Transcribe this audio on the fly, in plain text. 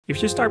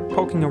If you start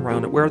poking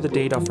around at where the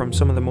data from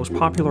some of the most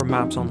popular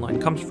maps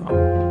online comes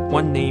from,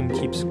 one name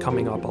keeps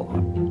coming up a lot.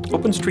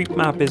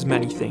 OpenStreetMap is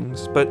many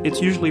things, but it's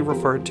usually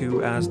referred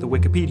to as the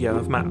Wikipedia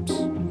of maps.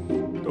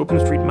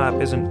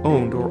 OpenStreetMap isn't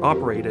owned or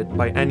operated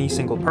by any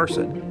single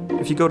person.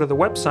 If you go to the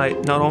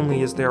website, not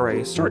only is there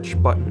a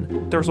search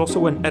button, there's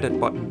also an edit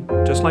button.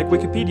 Just like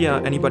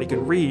Wikipedia, anybody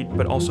can read,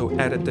 but also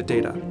edit the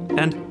data.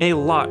 And a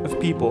lot of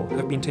people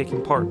have been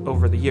taking part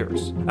over the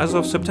years. As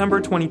of September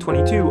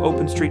 2022,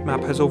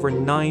 OpenStreetMap has over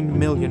 9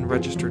 million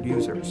registered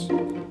users.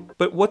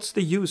 But what's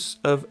the use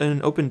of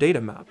an open data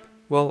map?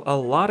 Well, a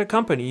lot of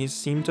companies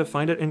seem to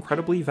find it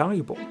incredibly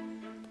valuable.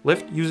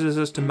 Lyft uses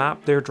this to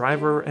map their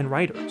driver and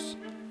riders.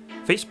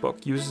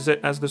 Facebook uses it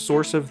as the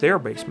source of their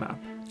base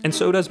map. And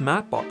so does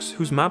Mapbox,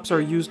 whose maps are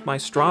used by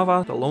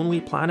Strava, The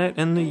Lonely Planet,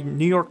 and the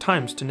New York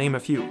Times, to name a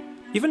few.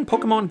 Even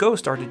Pokemon Go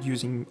started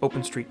using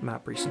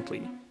OpenStreetMap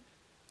recently.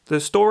 The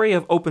story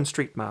of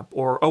OpenStreetMap,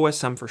 or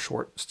OSM for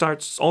short,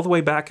 starts all the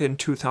way back in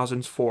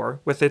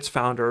 2004 with its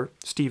founder,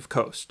 Steve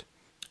Coast.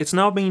 It's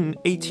now been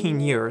 18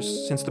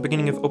 years since the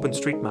beginning of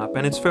OpenStreetMap,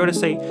 and it's fair to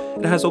say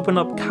it has opened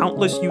up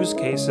countless use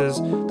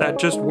cases that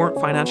just weren't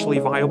financially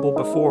viable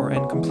before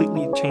and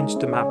completely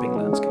changed the mapping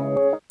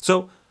landscape.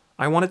 So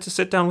I wanted to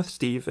sit down with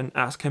Steve and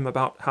ask him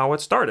about how it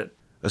started.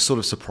 A sort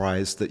of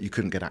surprise that you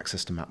couldn't get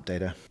access to map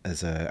data.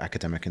 As an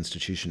academic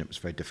institution, it was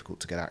very difficult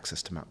to get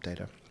access to map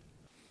data.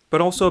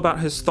 But also about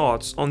his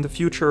thoughts on the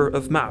future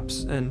of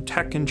maps and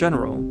tech in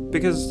general,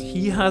 because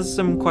he has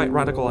some quite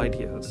radical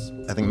ideas.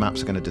 I think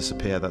maps are going to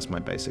disappear, that's my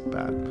basic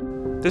bet.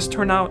 This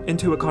turned out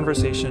into a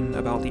conversation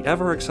about the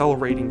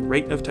ever-accelerating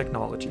rate of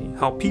technology,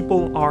 how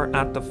people are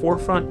at the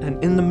forefront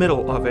and in the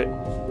middle of it,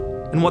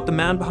 and what the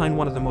man behind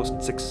one of the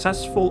most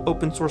successful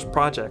open source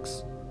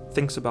projects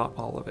thinks about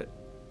all of it.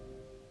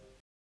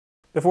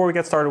 Before we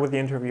get started with the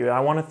interview,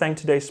 I want to thank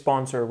today's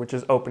sponsor, which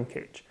is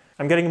OpenCage.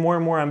 I'm getting more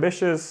and more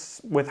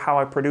ambitious with how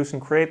I produce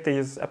and create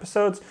these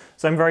episodes,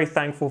 so I'm very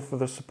thankful for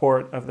the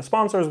support of the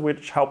sponsors,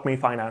 which help me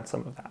finance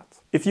some of that.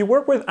 If you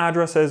work with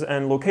addresses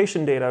and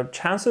location data,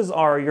 chances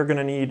are you're going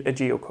to need a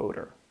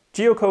geocoder.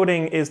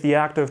 Geocoding is the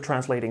act of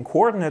translating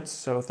coordinates,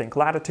 so think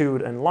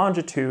latitude and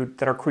longitude,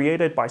 that are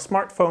created by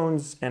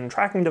smartphones and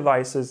tracking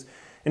devices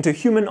into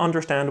human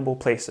understandable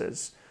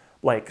places,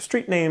 like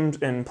street names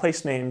and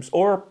place names,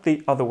 or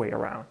the other way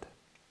around.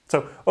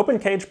 So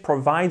OpenCage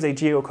provides a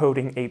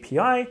geocoding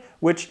API,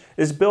 which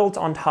is built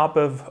on top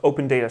of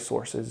open data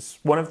sources,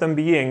 one of them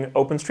being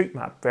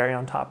OpenStreetMap, very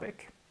on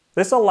topic.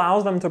 This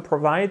allows them to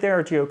provide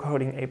their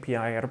geocoding API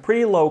at a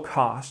pretty low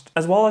cost,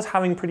 as well as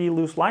having pretty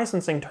loose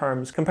licensing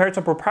terms compared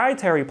to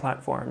proprietary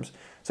platforms.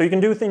 So you can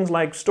do things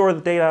like store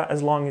the data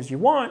as long as you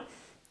want,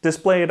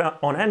 display it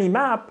on any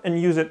map,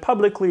 and use it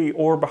publicly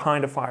or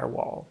behind a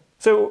firewall.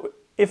 So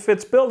if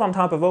it's built on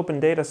top of open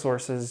data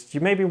sources,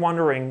 you may be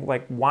wondering,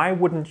 like, why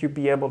wouldn't you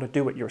be able to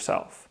do it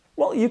yourself?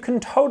 Well, you can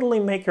totally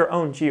make your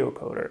own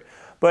geocoder,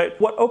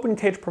 but what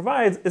OpenCage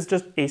provides is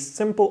just a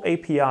simple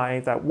API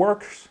that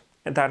works,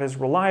 and that is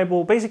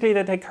reliable, basically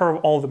to take care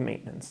of all the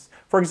maintenance.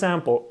 For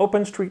example,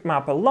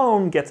 OpenStreetMap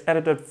alone gets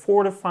edited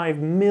 4 to 5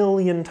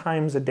 million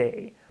times a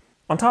day.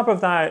 On top of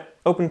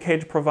that,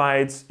 OpenCage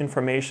provides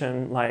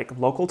information like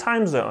local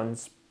time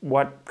zones,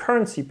 what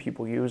currency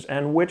people use,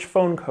 and which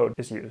phone code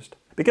is used.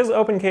 Because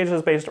OpenCage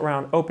is based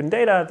around open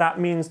data, that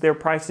means their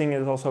pricing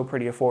is also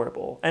pretty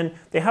affordable. And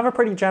they have a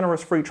pretty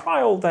generous free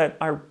trial that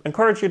I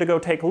encourage you to go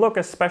take a look,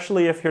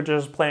 especially if you're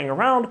just playing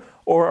around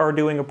or are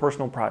doing a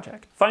personal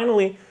project.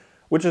 Finally,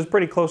 which is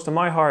pretty close to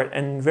my heart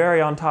and very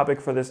on topic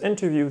for this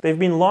interview, they've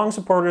been long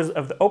supporters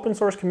of the open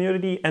source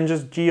community and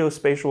just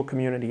geospatial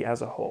community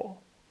as a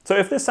whole. So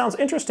if this sounds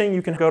interesting,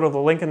 you can go to the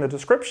link in the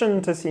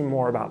description to see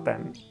more about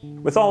them.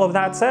 With all of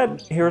that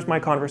said, here's my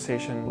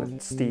conversation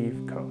with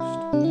Steve Coast.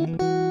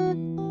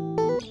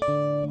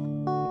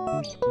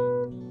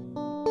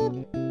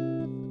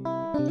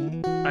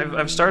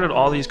 I've started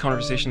all these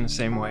conversations the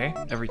same way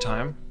every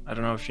time. I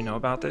don't know if you know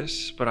about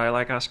this, but I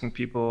like asking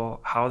people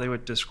how they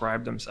would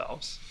describe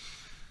themselves.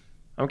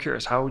 I'm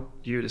curious, how would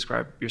you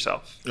describe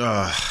yourself?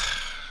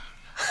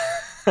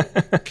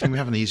 Can we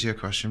have an easier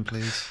question,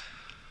 please?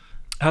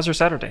 How's your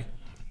Saturday?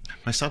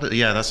 My Saturday,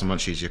 yeah, that's a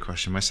much easier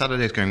question. My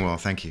Saturday's going well,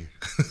 thank you.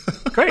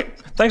 Great,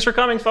 thanks for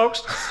coming,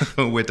 folks.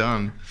 We're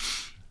done.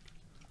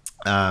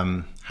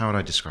 How would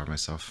I describe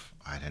myself?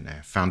 I don't know.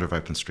 Founder of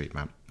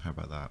OpenStreetMap. How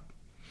about that?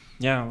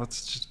 Yeah,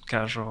 that's just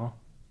casual.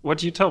 What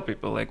do you tell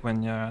people, like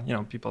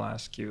when people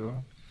ask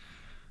you,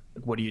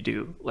 what do you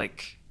do?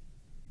 Like,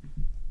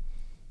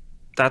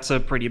 that's a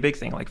pretty big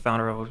thing, like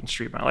founder of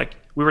OpenStreetMap. Like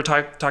we were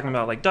talking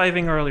about like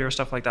diving earlier,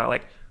 stuff like that.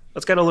 Like,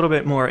 let's get a little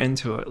bit more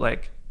into it.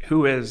 Like,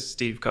 who is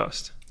Steve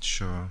Coast?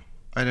 Sure.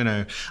 I don't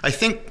know. I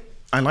think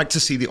I like to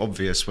see the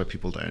obvious where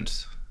people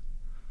don't.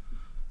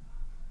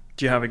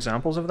 Do you have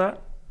examples of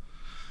that?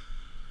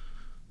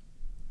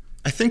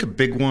 I think a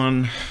big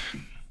one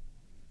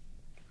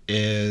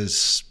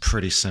is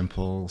pretty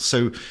simple.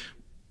 So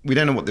we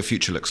don't know what the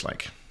future looks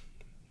like,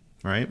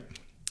 right?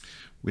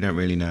 We don't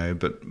really know,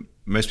 but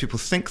most people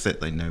think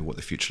that they know what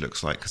the future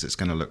looks like because it's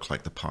going to look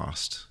like the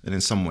past. And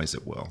in some ways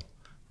it will,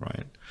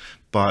 right?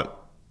 But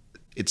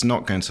it's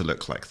not going to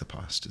look like the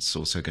past. It's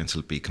also going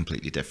to be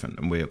completely different.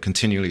 And we're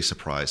continually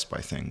surprised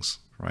by things,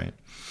 right?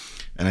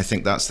 And I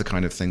think that's the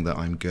kind of thing that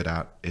I'm good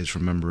at, is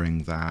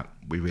remembering that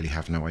we really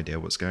have no idea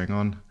what's going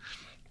on,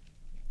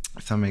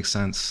 if that makes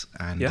sense,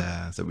 and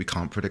that we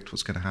can't predict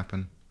what's going to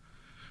happen.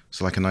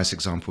 So like a nice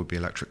example would be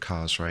electric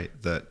cars, right?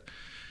 That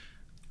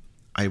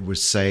I would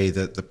say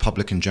that the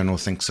public in general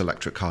thinks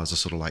electric cars are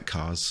sort of like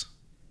cars.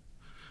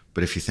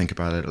 But if you think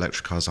about it,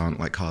 electric cars aren't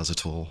like cars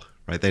at all,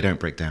 right? They don't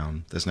break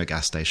down. There's no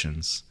gas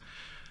stations.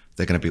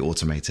 They're going to be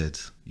automated.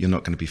 You're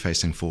not going to be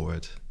facing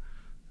forward,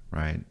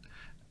 right?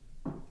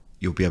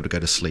 You'll be able to go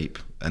to sleep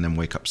and then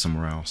wake up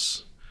somewhere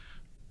else,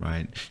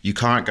 right? You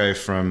can't go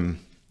from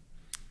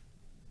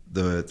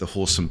the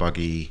horse and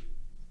buggy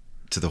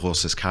to the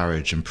horseless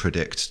carriage and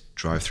predict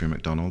drive-through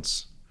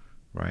McDonald's,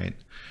 right?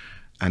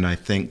 And I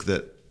think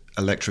that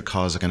electric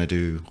cars are going to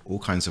do all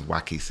kinds of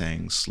wacky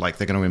things, like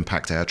they're going to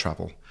impact air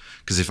travel.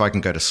 Because if I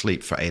can go to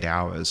sleep for 8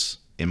 hours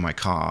in my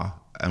car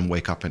and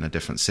wake up in a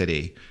different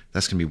city,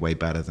 that's going to be way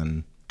better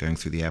than going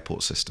through the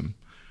airport system,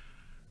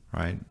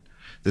 right?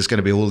 There's going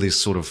to be all these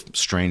sort of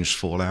strange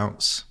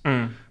fallouts.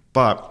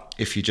 But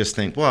if you just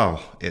think,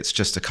 well, it's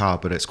just a car,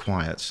 but it's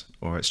quiet,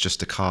 or it's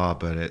just a car,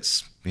 but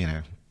it's, you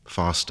know,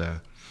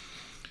 faster,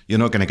 you're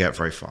not going to get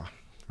very far,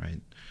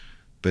 right?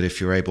 But if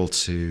you're able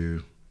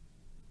to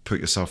put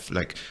yourself,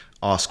 like,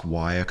 ask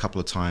why a couple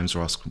of times,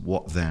 or ask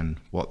what then,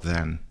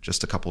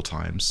 just a couple of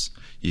times,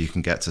 you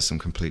can get to some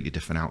completely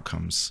different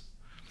outcomes.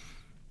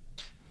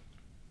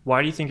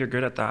 Why do you think you're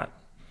good at that?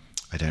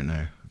 I don't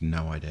know.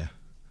 No idea.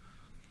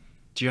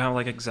 Do you have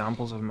like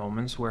examples of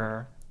moments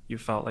where you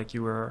felt like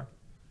you were,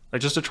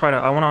 like, just to try to,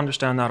 I want to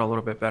understand that a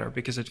little bit better,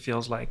 because it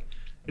feels like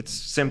it's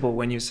simple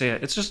when you say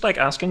it. It's just like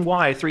asking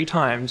why 3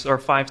 times or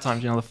 5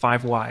 times, you know, the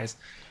 5 whys.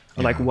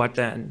 Or like, what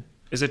then?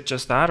 Is it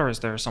just that, or is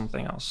there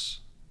something else?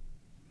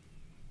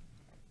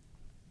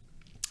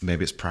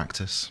 Maybe it's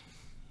practice.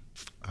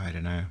 I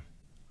don't know.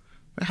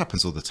 It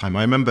happens all the time.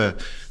 I remember,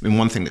 I mean,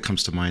 one thing that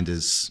comes to mind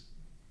is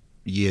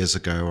years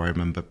ago, I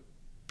remember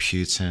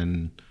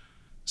Putin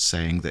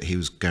saying that he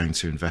was going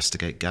to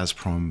investigate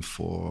Gazprom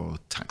for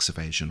tax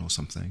evasion or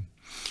something.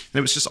 And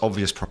it was just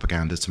obvious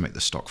propaganda to make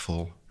the stock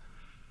fall.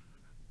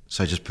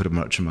 So I just put a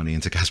bunch of money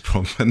into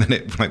Gazprom, and then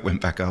it like went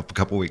back up a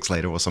couple of weeks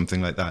later or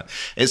something like that.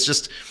 It's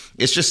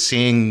just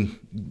seeing,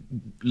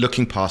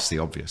 looking past the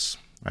obvious,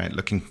 right?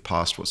 Looking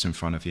past what's in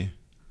front of you.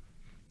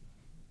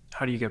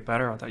 How do you get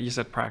better at that? You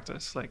said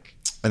practice, like.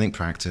 I think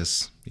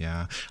practice,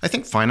 yeah. I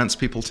think finance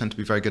people tend to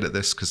be very good at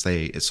this because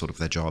it's sort of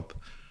their job,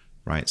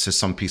 right? So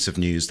some piece of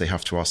news, they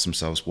have to ask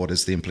themselves, what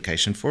is the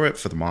implication for it,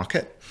 for the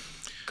market?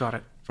 Got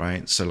it.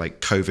 Right? So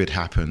like COVID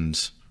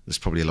happened, there's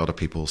probably a lot of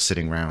people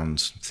sitting around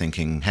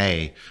thinking,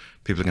 hey,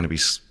 people are going to be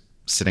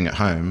sitting at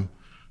home,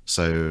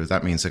 so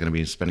that means they're going to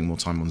be spending more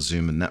time on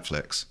Zoom and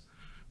Netflix,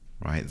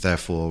 right?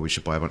 Therefore, we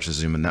should buy a bunch of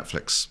Zoom and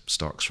Netflix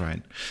stocks,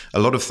 right? A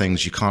lot of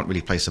things you can't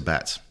really place a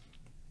bet,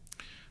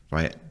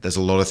 right? There's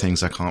a lot of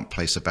things I can't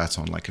place a bet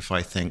on. Like if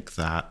I think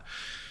that,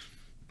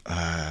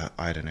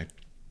 I don't know,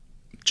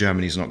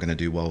 Germany's not going to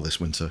do well this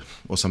winter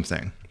or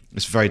something,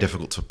 it's very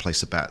difficult to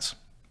place a bet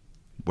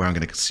where I'm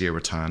going to see a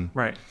return.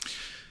 Right.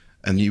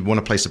 And you want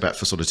to place a bet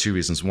for sort of 2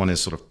 reasons. One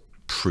is sort of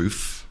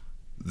proof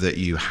that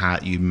you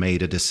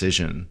made a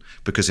decision,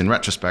 because in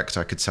retrospect,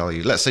 I could tell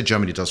you, let's say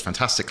Germany does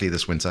fantastically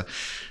this winter,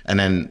 and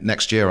then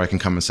next year I can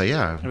come and say,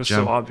 yeah, it was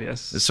so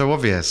obvious. It's so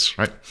obvious,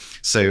 right?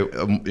 So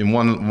in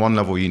one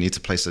level, you need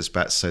to place those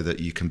bets so that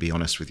you can be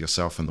honest with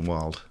yourself and the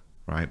world,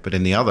 right? But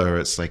in the other,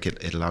 it's like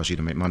it allows you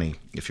to make money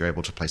if you're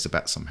able to place a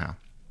bet somehow.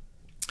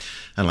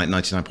 And like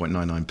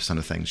 99.99%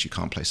 of things, you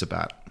can't place a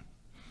bet.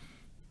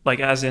 Like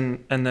as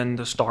in, and then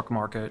the stock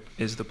market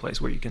is the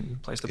place where you can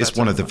place the bets. It's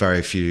one of the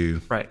very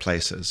few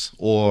places.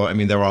 Or, I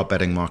mean, there are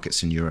betting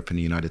markets in Europe and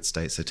the United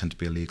States. They tend to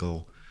be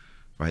illegal,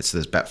 right? So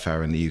there's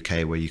Betfair in the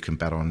UK where you can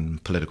bet on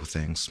political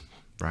things,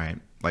 right?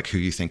 Like who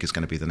you think is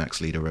going to be the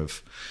next leader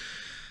of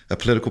a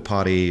political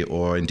party,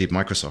 or indeed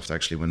Microsoft,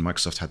 actually. When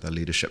Microsoft had their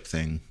leadership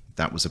thing,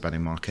 that was a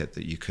betting market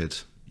that you could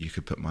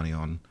put money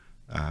on.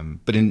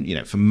 But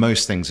for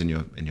most things in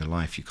your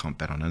life, you can't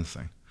bet on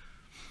anything.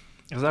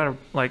 Is that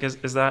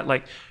is that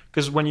like,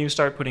 because when you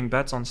start putting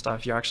bets on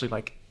stuff, you actually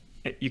like,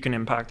 you can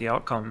impact the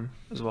outcome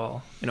as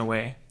well in a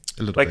way.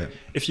 A little bit.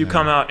 If you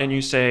come out and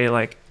you say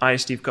like, I,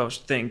 Steve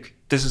Coast, think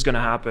this is going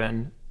to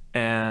happen,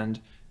 and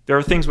there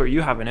are things where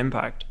you have an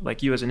impact,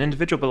 like you as an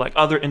individual, but like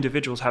other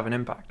individuals have an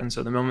impact. And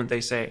so the moment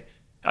they say,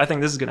 I think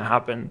this is going to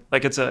happen,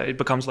 like it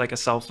becomes like a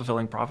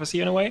self-fulfilling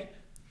prophecy in a way.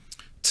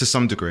 To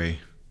some degree.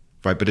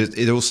 Right, but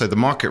it also, the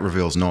market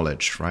reveals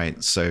knowledge,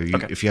 right? So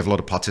if you have a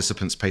lot of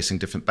participants placing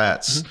different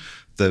bets,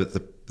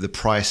 the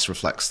price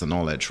reflects the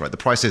knowledge, right? The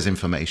price is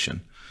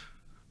information,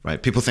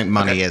 right? People think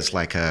money is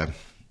like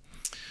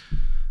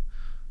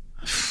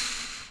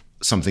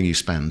something you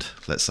spend,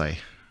 let's say,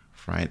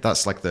 right?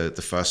 That's like the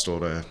first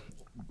order,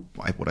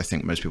 what I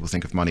think most people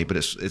think of money, but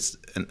it's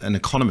an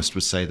economist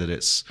would say that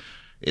it's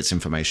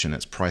information,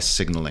 it's price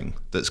signaling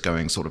that's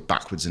going sort of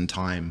backwards in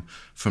time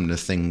from the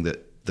thing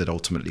that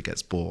ultimately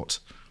gets bought.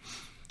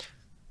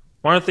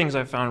 One of the things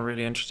I found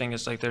really interesting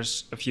is like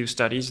there's a few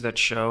studies that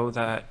show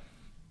that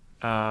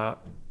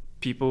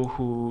people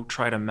who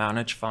try to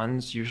manage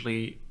funds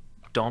usually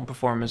don't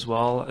perform as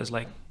well as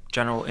like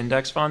general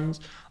index funds.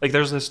 Like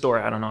there's this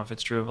story, I don't know if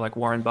it's true, of like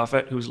Warren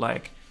Buffett, who's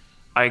like,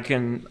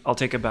 I'll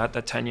take a bet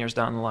that 10 years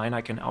down the line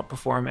I can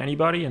outperform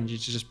anybody, and you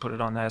just put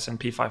it on the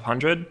S&P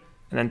 500, and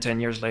then 10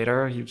 years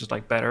later he was just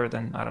like better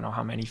than I don't know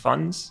how many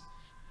funds.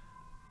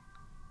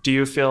 Do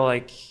you feel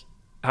like,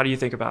 how do you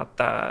think about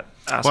that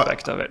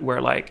aspect of it,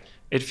 where like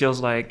it feels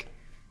like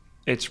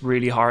it's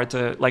really hard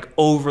to, like,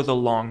 over the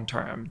long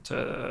term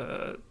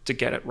to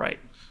get it right?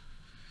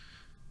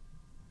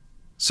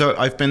 So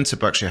I've been to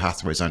Berkshire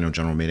Hathaway's annual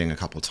general meeting a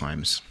couple of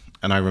times,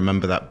 and I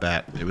remember that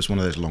bet. It was one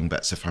of those long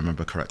bets, if I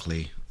remember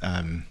correctly.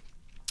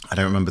 I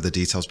don't remember the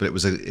details, but it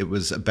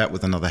was a bet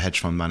with another hedge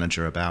fund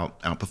manager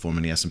about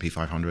outperforming the S&P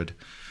 500.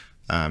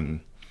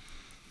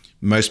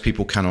 Most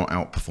people cannot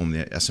outperform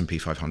the S&P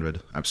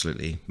 500.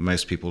 Absolutely,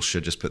 most people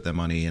should just put their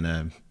money in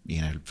a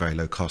very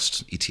low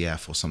cost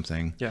ETF or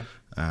something. Yeah,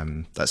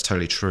 that's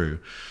totally true.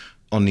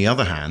 On the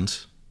other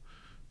hand,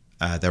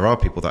 there are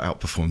people that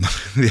outperform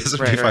the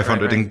S&P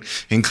 500,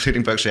 right.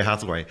 Including Berkshire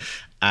Hathaway.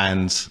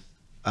 And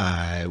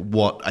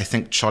what I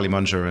think Charlie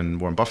Munger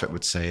and Warren Buffett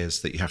would say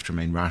is that you have to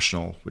remain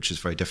rational, which is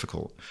very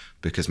difficult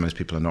because most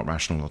people are not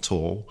rational at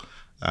all.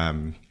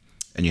 And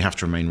you have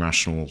to remain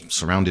rational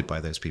surrounded by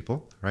those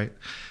people, right?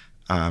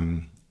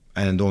 And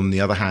on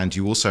the other hand,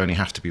 you also only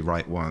have to be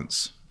right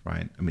once,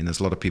 right? I mean, there's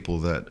a lot of people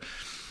that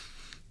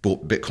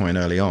bought Bitcoin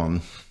early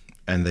on,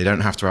 and they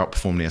don't have to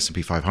outperform the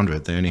S&P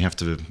 500. They only have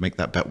to make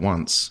that bet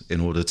once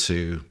in order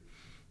to,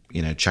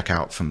 check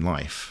out from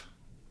life,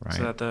 right?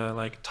 So that the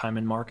like time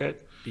in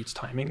market beats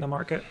timing the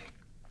market?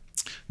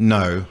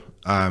 No,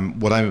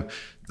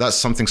 that's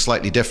something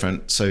slightly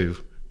different. So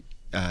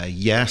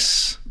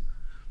yes,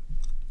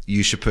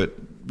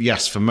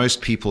 for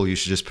most people, you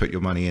should just put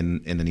your money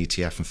in an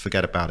ETF and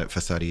forget about it for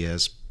 30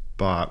 years.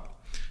 But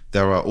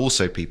there are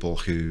also people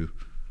who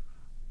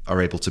are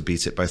able to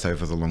beat it both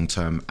over the long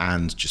term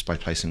and just by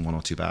placing one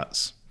or two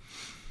bets.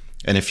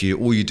 And if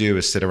all you do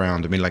is sit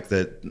around, I mean, like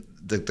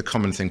the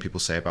common thing people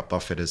say about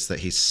Buffett is that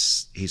he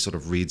sort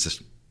of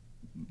reads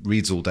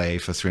all day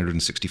for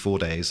 364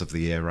 days of the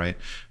year, right?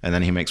 And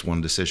then he makes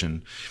one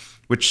decision,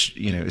 which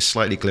is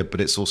slightly glib, but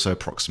it's also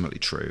approximately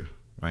true,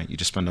 right? You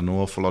just spend an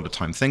awful lot of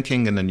time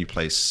thinking, and then you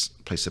place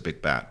a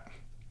big bet.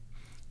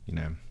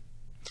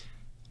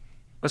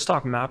 Let's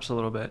talk maps a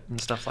little bit and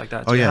stuff like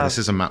that. This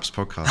is a maps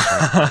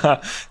podcast.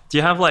 Right? Do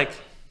you have like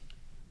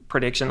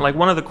prediction? Like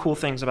one of the cool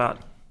things about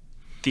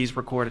these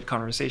recorded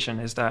conversation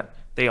is that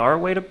they are a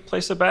way to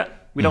place a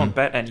bet. We don't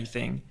bet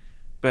anything,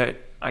 but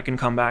I can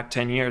come back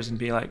 10 years and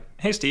be like,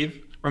 hey,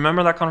 Steve,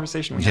 remember that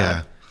conversation we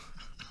had?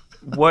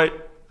 What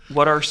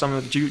are some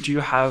of, do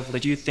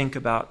you think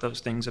about those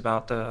things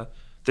about the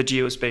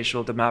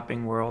geospatial, the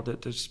mapping world,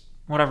 there's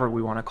whatever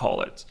we want to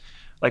call it,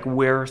 like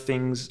where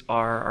things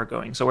are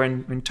going? So we're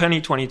in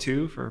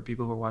 2022 for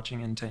people who are watching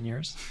in 10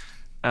 years.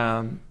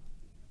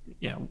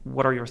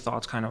 What are your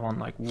thoughts kind of on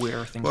like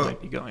where things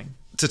might be going?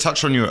 To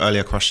touch on your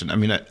earlier question, I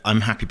mean,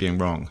 I'm happy being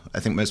wrong. I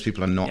think most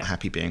people are not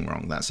happy being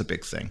wrong. That's a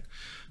big thing.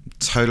 I'm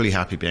totally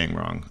happy being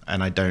wrong,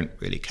 and I don't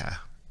really care,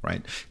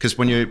 right? Because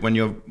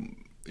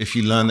if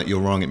you learn that you're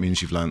wrong, it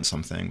means you've learned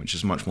something, which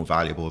is much more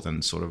valuable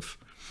than sort of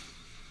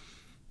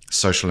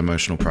social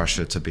emotional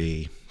pressure to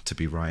be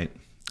right.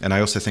 And I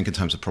also think in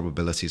terms of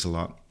probabilities a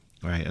lot,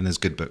 right? And there's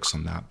good books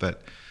on that,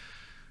 but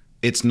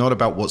it's not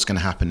about what's going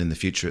to happen in the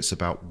future. It's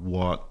about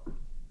what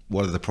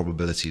are the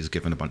probabilities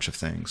given a bunch of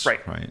things,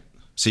 right?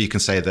 So you can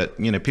say that,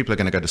 people are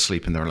going to go to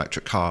sleep in their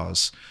electric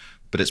cars,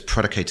 but it's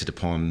predicated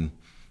upon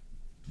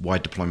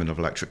wide deployment of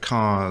electric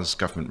cars,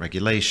 government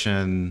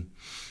regulation,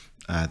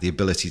 the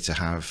ability to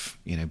have,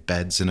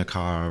 beds in a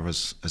car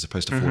as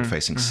opposed to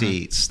forward-facing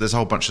seats. There's a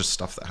whole bunch of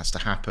stuff that has to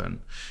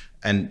happen.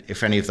 And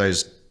if any of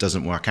those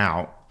doesn't work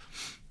out,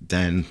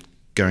 then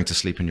going to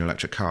sleep in your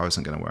electric car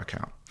isn't going to work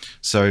out.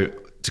 So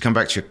to come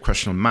back to your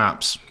question on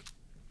maps,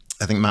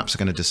 I think maps are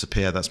going to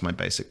disappear. That's my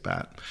basic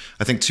bet.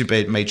 I think two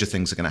major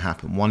things are going to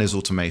happen. One is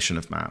automation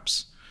of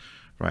maps,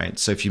 right?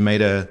 So if you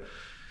made a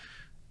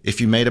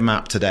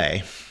map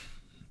today,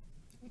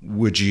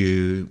 would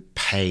you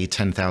pay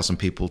 10,000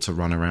 people to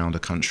run around a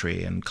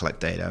country and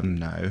collect data?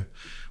 No.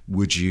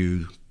 Would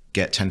you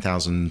get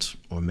 10,000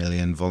 or a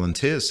million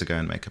volunteers to go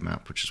and make a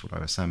map, which is what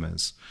OSM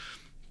is?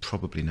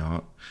 Probably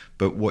not.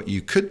 But what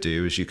you could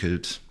do is you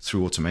could,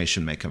 through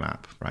automation, make a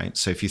map, right?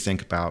 So if you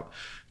think about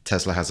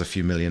Tesla has a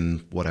few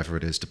million, whatever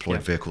it is,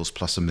 deployed vehicles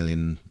plus a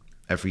million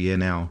every year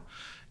now.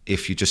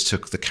 If you just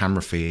took the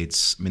camera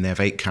feeds, I mean, they have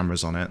 8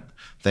 cameras on it.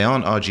 They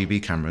aren't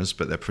RGB cameras,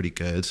 but they're pretty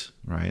good,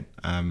 right?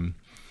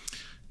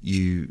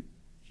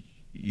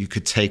 You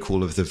could take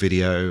all of the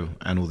video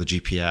and all the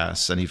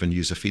GPS and even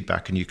user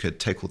feedback, and you could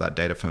take all that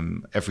data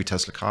from every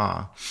Tesla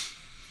car,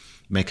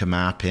 make a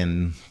map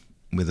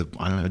with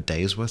a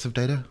day's worth of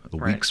data, a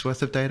week's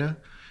worth of data,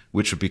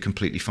 which would be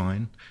completely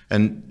fine.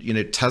 And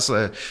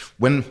Tesla,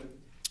 when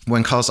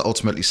cars are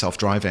ultimately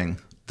self-driving,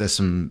 there's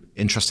some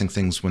interesting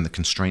things when the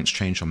constraints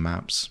change on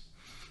maps.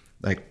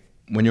 Like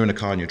when you're in a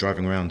car and you're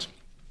driving around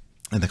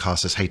and the car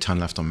says, hey, turn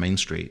left on Main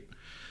Street,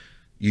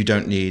 you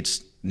don't need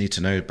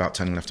to know about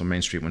turning left on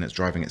Main Street when it's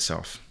driving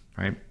itself,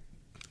 right?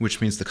 Which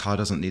means the car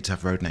doesn't need to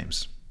have road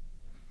names,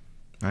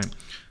 right?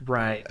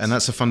 Right. And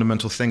that's a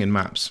fundamental thing in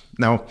maps.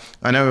 Now,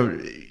 I know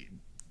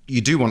you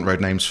do want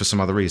road names for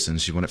some other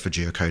reasons. You want it for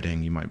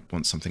geocoding, you might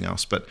want something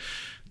else, but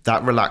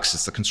that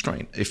relaxes the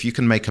constraint. If you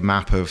can make a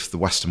map of the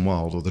Western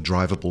world or the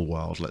drivable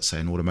world, let's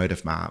say an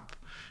automotive map,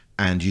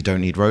 and you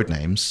don't need road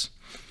names,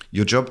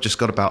 your job just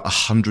got about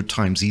 100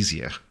 times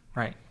easier.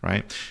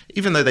 Right.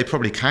 Even though they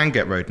probably can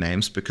get road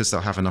names because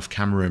they'll have enough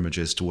camera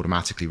images to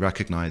automatically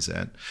recognize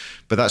it.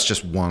 But that's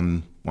just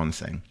one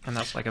thing. And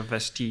that's like a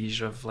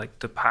vestige of like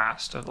the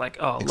past of like,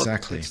 oh,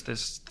 exactly. Look, it's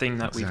this thing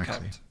that we've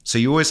kept. So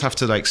you always have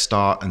to like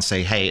start and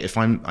say, hey, if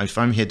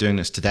I'm here doing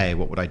this today,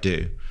 what would I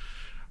do?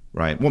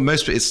 Right. Well,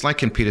 it's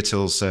like in Peter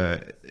Thiel's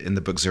in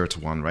the book 0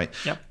 to 1, right?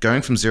 Yep.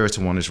 Going from 0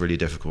 to 1 is really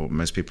difficult.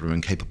 Most people are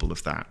incapable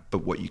of that.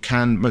 But what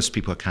most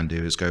people can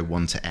do is go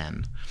 1 to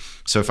n.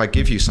 So if I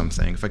give you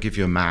something, if I give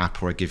you a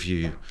map or I give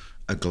you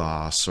a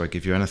glass or I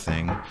give you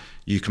anything,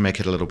 you can make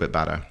it a little bit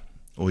better,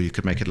 or you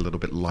could make it a little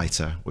bit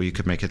lighter, or you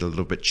could make it a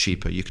little bit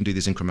cheaper. You can do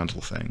these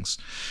incremental things.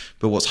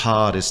 But what's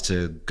hard is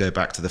to go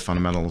back to the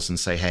fundamentals and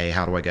say, hey,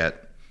 how do I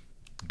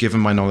given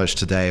my knowledge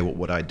today, what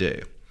would I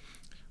do?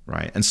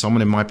 Right. And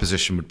someone in my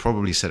position would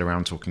probably sit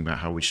around talking about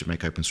how we should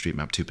make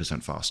OpenStreetMap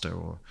 2% faster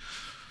or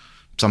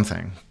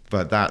something.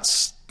 But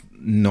that's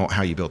not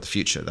how you build the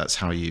future. That's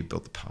how you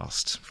build the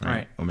past,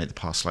 right? Or make the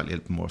past slightly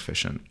more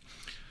efficient.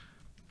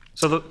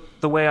 So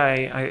the way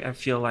I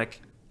feel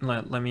like,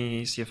 let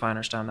me see if I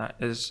understand that,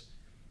 is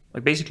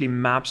like basically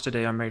maps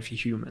today are made for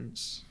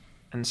humans.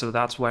 And so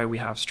that's why we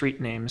have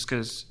street names,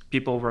 because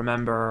people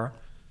remember,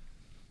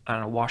 I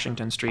don't know,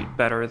 Washington Street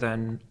better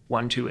than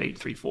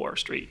 12834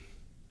 Street.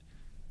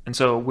 And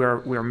so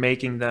we're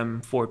making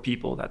them for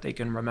people that they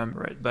can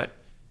remember it. But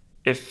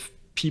if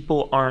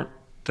people aren't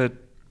the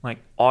like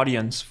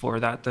audience for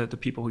that, the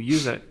people who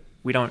use it,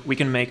 we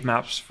can make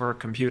maps for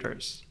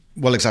computers.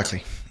 Well,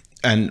 exactly.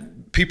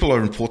 And people are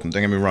important,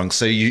 don't get me wrong.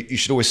 So you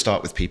should always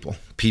start with people.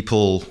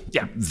 People,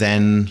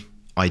 then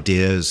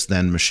ideas,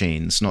 then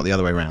machines, not the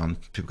other way around.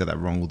 People get that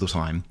wrong all the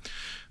time.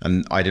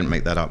 And I didn't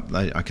make that up.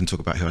 I can talk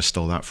about who I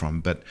stole that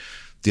from. But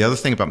the other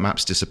thing about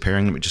maps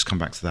disappearing, let me just come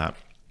back to that.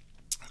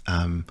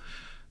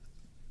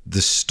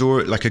 The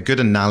story, like a good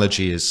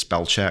analogy is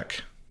spell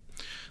check.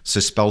 So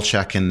spell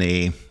check in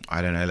the,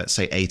 I don't know, let's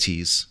say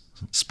 80s,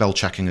 spell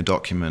checking a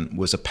document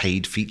was a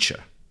paid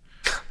feature,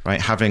 right?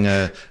 Having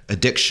a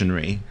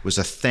dictionary was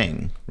a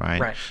thing,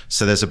 right?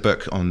 So there's a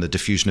book on the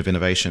diffusion of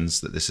innovations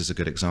that this is a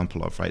good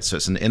example of, right? So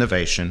it's an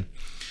innovation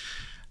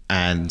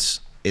and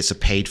it's a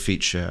paid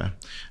feature,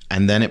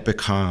 and then it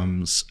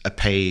becomes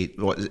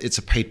it's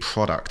a paid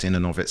product in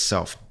and of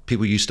itself.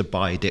 People used to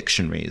buy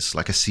dictionaries,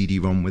 like a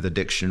CD-ROM with a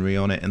dictionary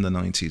on it in the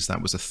 90s.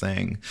 That was a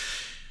thing.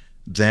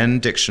 Then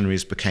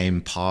dictionaries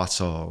became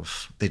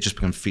they just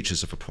become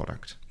features of a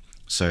product.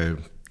 So,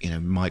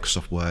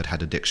 Microsoft Word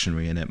had a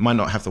dictionary in it. Might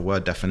not have the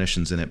word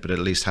definitions in it, but at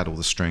least had all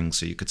the strings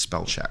so you could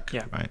spell check,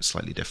 right?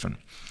 Slightly different.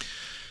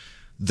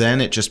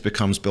 Then it just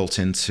becomes built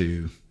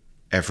into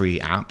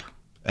every app,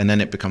 and then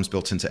it becomes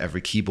built into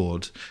every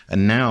keyboard.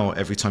 And now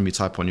every time you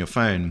type on your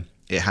phone,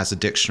 it has a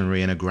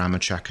dictionary and a grammar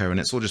checker, and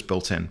it's all just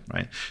built in,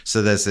 right?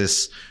 So there's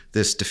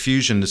this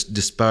diffusion, this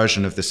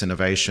dispersion of this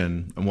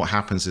innovation, and what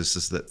happens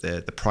is that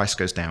the price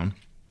goes down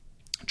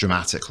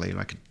dramatically,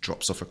 like it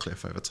drops off a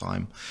cliff over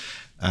time,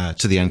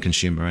 to the end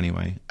consumer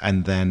anyway,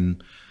 and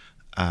then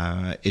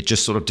it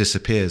just sort of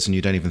disappears, and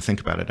you don't even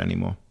think about it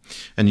anymore.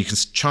 And you can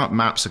chart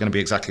maps are going to be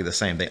exactly the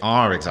same. They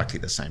are exactly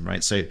the same,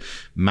 right? So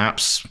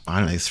maps, I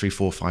don't know, 300,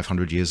 400,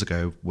 500 years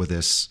ago were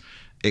this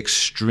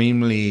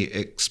extremely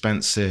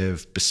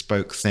expensive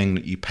bespoke thing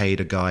that you paid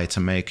a guy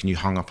to make and you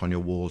hung up on your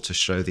wall to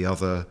show the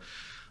other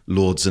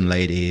lords and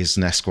ladies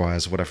and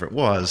esquires, whatever it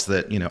was,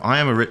 that I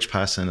am a rich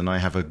person and I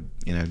have a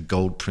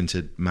gold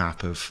printed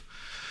map of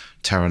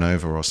Terra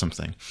Nova or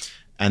something.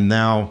 And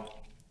now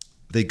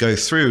they go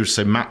through,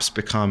 so maps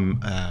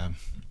become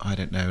I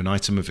don't know, an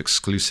item of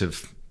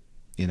exclusive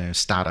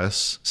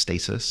status.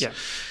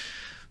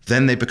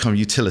 Then they become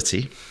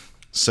utility.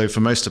 So for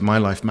most of my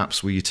life,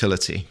 maps were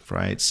utility,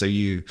 right? So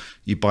you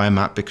buy a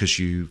map because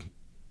you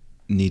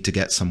need to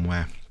get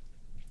somewhere.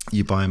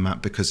 You buy a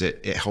map because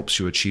it helps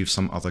you achieve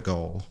some other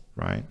goal,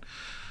 right?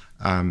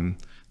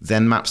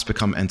 Then maps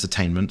become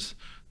entertainment.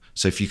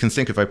 So if you can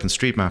think of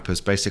OpenStreetMap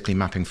as basically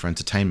mapping for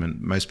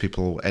entertainment, most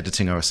people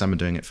editing OSM are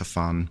doing it for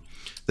fun.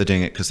 They're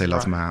doing it because they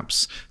love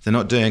maps. They're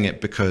not doing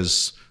it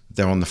because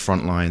they're on the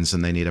front lines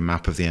and they need a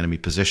map of the enemy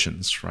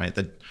positions, right?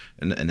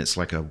 And it's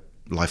like a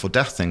life or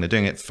death thing. They're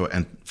doing it for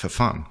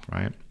fun,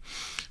 right?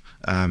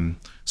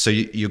 So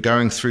you're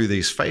going through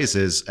these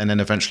phases, and then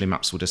eventually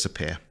maps will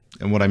disappear.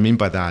 And what I mean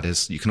by that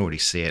is you can already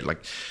see it.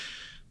 Like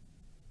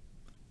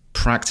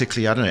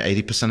practically, I don't know,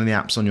 80% of the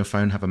apps on your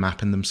phone have a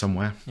map in them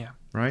somewhere,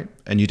 right?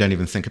 And you don't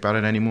even think about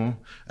it anymore.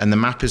 And the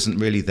map isn't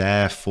really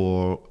there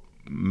for,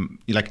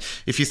 like,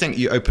 if you think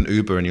you open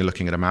Uber and you're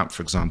looking at a map,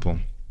 for example,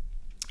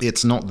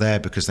 it's not there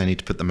because they need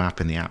to put the map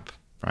in the app.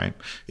 right?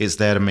 It's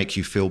there to make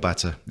you feel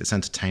better. It's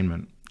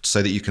entertainment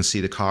so that you can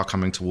see the car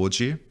coming towards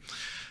you.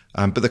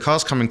 But the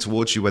car's coming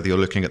towards you whether you're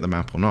looking at the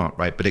map or not,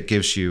 right? But it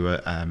gives you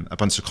a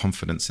bunch of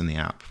confidence in the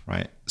app,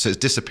 right? So it's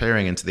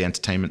disappearing into the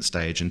entertainment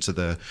stage, into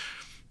the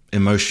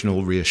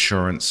emotional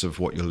reassurance of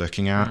what you're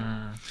looking at.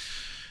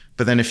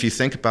 But then if you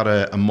think about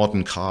a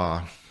modern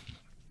car,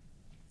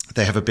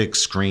 they have a big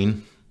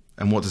screen.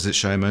 And what does it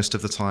show most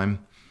of the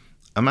time?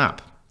 A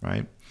map,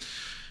 right?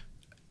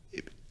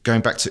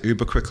 Going back to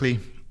Uber quickly,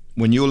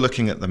 when you're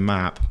looking at the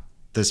map,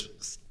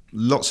 there's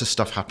lots of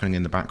stuff happening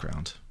in the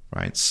background,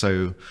 right?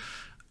 So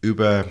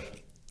Uber,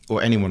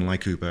 or anyone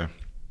like Uber,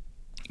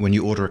 when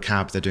you order a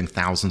cab, they're doing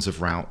thousands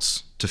of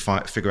routes to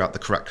figure out the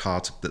correct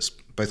car that's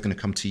both going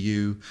to come to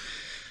you.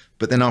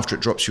 But then after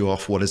it drops you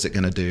off, what is it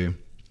going to do?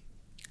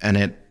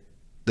 And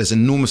there's an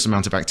enormous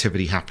amount of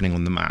activity happening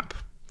on the map,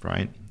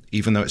 right?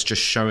 Even though it's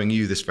just showing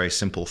you this very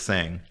simple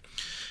thing.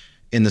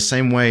 In the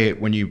same way,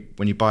 when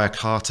you buy a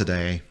car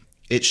today,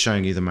 it's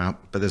showing you the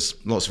map, but there's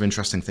lots of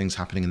interesting things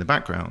happening in the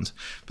background.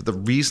 But the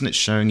reason it's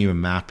showing you a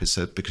map is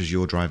because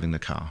you're driving the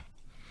car.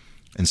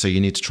 And so you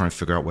need to try and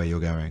figure out where you're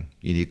going.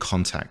 You need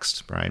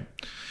context, right?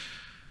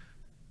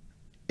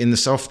 In the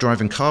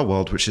self-driving car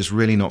world, which is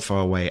really not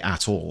far away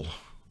at all,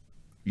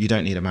 you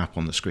don't need a map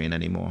on the screen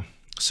anymore.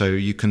 So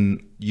you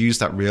can use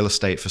that real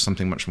estate for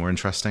something much more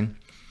interesting,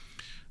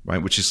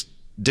 right? Which is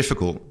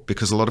difficult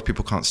because a lot of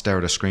people can't stare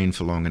at a screen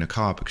for long in a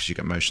car because you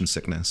get motion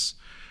sickness,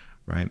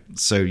 right?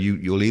 So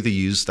you'll either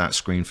use that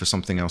screen for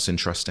something else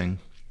interesting,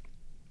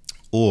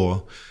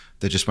 or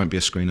there just won't be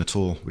a screen at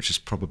all, which is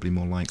probably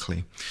more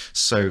likely.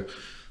 So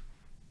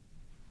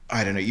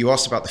I don't know, you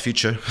asked about the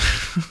future.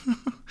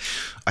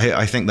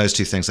 I think those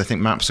two things. I think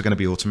maps are going to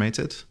be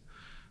automated,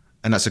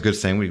 and that's a good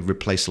thing. We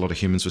replace a lot of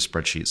humans with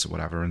spreadsheets or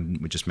whatever, and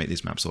we just make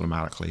these maps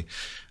automatically.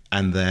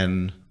 And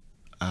then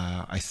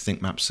I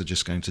think maps are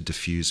just going to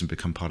diffuse and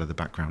become part of the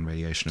background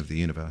radiation of the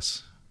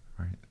universe,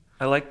 right?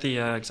 I like the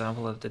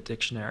example of the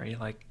dictionary.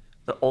 Like,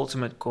 the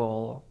ultimate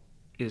goal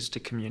is to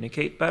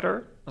communicate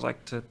better,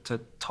 like to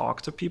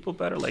talk to people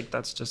better. Like,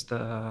 that's just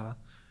the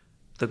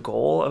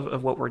goal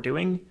of what we're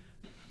doing.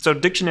 So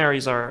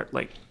dictionaries are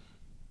like,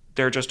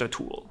 they're just a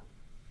tool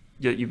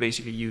that you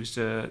basically use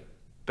to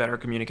better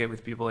communicate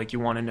with people. Like, you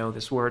want to know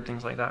this word,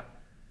 things like that.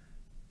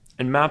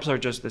 And maps are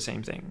just the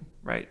same thing,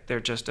 right? They're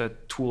just a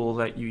tool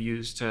that you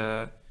use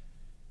to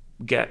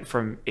get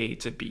from A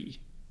to B.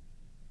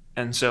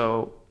 And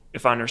so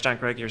if I understand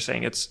correctly, you're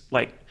saying it's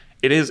like,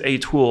 it is a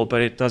tool,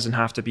 but it doesn't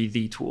have to be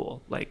the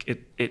tool. Like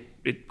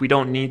we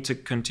don't need to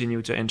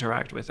continue to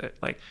interact with it.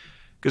 Like,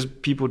 because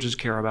people just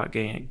care about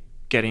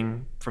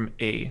getting from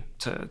A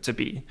to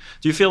B.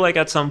 Do you feel like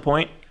at some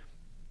point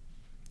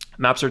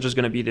maps are just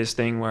going to be this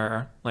thing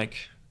where like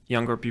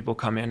younger people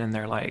come in and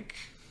they're like,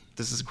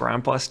 this is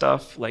grandpa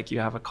stuff. Like, you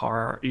have a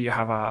car, you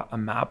have a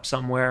map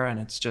somewhere, and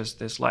it's just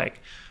this,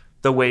 like,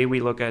 the way we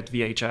look at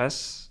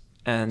VHS,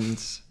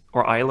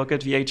 or I look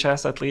at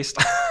VHS at least.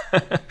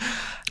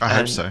 I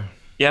hope so.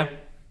 Yeah.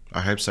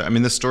 I hope so. I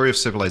mean, the story of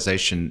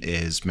civilization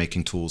is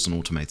making tools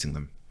and automating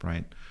them,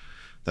 right?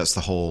 That's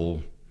the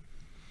whole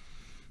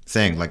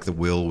thing. Like, the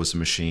wheel was a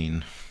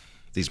machine.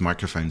 These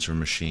microphones are a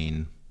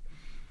machine.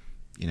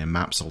 You know,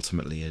 maps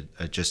ultimately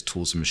are just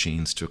tools and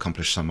machines to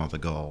accomplish some other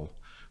goal,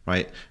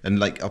 right? And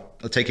like,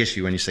 I'll take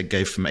issue when you say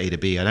go from A to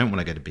B. I don't want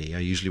to go to B. I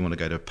usually want to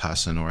go to a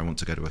person, or I want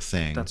to go to a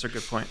thing. That's a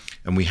good point.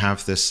 And we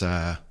have this,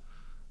 like,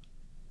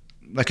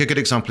 a good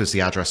example is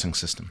the addressing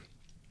system.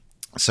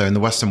 So in the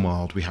Western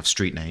world, we have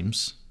street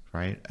names,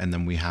 right? And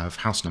then we have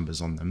house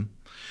numbers on them.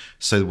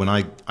 So when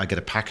I get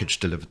a package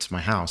delivered to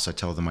my house, I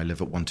tell them I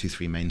live at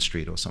 123 Main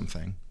Street or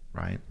something,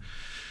 right?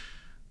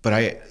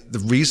 But the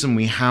reason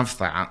we have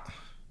that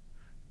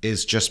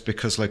is just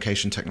because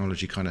location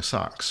technology kind of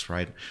sucks,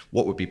 right?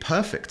 What would be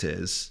perfect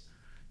is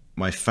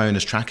my phone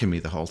is tracking me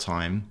the whole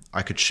time.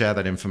 I could share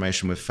that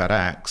information with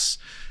FedEx,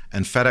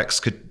 and FedEx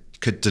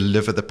could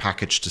deliver the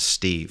package to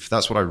Steve.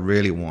 That's what I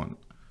really want,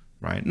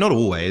 right? Not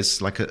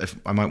always. Like, if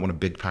I might want a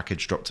big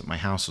package dropped at my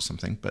house or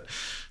something, but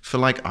for,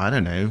 like, I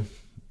don't know,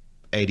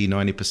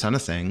 80–90%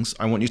 of things,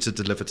 I want you to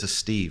deliver to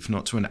Steve,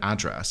 not to an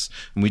address.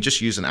 And we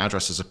just use an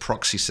address as a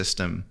proxy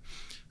system.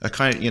 A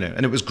kind of, you know,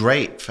 and it was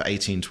great for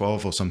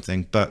 1812 or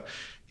something, but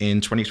in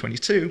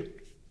 2022,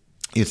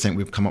 you'd think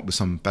we've come up with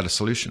some better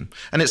solution.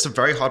 And it's a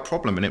very hard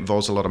problem, and it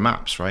involves a lot of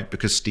maps, right?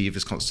 Because Steve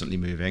is constantly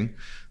moving.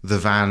 The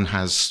van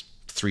has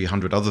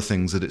 300 other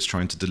things that it's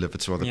trying to deliver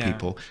to other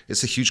people.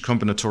 It's a huge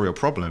combinatorial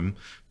problem,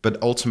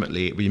 but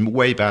ultimately it'd be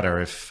way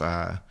better if,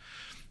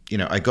 you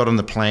know, I got on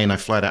the plane, I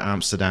fly to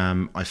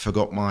Amsterdam, I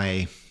forgot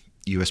my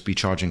USB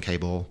charging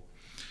cable.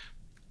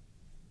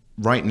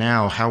 Right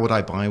now, how would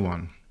I buy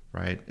one?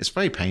 Right? It's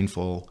very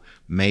painful.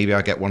 Maybe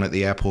I get one at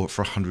the airport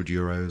for 100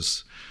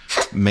 euros.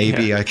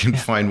 Maybe I can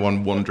find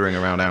one wandering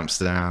around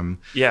Amsterdam.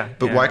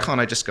 But why can't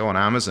I just go on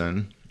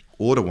Amazon,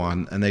 order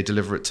one, and they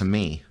deliver it to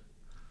me?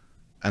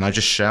 And I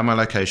just share my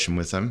location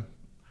with them.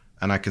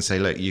 And I can say,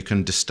 look, you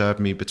can disturb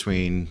me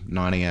between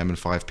 9 a.m. and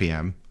 5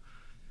 p.m.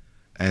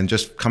 and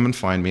just come and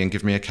find me and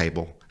give me a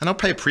cable. And I'll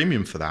pay a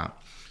premium for that.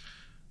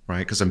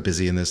 right? Because I'm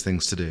busy and there's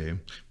things to do.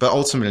 But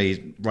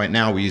ultimately, right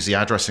now, we use the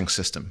addressing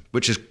system,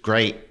 which is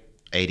great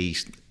 80,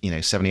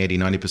 70, 80,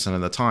 90%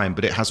 of the time,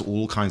 but it has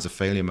all kinds of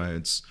failure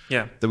modes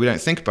that we don't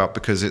think about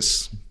because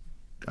it's,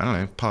 I don't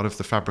know, part of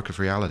the fabric of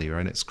reality,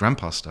 right? It's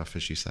grandpa stuff,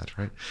 as you said,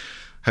 right?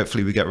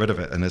 Hopefully we get rid of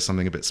it and there's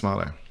something a bit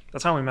smarter.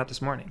 That's how we met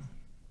this morning,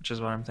 which is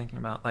what I'm thinking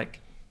about. Like,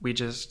 we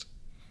just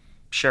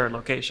share a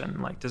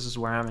location. Like, this is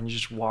where I am, and you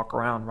just walk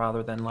around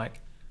rather than like,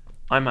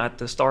 I'm at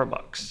the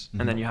Starbucks,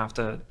 and then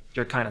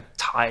you're kind of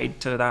tied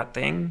to that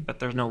thing, but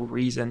there's no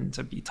reason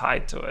to be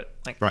tied to it.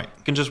 Like,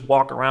 you can just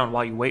walk around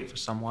while you wait for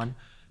someone,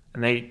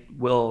 and they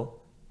will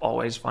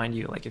always find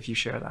you. Like, if you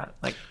share that,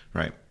 like,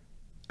 right.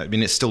 I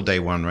mean, it's still day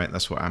one, right?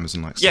 That's what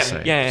Amazon likes to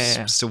say.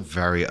 It's still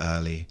very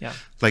early.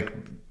 Like,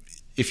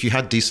 if you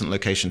had decent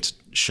location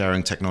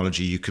sharing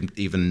technology, you could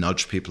even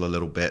nudge people a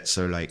little bit.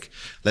 So like,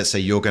 let's say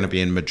you're going to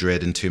be in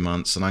Madrid in 2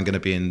 months and I'm going to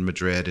be in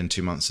Madrid in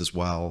 2 months as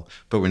well,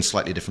 but we're in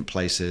slightly different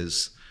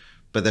places.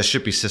 But there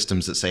should be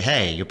systems that say,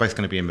 hey, you're both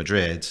going to be in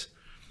Madrid.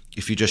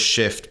 If you just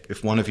shift,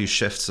 if one of you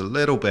shifts a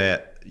little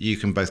bit, you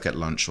can both get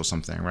lunch or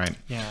something, right?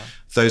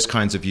 Those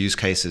kinds of use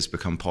cases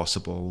become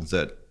possible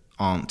that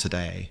aren't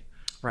today.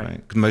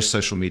 Right? Most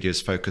social media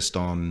is focused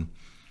on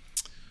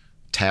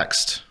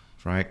text,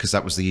 right? Because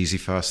that was the easy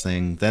first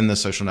thing. Then the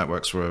social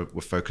networks were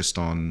focused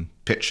on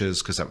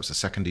pictures because that was the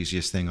second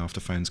easiest thing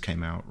after phones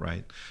came out,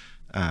 right?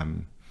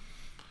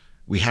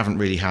 We haven't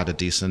really had a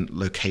decent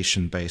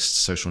location-based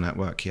social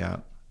network yet.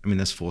 I mean,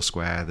 there's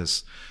Foursquare,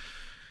 there's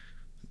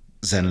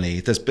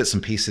Zenly, there's bits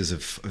and pieces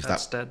of that.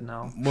 That's dead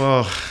now.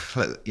 Well,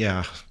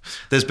 yeah.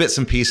 There's bits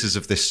and pieces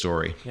of this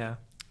story.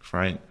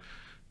 Right?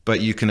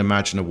 But you can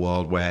imagine a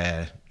world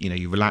where,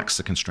 you relax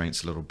the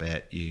constraints a little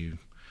bit, you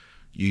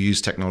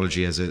use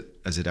technology as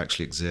it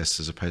actually exists,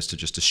 as opposed to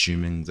just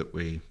assuming that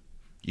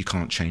you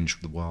can't change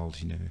the world,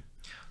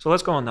 So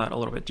let's go on that a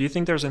little bit. Do you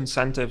think there's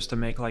incentives to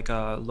make like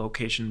a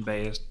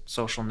location-based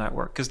social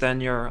network? Because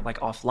then you're like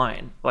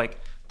offline, like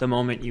the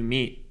moment you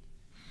meet,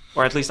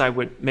 or at least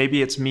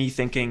maybe it's me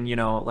thinking,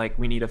 like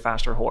we need a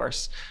faster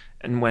horse.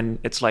 And when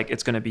it's like,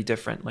 it's going to be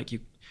different.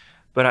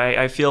 But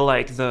I feel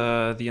like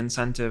the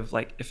incentive,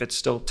 like if it's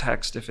still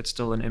text, if it's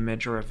still an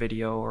image or a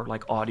video or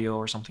like audio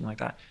or something like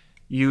that,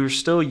 you're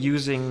still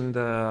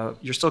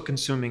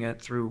consuming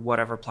it through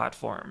whatever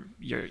platform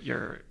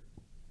you're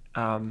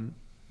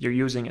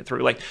using it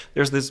through. Like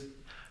there's this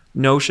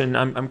notion,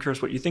 I'm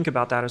curious what you think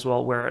about that as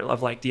well,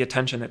 of like the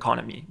attention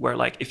economy, where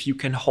like if you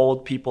can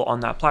hold people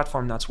on that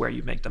platform, that's where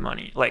you make the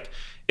money. Like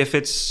if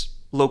it's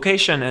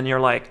location and you're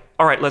like,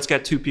 all right, let's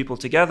get 2 people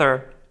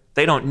together,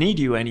 they don't need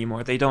you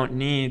anymore. They don't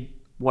need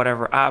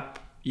whatever app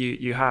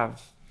you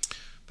have.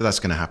 But that's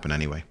going to happen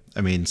anyway.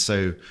 I mean,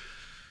 so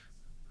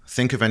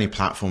think of any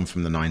platform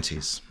from the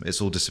 90s. It's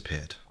all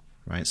disappeared,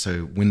 right?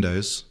 So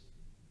Windows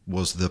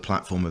was the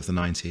platform of the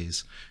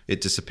 90s.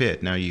 It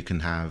disappeared. Now you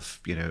can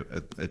have,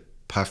 a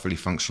perfectly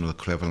functional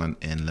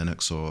equivalent in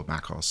Linux or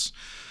macOS,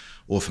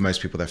 or for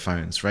most people, their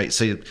phones, right?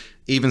 So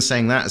even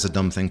saying that is a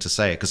dumb thing to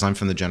say, because I'm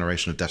from the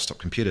generation of desktop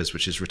computers,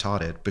 which is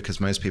retarded, because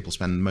most people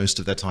spend most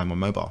of their time on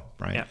mobile,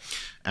 right?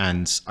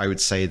 And I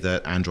would say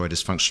that Android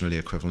is functionally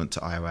equivalent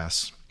to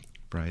iOS,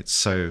 right?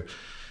 So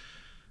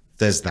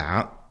there's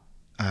that.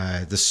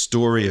 The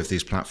story of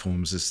these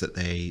platforms is that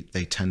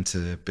they tend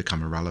to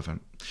become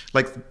irrelevant.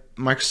 Like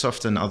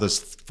Microsoft and others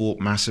fought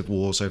massive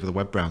wars over the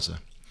web browser,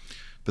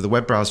 but the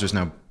web browser is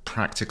now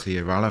practically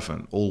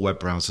irrelevant. All web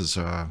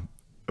browsers are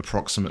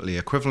approximately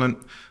equivalent.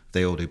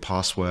 They all do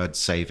password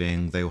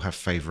saving. They all have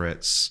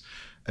favorites.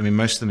 I mean,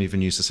 most of them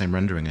even use the same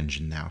rendering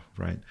engine now,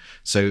 right?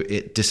 So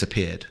it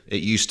disappeared.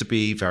 It used to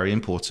be very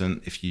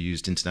important if you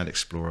used Internet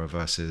Explorer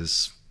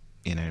versus,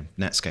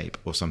 Netscape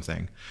or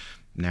something.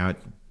 Now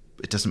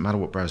it doesn't matter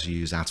what browser you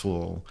use at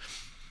all.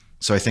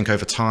 So I think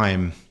over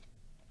time,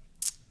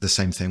 the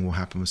same thing will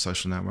happen with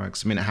social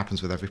networks. I mean, it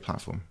happens with every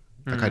platform.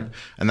 Okay.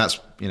 And that's,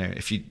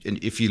 if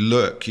you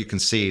look, you can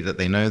see that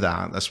they know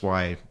that. That's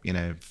why,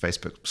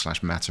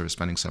 Facebook/Meta is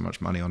spending so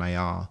much money on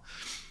AR,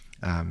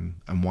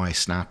 and why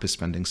Snap is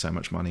spending so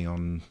much money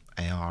on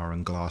AR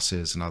and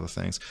glasses and other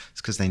things.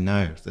 It's because they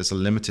know there's a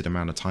limited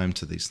amount of time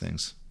to these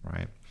things,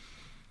 right?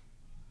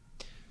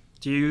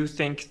 Do you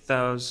think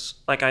those,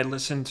 like I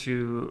listened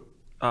to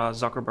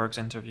Zuckerberg's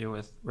interview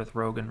with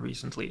Rogan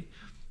recently,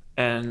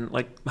 and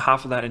like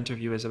half of that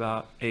interview is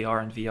about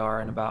AR and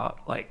VR and about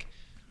like,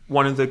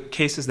 one of the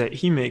cases that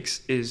he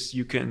makes is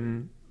you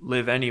can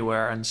live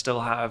anywhere and still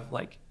have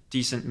like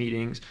decent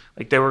meetings.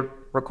 Like they were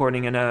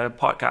recording in a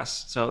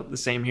podcast, so the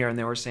same here, and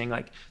they were saying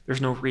like, there's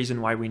no reason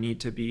why we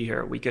need to be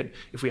here. We could,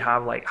 if we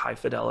have like high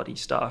fidelity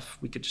stuff,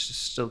 we could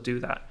just still do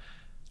that.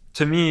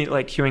 To me,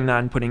 like hearing that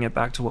and putting it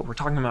back to what we're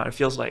talking about, it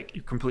feels like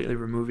you're completely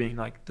removing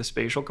like the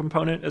spatial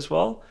component as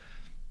well.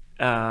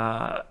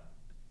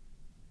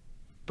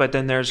 But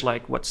then there's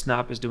like what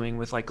Snap is doing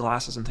with like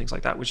glasses and things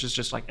like that, which is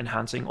just like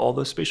enhancing all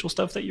the spatial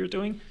stuff that you're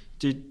doing.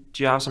 Do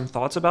you have some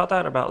thoughts about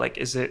that? About like,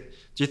 do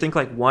you think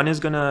like one is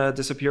going to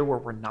disappear where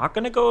we're not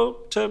going to go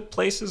to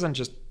places and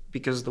just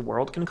because the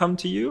world can come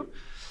to you?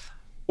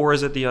 Or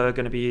is it the other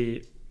going to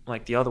be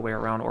like the other way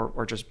around,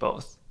 or just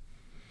both?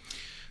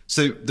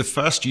 So the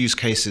first use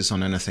cases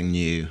on anything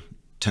new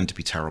tend to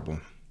be terrible,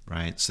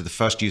 right? So the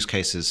first use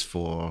cases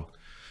for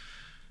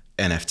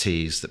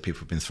NFTs that people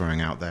have been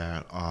throwing out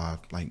there are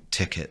like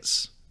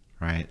tickets,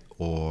 right?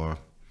 Or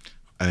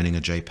owning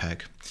a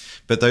JPEG.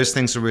 But those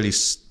things are really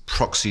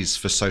proxies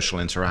for social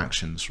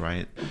interactions,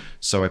 right?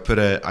 So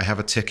I have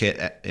a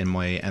ticket in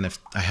my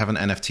I have an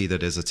NFT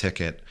that is a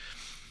ticket.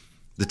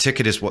 The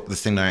ticket is the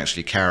thing that I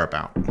actually care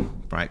about,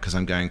 right? Because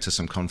I'm going to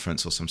some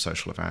conference or some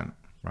social event,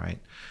 right?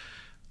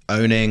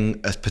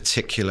 Owning a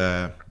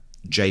particular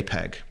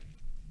JPEG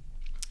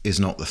is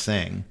not the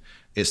thing.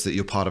 It's that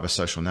you're part of a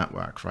social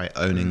network, right?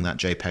 Owning that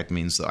JPEG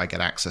means that I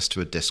get access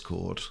to a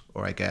Discord,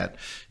 or I get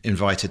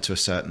invited to a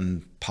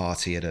certain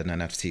party at an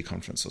NFT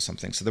conference or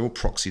something. So they're all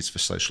proxies for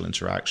social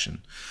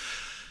interaction.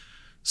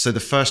 So the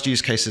first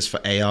use case is for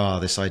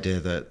AR, this idea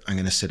that I'm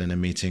going to sit in a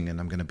meeting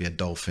and I'm going to be a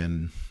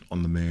dolphin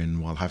on the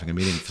moon while having a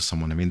meeting for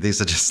someone. I mean,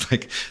 these are just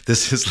like,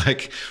 this is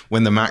like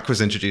when the Mac was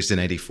introduced in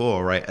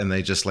 '84, right? And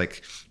they just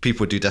like,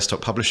 people would do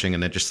desktop publishing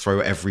and they just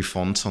throw every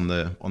font on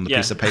the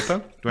piece of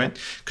paper, right?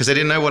 Because they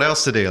didn't know what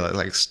else to do.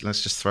 Like,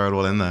 let's just throw it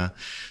all in there.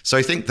 So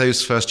I think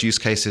those first use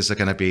cases are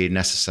going to be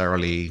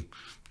necessarily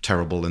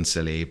terrible and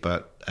silly,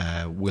 but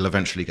we'll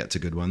eventually get to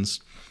good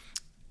ones.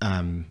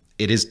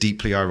 It is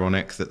deeply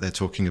ironic that they're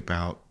talking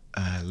about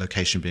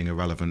location being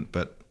irrelevant,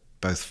 but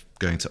both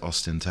going to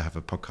Austin to have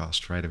a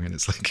podcast, right? I mean,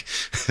 it's like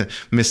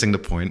missing the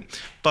point.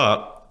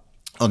 But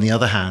on the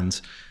other hand,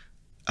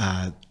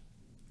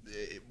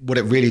 what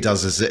it really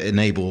does is it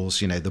enables,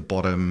 the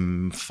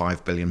bottom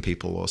 5 billion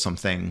people or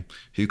something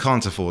who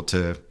can't afford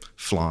to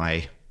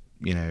fly,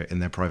 in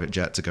their private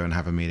jet to go and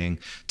have a meeting,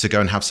 to go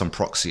and have some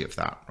proxy of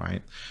that,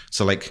 right?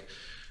 So like,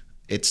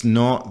 it's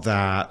not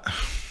that,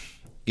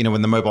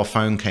 when the mobile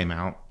phone came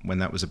out, when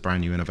that was a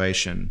brand new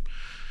innovation,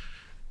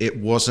 it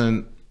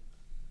wasn't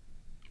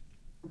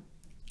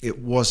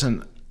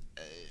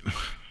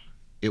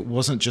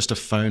just a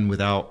phone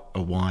without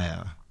a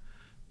wire,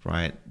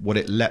 right? What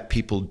it let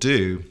people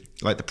do,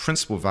 like the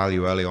principal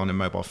value early on in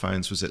mobile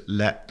phones was it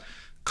let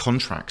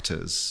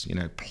contractors,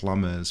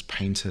 plumbers,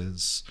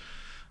 painters,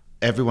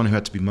 everyone who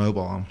had to be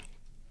mobile,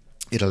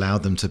 it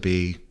allowed them to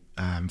be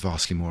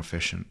vastly more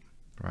efficient,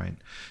 right?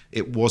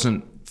 It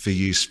wasn't for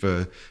use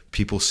for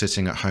people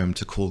sitting at home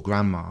to call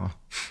grandma.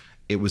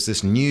 It was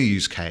this new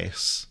use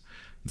case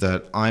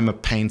that I'm a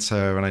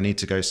painter and I need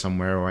to go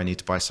somewhere, or I need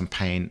to buy some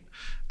paint,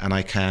 and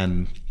I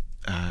can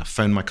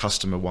phone my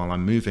customer while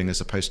I'm moving,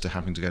 as opposed to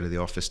having to go to the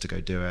office to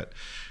go do it.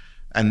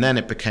 And then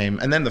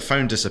then the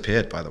phone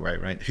disappeared, by the way,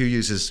 right? Who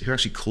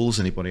actually calls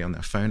anybody on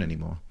their phone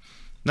anymore?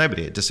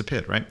 Nobody. It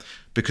disappeared, right?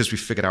 Because we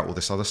figured out all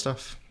this other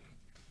stuff.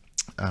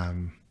 But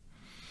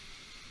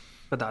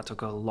that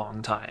took a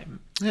long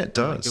time. Yeah, it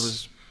does. Like, it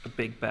was a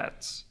big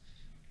bet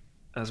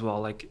as well.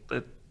 Like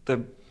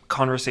the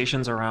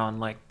conversations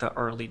around like the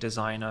early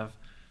design of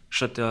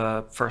should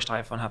the first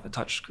iPhone have a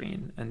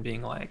touchscreen, and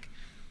being like,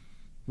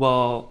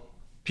 well,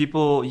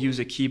 people use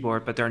a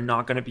keyboard, but they're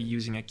not going to be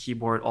using a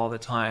keyboard all the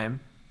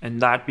time.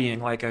 And that being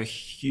like a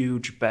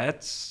huge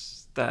bet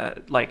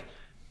that like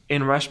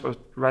in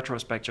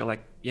retrospect, you're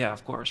like, yeah,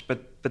 of course.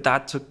 But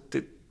that took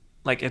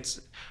it's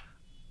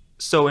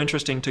so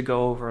interesting to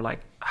go over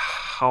like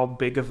how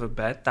big of a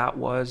bet that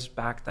was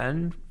back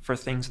then for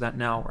things that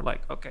now we're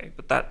like, okay,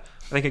 but that,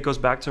 I think it goes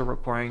back to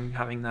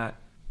having that,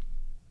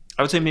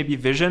 I would say maybe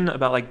vision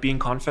about like being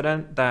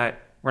confident that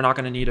we're not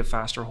going to need a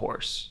faster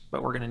horse,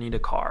 but we're going to need a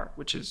car,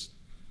 which is,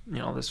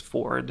 this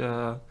Ford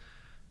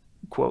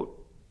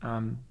quote.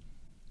 One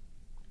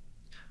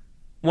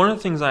of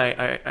the things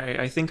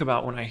I think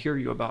about when I hear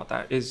you about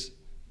that is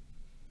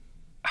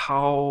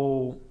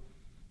how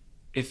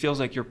it feels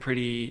like you're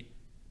pretty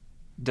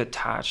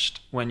detached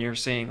when you're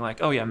saying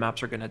like, oh yeah,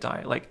 maps are going to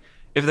die. Like,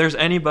 if there's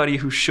anybody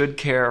who should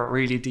care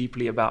really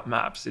deeply about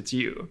maps, it's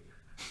you.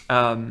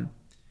 I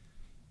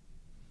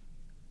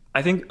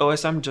think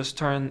OSM just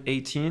turned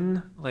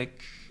 18,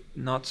 like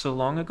not so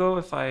long ago,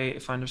 if I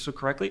understood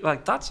correctly.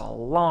 Like, that's a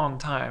long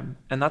time,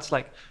 and that's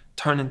like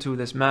turned into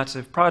this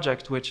massive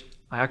project, which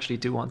I actually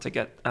do want to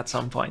get at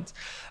some point.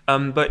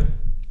 And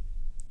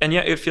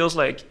yeah, it feels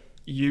like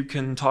you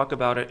can talk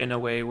about it in a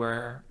way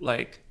where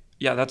like,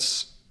 yeah,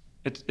 it's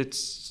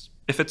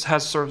if it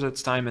has served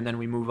its time and then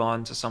we move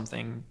on to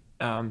something,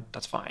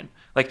 that's fine.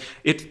 Like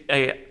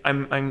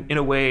I'm in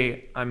a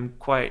way, I'm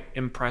quite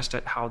impressed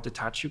at how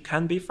detached you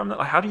can be from that.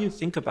 Like, how do you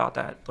think about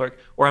that? Like,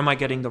 or am I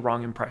getting the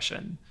wrong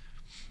impression?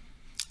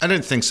 I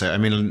don't think so. I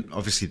mean,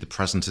 obviously the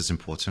present is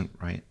important,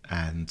 right?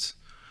 And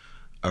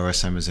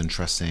OSM is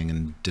interesting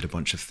and did a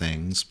bunch of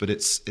things, but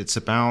it's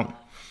about,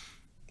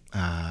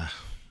 I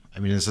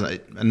mean, there's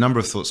a number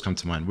of thoughts come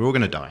to mind. We're all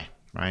going to die,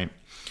 right?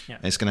 Yeah.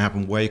 It's going to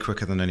happen way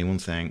quicker than anyone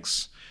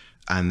thinks,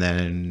 and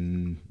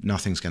then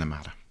nothing's going to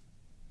matter,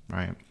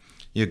 right?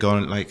 You're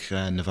gone, like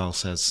Naval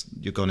says,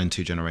 you're gone in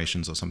 2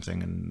 generations or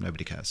something, and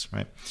nobody cares,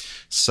 right?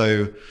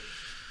 So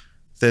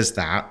there's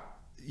that.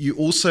 You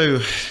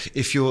also,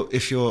 if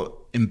you're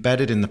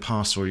embedded in the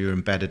past, or you're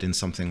embedded in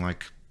something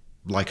like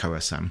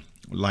OSM,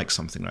 like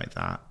something like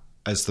that,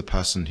 as the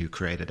person who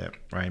created it,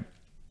 right?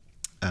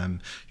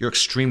 you're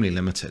extremely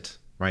limited,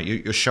 right?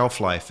 Your shelf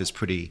life is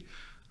pretty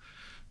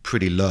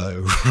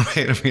low,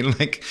 right? I mean,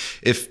 like,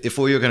 if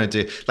all you're going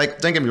to do, like,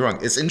 don't get me wrong,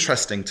 it's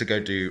interesting to go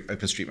do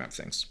OpenStreetMap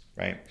things,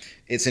 right?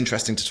 It's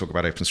interesting to talk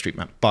about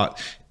OpenStreetMap,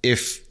 but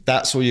if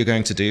that's all you're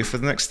going to do for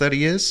the next 30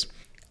 years,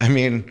 I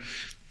mean,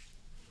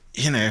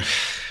 you know,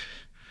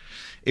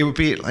 it would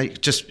be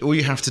like, just all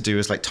you have to do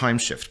is like time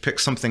shift, pick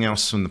something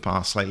else from the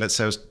past. Like, let's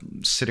say I was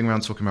sitting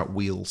around talking about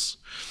wheels,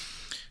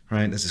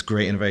 right? There's this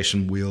great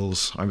innovation,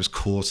 wheels. I was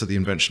core to the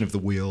invention of the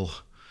wheel.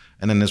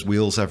 And then there's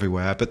wheels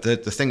everywhere. But the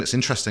thing that's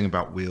interesting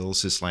about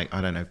wheels is, like,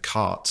 I don't know,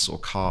 carts or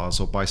cars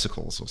or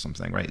bicycles or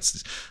something, right?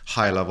 It's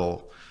high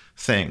level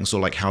things, or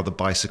like how the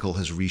bicycle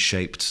has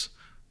reshaped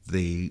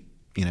the,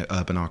 you know,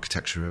 urban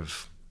architecture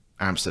of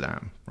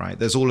Amsterdam, right?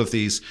 There's all of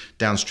these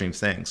downstream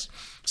things.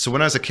 So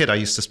when I was a kid, I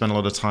used to spend a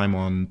lot of time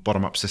on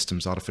bottom-up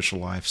systems, artificial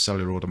life,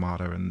 cellular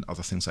automata, and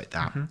other things like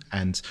that. Mm-hmm.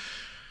 And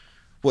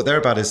what they're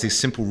about is these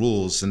simple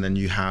rules, and then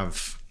you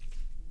have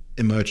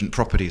emergent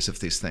properties of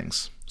these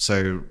things.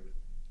 So,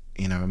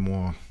 you know, a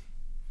more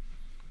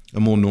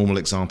normal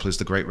example is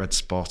the Great Red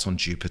Spot on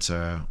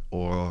Jupiter,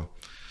 or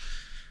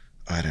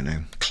I don't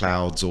know,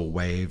 clouds or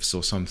waves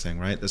or something,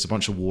 right? There's a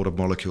bunch of water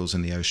molecules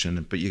in the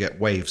ocean, but you get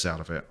waves out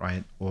of it,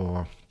 right?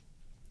 Or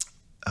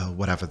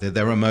whatever.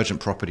 They're emergent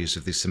properties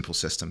of these simple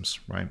systems,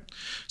 right?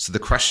 So the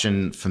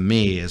question for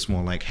me is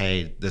more like,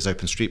 hey, there's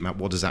OpenStreetMap.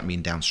 What does that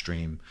mean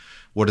downstream?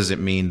 What does it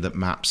mean that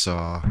maps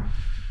are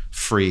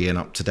free and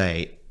up to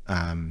date?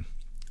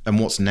 And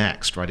what's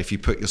next, right? If you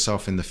put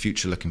yourself in the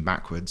future looking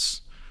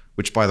backwards,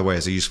 which, by the way,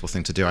 is a useful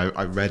thing to do.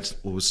 I read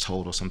or was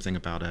told or something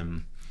about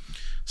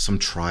some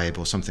tribe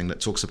or something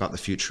that talks about the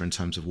future in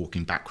terms of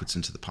walking backwards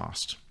into the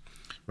past,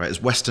 right?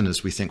 As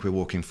Westerners, we think we're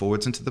walking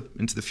forwards into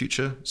the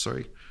future.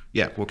 Sorry.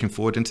 Yeah, walking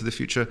forward into the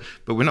future,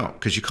 but we're not,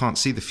 because you can't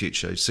see the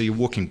future. So you're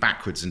walking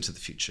backwards into the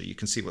future. You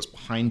can see what's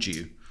behind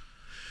you.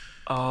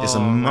 Is a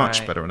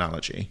much better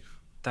analogy.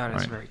 That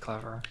is very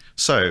clever.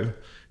 So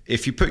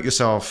if you put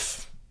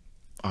yourself,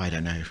 I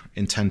don't know,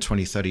 in 10,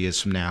 20, 30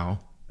 years from now,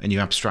 and you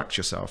abstract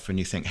yourself and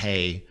you think,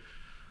 hey,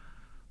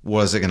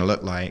 what is it going to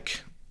look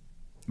like?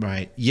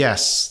 Right?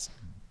 Yes,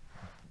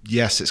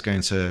 it's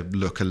going to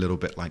look a little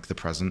bit like the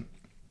present.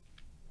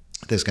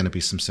 There's going to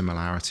be some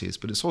similarities,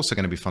 but it's also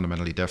going to be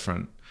fundamentally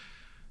different.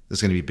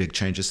 There's going to be big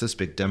changes. There's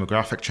big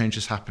demographic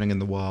changes happening in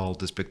the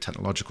world. There's big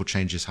technological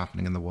changes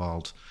happening in the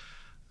world.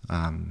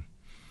 And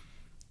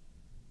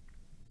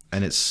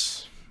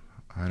it's,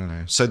 I don't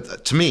know. So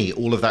to me,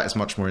 all of that is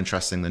much more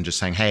interesting than just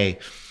saying, hey,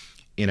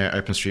 you know,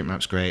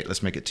 OpenStreetMap's great.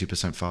 Let's make it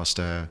 2%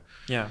 faster.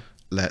 Yeah.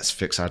 Let's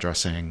fix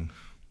addressing.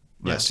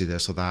 Let's do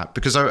this or that.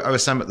 Because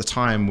OSM at the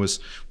time was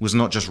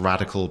not just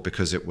radical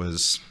because it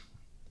was,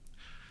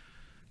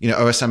 you know,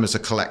 OSM is a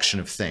collection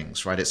of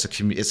things, right?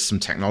 It's some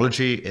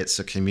technology, it's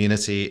a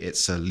community,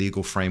 it's a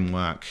legal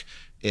framework,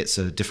 it's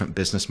a different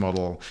business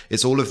model.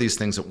 It's all of these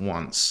things at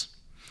once.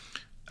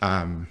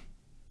 And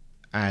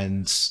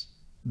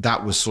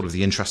that was sort of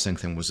the interesting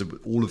thing, was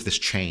all of this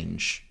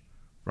change,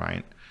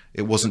 right?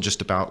 It wasn't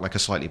just about like a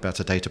slightly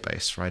better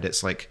database, right?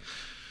 It's like,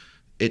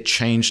 it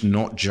changed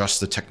not just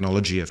the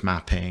technology of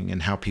mapping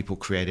and how people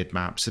created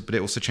maps, but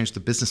it also changed the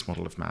business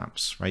model of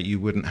maps, right? You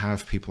wouldn't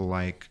have people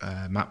like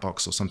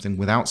Mapbox or something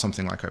without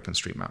something like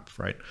OpenStreetMap,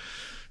 right?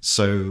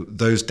 So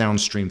those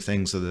downstream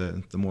things are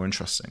the more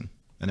interesting.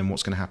 And then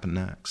what's going to happen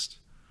next,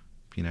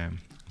 you know?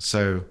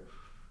 So,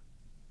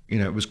 you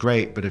know, it was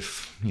great, but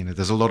if, you know,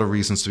 there's a lot of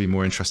reasons to be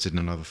more interested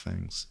in other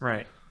things.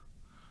 Right.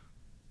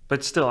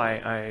 But still,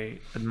 I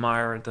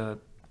admire the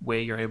way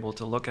you're able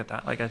to look at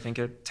that. Like, I think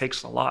it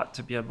takes a lot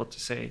to be able to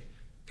say,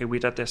 okay, we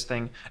did this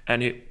thing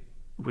and it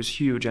was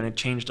huge and it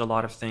changed a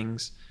lot of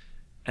things,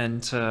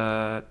 and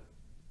to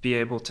be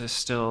able to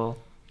still,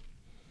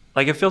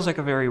 like, it feels like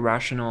a very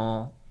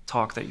rational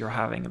talk that you're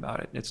having about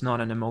it. It's not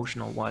an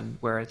emotional one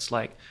where it's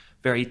like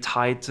very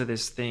tied to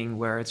this thing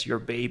where it's your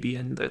baby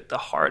and the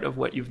heart of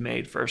what you've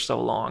made for so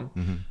long.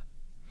 Mm-hmm.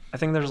 I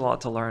think there's a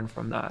lot to learn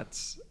from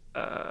that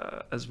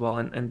as well,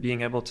 and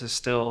being able to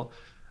still,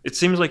 it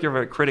seems like you're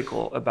very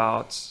critical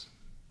about,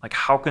 like,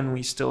 how can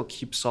we still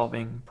keep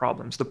solving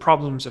problems? The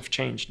problems have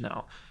changed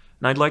now.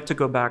 And I'd like to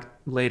go back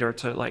later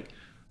to, like,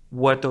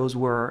 what those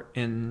were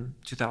in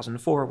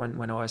 2004 when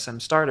OSM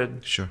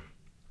started. Sure.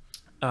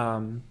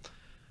 But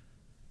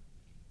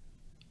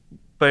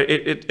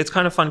it's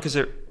kind of fun because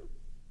it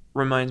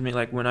reminds me,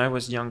 like, when I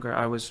was younger,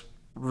 I was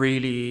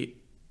really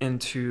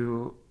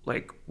into,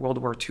 like, World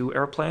War II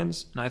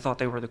airplanes, and I thought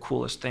they were the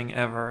coolest thing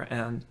ever.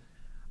 And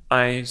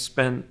I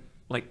spent,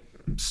 like,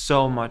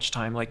 so much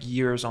time, like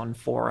years, on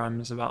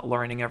forums about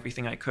learning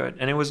everything I could,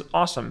 and it was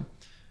awesome.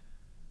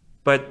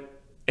 But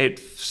it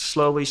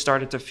slowly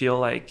started to feel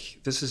like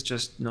this is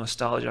just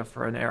nostalgia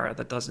for an era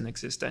that doesn't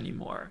exist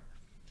anymore,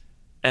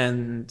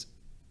 and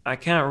I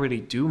can't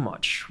really do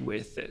much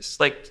with this.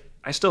 Like,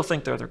 I still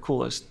think they're the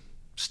coolest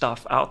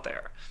stuff out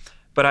there,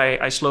 but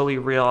I slowly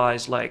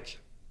realized, like,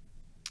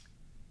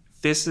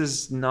 this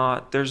is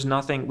not, there's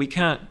nothing, we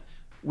can't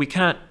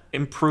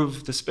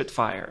improve the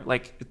Spitfire.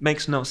 Like, it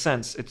makes no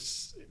sense.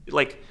 It's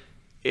like,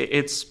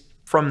 it's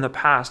from the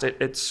past.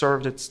 It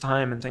served its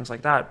time and things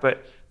like that.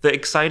 But the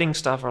exciting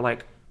stuff are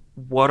like,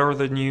 what are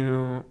the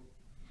new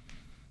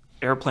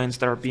airplanes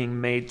that are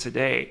being made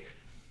today?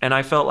 And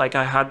I felt like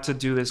I had to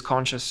do this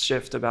conscious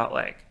shift about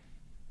like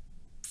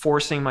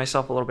forcing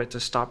myself a little bit to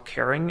stop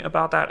caring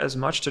about that as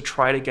much, to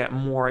try to get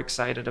more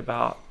excited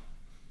about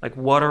like,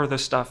 what are the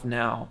stuff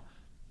now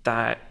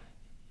that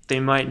they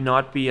might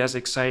not be as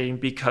exciting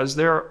because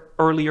they're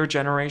earlier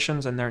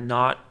generations and they're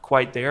not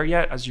quite there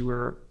yet, as you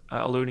were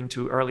alluding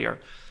to earlier.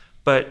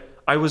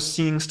 But I was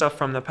seeing stuff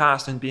from the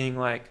past and being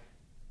like,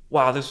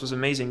 wow, this was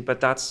amazing. But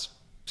that's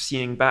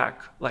seeing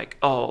back like,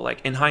 oh,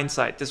 like in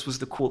hindsight, this was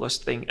the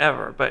coolest thing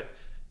ever. But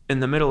in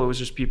the middle, it was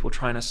just people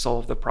trying to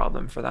solve the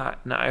problem for that.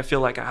 And I feel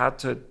like I had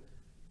to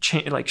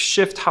change, like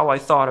shift how I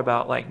thought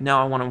about like,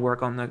 now I want to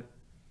work on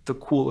the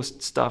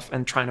coolest stuff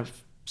and trying to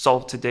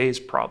solve today's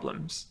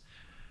problems.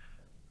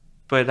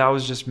 But that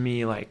was just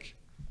me like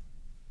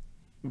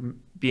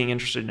being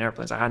interested in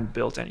airplanes. I hadn't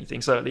built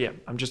anything. So yeah,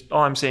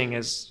 all I'm saying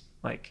is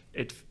like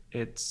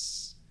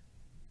it's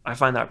I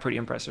find that pretty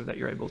impressive that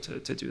you're able to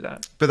do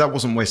that. But that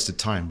wasn't wasted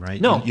time,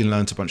 right? No. You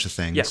learned a bunch of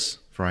things, yeah.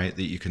 right?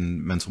 That you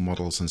can mental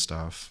models and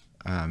stuff.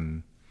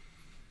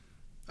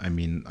 I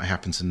mean, I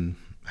happen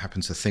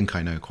to think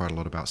I know quite a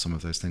lot about some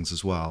of those things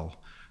as well.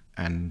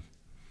 And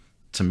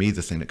to me,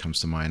 the thing that comes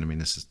to mind, I mean,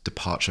 this is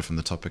departure from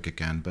the topic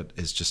again, but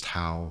is just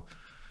how,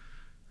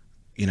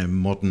 you know,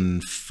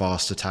 modern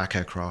fast attack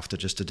aircraft are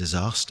just a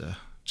disaster,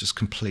 just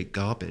complete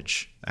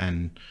garbage.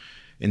 And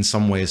in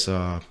some ways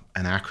are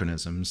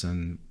anachronisms.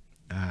 And,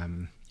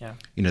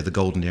 you know, the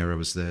golden era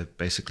was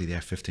basically the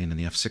F-15 and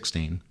the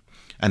F-16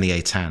 and the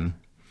A-10.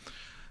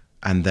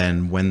 And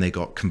then when they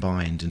got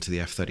combined into the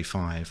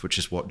F-35, which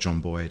is what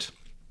John Boyd,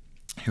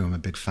 who I'm a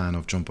big fan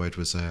of, John Boyd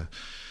was a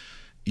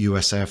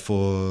US Air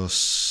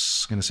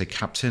Force, I'm going to say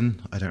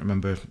captain. I don't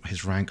remember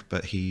his rank,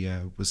 but he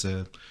was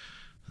a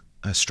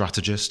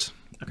strategist.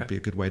 Okay. Would be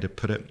a good way to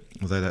put it.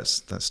 Although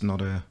that's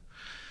not a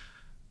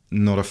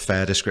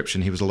fair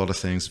description. He was a lot of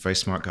things. A very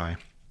smart guy,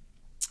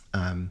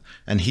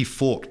 and he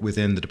fought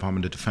within the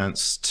Department of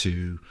Defense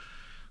to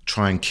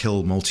try and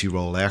kill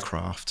multi-role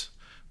aircraft,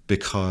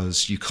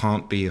 because you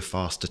can't be a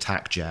fast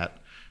attack jet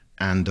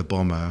and a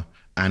bomber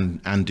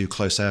and do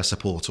close air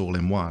support all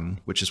in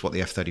one, which is what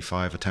the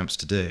F-35 attempts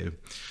to do.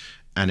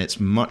 And it's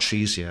much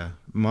easier,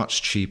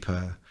 much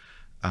cheaper,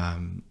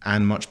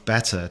 and much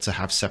better to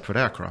have separate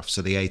aircraft.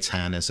 So the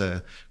A-10 is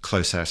a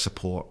close air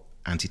support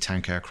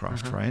anti-tank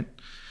aircraft, right?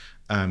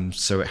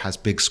 So it has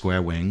big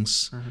square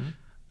wings,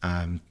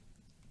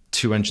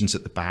 2 engines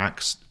at the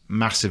back,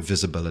 massive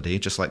visibility,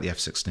 just like the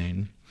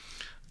F-16.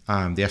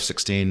 The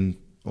F-16,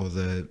 or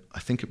I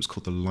think it was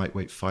called the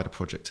Lightweight Fighter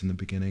Project in the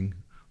beginning,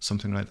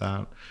 something like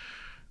that.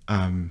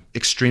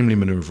 Extremely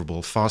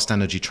maneuverable, fast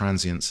energy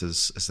transients,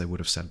 as they would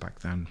have said back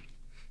then.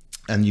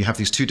 And you have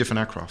these two different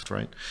aircraft,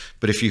 right?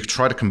 But if you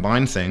try to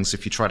combine things,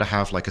 if you try to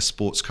have like a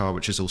sports car,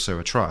 which is also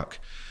a truck,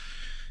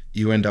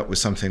 you end up with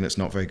something that's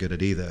not very good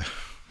at either,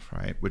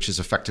 right? Which is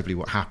effectively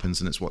what happens,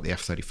 and it's what the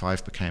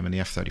F-35 became, and the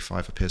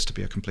F-35 appears to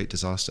be a complete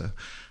disaster.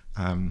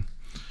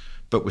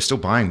 But we're still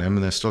buying them,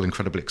 and they're still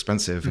incredibly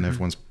expensive, and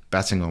everyone's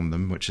betting on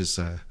them, which is,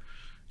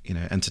 you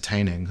know,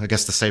 entertaining. I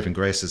guess the saving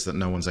grace is that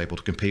no one's able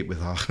to compete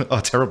with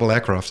our terrible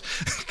aircraft,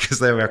 because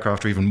their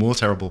aircraft are even more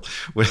terrible,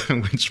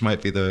 which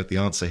might be the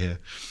answer here.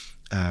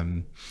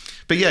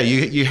 But yeah,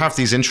 you have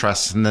these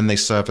interests, and then they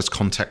serve as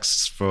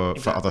contexts for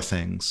other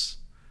things,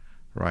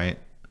 right?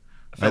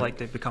 I feel like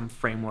they've become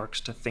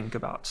frameworks to think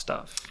about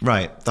stuff.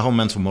 Right. The whole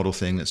mental model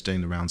thing that's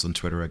doing the rounds on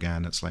Twitter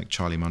again. It's like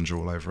Charlie Munger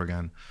all over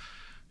again.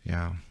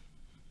 Yeah.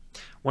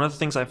 One of the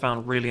things I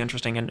found really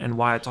interesting, and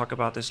why I talk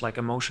about this like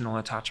emotional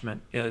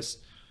attachment, is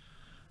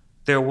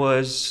there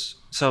was,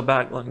 so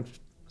back, like,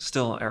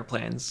 still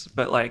airplanes,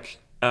 but like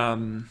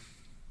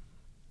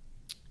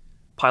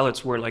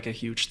pilots were like a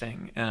huge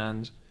thing.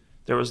 And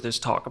there was this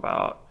talk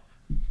about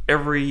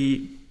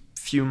every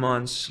few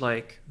months,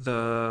 like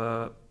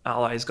the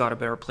Allies got a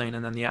better plane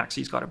and then the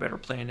Axis got a better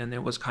plane, and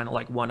it was kind of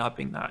like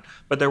one-upping that.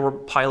 But there were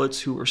pilots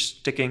who were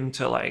sticking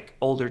to like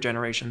older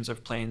generations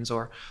of planes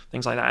or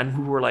things like that, and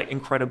who were like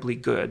incredibly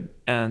good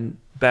and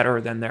better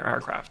than their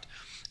aircraft.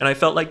 And I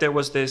felt like there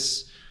was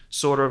this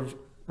sort of,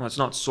 well, it's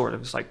not sort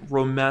of, it's like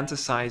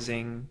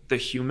romanticizing the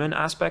human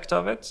aspect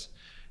of it.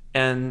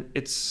 And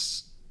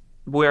it's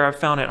where I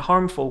found it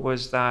harmful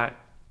was that,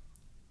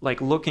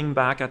 like, looking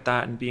back at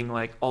that and being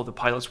like, oh, the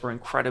pilots were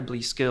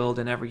incredibly skilled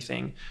and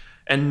everything.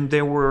 And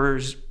there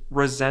was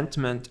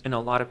resentment in a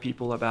lot of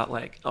people about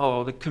like,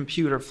 oh, the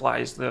computer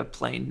flies the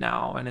plane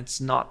now and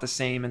it's not the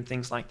same and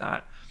things like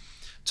that.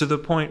 To the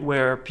point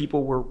where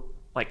people were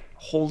like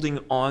holding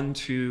on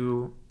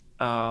to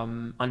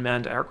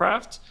unmanned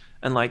aircraft,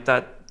 and like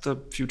that the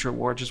future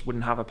war just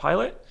wouldn't have a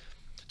pilot.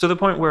 To the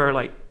point where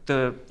like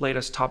the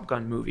latest Top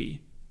Gun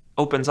movie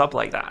opens up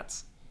like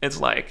that. It's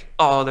like,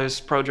 oh, this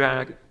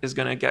project is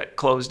going to get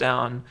closed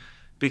down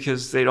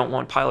because they don't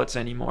want pilots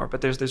anymore.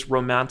 But there's this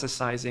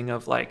romanticizing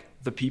of like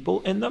the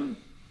people in them.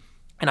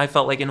 And I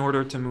felt like in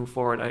order to move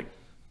forward, I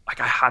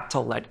had to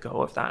let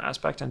go of that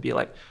aspect and be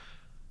like,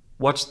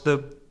 what's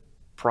the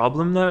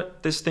problem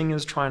that this thing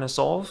is trying to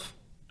solve.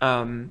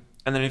 And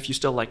then if you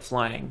still like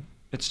flying,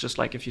 it's just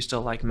like if you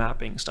still like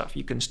mapping stuff,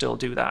 you can still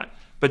do that.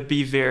 But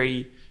be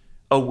very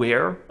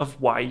aware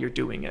of why you're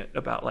doing it,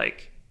 about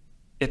like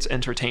it's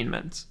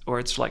entertainment or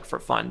it's like for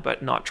fun,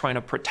 but not trying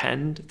to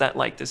pretend that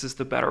like this is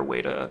the better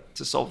way to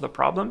solve the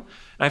problem.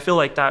 And I feel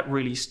like that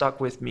really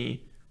stuck with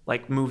me,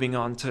 like moving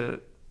on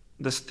to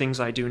the things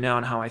I do now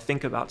and how I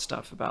think about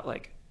stuff, about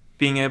like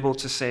being able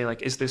to say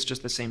like, is this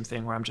just the same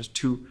thing where I'm just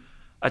too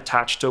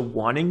attached to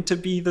wanting to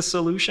be the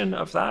solution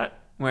of that,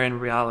 where in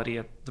reality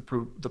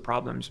the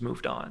problem's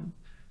moved on.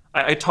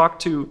 I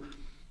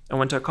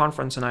went to a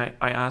conference and I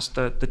asked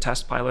the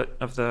test pilot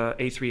of the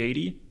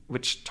A380,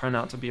 which turned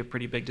out to be a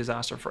pretty big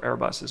disaster for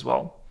Airbus as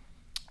well.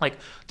 Like,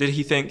 did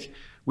he think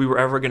we were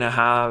ever gonna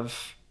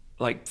have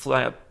like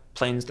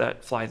planes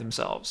that fly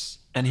themselves?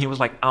 And he was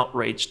like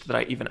outraged that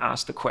I even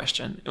asked the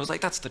question. It was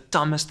like, that's the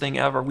dumbest thing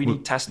ever. We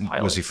need test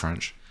pilots. Was he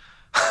French?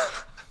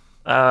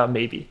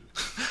 Maybe.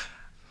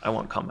 I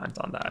won't comment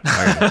on that.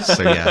 Okay,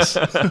 so yes.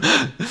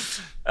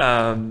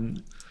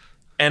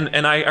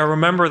 And I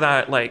remember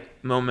that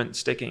like moment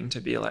sticking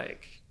to be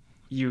like,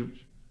 you're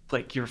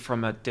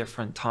from a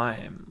different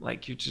time.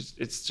 Like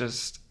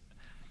it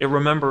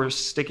remembers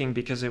sticking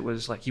because it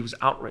was like, he was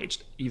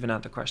outraged even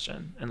at the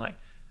question. And like,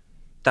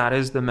 that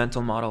is the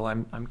mental model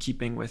I'm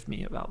keeping with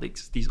me about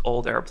these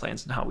old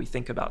airplanes and how we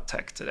think about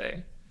tech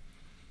today.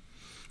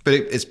 But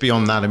it's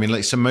beyond that. I mean,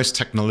 like, so most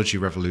technology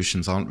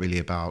revolutions aren't really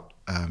about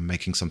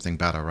making something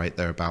better, right?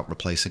 They're about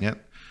replacing it.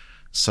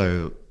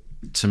 So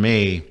to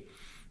me,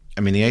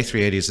 I mean, the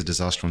A380 is a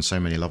disaster on so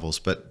many levels,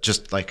 but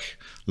just like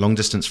long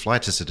distance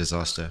flight is a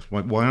disaster.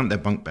 Why aren't there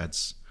bunk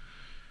beds,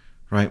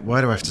 right?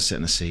 Why do I have to sit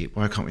in a seat?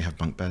 Why can't we have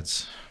bunk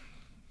beds,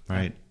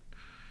 right?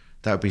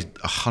 That would be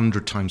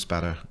 100 times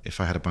better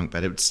if I had a bunk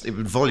bed. It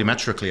would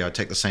volumetrically, I'd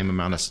take the same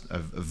amount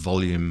of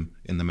volume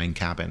in the main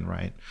cabin,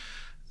 right?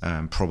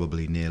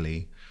 Probably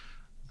nearly.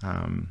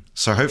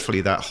 So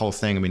hopefully that whole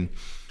thing, I mean,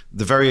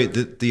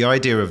 the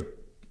idea of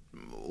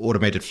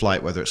automated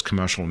flight, whether it's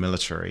commercial or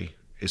military,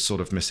 is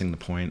sort of missing the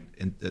point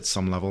at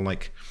some level.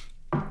 Like,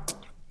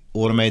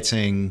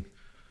 automating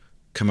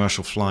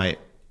commercial flight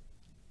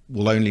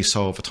will only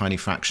solve a tiny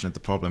fraction of the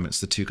problem. It's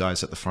the 2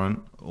 guys at the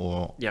front,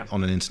 or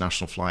on an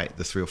international flight,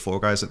 the 3 or 4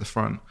 guys at the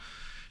front.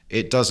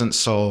 It doesn't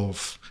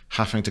solve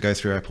having to go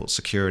through airport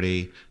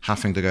security,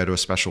 having to go to a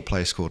special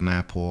place called an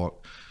airport,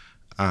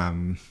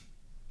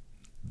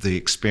 the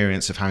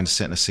experience of having to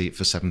sit in a seat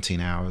for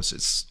 17 hours.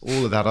 It's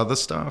all of that other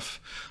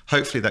stuff.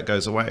 Hopefully that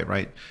goes away,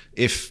 right?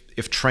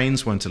 If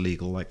trains weren't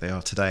illegal like they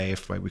are today,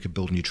 if we could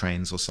build new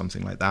trains or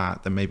something like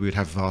that, then maybe we'd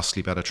have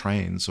vastly better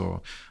trains,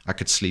 or I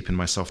could sleep in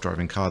my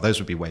self-driving car. Those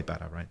would be way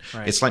better, right?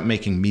 It's like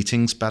making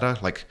meetings better.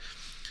 Like,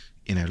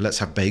 you know, let's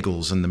have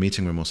bagels in the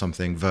meeting room or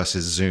something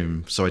versus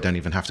Zoom, so I don't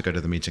even have to go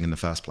to the meeting in the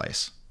first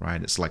place,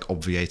 right? It's like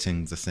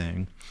obviating the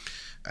thing.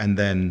 And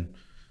then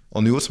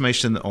on the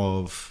automation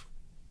of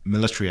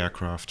military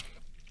aircraft,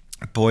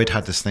 Boyd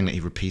had this thing that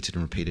he repeated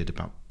and repeated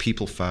about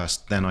people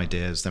first, then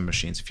ideas, then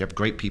machines. If you have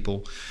great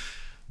people,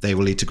 they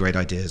will lead to great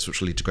ideas,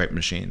 which will lead to great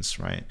machines,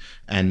 right?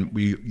 And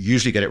we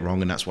usually get it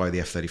wrong, and that's why the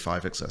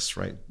F-35 exists,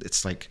 right?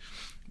 It's like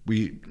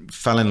we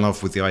fell in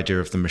love with the idea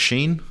of the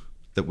machine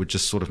that would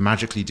just sort of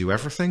magically do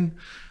everything,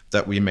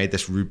 that we made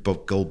this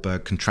Rube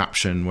Goldberg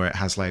contraption where it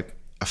has like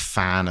a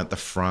fan at the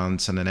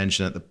front and an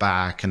engine at the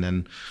back, and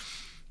then,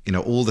 you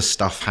know, all the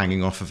stuff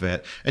hanging off of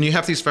it. And you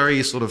have these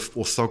very sort of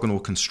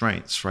orthogonal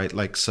constraints, right?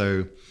 Like,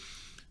 so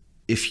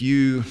if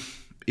you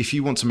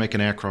want to make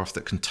an aircraft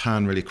that can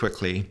turn really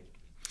quickly,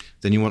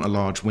 then you want a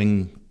large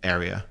wing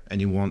area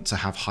and you want to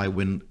have high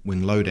wing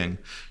loading.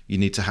 You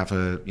need to have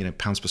a, you know,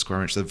 pounds per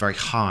square inch that are very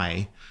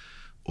high,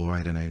 or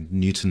I don't know,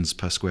 newtons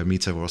per square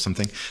meter or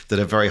something, that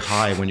are very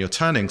high when you're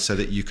turning, so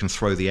that you can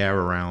throw the air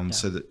around,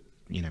 so that,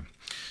 you know,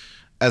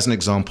 as an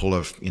example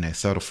of, you know,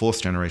 3rd or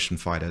 4th generation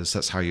fighters,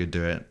 that's how you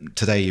do it.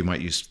 Today you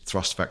might use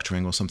thrust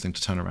vectoring or something to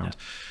turn around.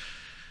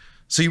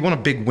 So you want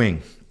a big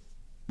wing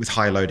with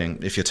high loading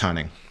if you're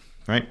turning,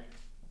 right?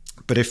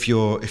 But if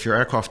your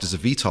aircraft is a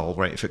VTOL,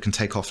 right, if it can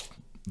take off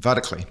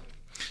vertically,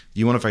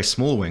 you want a very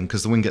small wing,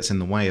 because the wing gets in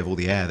the way of all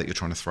the air that you're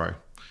trying to throw,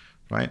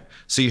 right?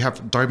 So you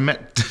have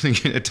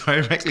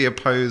directly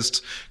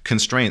opposed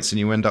constraints, and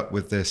you end up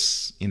with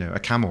this, you know, a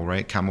camel,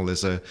 right? Camel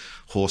is a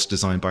horse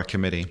designed by a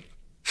committee.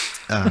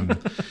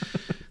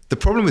 The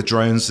problem with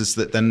drones is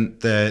that then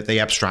they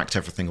abstract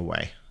everything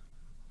away,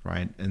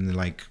 right? And they're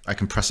like, I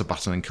can press a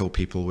button and kill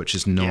people, which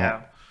is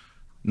not,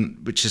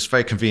 which is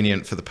very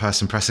convenient for the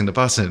person pressing the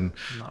button,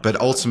 but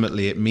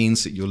ultimately it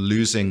means that you're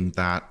losing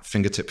that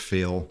fingertip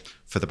feel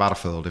for the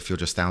battlefield if you're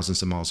just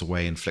thousands of miles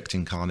away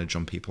inflicting carnage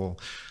on people.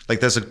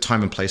 Like, there's a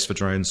time and place for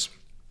drones.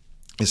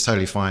 It's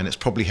totally fine. It's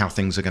probably how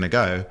things are going to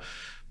go,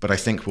 but I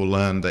think we'll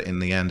learn that in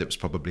the end it was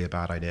probably a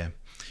bad idea.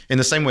 In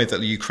the same way that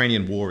the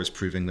Ukrainian war is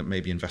proving that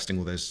maybe investing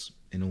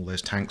in all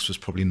those tanks was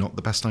probably not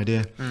the best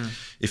idea.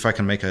 If I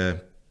can make a,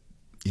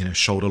 you know,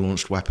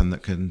 shoulder-launched weapon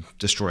that can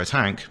destroy a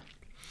tank,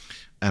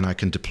 and I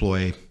can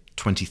deploy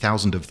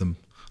 20,000 of them,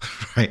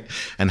 right,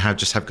 and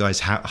just have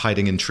guys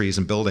hiding in trees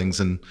and buildings,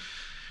 and,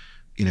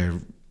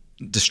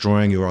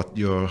 destroying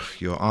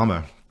your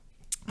armor,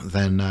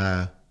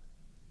 then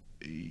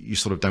you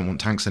sort of don't want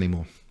tanks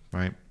anymore,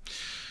 right?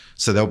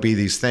 So there'll be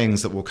these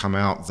things that will come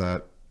out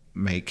that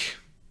make,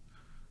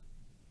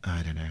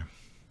 I don't know,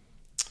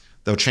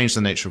 they'll change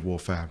the nature of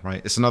warfare,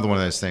 right? It's another one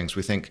of those things.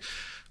 We think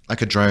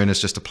like a drone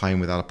is just a plane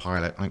without a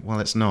pilot. Like, well,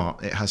 it's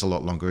not. It has a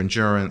lot longer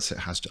endurance. It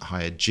has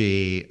higher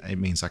G. It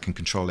means I can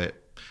control it.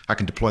 I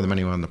can deploy them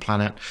anywhere on the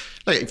planet.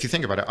 Like, if you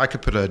think about it, I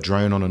could put a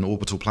drone on an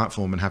orbital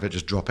platform and have it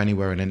just drop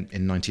anywhere in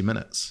 90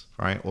 minutes,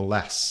 right? Or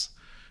less,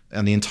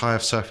 and the entire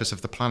surface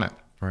of the planet,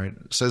 right?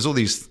 So there's all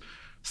these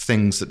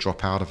things that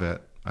drop out of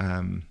it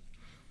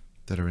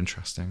that are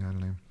interesting. I don't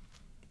know.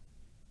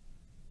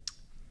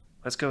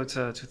 Let's go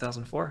to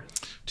 2004.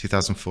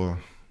 2004.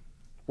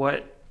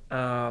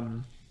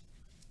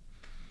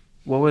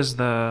 What was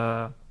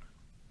the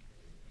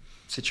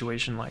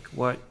situation like?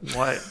 What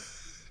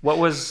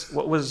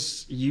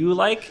was you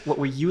like? What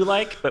were you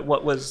like? But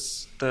what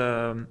was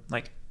the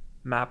like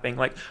mapping?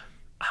 Like,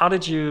 how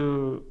did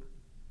you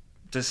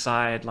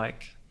decide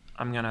like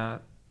I'm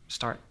gonna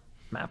start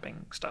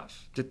mapping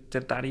stuff? Did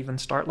that even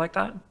start like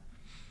that?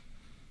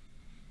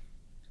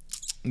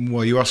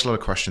 Well, you asked a lot of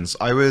questions.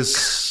 I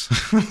was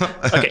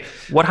okay.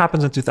 What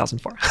happens in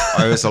 2004?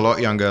 I was a lot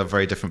younger,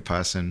 very different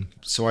person.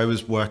 So I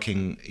was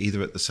working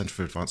either at the Center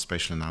for Advanced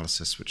Spatial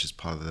Analysis, which is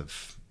part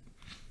of,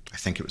 I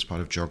think it was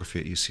part of geography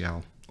at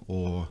UCL,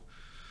 or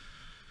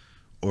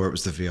it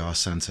was the VR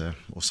Center,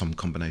 or some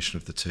combination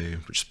of the two,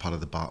 which is part of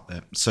the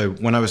Bartlett. So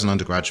when I was an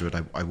undergraduate,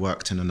 I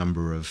worked in a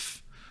number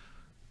of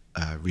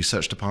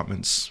research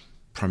departments,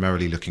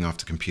 primarily looking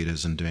after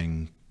computers and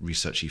doing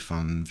researchy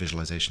fun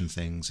visualization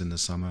things in the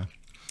summer.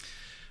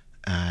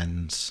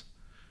 And,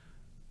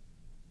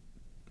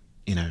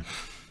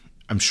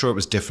 I'm sure it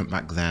was different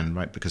back then,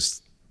 right?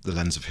 Because the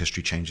lens of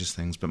history changes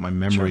things. But my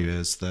memory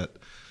is that I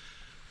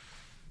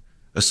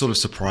was sort of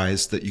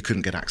surprised that you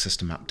couldn't get access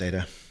to map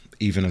data.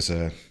 Even as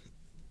a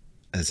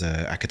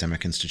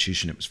academic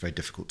institution, it was very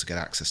difficult to get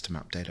access to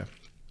map data.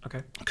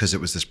 Okay. Because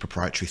it was this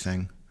proprietary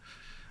thing.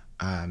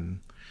 And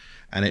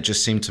it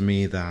just seemed to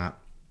me that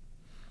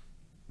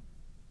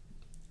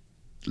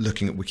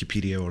looking at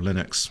Wikipedia or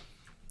Linux,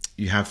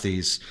 you have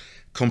these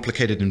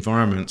complicated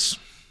environments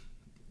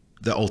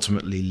that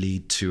ultimately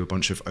lead to a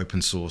bunch of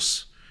open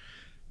source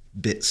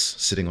bits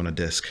sitting on a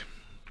disk,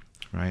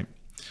 right?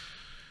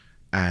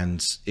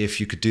 And if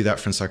you could do that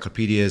for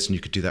encyclopedias and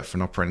you could do that for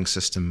an operating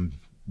system,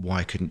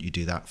 why couldn't you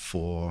do that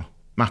for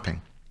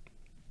mapping?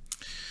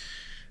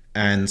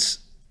 And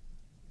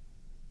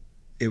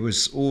it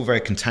was all very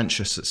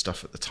contentious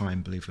stuff at the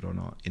time, believe it or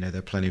not. There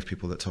are plenty of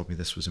people that told me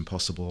this was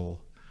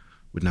impossible,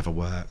 would never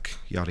work,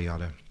 yada,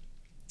 yada.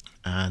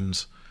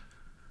 And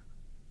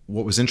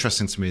what was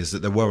interesting to me is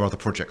that there were other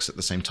projects at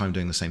the same time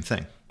doing the same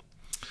thing.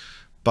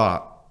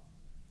 But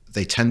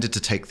they tended to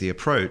take the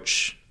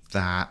approach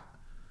that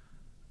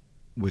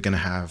we're going to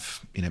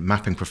have,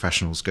 mapping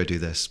professionals go do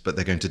this, but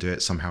they're going to do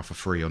it somehow for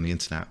free on the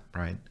internet,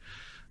 right?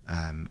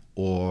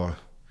 Or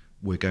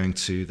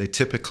they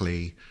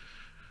typically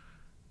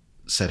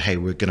said, hey,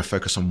 we're going to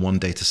focus on one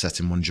data set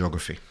in one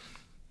geography,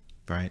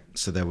 right?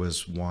 So there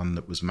was one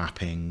that was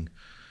mapping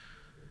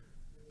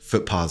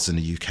footpaths in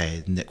the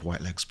UK, Nick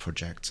Whiteleg's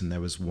project, and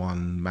there was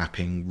one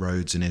mapping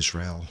roads in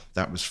Israel.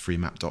 That was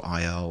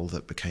freemap.il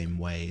that became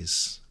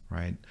Waze,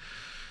 right?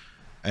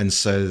 And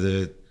so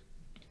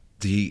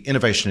the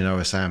innovation in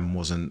OSM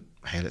wasn't,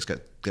 hey, let's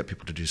get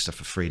people to do stuff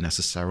for free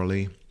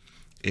necessarily.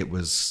 It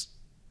was,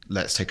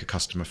 let's take a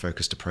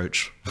customer-focused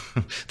approach.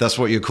 That's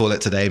what you call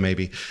it today,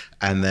 maybe.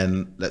 And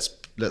then let's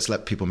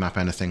let people map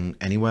anything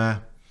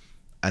anywhere,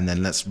 and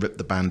then let's rip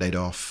the Band-Aid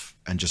off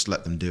and just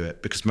let them do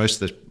it. Because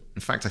in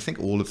fact, I think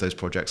all of those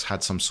projects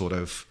had some sort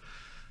of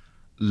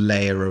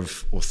layer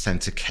of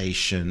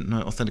authentication.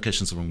 No,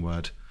 authentication is the wrong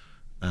word.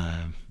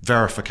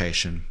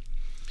 Verification,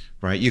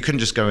 right? You couldn't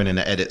just go in and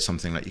edit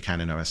something like you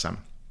can in OSM.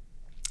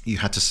 You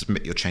had to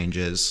submit your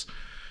changes.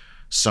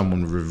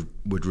 Someone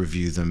would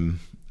review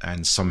them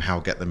and somehow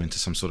get them into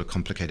some sort of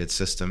complicated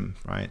system,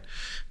 right?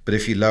 But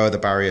if you lower the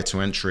barrier to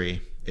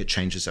entry, it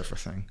changes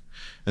everything.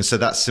 And so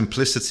that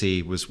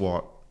simplicity was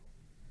what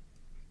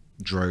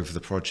drove the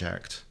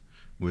project,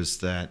 was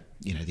that,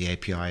 the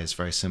API is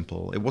very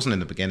simple. It wasn't in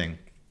the beginning.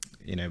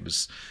 It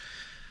was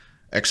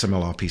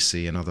XML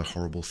RPC and other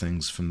horrible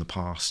things from the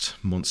past,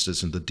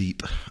 monsters in the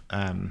deep.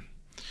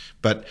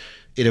 But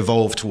it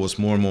evolved towards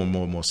more and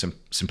more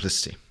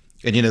simplicity.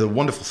 And, the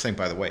wonderful thing,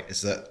 by the way,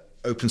 is that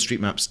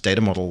OpenStreetMap's data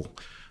model,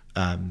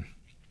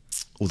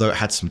 although it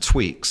had some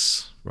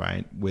tweaks,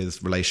 right,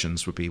 with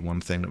relations would be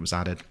one thing that was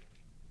added.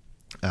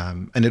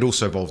 And it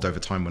also evolved over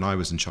time when I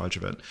was in charge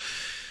of it.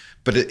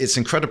 But it's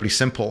incredibly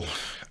simple,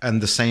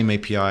 and the same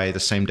API, the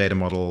same data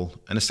model,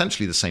 and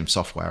essentially the same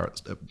software.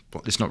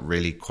 It's not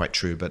really quite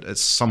true, but at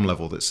some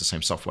level, it's the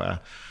same software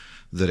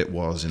that it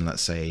was in,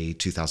 let's say,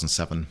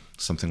 2007,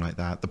 something like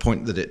that. The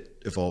point that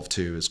it evolved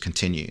to is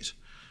continued,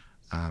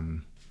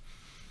 and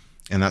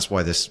that's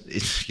why it's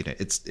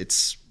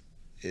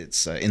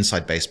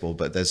inside baseball.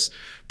 But there's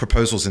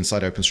proposals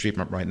inside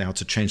OpenStreetMap right now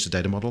to change the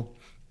data model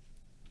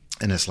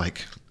And it's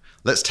like,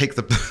 let's take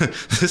the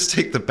let's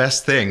take the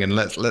best thing and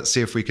let's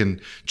see if we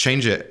can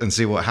change it and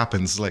see what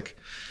happens. Like,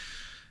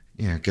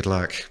 yeah, good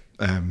luck.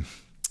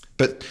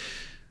 But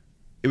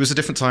it was a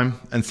different time,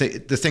 and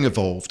the thing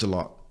evolved a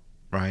lot,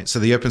 right? So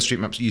the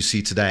OpenStreetMap you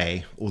see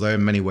today, although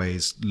in many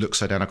ways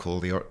looks identical,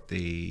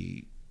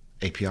 the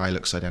API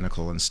looks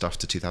identical and stuff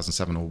to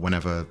 2007 or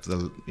whenever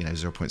the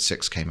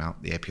 0.6 came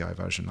out, the API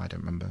version, I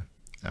don't remember.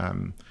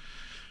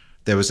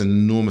 There was an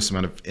enormous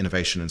amount of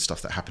innovation and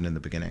stuff that happened in the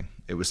beginning.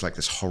 It was like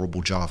this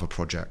horrible Java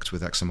project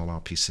with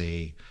XML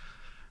RPC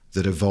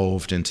that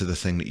evolved into the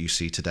thing that you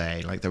see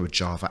today. Like there were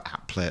Java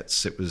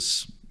applets. It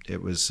was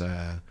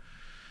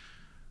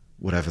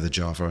whatever the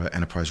Java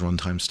enterprise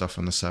runtime stuff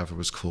on the server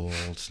was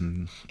called,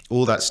 and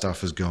all that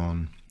stuff has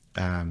gone.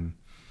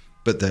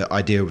 But the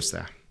idea was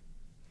there.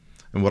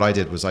 And what I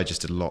did was I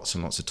just did lots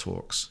and lots of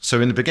talks.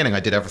 So in the beginning, I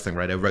did everything,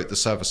 right? I wrote the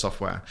server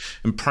software.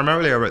 And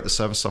primarily I wrote the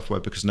server software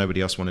because nobody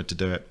else wanted to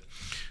do it.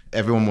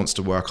 Everyone wants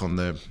to work on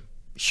the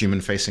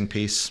human-facing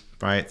piece,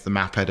 right? The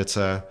map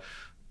editor,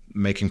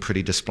 making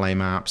pretty display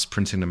maps,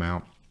 printing them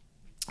out.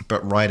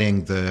 But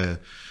writing the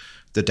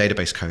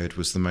database code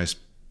was the most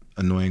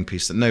annoying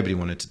piece that nobody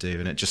wanted to do.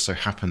 And it just so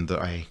happened that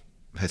I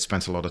had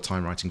spent a lot of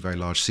time writing very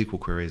large SQL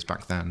queries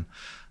back then.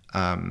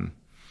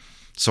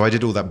 So I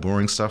did all that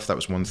boring stuff. That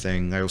was one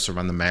thing. I also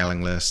ran the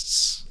mailing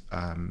lists.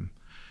 I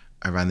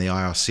ran the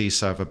IRC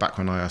server back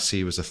when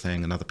IRC was a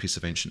thing, another piece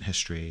of ancient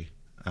history.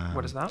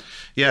 What is that?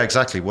 Yeah,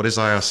 exactly. What is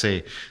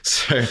IRC?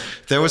 So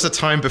there was a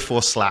time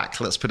before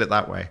Slack, let's put it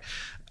that way.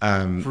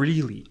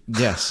 Really?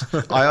 Yes.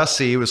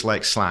 IRC was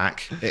like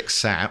Slack,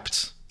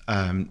 except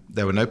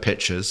there were no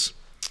pictures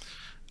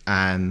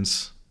and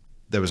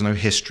there was no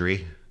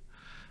history.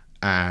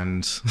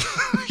 And,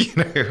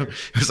 it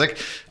was like,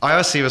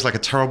 IRC was like a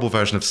terrible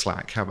version of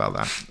Slack. How about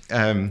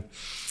that?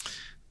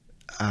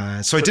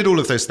 So I did all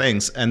of those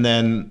things. And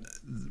then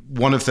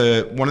one of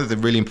the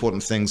really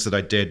important things that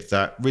I did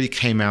that really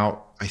came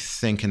out, I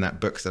think, in that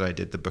book that I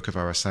did, the Book of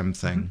OSM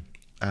thing,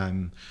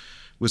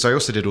 was I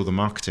also did all the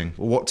marketing,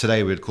 or what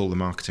today we'd call the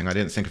marketing. I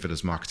didn't think of it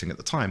as marketing at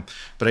the time,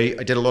 but I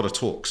did a lot of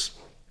talks.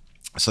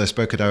 So I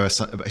spoke about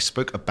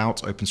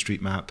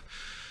OpenStreetMap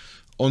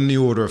on the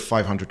order of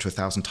 500 to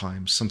 1,000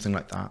 times, something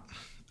like that.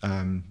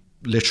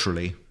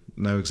 Literally,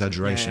 no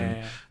exaggeration.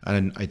 Yeah.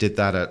 And I did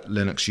that at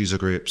Linux user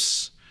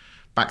groups.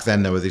 Back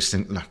then, there were these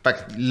things.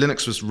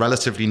 Linux was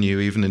relatively new,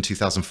 even in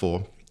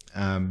 2004.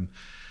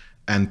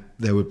 And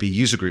there would be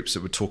user groups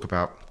that would talk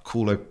about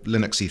cool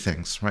Linuxy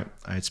things, right?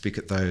 I'd speak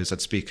at those. I'd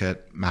speak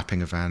at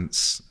mapping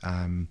events,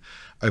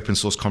 open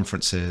source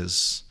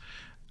conferences.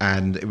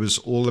 And it was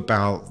all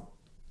about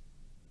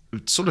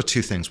sort of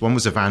two things. One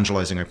was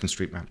evangelizing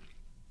OpenStreetMap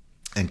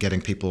and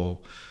getting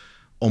people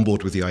on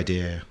board with the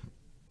idea.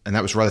 And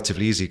that was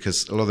relatively easy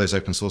because a lot of those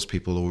open source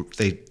people,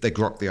 they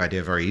grok the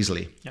idea very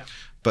easily. Yeah.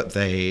 But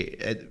they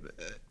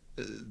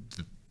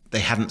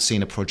hadn't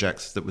seen a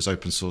project that was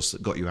open source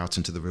that got you out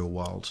into the real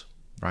world,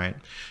 right?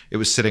 It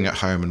was sitting at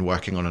home and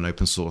working on an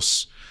open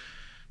source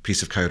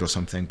piece of code or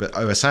something. But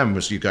OSM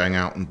was you going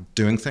out and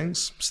doing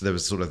things. So there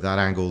was sort of that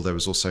angle. There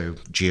was also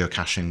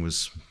geocaching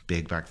was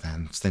big back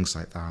then, things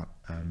like that.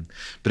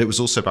 But it was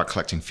also about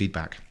collecting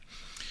feedback.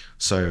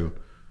 So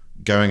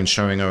going and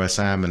showing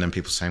OSM and then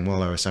people saying,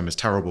 well, OSM is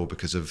terrible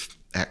because of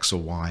X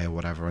or Y or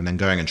whatever, and then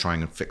going and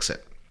trying and fix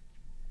it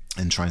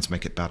and trying to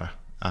make it better.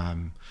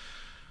 And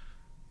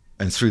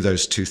through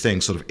those two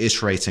things, sort of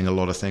iterating a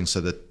lot of things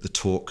so that the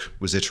talk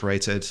was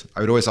iterated. I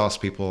would always ask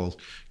people,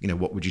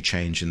 what would you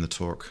change in the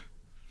talk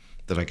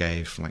that I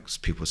gave? Like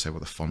people would say, well,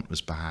 the font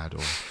was bad,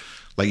 or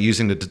like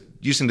using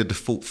the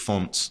default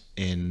font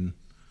in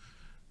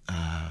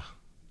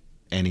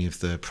any of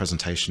the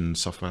presentation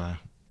software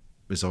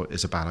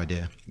is a bad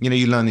idea.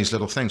 You learn these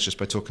little things just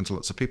by talking to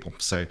lots of people.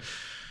 So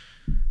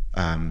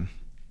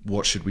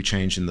what should we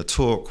change in the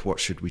talk? What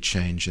should we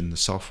change in the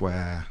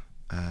software?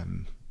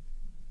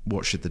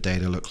 What should the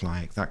data look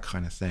like? That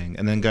kind of thing.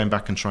 And then going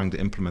back and trying to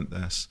implement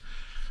this.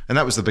 And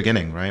that was the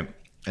beginning, right?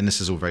 And this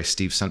is all very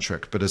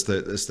Steve-centric. But as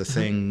the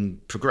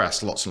thing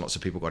progressed, lots and lots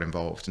of people got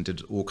involved and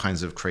did all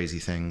kinds of crazy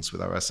things with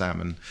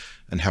OSM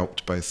and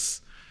helped both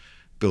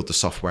build the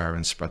software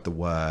and spread the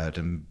word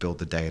and build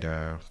the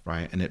data,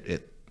 right? And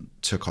it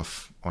took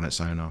off on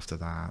its own after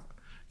that.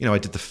 I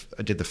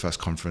did the first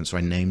conference, or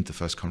I named the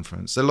first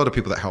conference. There are a lot of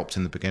people that helped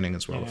in the beginning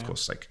as well, of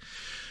course, like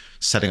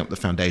setting up the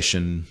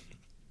foundation.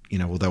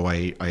 Although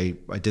I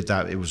did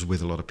that, it was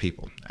with a lot of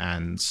people.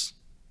 And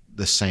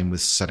the same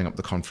with setting up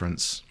the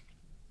conference.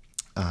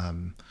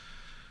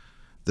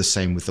 The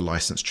same with the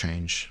license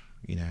change,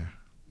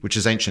 which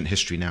is ancient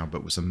history now,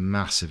 but was a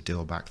massive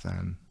deal back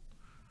then.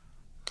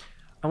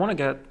 I want to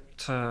get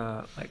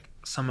to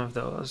some of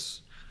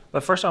those,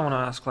 but first I want to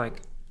ask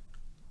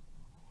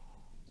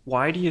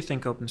why do you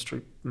think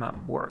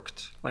OpenStreetMap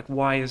worked?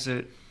 Why is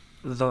it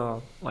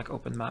the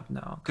open map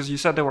now? Because you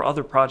said there were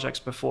other projects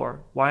before.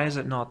 Why is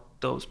it not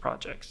those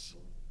projects?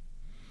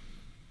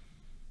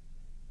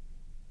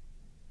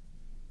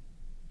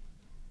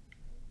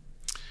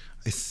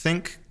 I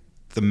think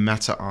the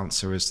meta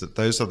answer is that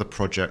those other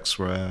projects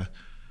were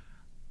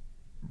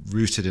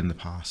rooted in the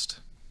past.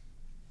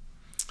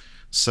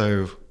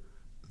 So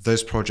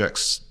those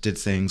projects did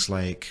things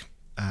like,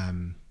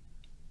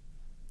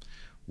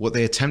 what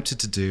they attempted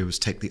to do was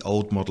take the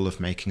old model of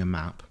making a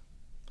map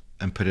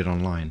and put it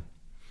online.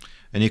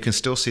 And you can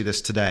still see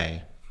this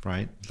today,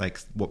 right? Like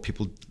what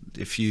people,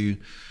 if you,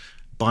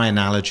 by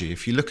analogy,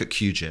 if you look at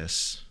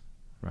QGIS,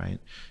 right?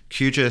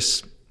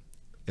 QGIS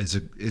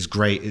is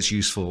great, is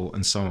useful,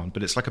 and so on,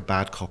 but it's like a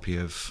bad copy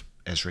of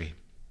Esri,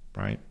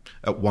 right?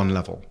 At one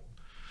level.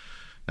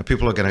 Now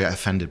people are going to get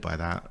offended by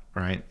that,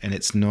 right? And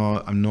it's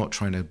not, I'm not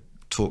trying to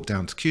talk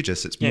down to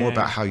QGIS, it's more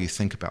about how you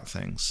think about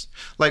things.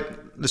 Like,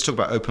 let's talk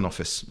about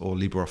OpenOffice or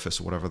LibreOffice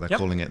or whatever they're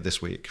calling it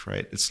this week,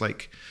 right? It's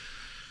like,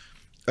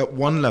 at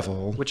one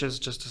level... Which is,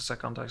 just to set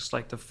context,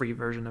 like the free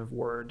version of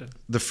Word.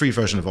 The free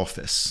version of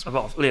Office.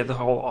 Yeah, the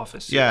whole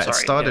Office. Yeah, it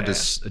started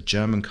as a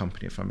German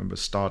company, if I remember,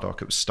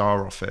 Stardock. It was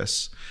Star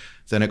Office.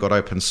 Then it got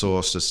open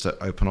sourced as to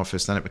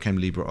OpenOffice. Then it became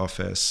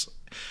LibreOffice.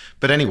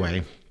 But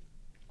anyway,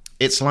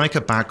 it's like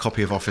a bad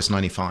copy of Office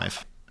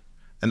 95.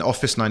 And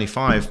Office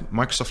 95,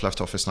 Microsoft left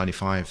Office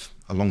 95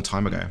 a long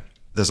time ago.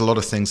 There's a lot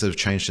of things that have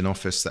changed in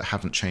Office that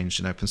haven't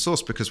changed in open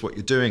source, because what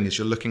you're doing is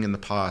you're looking in the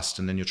past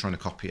and then you're trying to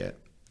copy it,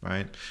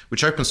 right?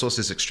 Which open source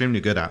is extremely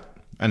good at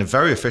and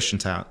very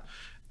efficient at,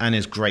 and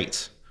is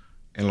great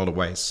in a lot of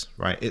ways,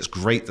 right? It's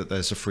great that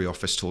there's a free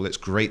Office tool. It's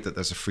great that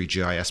there's a free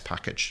GIS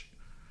package,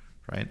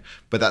 right?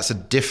 But that's a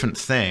different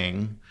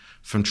thing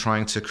from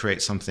trying to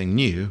create something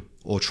new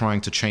or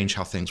trying to change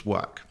how things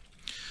work.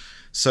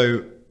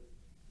 So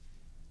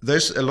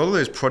a lot of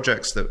those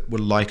projects that were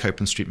like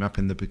OpenStreetMap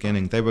in the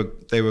beginning, they were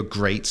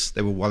great.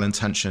 They were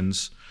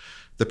well-intentioned.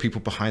 The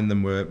people behind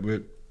them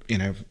were you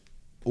know,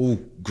 all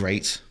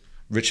great.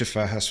 Richard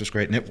Fairhurst was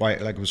great. Nip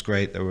Whiteleg was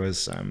great. There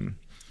was,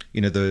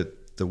 you know, the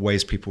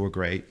Waze people were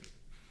great.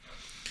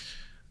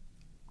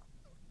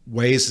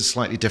 Waze is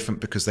slightly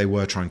different because they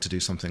were trying to do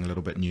something a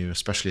little bit new,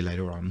 especially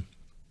later on.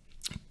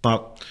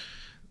 But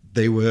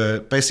they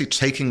were basically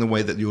taking the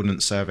way that the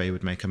Ordnance Survey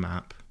would make a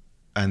map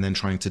and then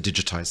trying to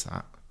digitize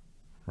that,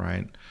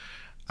 right?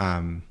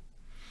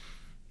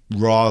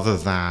 Rather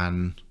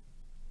than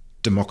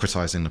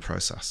democratizing the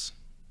process,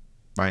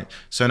 right?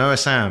 So in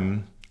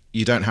OSM,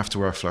 you don't have to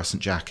wear a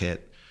fluorescent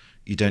jacket.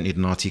 You don't need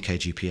an RTK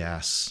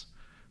GPS.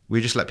 We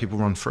just let people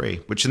run free,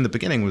 which in the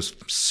beginning was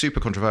super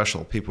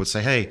controversial. People would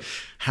say, hey,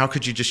 how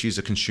could you just use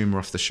a consumer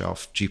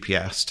off-the-shelf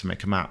GPS to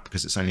make a map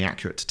because it's only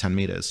accurate to 10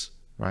 meters,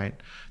 right?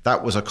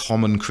 That was a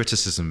common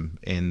criticism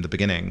in the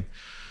beginning.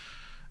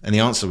 And the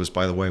answer was,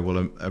 by the way,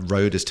 well, a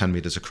road is 10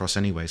 meters across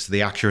anyway, so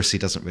the accuracy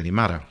doesn't really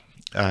matter.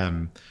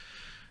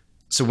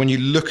 So when you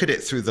look at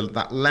it through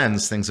that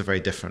lens, things are very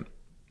different.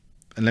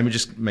 And let me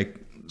just make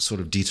sort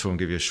of detour and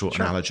give you a short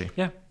analogy.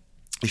 Yeah.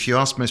 If you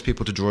ask most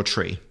people to draw a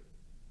tree,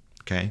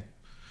 okay,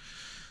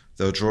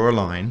 they'll draw a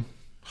line,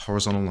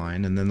 horizontal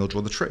line, and then they'll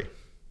draw the tree,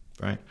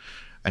 right?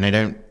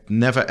 And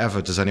never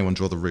ever does anyone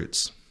draw the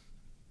roots,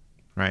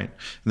 right?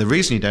 And the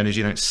reason you don't is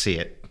you don't see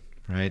it,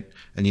 right?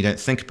 And you don't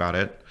think about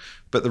it.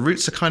 But the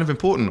roots are kind of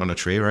important on a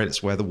tree, right?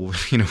 It's where the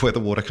where the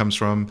water comes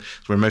from.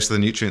 It's where most of the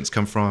nutrients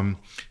come from.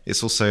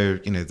 It's also,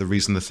 you know, the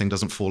reason the thing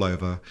doesn't fall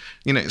over.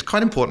 You know, it's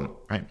quite important,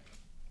 right?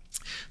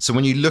 So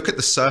when you look at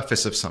the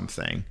surface of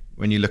something,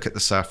 when you look at the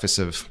surface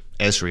of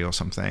Esri or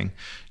something,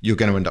 you're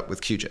going to end up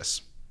with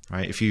QGIS,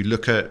 right? If you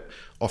look at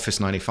Office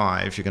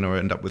 95, you're going to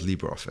end up with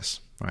LibreOffice,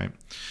 right?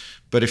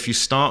 But if you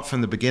start from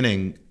the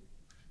beginning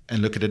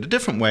and look at it a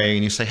different way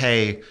and you say,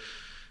 hey,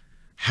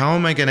 how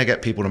am I going to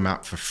get people to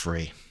map for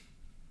free?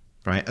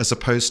 Right? As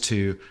opposed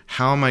to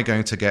how am I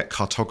going to get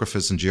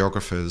cartographers and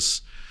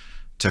geographers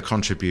to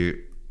contribute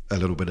a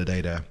little bit of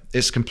data?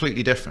 It's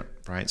completely different,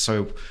 right?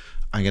 So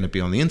I'm going to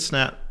be on the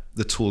internet.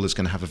 The tool is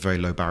going to have a very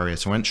low barrier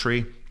to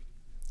entry.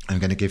 I'm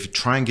going to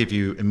try and give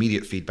you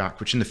immediate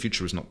feedback, which in the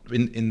future was not,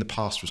 in the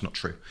past was not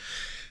true.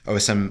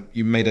 OSM,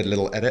 you made a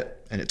little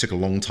edit and it took a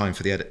long time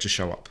for the edit to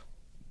show up,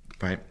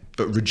 right?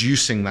 But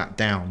reducing that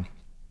down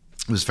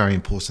was very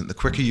important. The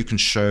quicker you can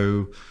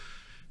show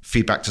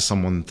feedback to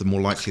someone, the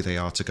more likely they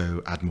are to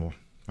go add more,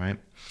 right?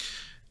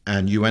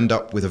 And you end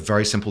up with a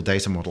very simple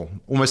data model.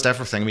 Almost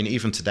everything, I mean,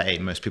 even today,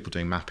 most people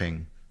doing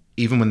mapping,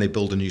 even when they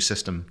build a new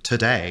system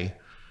today,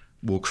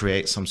 will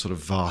create some sort of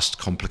vast,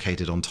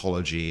 complicated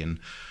ontology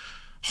and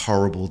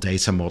horrible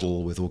data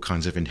model with all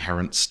kinds of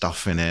inherent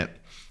stuff in it,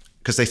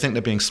 because they think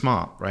they're being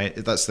smart, right?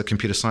 That's the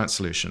computer science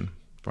solution,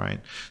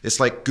 right? It's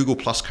like Google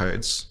Plus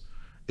codes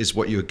is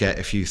what you would get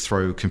if you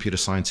throw computer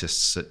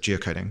scientists at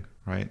geocoding,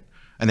 right?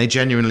 And they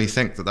genuinely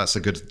think that that's a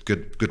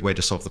good way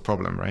to solve the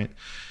problem, right?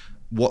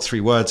 What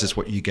 3 words is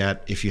what you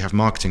get if you have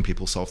marketing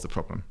people solve the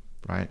problem,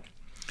 right?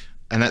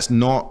 And that's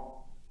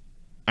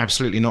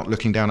absolutely not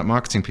looking down at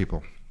marketing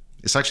people.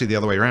 It's actually the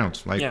other way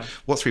around. Like,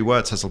 what 3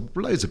 words has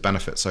loads of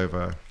benefits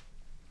over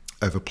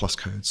plus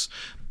codes.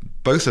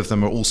 Both of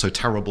them are also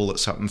terrible at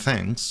certain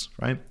things,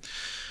 right?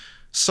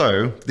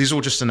 So these are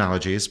all just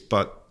analogies,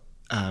 but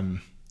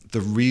the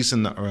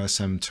reason that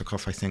OSM took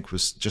off, I think,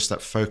 was just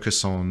that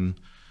focus on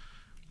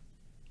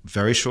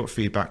very short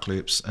feedback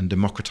loops and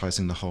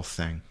democratizing the whole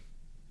thing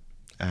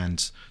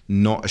and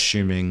not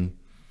assuming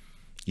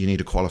you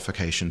need a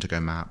qualification to go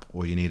map,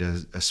 or you need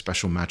a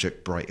special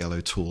magic bright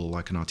yellow tool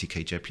like an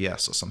RTK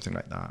JPS or something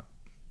like that.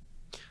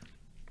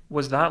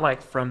 Was that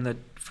like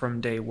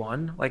from day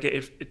one? Like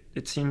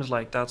it seems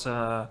like that's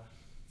a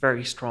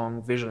very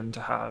strong vision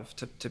to have,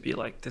 to be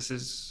like, this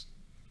is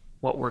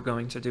what we're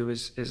going to do,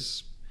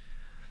 is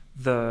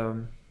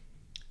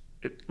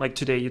like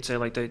today you'd say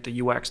like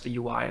the UX, the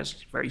UI is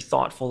very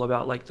thoughtful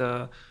about like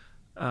the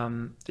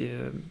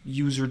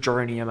user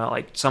journey, about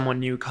like someone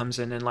new comes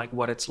in and like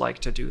what it's like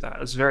to do that.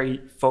 It's very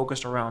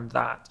focused around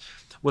that.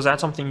 Was that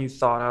something you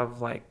thought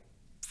of like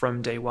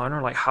from day one,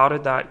 or like how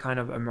did that kind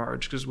of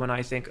emerge? Because when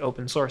I think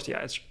open source,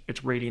 yeah,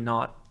 it's really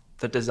not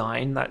the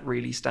design that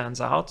really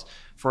stands out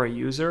for a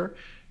user.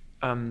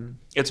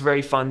 It's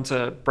very fun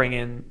to bring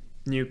in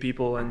new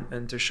people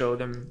and to show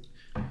them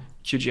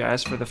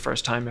QGIS for the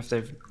first time if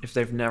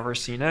they've never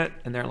seen it,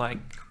 and they're like,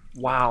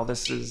 wow,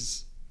 this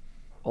is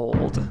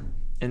old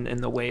in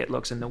the way it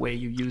looks and the way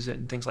you use it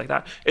and things like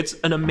that. It's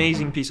an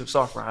amazing piece of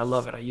software. I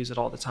love it. I use it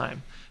all the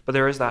time. But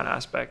there is that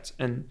aspect.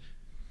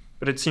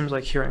 But it seems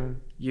like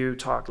hearing you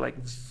talk, like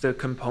the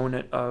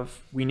component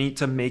of we need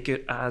to make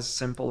it as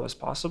simple as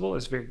possible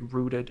is very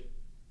rooted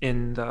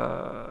in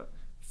the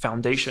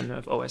foundation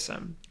of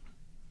OSM.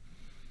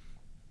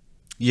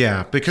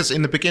 Yeah, because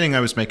in the beginning I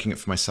was making it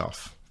for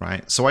myself,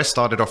 right? So I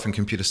started off in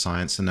computer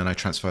science and then I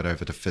transferred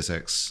over to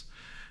physics.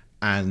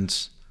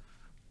 And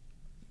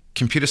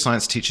computer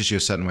science teaches you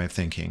a certain way of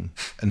thinking,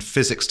 and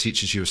physics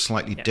teaches you a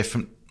slightly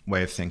different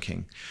way of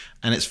thinking.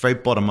 And it's very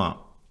bottom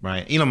up,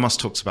 right? Elon Musk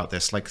talks about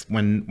this, like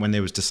when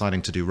they was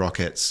deciding to do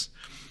rockets,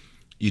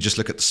 you just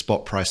look at the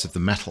spot price of the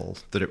metal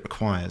that it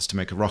requires to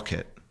make a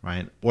rocket,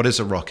 right? What is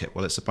a rocket?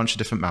 Well, it's a bunch of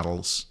different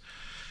metals.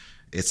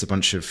 It's a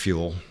bunch of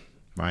fuel,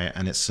 right?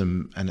 And it's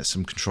some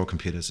control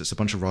computers. It's a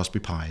bunch of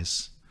Raspberry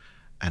Pis,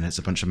 and it's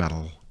a bunch of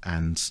metal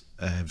and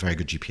a very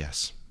good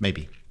GPS,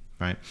 maybe.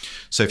 Right?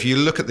 So if you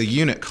look at the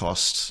unit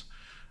cost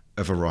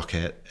of a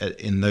rocket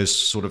in those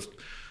sort of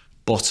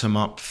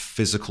bottom-up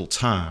physical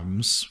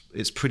terms,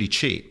 it's pretty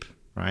cheap,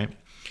 right?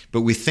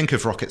 But we think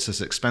of rockets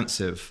as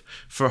expensive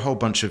for a whole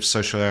bunch of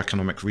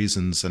socioeconomic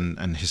reasons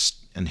and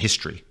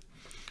history.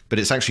 But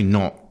it's actually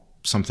not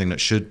something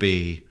that should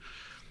be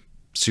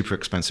super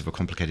expensive or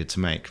complicated to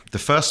make. The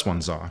first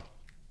ones are,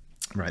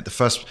 right?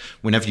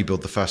 Whenever you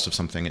build the first of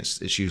something,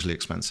 it's usually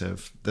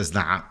expensive. There's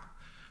that.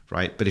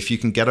 Right? But if you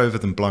can get over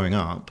them blowing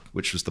up,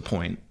 which was the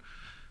point,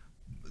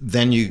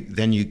 then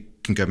you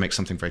can go make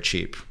something very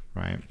cheap,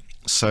 right?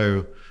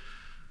 So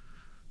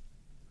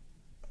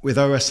with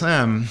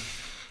OSM,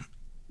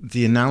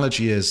 the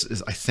analogy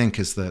is I think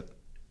that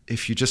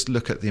if you just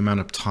look at the amount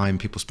of time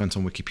people spent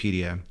on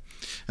Wikipedia,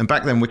 and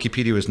back then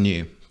Wikipedia was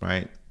new,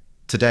 right?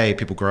 Today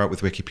people grow up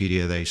with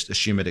Wikipedia, they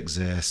assume it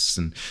exists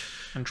and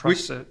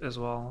trust it as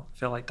well. I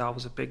feel like that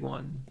was a big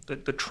one,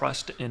 the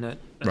trust in it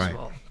as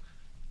well.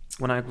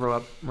 When I grew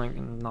up, like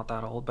not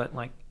that old, but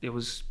like it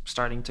was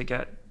starting to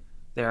get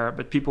there,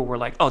 but people were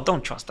like, oh,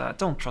 don't trust that.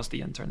 Don't trust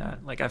the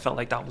internet. Like I felt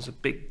like that was a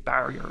big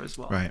barrier as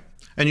well. Right.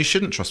 And you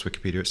shouldn't trust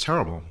Wikipedia. It's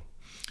terrible.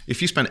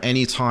 If you spend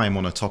any time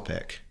on a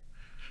topic,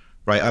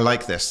 right? I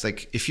like this.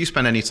 Like if you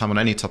spend any time on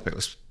any topic,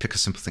 let's pick a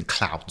simple thing,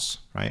 clouds,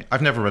 right?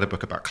 I've never read a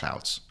book about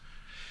clouds,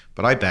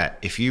 but I bet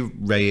if you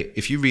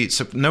read,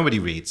 so nobody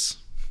reads,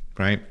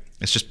 right?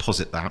 Let's just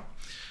posit that.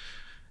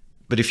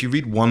 But if you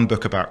read one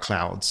book about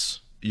clouds,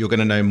 you're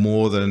going to know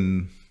more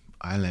than,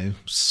 I don't know,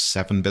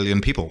 7 billion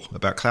people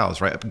about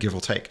clouds, right? Give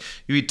or take.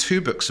 You read 2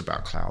 books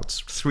about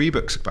clouds, 3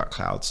 books about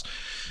clouds.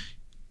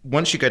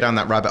 Once you go down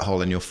that rabbit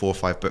hole and you're 4 or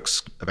 5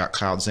 books about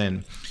clouds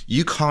in,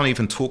 you can't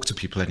even talk to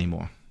people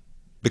anymore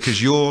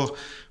because your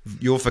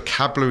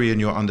vocabulary and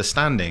your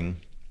understanding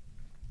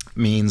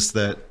means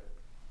that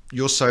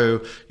you're so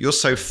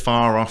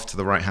far off to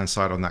the right-hand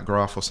side on that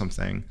graph or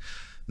something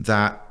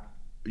that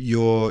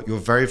your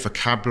very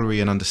vocabulary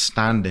and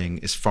understanding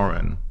is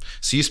foreign.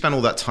 So you spend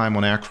all that time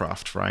on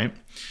aircraft, right?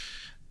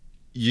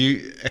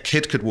 A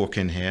kid could walk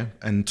in here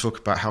and talk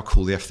about how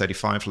cool the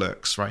F-35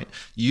 looks, right?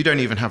 You don't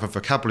even have a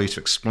vocabulary to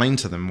explain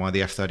to them why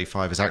the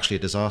F-35 is actually a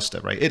disaster,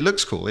 right? It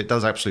looks cool. It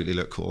does absolutely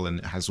look cool, and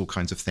it has all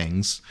kinds of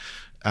things.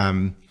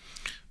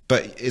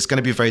 But it's going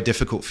to be very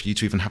difficult for you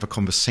to even have a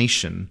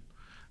conversation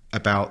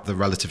about the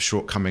relative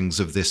shortcomings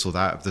of this or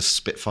that, of the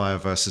Spitfire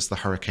versus the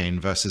Hurricane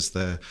versus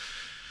the,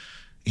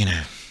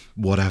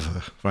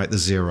 whatever, right? The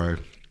Zero.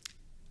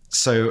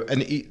 So,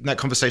 and that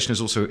conversation is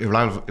also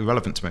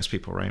irrelevant to most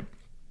people, right?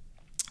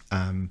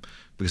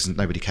 Because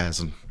nobody cares,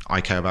 and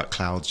I care about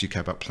clouds, you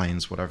care about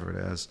planes, whatever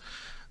it is.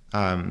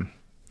 I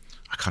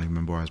can't even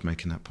remember where I was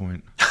making that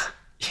point.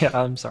 Yeah,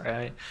 I'm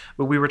sorry.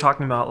 But we were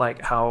talking about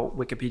like how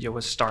Wikipedia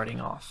was starting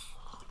off.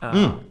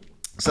 So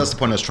that's the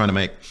point I was trying to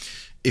make.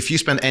 If you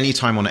spend any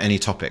time on any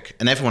topic,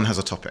 and everyone has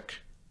a topic,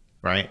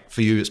 right?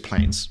 For you, it's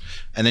planes.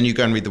 And then you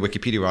go and read the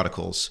Wikipedia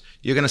articles,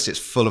 you're going to see it's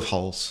full of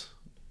holes.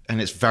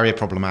 And it's very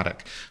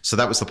problematic. So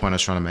that was the point I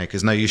was trying to make,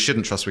 is no, you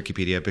shouldn't trust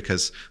Wikipedia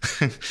because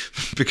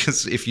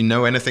because if you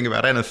know anything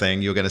about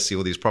anything, you're going to see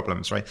all these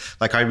problems, right?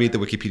 Like I read the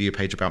Wikipedia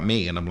page about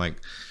me and I'm like,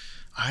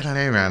 I don't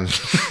know, man.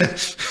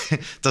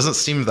 Doesn't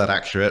seem that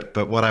accurate,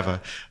 but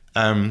whatever.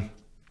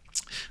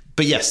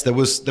 But yes, there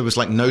was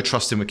like no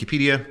trust in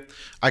Wikipedia.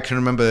 I can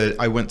remember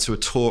I went to a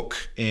talk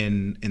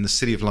in the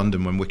city of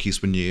London when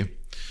wikis were new,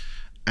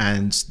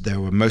 and there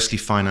were mostly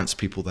finance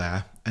people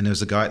there. And there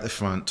was a guy at the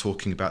front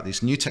talking about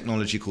this new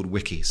technology called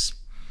wikis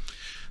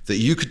that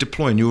you could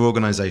deploy in your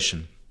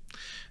organization.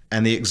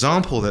 And the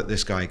example that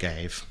this guy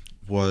gave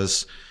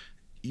was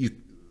you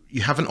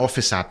have an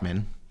office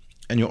admin,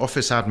 and your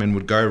office admin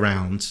would go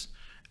around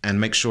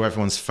and make sure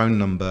everyone's phone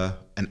number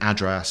and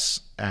address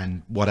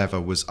and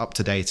whatever was up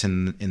to date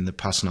in the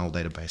personnel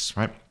database,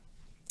 right?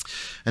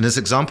 And his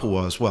example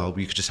was, well,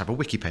 you could just have a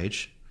wiki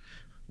page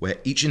where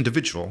each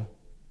individual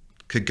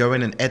could go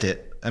in and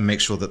edit and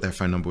make sure that their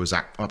phone number was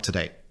up to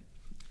date.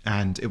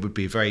 And it would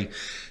be a very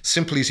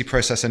simple, easy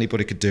process.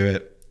 Anybody could do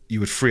it. You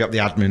would free up the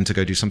admin to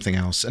go do something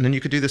else. And then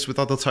you could do this with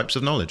other types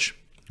of knowledge,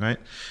 right?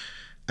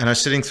 And I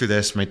was sitting through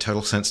this, made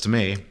total sense to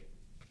me.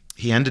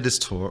 He ended his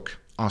talk,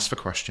 asked for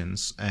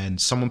questions, and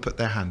someone put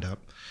their hand up.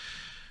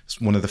 It's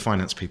one of the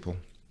finance people,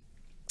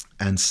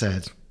 and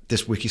said,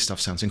 this wiki stuff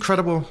sounds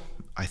incredible.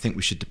 I think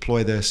we should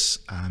deploy this.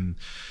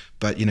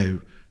 But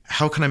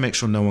how can I make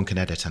sure no one can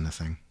edit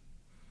anything?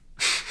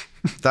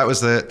 That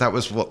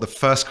was what the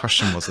first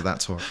question was of that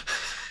talk.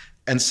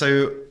 And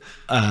so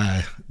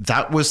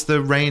that was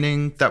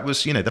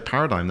the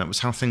paradigm. That was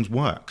how things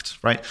worked,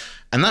 right?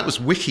 And that was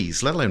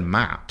wikis, let alone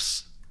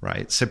maps,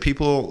 right? So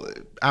people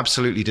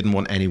absolutely didn't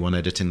want anyone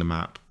editing the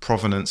map.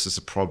 Provenance is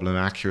a problem.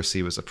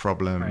 Accuracy was a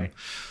problem. Right.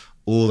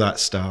 All that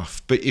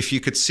stuff. But if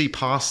you could see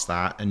past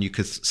that and you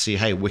could see,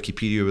 hey,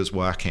 Wikipedia was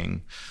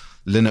working,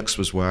 Linux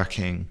was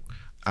working,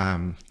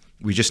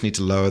 we just need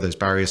to lower those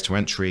barriers to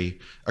entry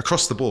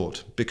across the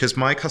board. Because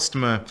my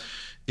customer,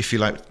 if you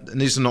like,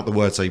 and these are not the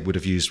words I would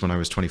have used when I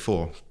was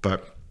 24,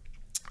 but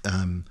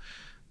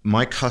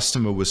my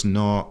customer was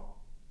not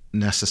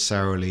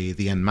necessarily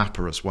the end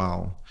mapper as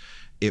well.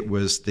 It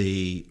was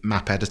the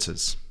map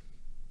editors,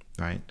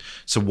 right?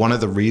 So one of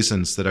the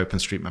reasons that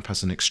OpenStreetMap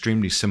has an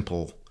extremely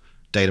simple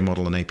data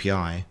model and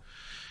API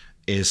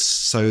is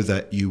so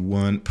that you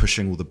weren't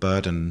pushing all the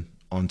burden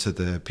onto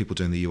the people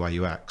doing the UI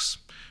UX.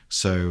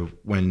 So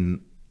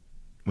when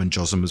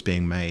JOSM was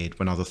being made,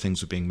 when other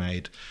things were being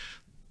made,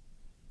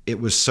 it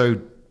was so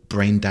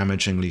brain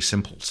damagingly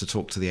simple to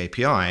talk to the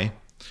API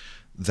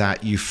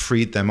that you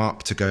freed them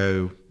up to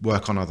go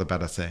work on other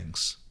better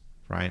things,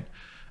 right?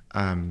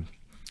 And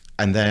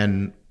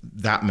then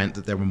that meant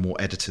that there were more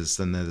editors,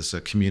 than there's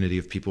a community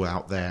of people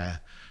out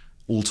there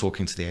all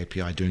talking to the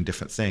API, doing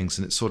different things.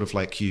 And it's sort of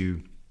like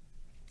you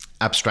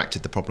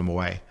abstracted the problem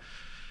away.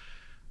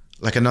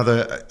 Like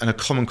a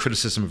common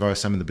criticism of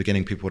OSM in the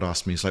beginning, people would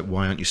ask me, is like,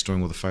 why aren't you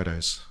storing all the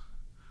photos,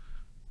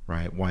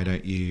 right? Why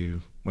don't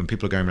you, when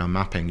people are going around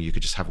mapping, you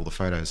could just have all the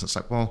photos. And it's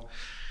like, well,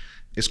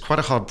 it's quite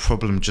a hard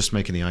problem just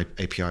making the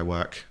API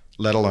work,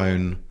 let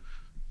alone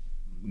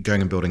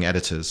going and building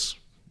editors,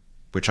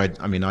 which I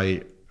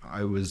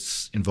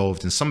was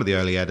involved in some of the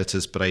early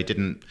editors, but I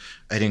didn't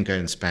go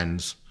and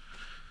spend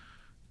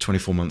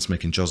 24 months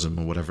making JOSM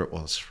or whatever it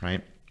was,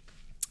 right?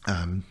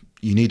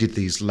 You needed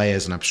these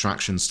layers and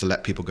abstractions to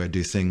let people go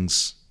do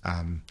things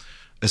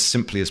as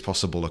simply as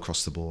possible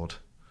across the board.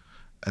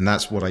 And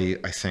that's what I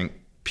think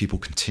people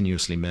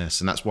continuously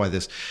miss. And that's why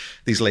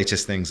these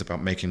latest things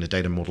about making the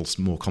data models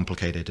more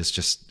complicated is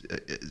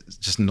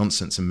just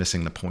nonsense and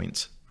missing the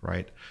point,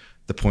 right?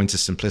 The point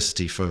is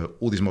simplicity for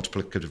all these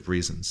multiplicative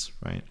reasons,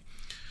 right?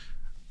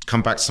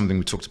 Come back to something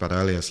we talked about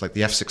earlier. It's like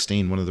the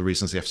F-16. One of the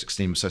reasons the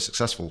F-16 was so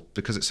successful,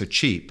 because it's so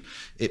cheap,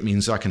 it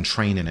means I can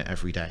train in it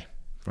every day,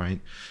 right?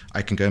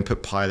 I can go and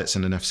put pilots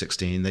in an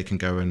F-16. They can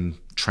go and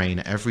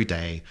train every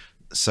day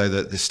so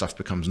that this stuff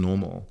becomes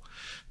normal.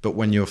 But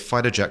when your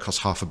fighter jet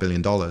costs $500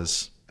 million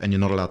and you're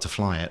not allowed to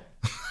fly it,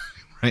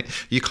 right?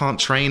 You can't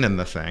train in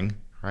the thing,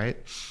 right?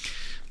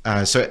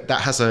 So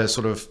that has a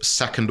sort of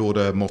second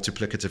order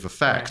multiplicative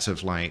effect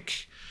of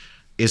like,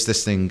 is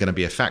this thing going to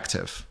be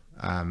effective?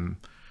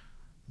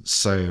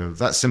 So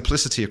that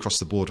simplicity across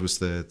the board was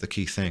the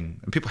key thing.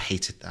 And people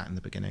hated that in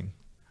the beginning.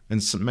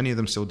 And many of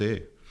them still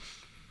do.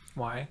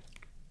 Why?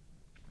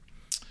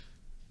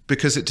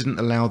 Because it didn't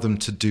allow them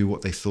to do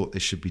what they thought they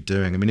should be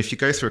doing. I mean, if you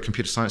go through a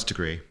computer science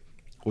degree,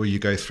 or you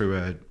go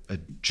through a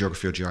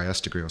geography or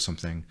GIS degree or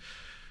something,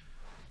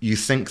 you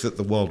think that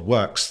the world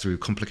works through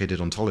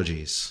complicated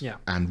ontologies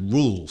and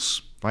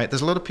rules, right?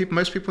 There's a lot of people,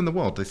 most people in the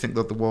world, they think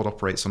that the world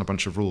operates on a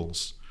bunch of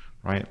rules,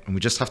 right? And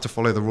we just have to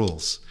follow the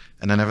rules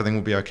and then everything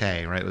will be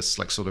okay, right? It's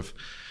like sort of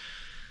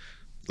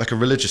like a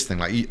religious thing.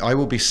 Like I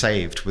will be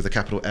saved with a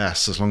capital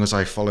S as long as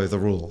I follow the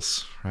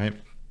rules, right?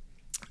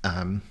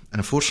 And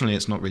unfortunately,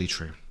 it's not really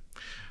true.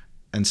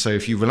 And so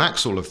if you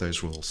relax all of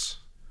those rules,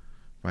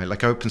 right? Like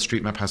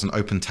OpenStreetMap has an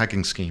open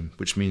tagging scheme,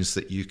 which means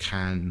that you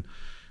can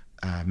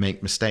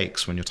make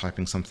mistakes when you're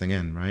typing something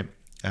in, right?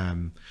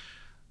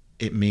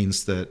 It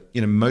means that,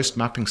 most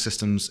mapping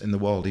systems in the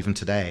world, even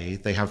today,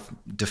 they have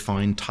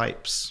defined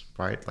types,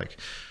 right? Like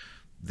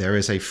there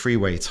is a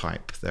freeway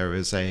type, there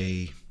is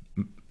a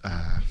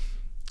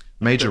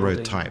major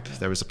road type,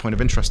 there is a point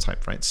of interest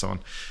type, right? So on.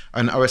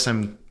 And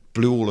OSM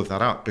blew all of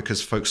that up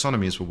because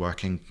folksonomies were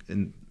working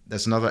in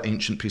there's another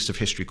ancient piece of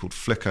history called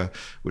Flickr,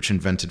 which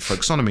invented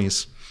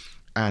folksonomies,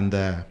 and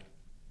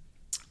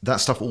that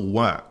stuff all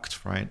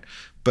worked, right?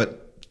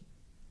 But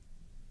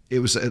it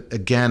was,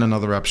 again,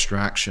 another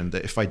abstraction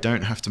that if I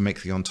don't have to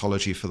make the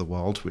ontology for the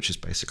world, which is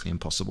basically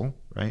impossible,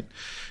 right?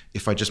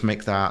 If I just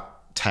make that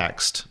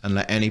text and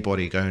let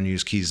anybody go and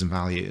use keys and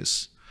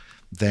values,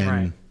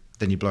 then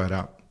you blow it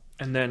up.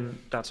 And then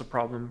that's a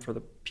problem for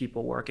the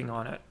people working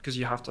on it, because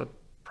you have to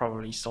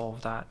probably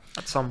solve that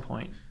at some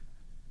point.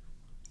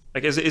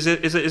 Like, is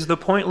the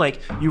point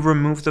like you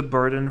remove the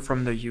burden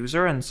from the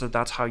user, and so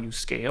that's how you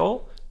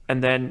scale,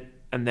 and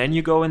then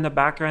you go in the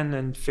backend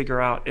and figure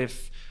out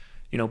if,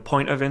 you know,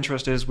 point of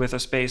interest is with a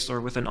space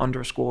or with an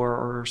underscore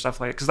or stuff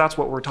like that, because that's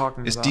what we're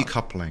talking about. It's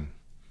decoupling.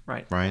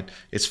 Right.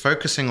 It's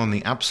focusing on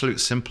the absolute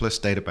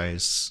simplest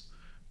database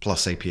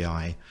plus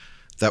API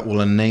that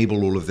will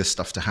enable all of this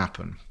stuff to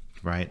happen,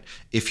 right?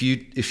 If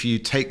you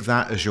take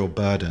that as your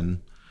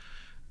burden,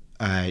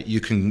 you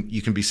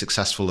can be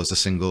successful as a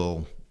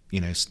single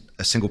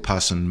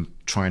person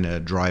trying to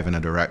drive in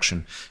a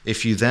direction.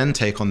 If you then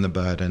take on the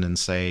burden and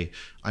say,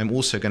 I'm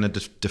also going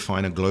to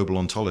define a global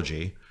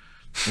ontology,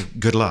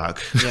 good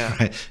luck. Yeah.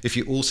 Right? If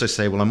you also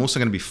say, well, I'm also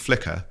going to be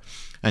Flickr,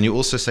 and you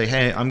also say,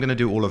 hey, I'm going to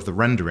do all of the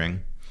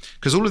rendering,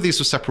 because all of these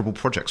were separable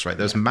projects, right?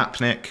 There's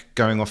Mapnik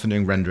going off and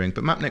doing rendering,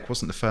 but Mapnik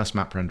wasn't the first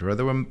map renderer.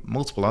 There were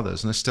multiple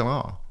others, and there still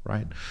are,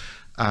 right?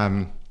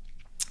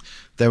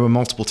 There were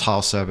multiple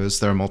tile servers.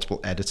 There are multiple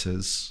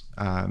editors.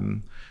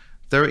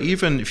 There are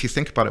even, if you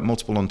think about it,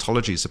 multiple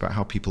ontologies about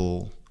how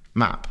people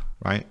map,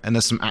 right? And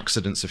there's some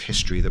accidents of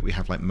history that we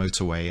have, like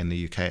motorway in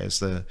the UK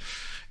as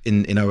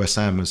in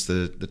OSM as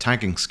the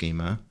tagging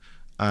schema.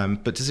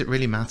 But does it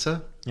really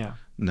matter? Yeah.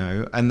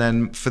 No. And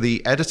then for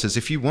the editors,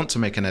 if you want to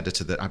make an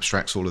editor that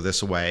abstracts all of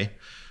this away,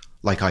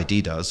 like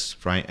ID does,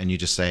 right? And you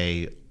just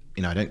say,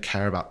 you know, I don't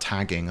care about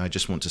tagging. I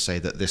just want to say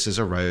that this is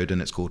a road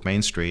and it's called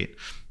Main Street.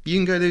 You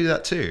can go do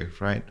that too,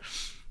 right?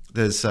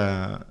 It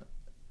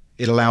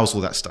allows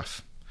all that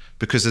stuff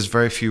because there's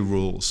very few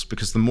rules.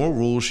 Because the more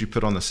rules you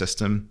put on the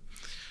system,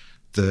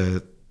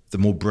 the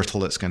more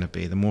brittle it's going to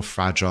be, the more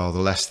fragile, the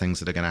less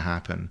things that are going to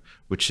happen,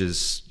 which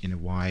is, you know,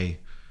 why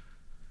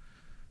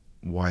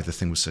the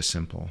thing was so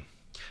simple.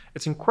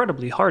 It's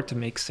incredibly hard to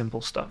make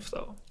simple stuff,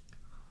 though.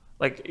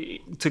 Like,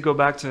 to go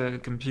back to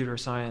computer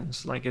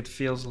science, like, it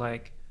feels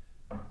like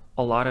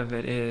a lot of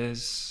it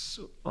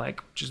is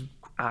like just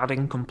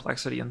adding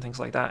complexity and things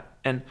like that.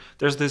 And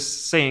there's this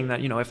saying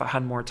that, you know, if I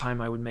had more time,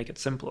 I would make it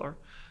simpler.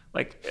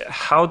 Like,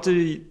 how do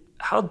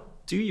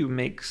you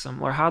make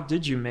how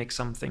did you make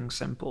something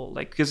simple?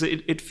 Like, because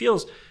it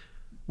feels,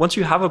 once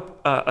you have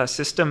a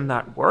system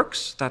that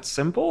works, that's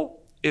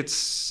simple,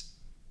 it's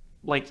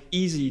like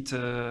easy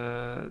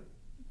to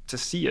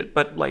see it.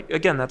 But like,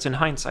 again, that's in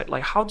hindsight.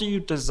 Like, how do you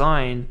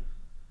design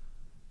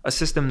a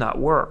system that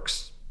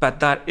works, but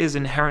that is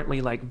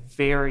inherently like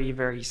very,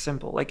 very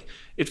simple? Like,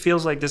 it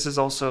feels like this is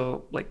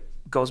also like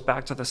goes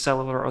back to the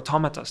cellular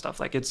automata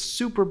stuff. Like, it's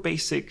super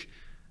basic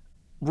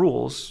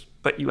rules,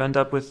 but you end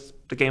up with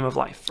the game of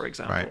life, for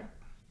example. Right.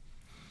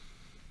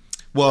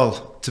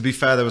 Well, to be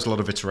fair, there was a lot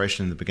of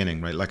iteration in the beginning,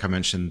 right? Like I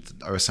mentioned,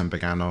 OSM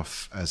began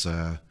off as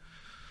a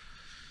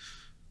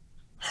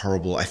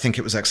horrible, I think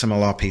it was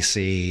XML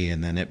RPC,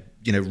 and then it,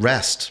 you know,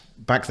 REST,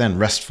 back then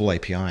RESTful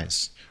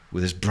APIs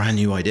with this brand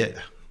new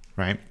idea,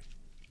 right?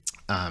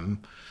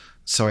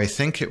 So I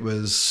think it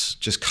was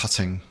just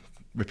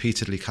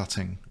repeatedly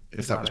cutting,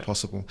 if that was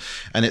possible.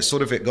 And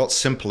it got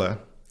simpler.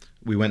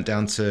 We went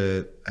down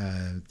to,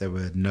 there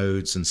were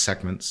nodes and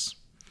segments.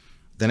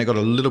 Then it got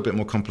a little bit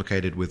more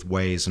complicated with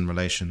ways and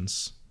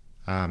relations.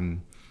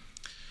 How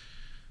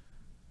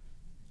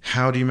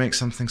do you make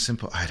something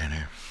simple? I don't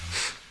know.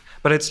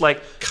 But it's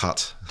like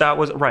cut. That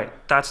was right.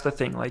 That's the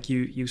thing. Like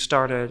you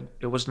started,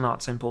 it was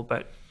not simple,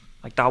 but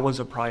like that was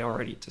a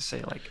priority to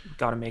say, like, we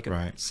got to make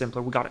it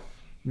simpler. We got to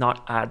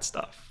not add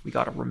stuff. We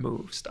got to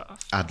remove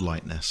stuff. Add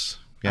lightness.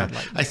 Yeah.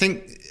 I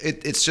think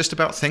it's just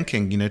about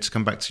thinking, you know, to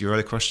come back to your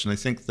earlier question. I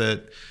think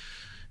that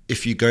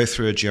if you go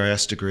through a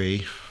GIS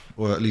degree,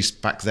 or at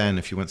least back then,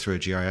 if you went through a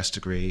GIS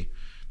degree,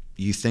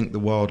 you think the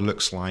world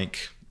looks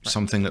like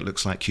something that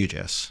looks like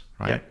QGIS,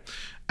 right?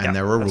 Yeah. And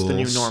there are rules.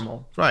 That's the new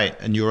normal. Right.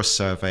 And you're a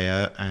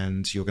surveyor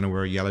and you're going to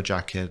wear a yellow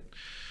jacket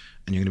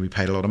and you're going to be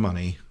paid a lot of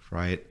money,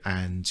 right?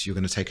 And you're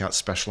going to take out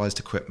specialized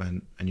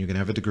equipment and you're going to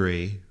have a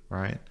degree,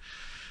 right?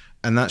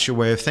 And that's your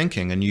way of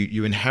thinking. And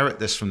you inherit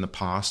this from the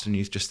past and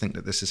you just think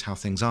that this is how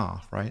things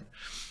are, right?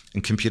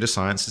 And computer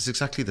science is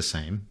exactly the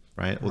same,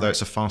 right? Although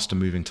it's a faster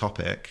moving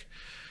topic,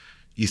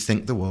 you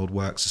think the world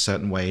works a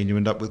certain way and you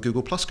end up with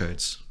Google Plus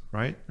codes,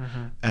 right?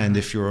 And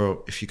if you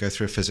go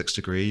through a physics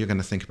degree, you're going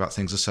to think about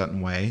things a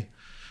certain way.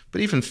 But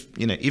even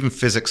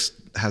physics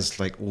has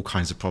like all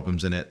kinds of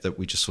problems in it that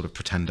we just sort of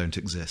pretend don't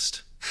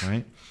exist,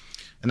 right?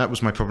 And that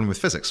was my problem with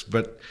physics.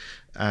 But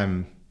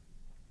again,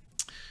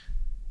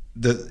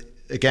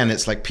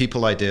 it's like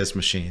people, ideas,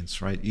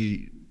 machines, right?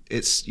 You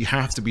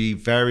have to be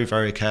very,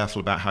 very careful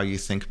about how you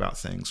think about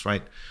things,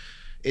 right?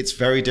 It's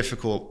very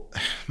difficult.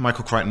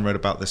 Michael Crichton wrote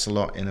about this a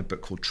lot in a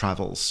book called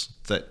Travels,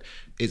 that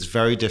it's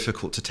very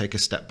difficult to take a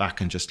step back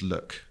and just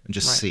look and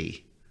just Right.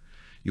 see.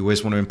 You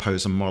always want to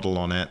impose a model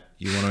on it.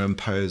 You want to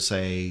impose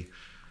a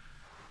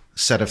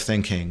set of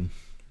thinking,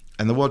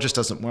 and the world just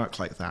doesn't work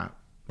like that,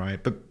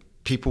 right? But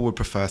people would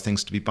prefer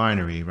things to be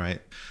binary,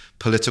 right?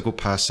 Political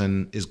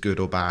person is good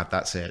or bad,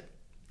 that's it,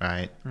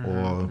 right?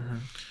 Or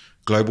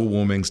global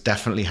warming's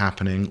definitely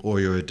happening, or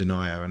you're a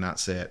denier, and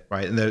that's it,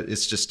 right? And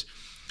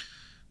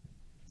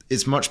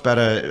it's much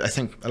better. I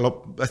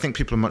think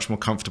people are much more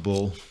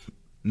comfortable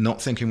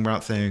not thinking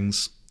about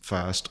things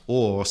first,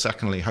 or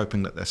secondly,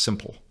 hoping that they're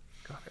simple.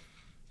 Got it.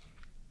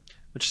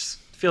 Which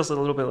feels a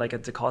little bit like a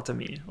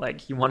dichotomy.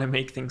 Like you want to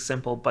make things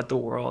simple, but the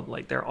world,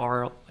 like there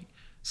are like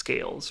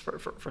scales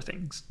for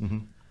things.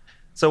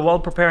 So while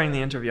preparing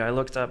the interview, I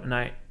looked up and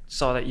I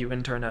saw that you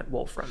interned at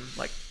Wolfram,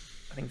 like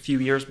I think a few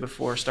years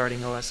before starting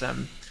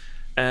OSM.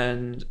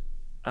 And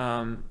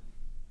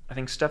I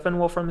think Stefan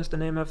Wolfram is the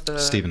name of the...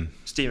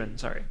 Steven,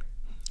 sorry.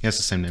 He has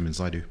the same name as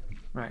I do.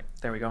 Right,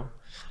 there we go.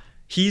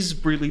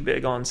 He's really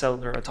big on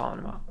cellular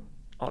automata.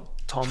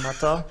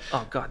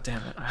 Oh, god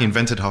damn it. He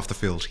invented half the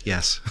field,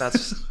 yes.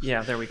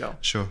 Yeah, there we go.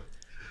 Sure.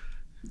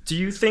 Do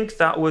you think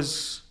that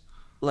was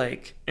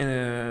like,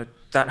 that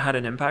had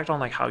an impact on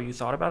like how you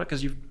thought about it?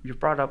 Because you've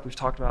brought up, we've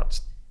talked about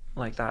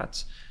like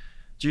that.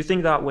 Do you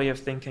think that way of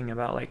thinking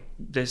about like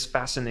this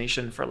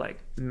fascination for like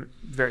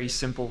very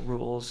simple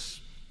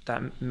rules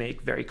that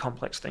make very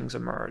complex things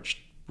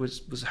emerge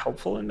was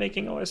helpful in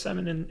making OSM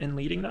and in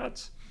leading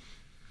that?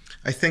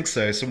 I think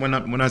so. So when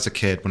I was a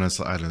kid, when I was,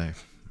 I don't know,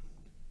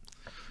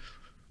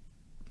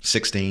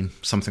 16,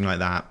 something like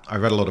that, I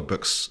read a lot of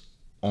books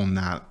on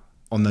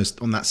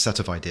that set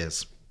of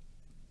ideas,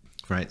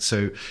 right?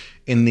 So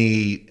in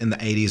the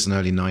 80s and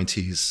early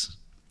 90s,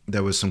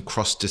 there was some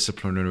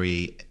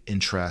cross-disciplinary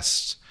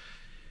interest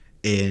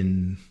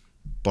in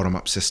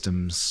bottom-up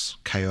systems,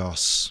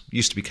 chaos,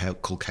 used to be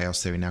called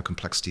chaos theory, now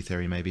complexity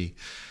theory maybe,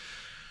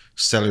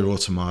 cellular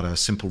automata,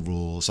 simple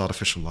rules,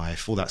 artificial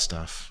life, all that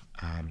stuff.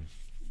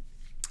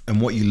 And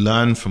what you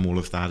learn from all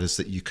of that is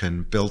that you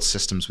can build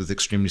systems with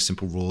extremely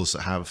simple rules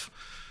that have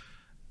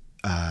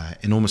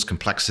enormous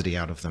complexity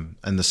out of them.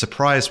 And the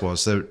surprise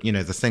was that, you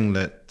know, the thing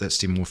that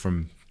Stephen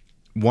Wolfram,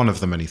 one of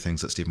the many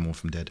things that Stephen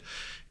Wolfram did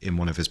in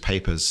one of his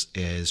papers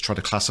is try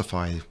to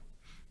classify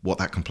what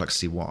that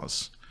complexity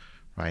was,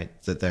 right?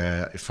 That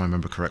there, if I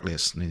remember correctly,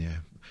 it's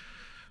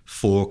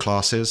 4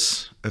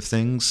 classes of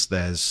things.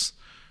 There's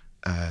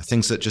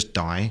things that just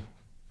die,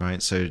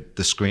 right? So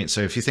the screen,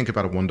 so if you think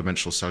about a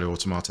one-dimensional cellular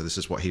automata, this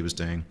is what he was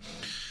doing.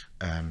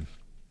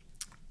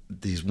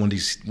 These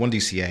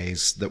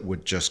 1DCAs that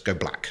would just go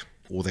black,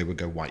 or they would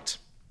go white,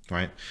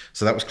 right?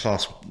 So that was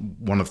class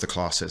 1 of the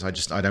classes. I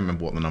don't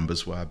remember what the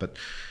numbers were, but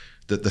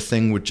the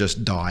thing would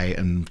just die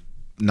and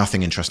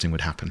nothing interesting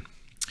would happen.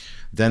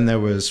 Then there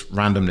was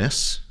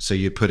randomness. So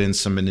you put in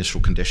some initial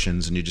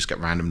conditions and you just get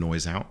random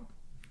noise out,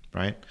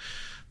 right?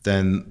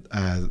 Then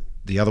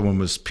the other one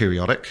was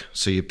periodic.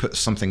 So you put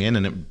something in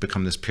and it would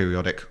become this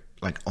periodic,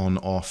 like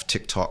on-off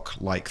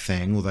TikTok-like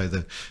thing, although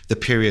the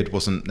period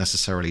wasn't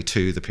necessarily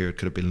 2, the period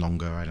could have been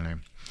longer, I don't know.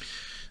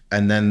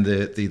 And then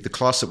the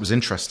class that was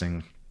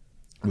interesting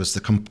was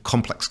the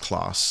complex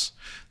class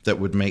that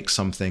would make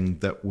something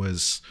that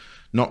was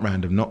not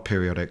random, not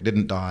periodic,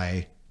 didn't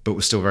die, but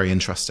was still very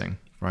interesting,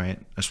 right?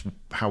 That's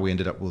how we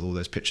ended up with all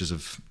those pictures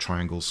of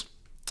triangles.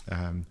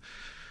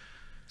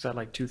 Is that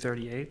like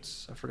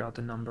 238s? I forgot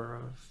the number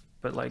of,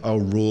 but like... Oh,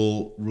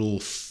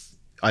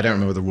 I don't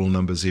remember the rule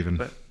numbers even.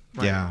 But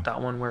right, yeah,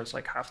 that one where it's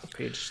like half the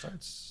page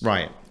starts.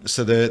 Right.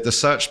 So the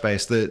search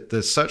space,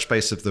 the search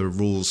space of the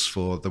rules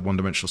for the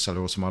one-dimensional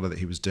cellular automata that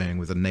he was doing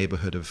with a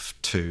neighborhood of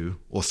 2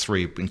 or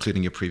 3,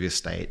 including your previous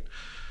state,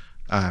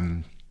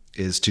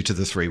 is 2 to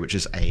the 3, which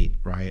is 8,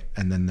 right?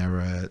 And then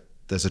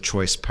there's a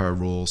choice per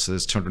rule, so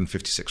there's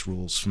 256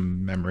 rules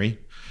from memory.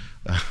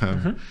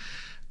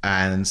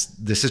 And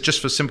this is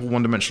just for simple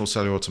one-dimensional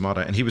cellular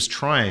automata. And he was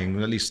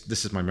trying, at least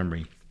this is my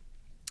memory,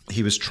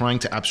 he was trying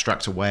to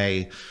abstract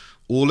away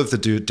all of the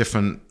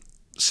different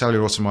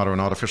cellular automata and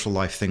artificial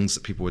life things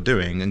that people were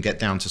doing and get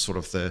down to sort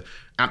of the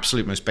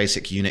absolute most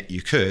basic unit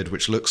you could,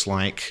 which looks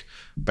like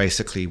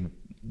basically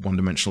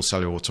one-dimensional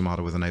cellular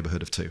automata with a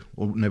neighborhood of 2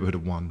 or neighborhood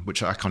of 1,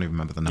 which I can't even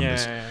remember the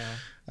numbers.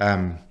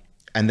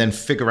 And then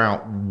figure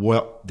out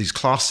what these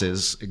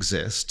classes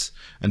exist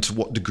and to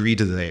what degree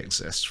do they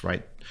exist,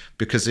 right?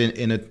 Because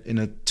in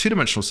a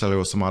two-dimensional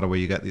cellular automata where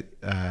you get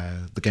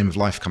the game of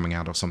life coming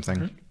out or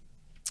something,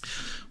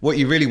 what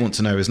you really want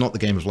to know is not the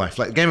game of life.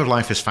 Like, the game of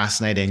life is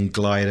fascinating,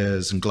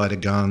 gliders and glider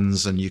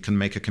guns, and you can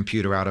make a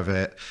computer out of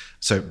it.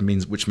 So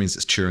which means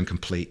it's Turing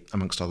complete,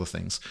 amongst other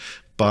things.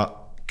 But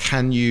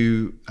can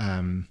you,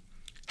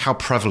 how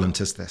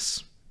prevalent is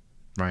this,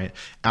 right?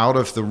 Out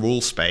of the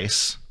rule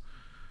space,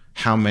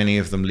 how many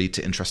of them lead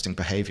to interesting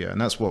behavior?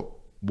 And that's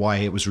why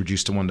it was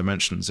reduced to 1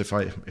 dimensions, if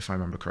I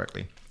remember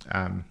correctly.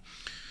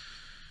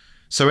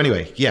 So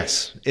anyway,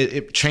 yes,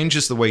 it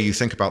changes the way you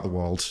think about the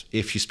world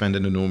if you spend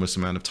an enormous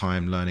amount of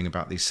time learning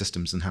about these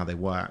systems and how they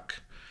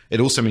work. It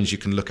also means you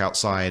can look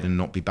outside and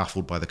not be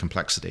baffled by the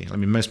complexity. I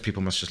mean, most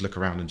people must just look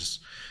around and just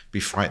be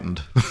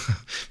frightened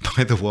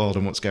by the world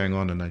and what's going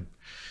on, and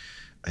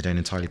I don't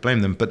entirely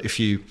blame them. But if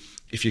you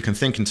can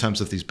think in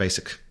terms of these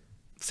basic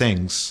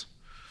things,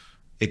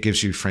 it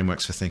gives you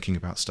frameworks for thinking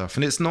about stuff.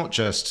 And it's not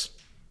just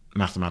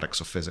mathematics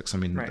or physics. I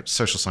mean, right.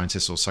 Social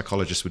scientists or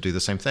psychologists would do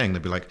the same thing.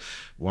 They'd be like,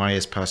 why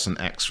is person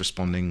X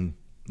responding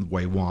the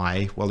way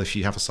Y? Well, if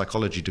you have a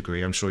psychology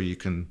degree, I'm sure you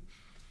can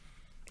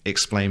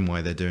explain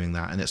why they're doing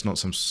that. And it's not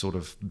some sort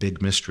of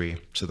big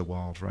mystery to the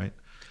world, right?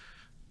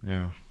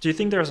 Yeah. Do you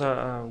think there's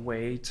a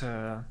way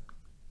to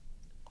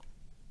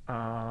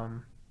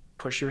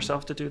push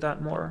yourself to do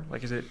that more?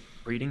 Like, is it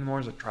reading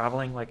more? Is it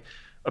traveling? Like,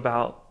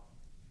 about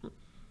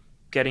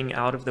getting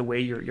out of the way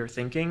you're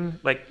thinking?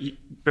 Like,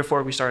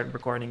 before we started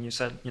recording, you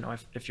said, you know,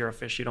 if you're a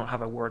fish, you don't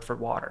have a word for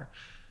water.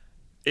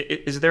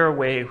 Is there a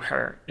way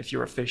where if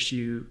you're a fish,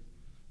 you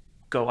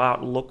go out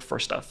and look for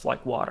stuff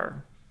like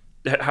water?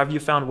 Have you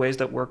found ways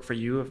that work for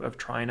you of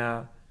trying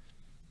to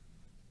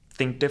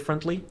think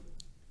differently?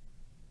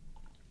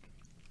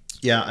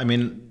 Yeah, I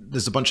mean,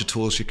 there's a bunch of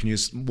tools you can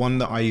use. One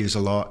that I use a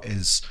lot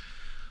is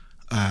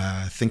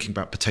thinking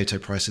about potato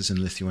prices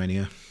in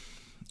Lithuania.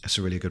 That's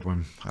a really good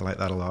one. I like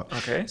that a lot.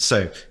 Okay.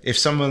 So if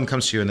someone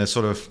comes to you and they're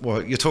sort of,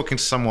 well, you're talking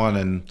to someone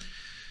and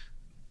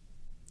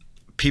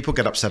people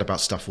get upset about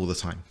stuff all the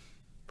time,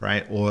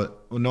 right? Or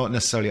not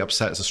necessarily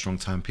upset is a strong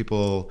term.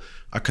 People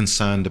are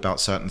concerned about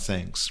certain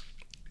things.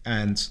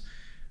 And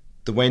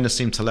the way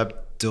Nassim Taleb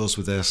deals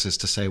with this is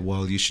to say,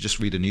 well, you should just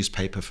read a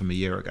newspaper from a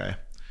year ago.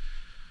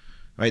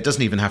 Right? It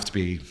doesn't even have to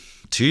be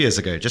 2 years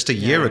ago, just a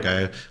year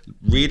ago.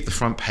 Read the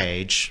front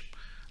page,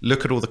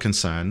 look at all the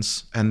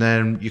concerns, and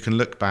then you can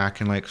look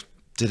back and like,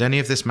 did any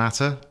of this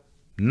matter?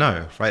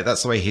 No, right?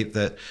 That's the way he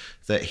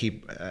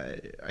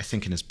I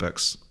think in his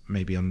books,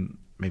 maybe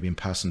in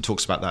person,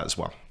 talks about that as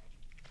well.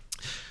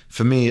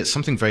 For me, it's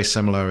something very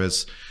similar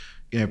as,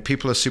 you know,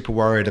 people are super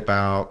worried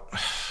about,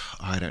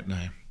 I don't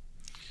know,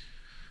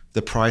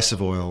 the price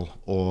of oil,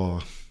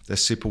 or they're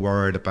super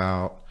worried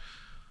about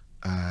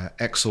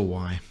X or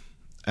Y.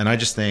 And I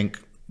just think,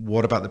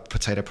 what about the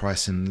potato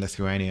price in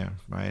Lithuania,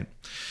 right?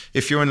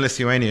 If you're in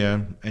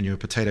Lithuania and you're a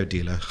potato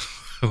dealer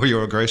or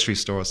you're a grocery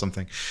store or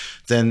something,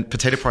 then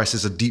potato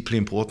prices are deeply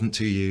important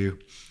to you.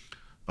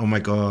 Oh my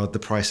God, the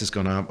price has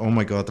gone up. Oh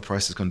my God, the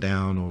price has gone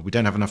down, or we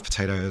don't have enough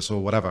potatoes,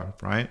 or whatever,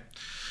 right?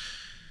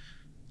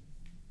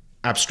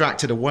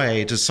 Abstracted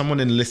away, does someone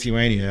in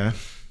Lithuania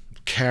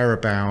care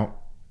about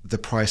the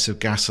price of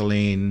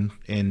gasoline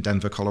in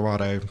Denver,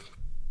 Colorado?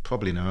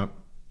 Probably not,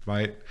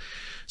 right?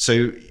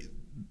 So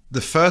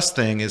the first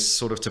thing is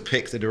sort of to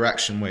pick the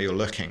direction where you're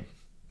looking,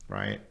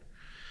 right?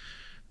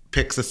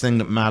 Pick the thing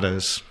that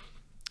matters.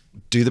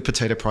 Do the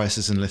potato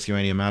prices in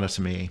Lithuania matter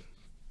to me?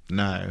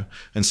 No.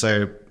 And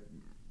so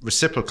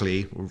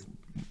reciprocally,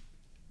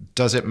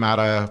 does it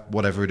matter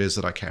whatever it is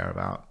that I care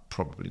about?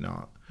 Probably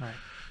not. Right.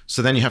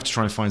 So then you have to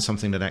try and find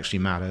something that actually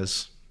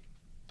matters.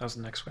 That was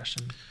the next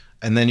question.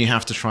 And then you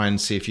have to try and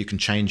see if you can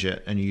change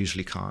it, and you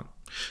usually can't.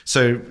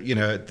 So, you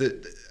know,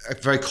 a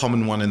very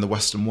common one in the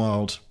Western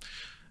world,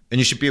 and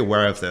you should be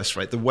aware of this,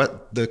 right?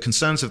 The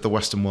concerns of the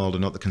Western world are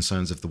not the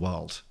concerns of the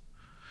world.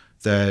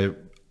 There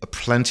are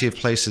plenty of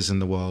places in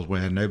the world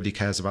where nobody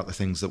cares about the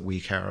things that we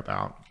care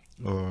about,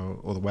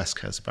 or the West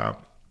cares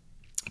about.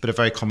 But a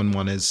very common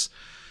one is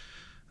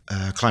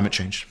climate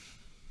change,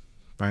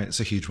 right? It's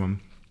a huge one.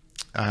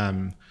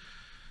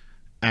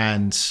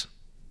 And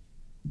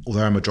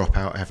although I'm a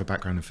dropout, I have a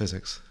background in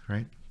physics,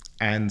 right?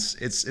 And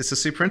it's a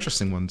super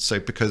interesting one. So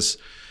because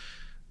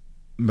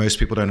most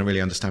people don't really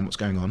understand what's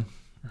going on,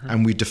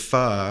 and we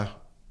defer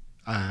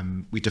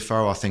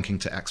our thinking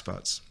to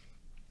experts,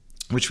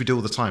 which we do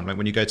all the time. Like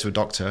when you go to a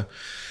doctor,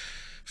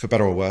 for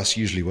better or worse,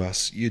 usually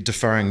worse, you're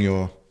deferring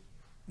your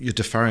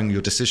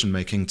decision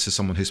making to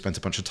someone who spent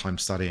a bunch of time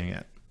studying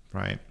it,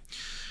 right?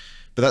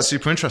 But that's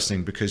super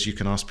interesting because you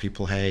can ask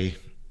people, hey,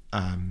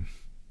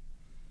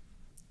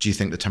 do you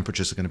think the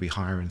temperatures are going to be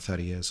higher in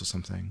 30 years or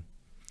something?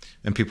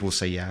 And people will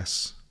say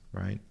yes,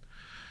 right?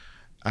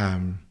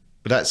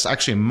 But that's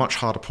actually a much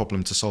harder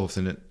problem to solve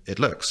than it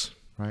looks,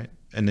 right?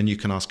 And then you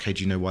can ask, hey,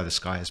 do you know why the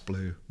sky is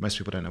blue? Most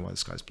people don't know why the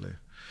sky is blue.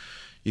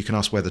 You can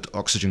ask where the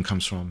oxygen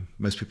comes from.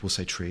 Most people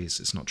say trees.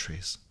 It's not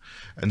trees.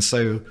 And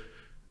so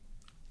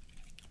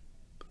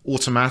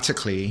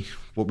automatically,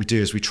 what we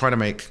do is we try to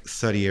make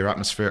 30-year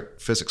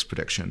atmospheric physics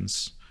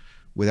predictions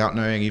without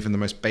knowing even the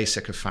most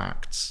basic of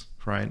facts,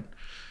 right?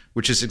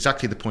 Which is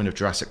exactly the point of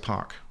Jurassic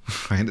Park,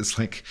 right? It's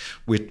like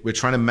we're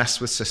trying to mess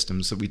with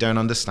systems that we don't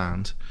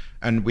understand,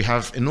 and we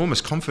have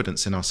enormous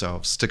confidence in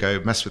ourselves to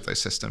go mess with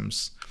those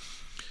systems,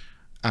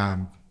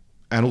 and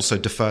also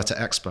defer to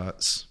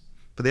experts.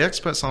 But the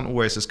experts aren't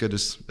always as good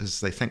as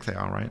they think they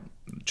are, right?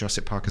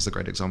 Jurassic Park is a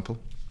great example.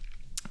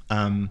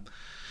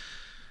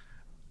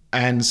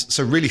 And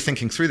so really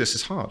thinking through this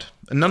is hard.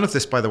 And none of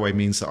this, by the way,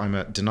 means that I'm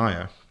a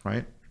denier,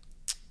 right?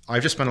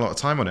 I've just spent a lot of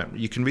time on it.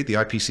 You can read the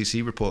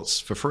IPCC reports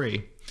for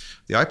free.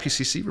 The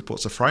IPCC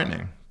reports are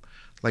frightening.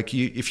 Like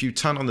if you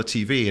turn on the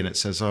TV and it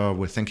says, oh,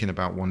 we're thinking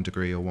about 1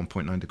 degree or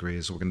 1.9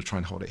 degrees, or we're going to try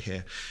and hold it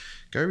here.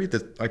 Go read the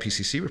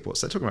IPCC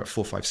reports. They're talking about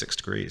 4, 5, 6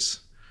 degrees,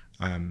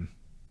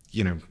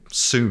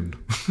 soon.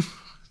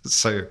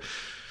 So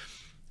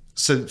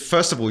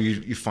first of all,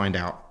 you find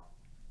out,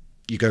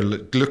 you go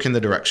look in the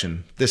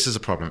direction. This is a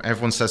problem.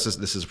 Everyone says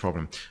this is a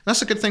problem. And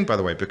that's a good thing, by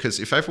the way, because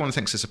if everyone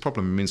thinks it's a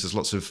problem, it means there's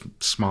lots of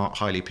smart,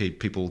 highly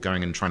paid people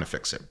going and trying to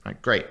fix it. Right?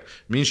 Great.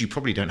 It means you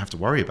probably don't have to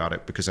worry about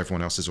it because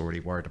everyone else is already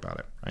worried about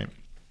it. Right.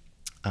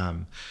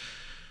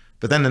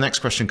 But then the next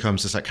question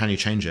comes is like, can you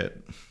change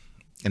it?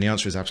 And the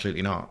answer is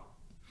absolutely not.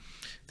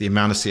 The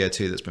amount of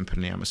CO2 that's been put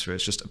in the atmosphere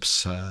is just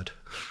absurd,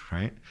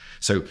 right?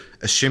 So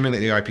assuming that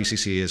the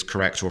IPCC is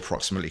correct or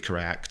approximately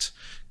correct,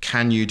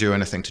 can you do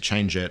anything to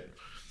change it?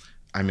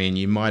 I mean,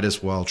 you might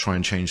as well try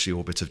and change the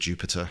orbit of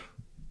Jupiter.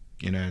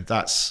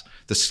 That's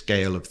the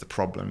scale of the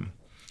problem.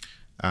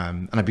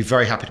 And I'd be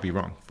very happy to be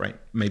wrong, right?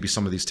 Maybe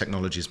some of these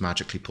technologies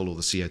magically pull all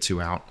the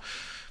CO2 out.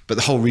 But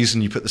the whole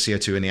reason you put the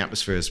CO2 in the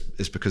atmosphere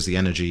is because the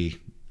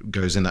energy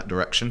goes in that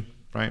direction,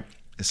 right?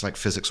 It's like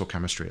physics or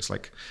chemistry. It's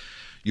like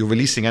you're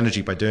releasing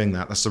energy by doing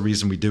that. That's the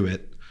reason we do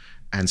it.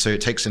 And so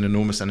it takes an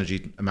enormous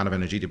amount of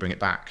energy to bring it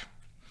back.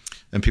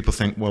 And people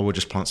think, well, we'll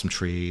just plant some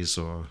trees,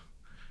 or,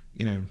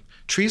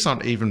 trees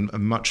aren't even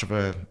much of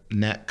a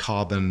net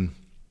carbon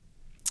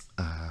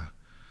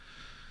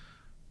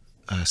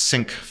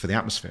sink for the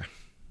atmosphere.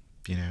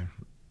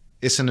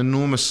 It's an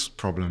enormous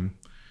problem.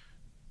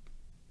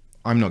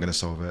 I'm not going to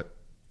solve it.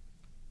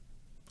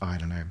 I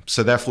don't know.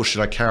 So therefore,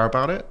 should I care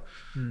about it?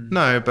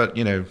 No, but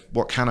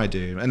what can I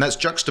do? And that's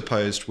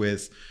juxtaposed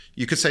with,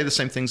 you could say the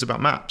same things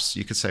about maps.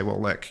 You could say,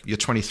 well, look, you're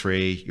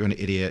 23, you're an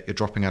idiot, you're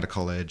dropping out of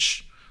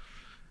college.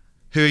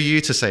 Who are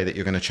you to say that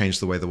you're going to change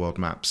the way the world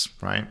maps,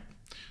 right?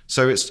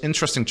 So it's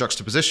interesting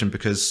juxtaposition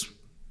because,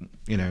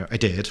 I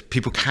did.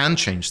 People can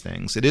change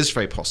things. It is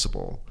very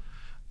possible.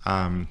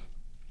 And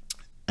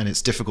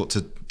it's difficult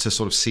to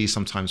sort of see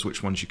sometimes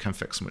which ones you can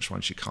fix and which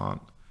ones you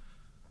can't.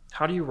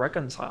 How do you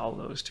reconcile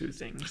those two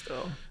things,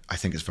 though? I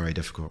think it's very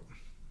difficult.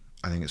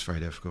 I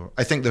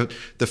think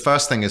the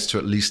first thing is to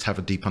at least have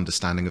a deep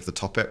understanding of the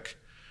topic,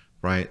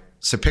 right?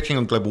 So picking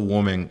on global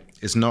warming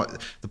is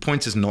not, the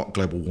point is not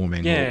global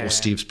warming or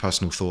Steve's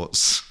personal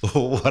thoughts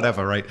or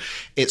whatever, right?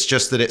 It's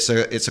just that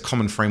it's a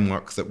common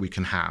framework that we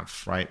can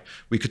have, right?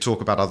 We could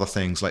talk about other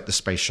things like the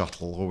space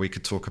shuttle, or we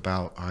could talk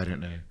about, I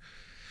don't know,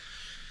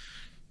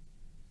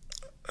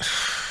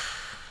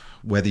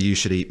 whether you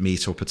should eat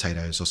meat or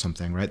potatoes or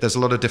something, right? There's a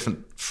lot of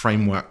different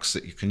frameworks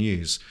that you can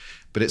use,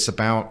 but it's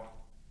about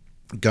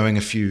going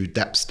a few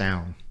depths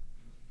down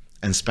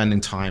and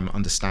spending time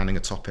understanding a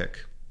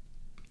topic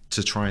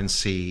to try and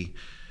see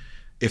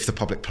if the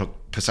public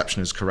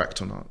perception is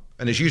correct or not.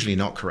 And it's usually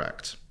not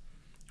correct,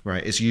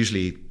 right? It's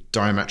usually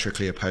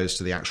diametrically opposed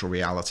to the actual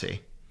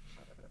reality,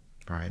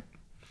 right?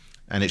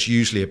 And it's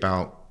usually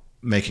about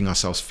making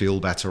ourselves feel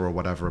better or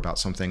whatever about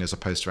something as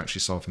opposed to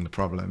actually solving the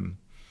problem.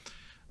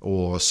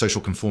 Or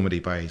social conformity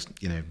by,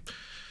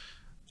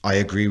 I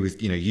agree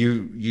with,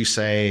 you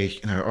say,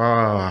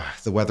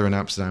 the weather in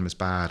Amsterdam is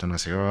bad. And I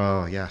say,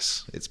 oh,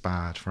 yes, it's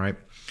bad, right?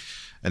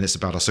 And it's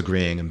about us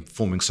agreeing and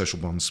forming social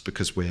bonds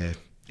because we're,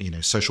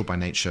 social by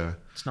nature.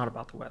 It's not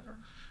about the weather.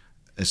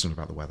 It's not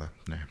about the weather,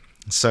 no.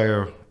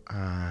 So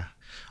I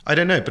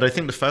don't know, but I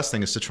think the first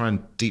thing is to try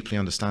and deeply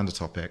understand a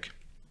topic.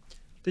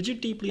 Did you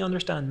deeply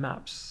understand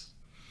maps?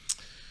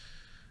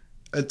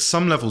 At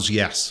some levels,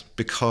 yes,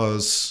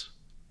 because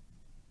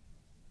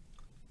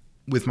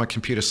with my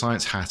computer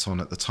science hat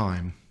on at the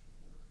time,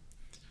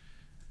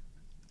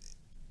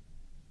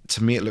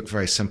 to me it looked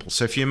very simple.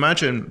 So if you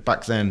imagine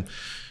back then,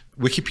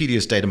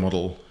 Wikipedia's data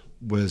model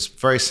was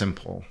very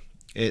simple.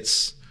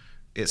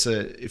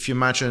 If you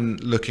imagine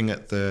looking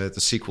at the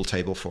SQL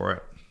table for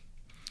it,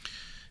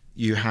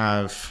 you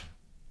have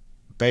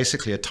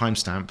basically a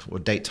timestamp or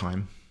date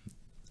time,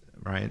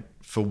 right,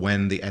 for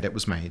when the edit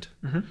was made.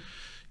 Mm-hmm.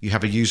 You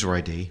have a user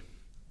ID.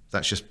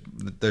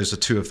 Those are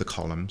two of the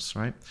columns,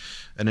 right?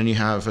 And then you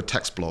have a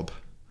text blob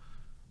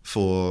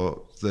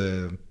for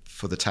the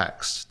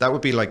text. That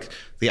would be like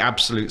the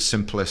absolute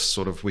simplest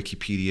sort of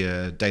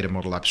Wikipedia data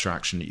model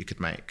abstraction that you could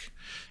make.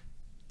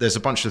 There's a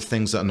bunch of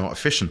things that are not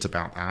efficient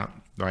about that,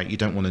 right? You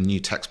don't want a new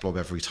text blob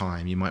every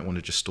time. You might want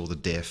to just store the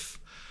diff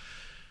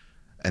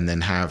and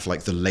then have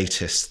like the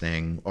latest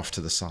thing off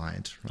to the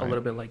side. Right? A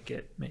little bit like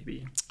Git,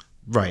 maybe.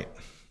 Right.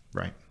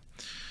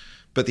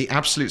 But the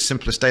absolute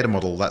simplest data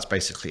model, that's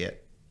basically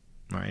it.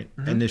 Right.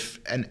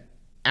 Mm-hmm. And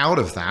out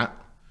of that,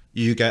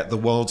 you get the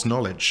world's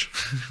knowledge,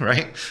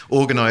 right?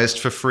 Organized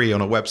for free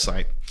on a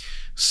website.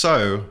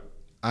 So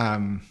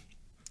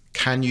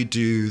can you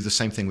do the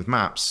same thing with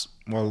maps?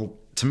 Well,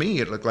 to me,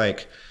 it looked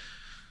like,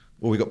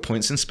 we got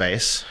points in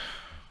space.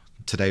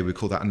 Today, we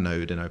call that a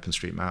node in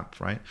OpenStreetMap,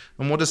 right?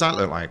 And what does that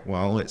look like?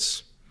 Well,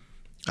 it's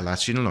a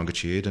latitude and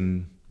longitude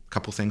and a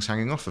couple things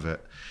hanging off of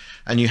it.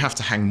 And you have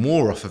to hang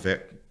more off of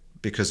it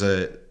because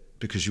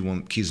you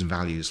want keys and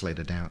values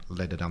later down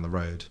the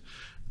road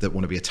that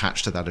want to be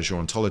attached to that as your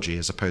ontology,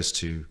 as opposed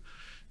to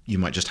you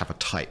might just have a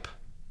type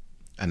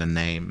and a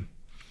name.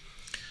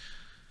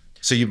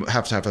 So you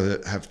have to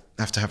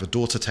have a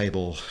daughter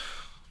table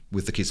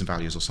with the keys and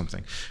values or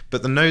something.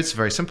 But the nodes are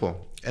very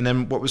simple. And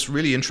then what was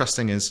really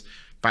interesting is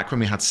back when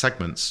we had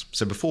segments,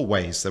 so before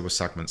Waze, there were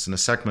segments, and a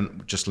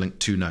segment just linked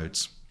 2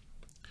 nodes.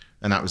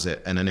 And that was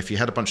it. And then if you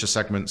had a bunch of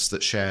segments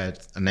that shared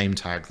a name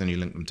tag, then you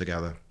link them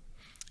together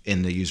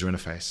in the user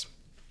interface.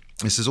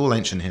 This is all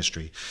ancient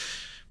history.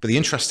 But the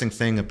interesting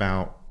thing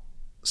about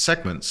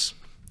segments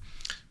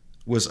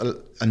was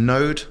a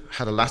node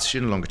had a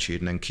latitude and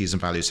longitude and then keys and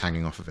values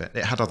hanging off of it.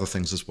 It had other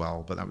things as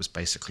well, but that was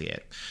basically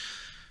it.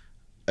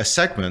 A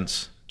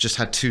segment just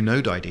had 2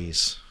 node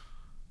IDs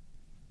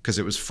because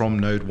it was from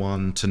node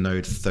 1 to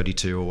node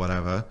 32 or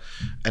whatever.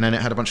 And then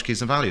it had a bunch of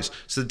keys and values.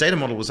 So the data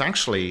model was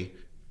actually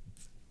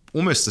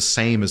almost the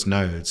same as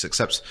nodes,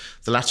 except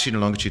the latitude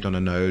and longitude on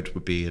a node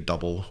would be a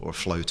double or a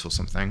float or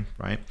something,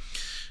 right?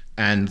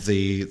 And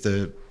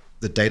the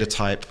data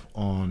type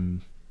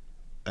on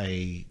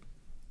a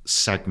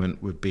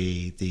segment would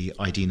be the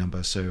ID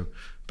number. So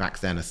back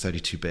then a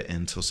 32-bit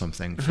int or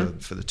something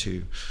for the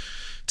two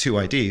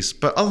IDs.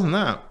 But other than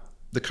that,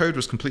 the code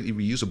was completely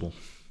reusable,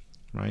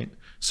 right?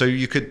 So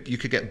you could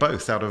get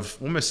both out of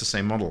almost the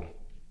same model.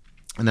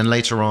 And then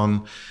later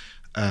on,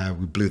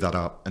 we blew that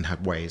up and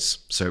had Waze.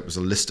 So it was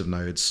a list of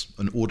nodes,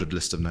 an ordered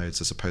list of nodes,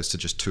 as opposed to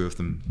just 2 of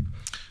them.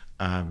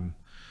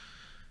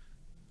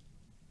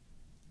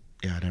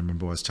 Yeah, I don't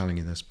remember why I was telling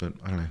you this, but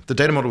I don't know. The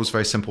data model was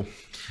very simple,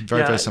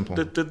 very simple.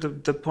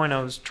 The point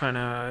I was trying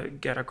to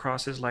get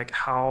across is like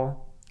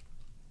how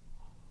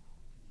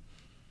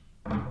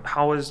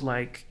is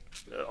like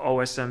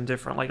OSM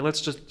different? Like, let's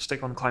just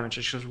stick on climate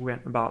change because we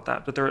went about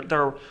that. But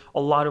there are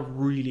a lot of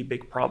really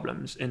big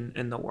problems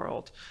in the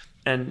world,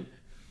 and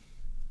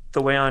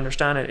the way I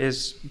understand it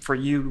is for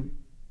you,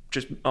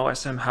 just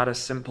OSM had a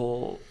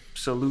simple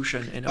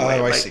solution in a way. I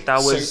like see.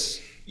 That was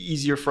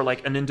easier for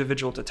like an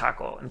individual to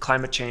tackle. And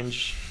climate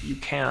change, you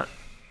can't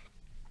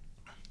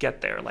get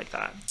there like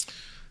that.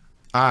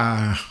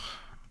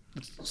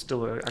 It's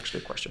still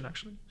actually a question,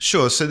 actually.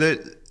 Sure. So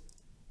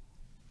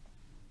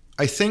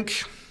I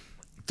think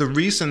the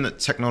reason that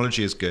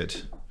technology is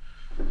good,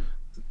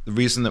 the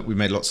reason that we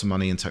made lots of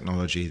money in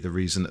technology, the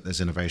reason that there's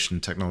innovation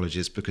in technology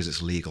is because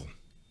it's legal,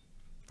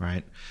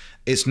 right?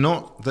 It's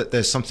not that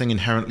there's something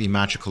inherently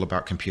magical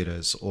about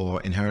computers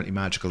or inherently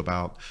magical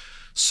about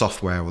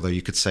software, although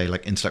you could say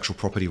like intellectual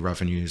property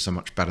revenues are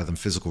much better than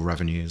physical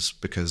revenues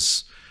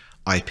because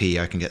IP,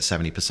 I can get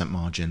 70%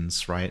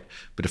 margins, right?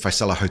 But if I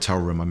sell a hotel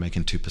room, I'm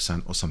making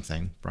 2% or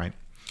something, right?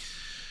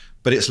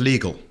 But it's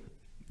legal,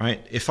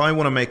 right? If I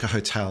want to make a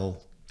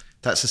hotel,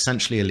 that's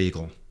essentially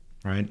illegal,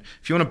 right?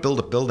 If you want to build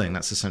a building,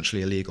 that's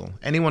essentially illegal.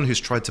 Anyone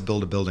who's tried to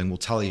build a building will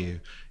tell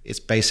you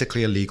it's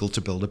basically illegal to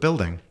build a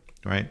building,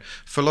 right?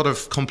 For a lot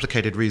of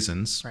complicated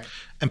reasons. Right.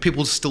 And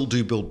people still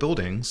do build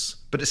buildings,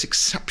 but it's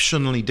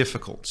exceptionally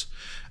difficult.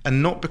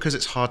 And not because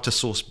it's hard to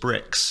source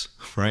bricks,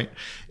 right?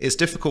 It's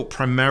difficult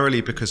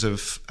primarily because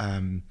of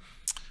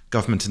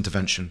government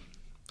intervention.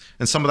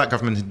 And some of that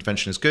government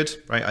intervention is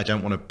good, right? I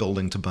don't want a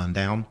building to burn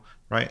down,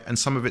 right? And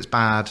some of it's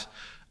bad.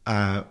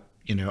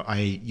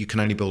 You can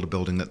only build a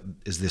building that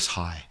is this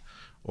high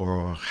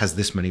or has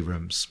this many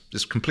rooms.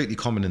 It's completely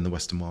common in the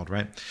Western world,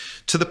 right?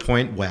 To the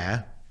point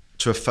where,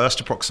 to a first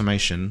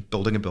approximation,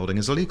 building a building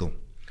is illegal.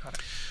 Got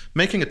it.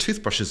 Making a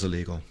toothbrush is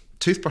illegal.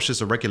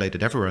 Toothbrushes are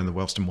regulated everywhere in the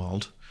Western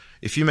world.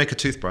 If you make a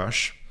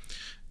toothbrush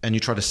and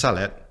you try to sell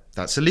it,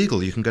 that's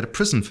illegal. You can go to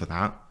prison for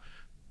that,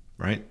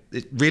 right?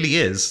 It really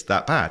is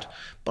that bad.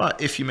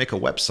 But if you make a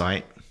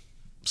website,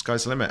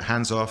 sky's the limit.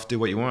 Hands off, do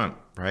what you want,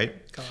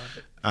 right? Got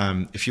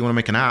it. If you want to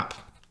make an app,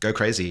 go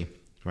crazy,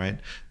 right?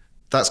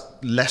 That's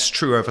less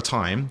true over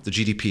time. The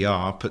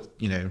GDPR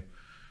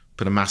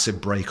put a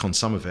massive brake on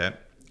some of it.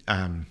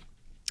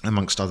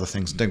 Amongst other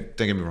things. Don't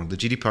get me wrong, the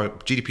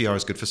GDPR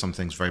is good for some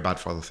things, very bad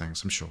for other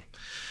things, I'm sure.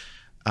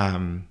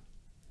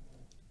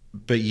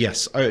 But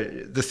yes,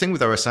 the thing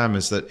with OSM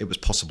is that it was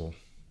possible,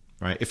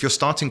 right? If your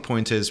starting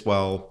point is,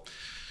 well,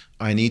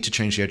 I need to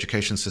change the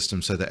education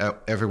system so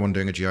that everyone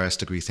doing a GIS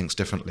degree thinks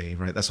differently,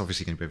 right? That's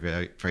obviously going to be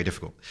very, very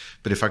difficult.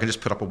 But if I can just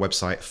put up a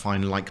website,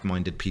 find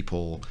like-minded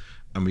people,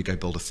 and we go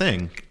build a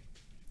thing,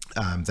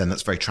 then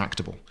that's very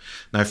tractable.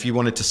 Now, if you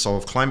wanted to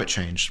solve climate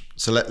change,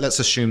 so let's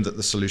assume that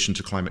the solution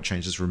to climate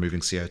change is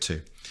removing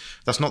CO2.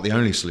 That's not the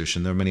only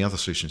solution. There are many other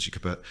solutions you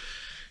could put.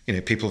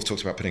 People have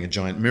talked about putting a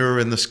giant mirror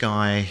in the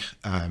sky.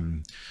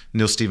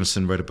 Neil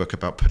Stephenson wrote a book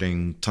about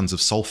putting tons of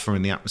sulfur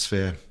in the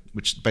atmosphere,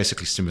 which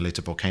basically stimulates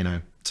a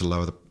volcano to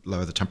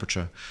lower the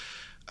temperature.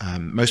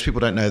 Most people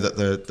don't know that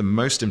the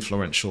most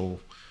influential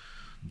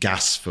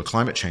gas for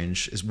climate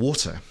change is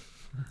water,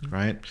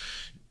 right?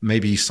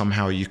 Maybe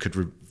somehow you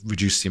could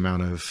reduce the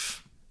amount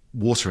of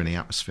water in the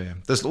atmosphere.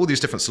 There's all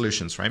these different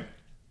solutions, right?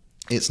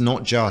 It's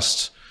not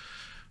just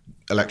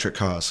electric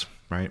cars,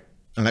 right?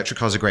 Electric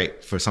cars are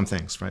great for some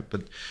things, right?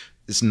 But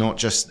it's not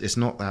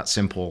that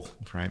simple,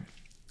 right?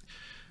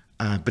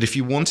 But if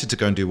you wanted to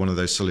go and do one of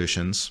those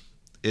solutions,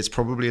 it's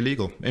probably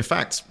illegal. In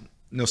fact,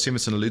 Neil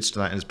Stephenson alludes to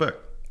that in his book.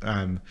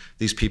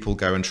 These people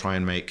go and try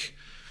and make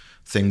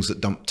things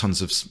that dump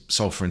tons of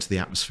sulfur into the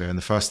atmosphere. And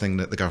the first thing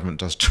that the government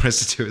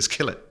tries to do is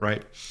kill it,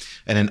 right?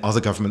 And then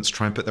other governments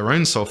try and put their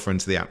own sulfur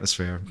into the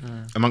atmosphere,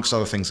 amongst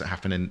other things that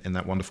happen in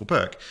that wonderful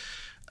book.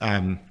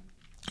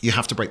 You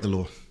have to break the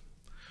law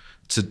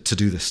to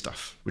do this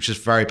stuff, which is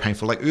very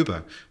painful. Like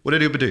Uber. What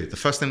did Uber do? The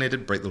first thing they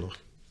did, break the law,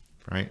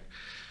 right?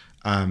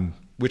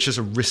 Which is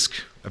a risk,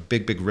 a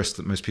big, big risk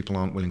that most people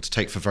aren't willing to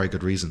take for very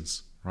good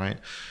reasons, right?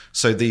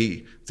 So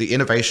the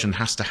innovation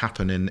has to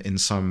happen in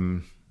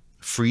some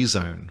free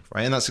zone,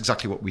 right? And that's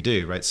exactly what we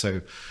do, right?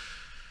 So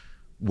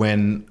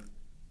when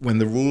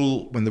the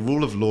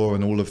rule of law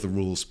and all of the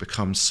rules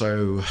become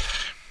so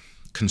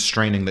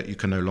constraining that you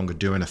can no longer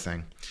do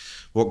anything,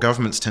 what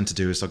governments tend to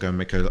do is they'll go and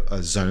make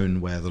a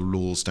zone where the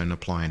laws don't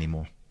apply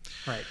anymore.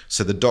 Right.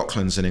 So the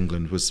Docklands in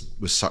England was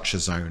such a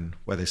zone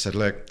where they said,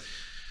 look,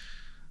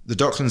 the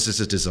Docklands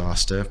is a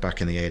disaster back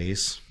in the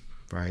 80s,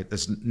 right?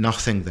 There's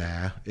nothing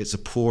there. It's a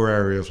poor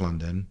area of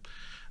London.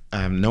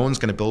 No one's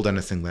going to build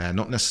anything there,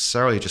 not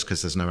necessarily just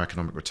because there's no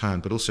economic return,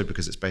 but also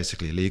because it's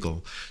basically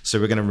illegal. So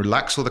we're going to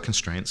relax all the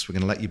constraints. We're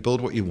going to let you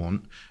build what you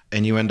want,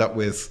 and you end up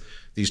with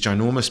these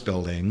ginormous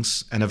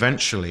buildings. And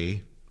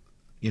eventually,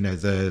 you know,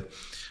 the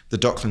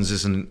Docklands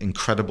is an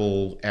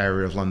incredible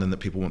area of London that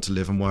people want to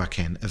live and work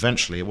in.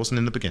 Eventually, it wasn't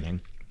in the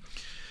beginning,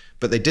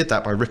 but they did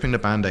that by ripping the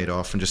Band-Aid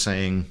off and just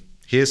saying,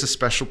 here's a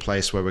special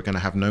place where we're going to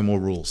have no more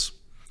rules,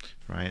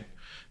 right?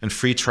 And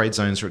free trade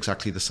zones are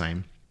exactly the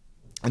same.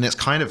 And it's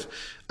kind of,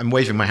 I'm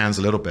waving my hands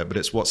a little bit, but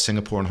it's what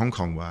Singapore and Hong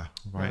Kong were,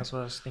 right? That's what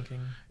I was thinking.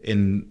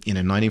 In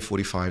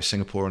 1945,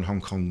 Singapore and Hong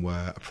Kong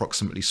were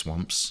approximately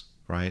swamps,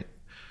 right?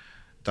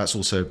 That's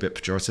also a bit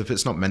pejorative.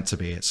 It's not meant to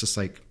be. It's just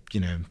like, you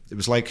know, it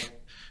was like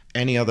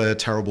any other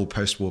terrible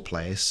post-war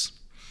place.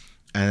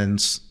 And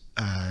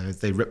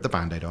they ripped the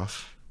Band-Aid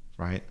off,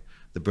 right?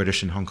 The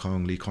British in Hong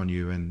Kong, Lee Kuan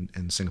Yew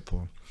in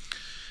Singapore.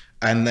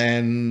 And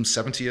then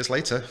 70 years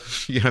later,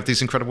 you have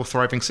these incredible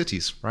thriving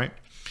cities, right?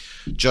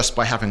 Just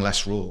by having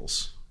less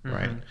rules,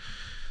 right?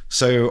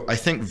 So I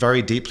think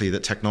very deeply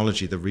that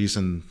technology, the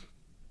reason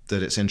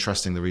that it's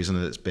interesting, the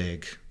reason that it's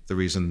big, the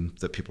reason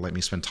that people like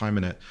me spend time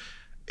in it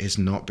is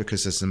not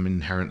because there's some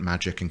inherent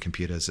magic in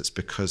computers. It's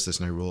because there's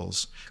no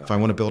rules. If I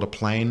want to build a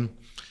plane,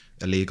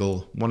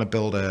 illegal. Want to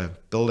build a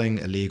building,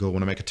 illegal.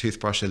 Want to make a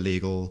toothbrush,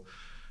 illegal.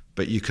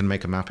 But you can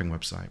make a mapping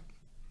website,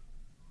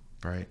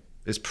 right?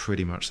 It's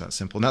pretty much that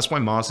simple. And that's why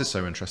Mars is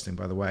so interesting,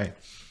 by the way.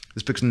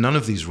 It's because none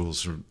of these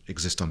rules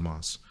exist on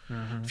Mars.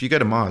 If you go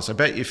to Mars, I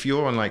bet if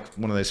you're on like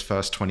one of those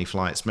first 20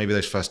 flights, maybe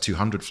those first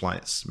 200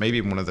 flights, maybe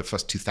even one of the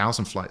first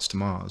 2,000 flights to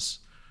Mars,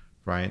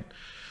 right?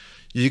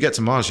 You get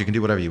to Mars, you can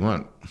do whatever you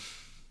want.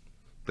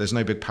 There's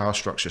no big power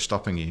structure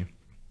stopping you,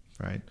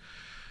 right?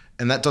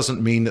 And that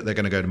doesn't mean that they're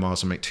going to go to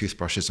Mars and make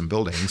toothbrushes and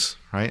buildings,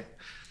 right?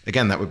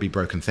 Again, that would be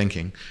broken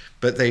thinking.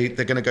 But they're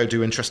going to go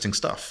do interesting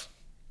stuff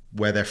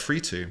where they're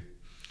free to.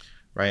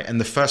 Right,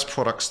 and the first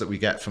products that we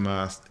get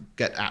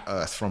at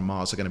Earth from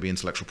Mars are going to be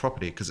intellectual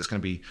property because it's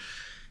going to be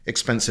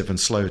expensive and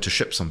slow to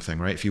ship something.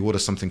 Right, if you order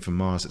something from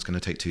Mars, it's going to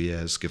take 2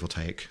 years, give or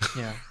take.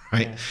 Yeah.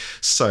 Right. Yeah.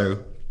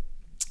 So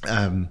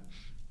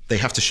they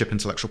have to ship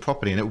intellectual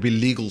property, and it will be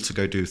legal to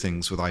go do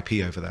things with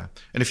IP over there.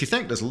 And if you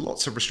think, there's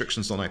lots of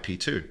restrictions on IP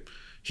too.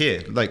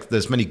 Here, like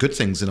there's many good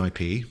things in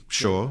IP,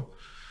 sure,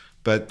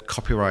 but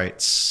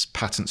copyrights,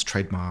 patents,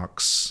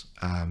 trademarks.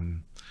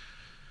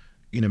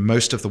 You know,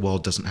 most of the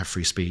world doesn't have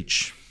free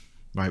speech,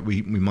 right?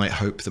 We might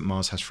hope that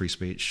Mars has free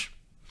speech,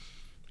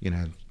 you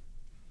know.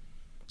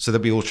 So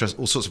there'll be all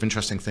sorts of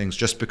interesting things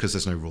just because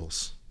there's no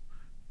rules,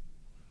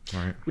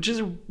 right? Which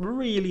is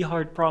really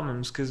hard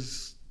problems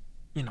because,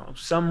 you know,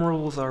 some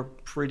rules are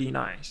pretty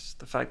nice.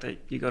 The fact that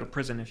you go to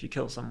prison if you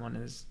kill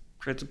someone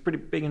creates a pretty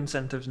big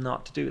incentive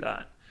not to do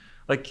that.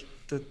 Like,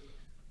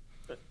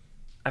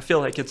 I feel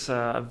like it's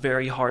a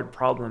very hard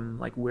problem.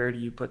 Like, where do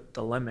you put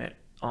the limit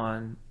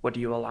on what do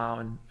you allow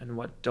and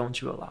what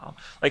don't you allow?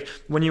 Like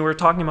when you were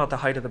talking about the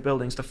height of the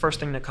buildings, the first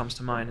thing that comes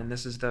to mind, and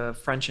this is the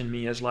French in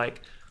me, is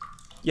like,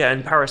 yeah,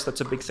 in Paris that's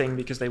a big thing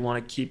because they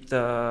want to keep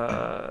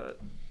the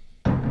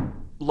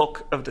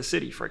look of the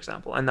city, for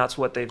example, and that's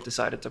what they've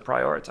decided to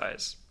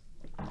prioritize.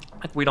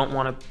 Like we don't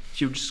want a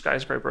huge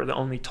skyscraper. The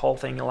only tall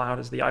thing allowed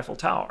is the Eiffel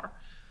Tower.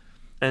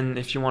 And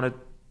if you want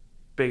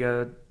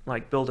to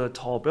build a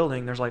tall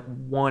building, there's like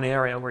one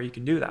area where you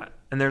can do that.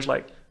 And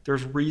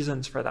there's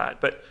reasons for that,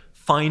 but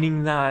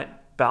finding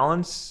that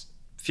balance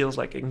feels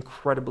like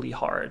incredibly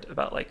hard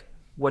about like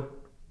what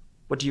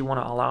do you want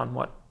to allow and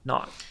what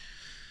not.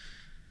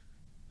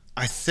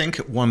 I think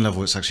at one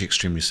level it's actually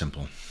extremely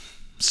simple.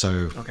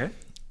 So okay,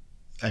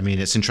 I mean,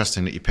 it's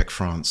interesting that you pick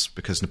France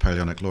because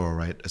Napoleonic law,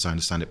 right, as I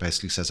understand it,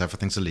 basically says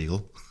everything's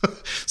illegal.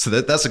 So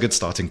that's a good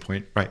starting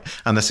point, right?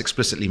 And that's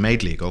explicitly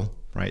made legal,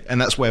 right? And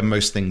that's where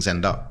most things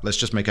end up. Let's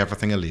just make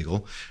everything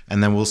illegal,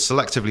 and then we'll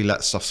selectively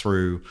let stuff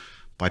through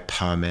by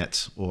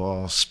permit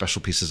or special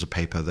pieces of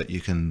paper that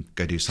you can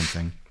go do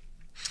something.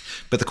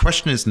 But the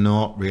question is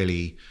not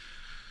really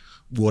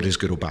what is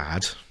good or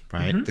bad,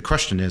 right? The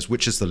question is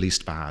which is the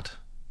least bad,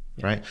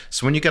 right?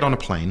 So when you get on a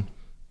plane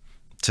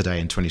today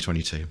in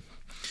 2022,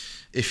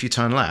 if you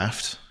turn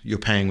left, you're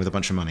paying with a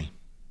bunch of money,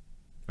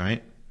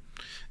 right?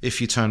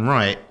 If you turn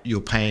right,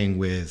 you're paying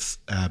with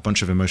a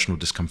bunch of emotional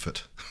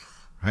discomfort,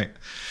 right?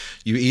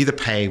 You either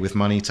pay with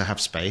money to have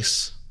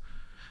space,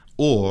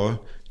 or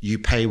you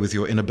pay with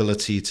your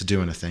inability to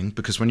do anything,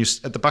 because when you're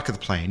at the back of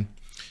the plane,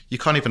 you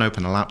can't even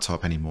open a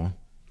laptop anymore,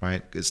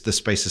 right? The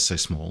space is so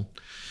small.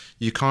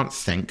 You can't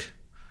think.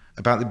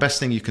 About the best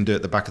thing you can do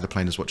at the back of the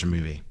plane is watch a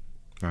movie,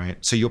 right?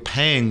 So you're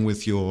paying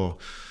with your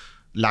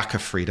lack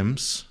of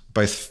freedoms,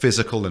 both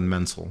physical and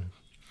mental.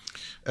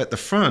 At the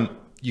front,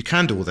 you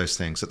can do all those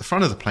things. At the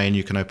front of the plane,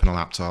 you can open a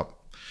laptop,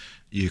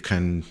 you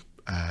can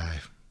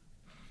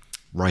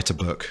write a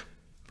book,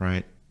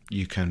 right?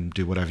 You can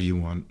do whatever you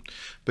want,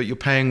 but you're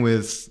paying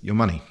with your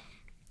money.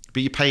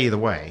 But you pay either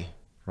way,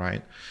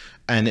 right?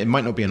 And it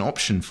might not be an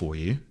option for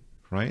you,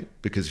 right?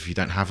 Because if you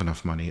don't have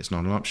enough money, it's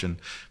not an option.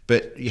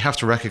 But you have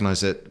to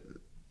recognize that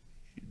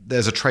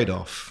there's a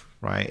trade-off,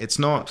 right? It's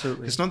not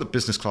that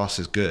business class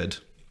is good,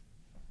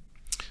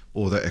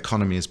 or that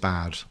economy is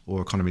bad,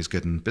 or economy is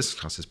good and business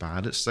class is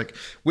bad. It's like,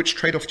 which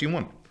trade-off do you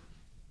want,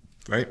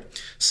 right?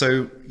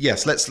 So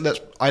yes, let's.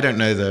 I don't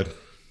know the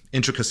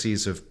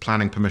intricacies of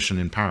planning permission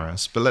in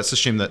Paris, but let's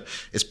assume that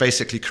it's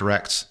basically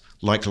correct,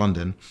 like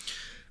London,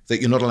 that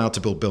you're not allowed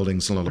to build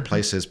buildings in a lot of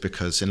places,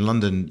 because in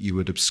London you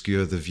would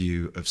obscure the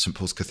view of St.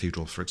 Paul's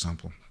Cathedral, for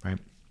example, right?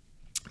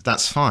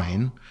 That's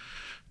fine,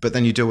 but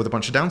then you deal with a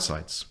bunch of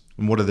downsides.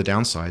 And what are the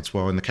downsides?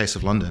 Well, in the case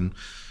of London,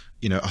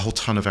 a whole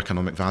ton of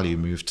economic value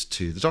moved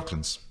to the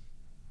Docklands,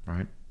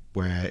 right?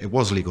 Where it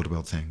was illegal to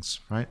build things,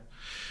 right?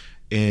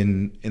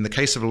 In the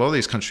case of a lot of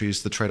these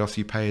countries, the trade-off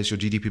you pay is your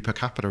GDP per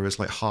capita is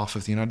like half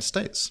of the United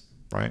States,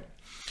 right?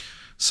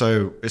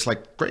 So it's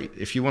like, great,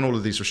 if you want all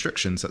of these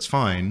restrictions, that's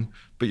fine,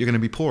 but you're going to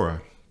be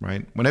poorer,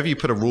 right? Whenever you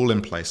put a rule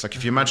in place, like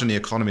if you imagine the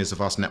economy as a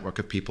vast network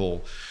of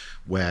people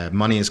where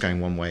money is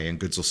going one way and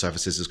goods or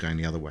services is going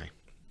the other way,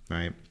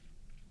 right?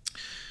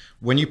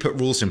 When you put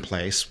rules in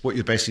place, what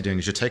you're basically doing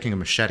is you're taking a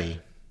machete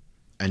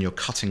and you're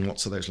cutting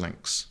lots of those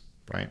links,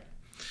 right?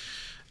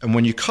 And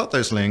when you cut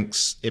those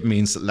links, it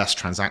means that less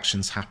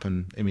transactions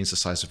happen. It means the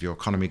size of your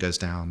economy goes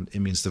down. It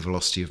means the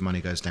velocity of money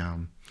goes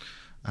down.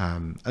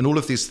 And all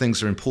of these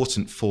things are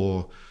important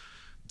for,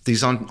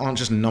 these aren't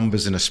just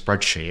numbers in a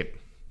spreadsheet,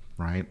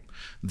 right?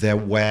 They're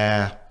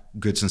where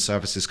goods and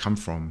services come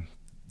from.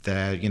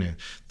 They're,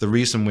 the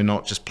reason we're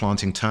not just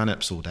planting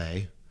turnips all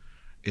day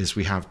is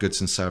we have goods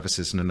and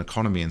services and an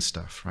economy and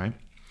stuff, right?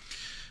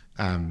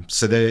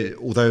 So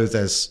although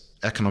there's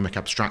economic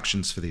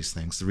abstractions for these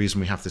things, the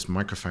reason we have this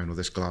microphone or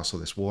this glass or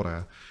this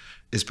water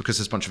is because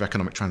there's a bunch of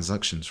economic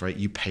transactions, right?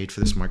 You paid for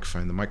this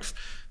microphone,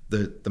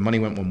 the money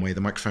went one way,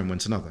 the microphone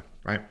went another,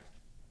 right?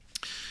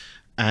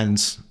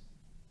 And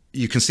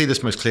you can see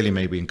this most clearly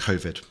maybe in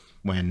COVID,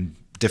 when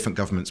different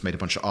governments made a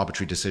bunch of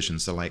arbitrary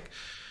decisions. They're like,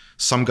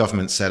 some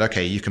governments said,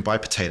 okay, you can buy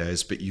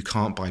potatoes, but you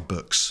can't buy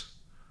books,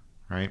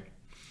 right?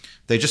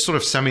 They just sort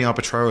of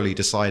semi-arbitrarily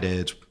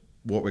decided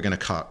what we're going to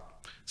cut.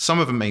 Some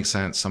of it makes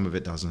sense, some of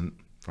it doesn't,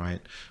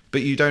 right?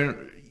 But you're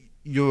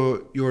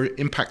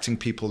impacting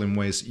people in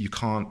ways you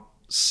can't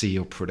see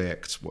or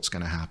predict what's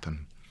going to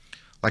happen.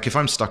 Like if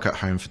I'm stuck at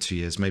home for 2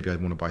 years, maybe I'd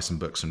want to buy some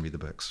books and read the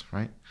books,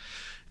 right?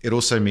 It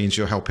also means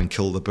you're helping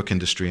kill the book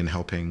industry and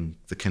helping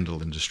the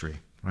Kindle industry,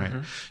 right?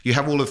 Mm-hmm. You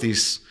have all of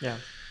these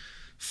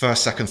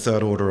first, second,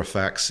 third order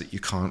effects that you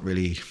can't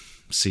really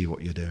see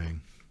what you're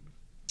doing.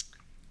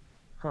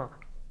 Huh.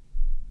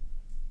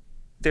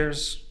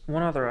 There's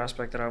one other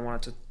aspect that I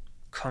wanted to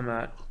come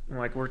at,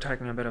 like we're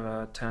taking a bit of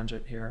a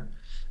tangent here,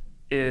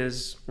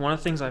 is one of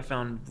the things I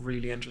found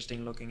really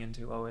interesting looking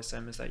into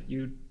OSM is that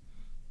you,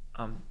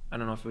 I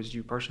don't know if it was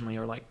you personally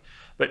or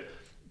but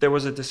there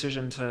was a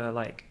decision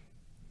to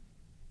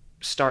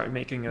start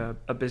making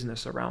a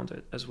business around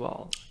it as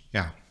well.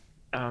 Yeah.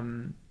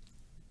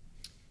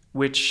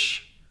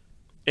 Which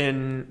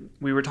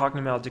we were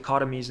talking about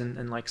dichotomies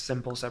and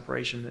simple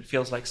separation. It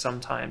feels like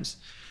sometimes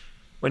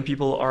when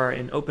people are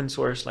in open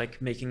source,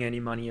 making any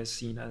money is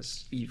seen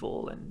as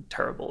evil and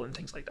terrible and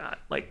things like that.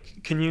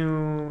 Can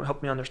you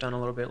help me understand a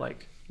little bit,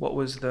 what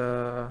was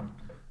the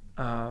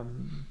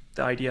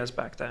ideas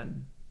back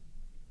then?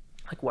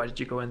 Why did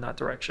you go in that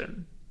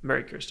direction? I'm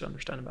very curious to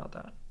understand about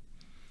that.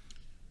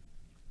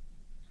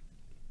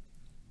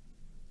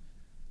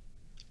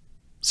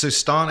 So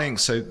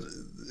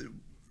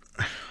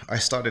I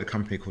started a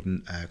company called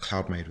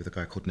CloudMade with a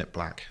guy called Nip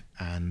Black,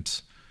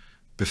 and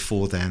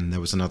before then there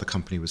was another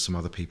company with some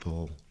other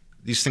people.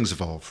 These things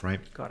evolve, right?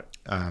 Got it.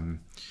 And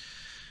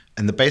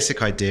the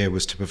basic idea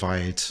was to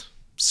provide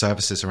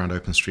services around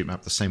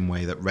OpenStreetMap the same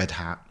way that Red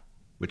Hat,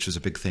 which was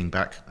a big thing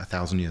back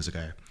 1,000 years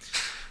ago,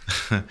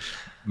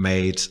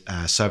 made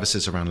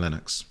services around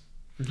Linux.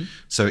 Mm-hmm.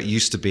 So it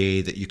used to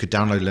be that you could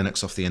download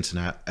Linux off the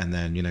internet and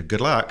then,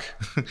 good luck.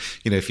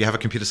 If you have a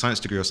computer science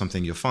degree or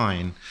something, you're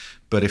fine.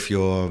 But if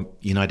you're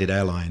United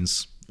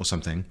Airlines or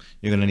something,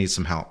 you're going to need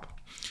some help.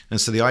 And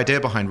so the idea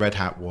behind Red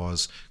Hat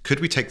was, could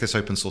we take this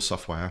open source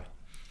software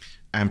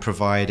and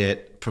provide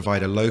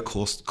a low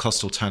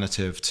cost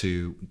alternative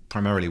to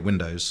primarily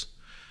Windows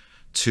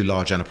to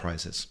large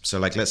enterprises? So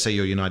let's say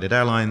you're United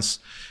Airlines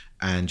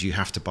and you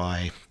have to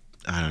buy,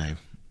 I don't know,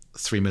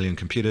 3 million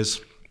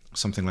computers,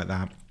 something like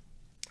that,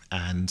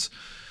 and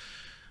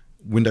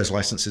Windows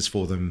licenses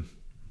for them,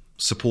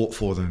 support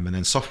for them, and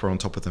then software on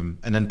top of them.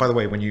 And then, by the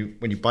way, when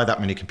you buy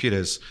that many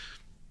computers,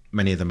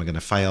 many of them are going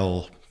to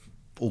fail.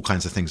 All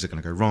kinds of things are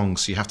going to go wrong.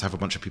 So you have to have a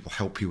bunch of people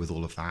help you with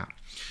all of that.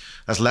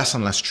 That's less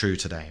and less true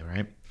today,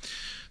 right?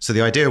 So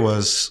the idea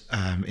was,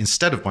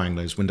 instead of buying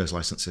those Windows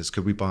licenses,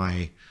 could we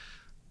get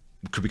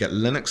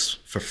Linux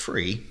for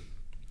free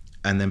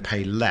and then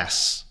pay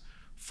less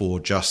for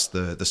just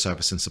the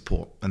service and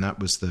support? And that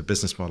was the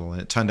business model.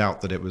 And it turned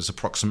out that it was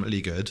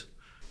approximately good.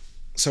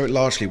 So it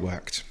largely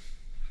worked,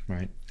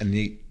 right? And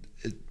it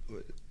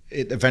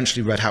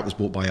eventually, Red Hat was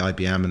bought by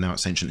IBM, and now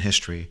it's ancient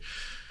history.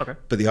 Okay.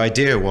 But the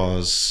idea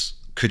was,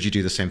 could you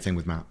do the same thing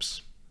with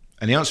maps?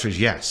 And the answer is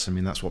yes. I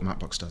mean, that's what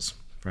Mapbox does,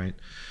 right?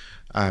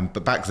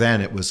 But back then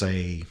it was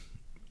a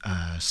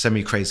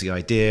semi-crazy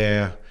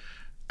idea,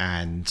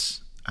 and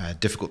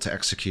difficult to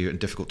execute and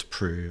difficult to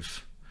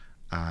prove.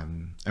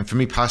 And for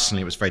me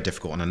personally, it was very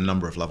difficult on a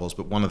number of levels,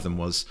 but one of them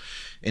was,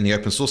 in the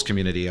open source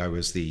community, I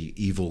was the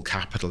evil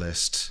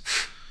capitalist,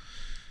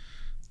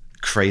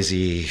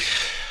 crazy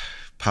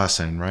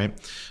person, right?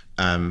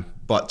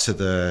 But to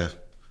the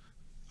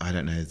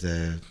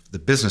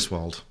business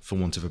world, for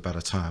want of a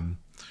better term,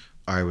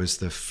 I was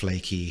the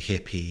flaky,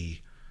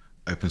 hippie,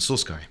 open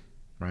source guy,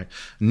 right?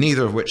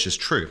 Neither of which is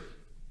true.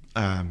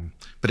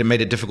 But it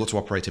made it difficult to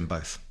operate in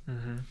both.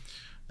 Mm-hmm.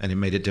 And it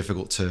made it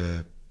difficult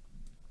to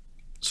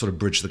sort of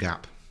bridge the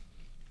gap.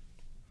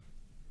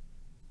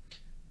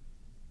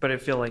 But I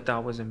feel like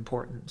that was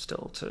important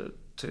still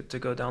to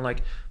go down,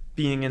 like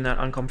being in that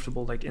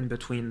uncomfortable, like in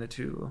between the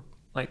two,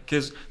 like,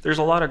 because there's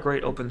a lot of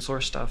great open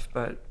source stuff,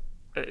 but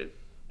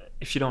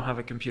if you don't have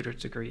a computer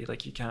degree,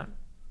 like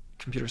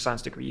computer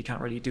science degree, you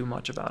can't really do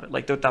much about it.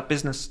 Like that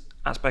business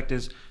aspect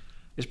is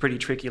pretty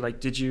tricky. Like,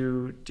 did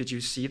you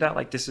see that,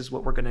 like, this is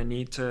what we're going to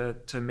need to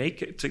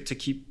make it, to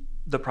keep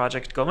the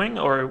project going?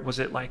 Or was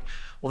it like,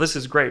 well, this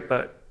is great,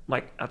 but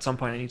like at some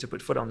point I need to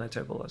put food on the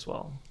table as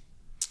well?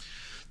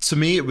 To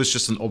me, it was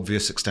just an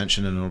obvious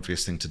extension and an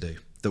obvious thing to do.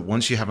 That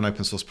once you have an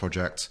open source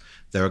project,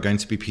 there are going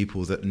to be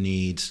people that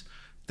need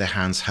their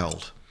hands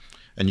held.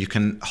 And you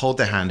can hold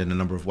their hand in a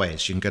number of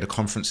ways. You can go to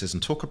conferences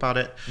and talk about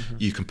it. Mm-hmm.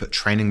 You can put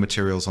training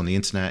materials on the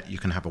internet. You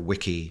can have a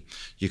wiki.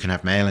 You can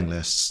have mailing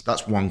lists.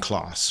 That's one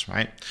class,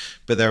 right?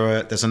 But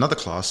there's another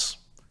class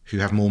who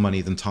have more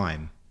money than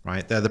time,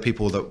 right? They're the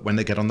people that when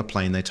they get on the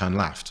plane, they turn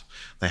left.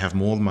 They have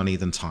more money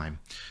than time.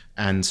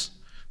 And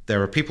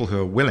there are people who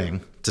are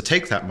willing to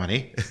take that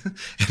money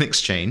in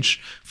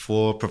exchange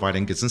for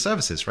providing goods and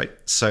services, right?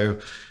 So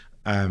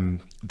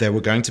there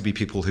were going to be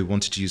people who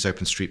wanted to use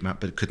OpenStreetMap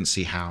but couldn't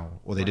see how,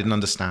 or they didn't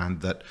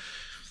understand that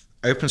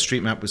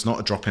OpenStreetMap was not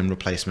a drop-in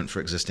replacement for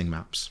existing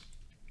maps.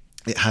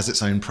 It has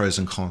its own pros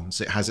and cons.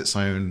 It has its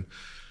own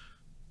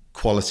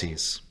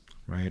qualities,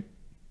 right?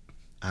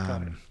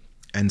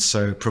 And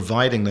so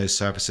providing those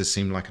services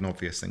seemed like an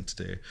obvious thing to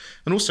do.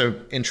 And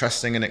also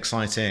interesting and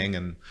exciting,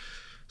 and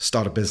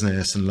start a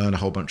business and learn a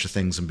whole bunch of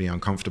things and be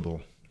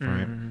uncomfortable,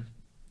 right? Mm-hmm.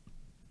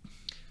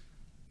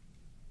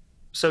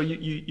 So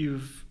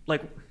you've,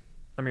 like,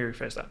 let me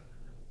rephrase that.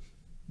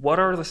 What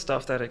are the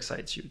stuff that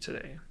excites you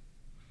today?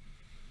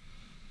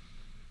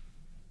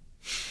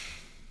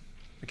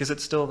 Because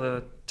it's still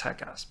the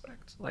tech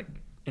aspect, like,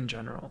 in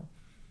general.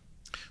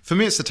 For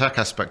me, it's the tech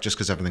aspect just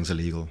because everything's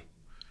illegal,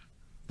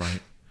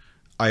 right?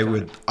 I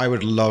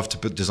would love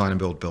to design and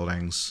build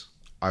buildings.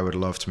 I would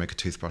love to make a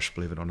toothbrush,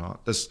 believe it or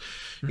not. There's,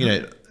 you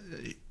know,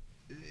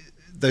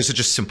 those are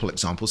just simple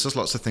examples. There's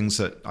lots of things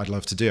that I'd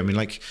love to do. I mean,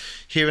 like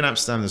here in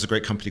Amsterdam, there's a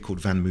great company called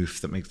Van Moof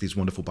that makes these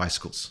wonderful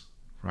bicycles,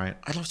 right?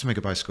 I'd love to make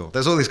a bicycle.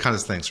 There's all these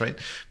kinds of things, right?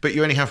 But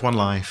you only have one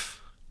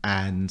life,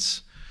 and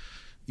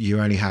you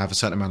only have a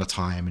certain amount of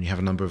time, and you have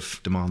a number of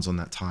demands on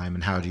that time.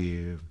 And how do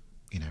you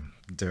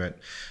do it?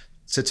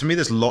 So to me,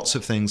 there's lots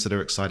of things that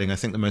are exciting. I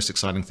think the most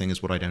exciting thing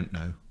is what I don't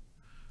know,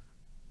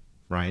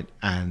 right?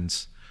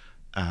 And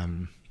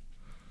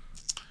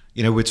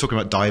we were talking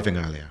about diving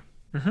earlier,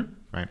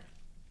 right?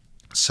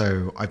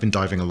 So I've been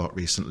diving a lot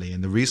recently,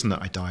 and the reason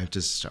that I dived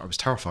is I was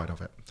terrified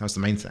of it. That was the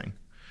main thing,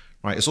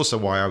 right? It's also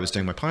why I was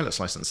doing my pilot's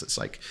license. It's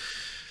like,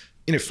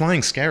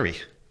 flying's scary.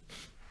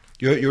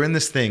 You're in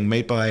this thing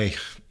made by,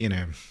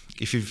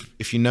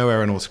 if you know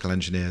aeronautical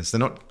engineers, they're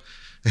not,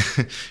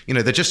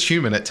 they're just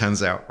human, it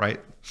turns out,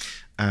 right?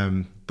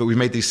 But we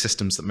made these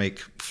systems that make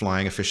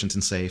flying efficient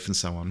and safe and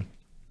so on.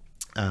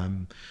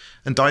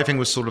 And diving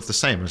was sort of the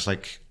same. It was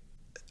like,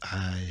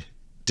 I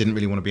didn't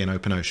really want to be in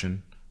open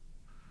ocean,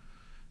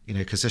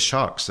 because there's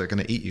sharks that are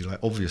going to eat you, like,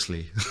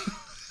 obviously,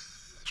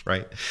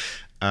 right?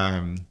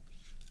 And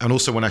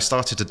also when I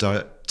started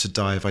to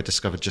dive, I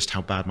discovered just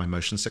how bad my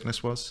motion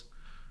sickness was.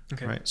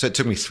 Okay. Right? So it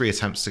took me 3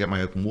 attempts to get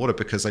my open water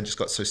because I just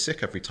got so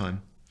sick every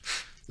time.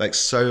 I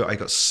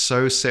got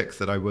so sick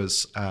that I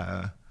was,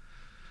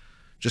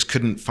 just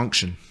couldn't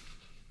function,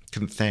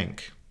 couldn't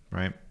think,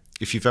 right?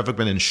 If you've ever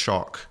been in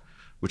shock,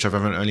 which I've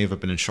only ever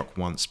been in shock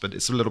once, but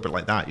it's a little bit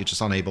like that. You're just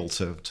unable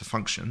to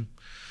function.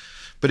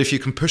 But if you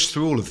can push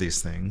through all of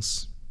these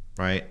things,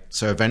 right?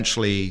 So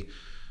eventually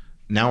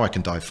now I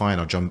can dive fine.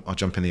 I'll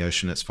jump in the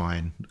ocean. It's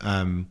fine.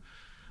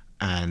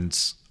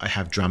 And I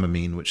have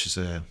Dramamine, which is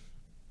a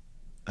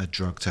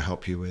drug to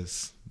help you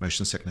with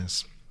motion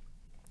sickness.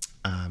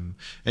 And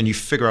you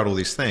figure out all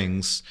these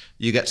things,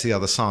 you get to the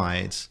other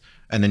side,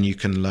 and then you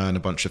can learn a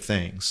bunch of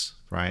things,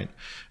 right?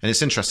 And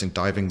it's interesting,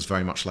 diving's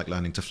very much like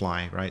learning to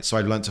fly, right? So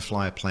I've learned to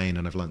fly a plane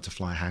and I've learned to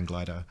fly a hang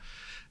glider.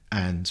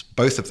 And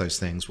both of those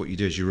things, what you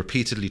do is you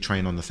repeatedly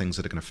train on the things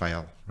that are going to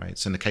fail, right?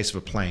 So in the case of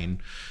a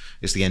plane,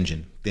 it's the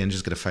engine. The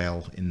engine's going to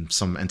fail in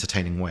some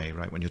entertaining way,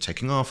 right? When you're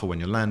taking off or when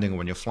you're landing or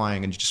when you're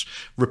flying, and you just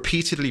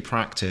repeatedly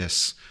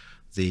practice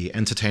the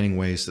entertaining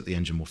ways that the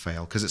engine will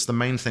fail, because it's the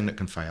main thing that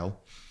can fail,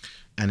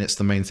 and it's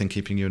the main thing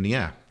keeping you in the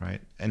air,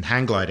 right? In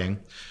hang gliding,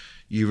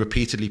 you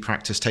repeatedly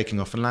practice taking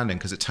off and landing,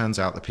 because it turns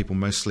out that people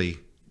mostly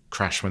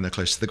crash when they're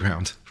close to the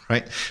ground,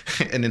 right?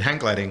 And in hang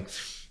gliding,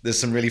 there's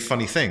some really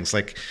funny things.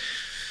 Like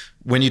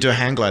when you do a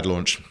hang glide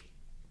launch,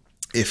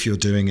 if you're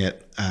doing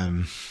it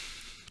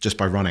just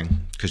by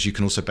running, because you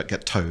can also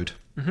get towed,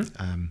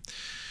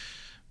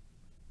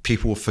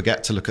 people will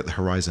forget to look at the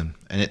horizon.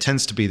 And it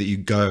tends to be that you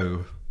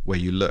go where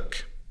you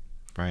look,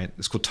 right?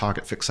 It's called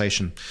target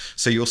fixation.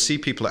 So you'll see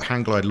people at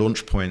hang glide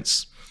launch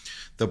points,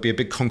 there'll be a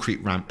big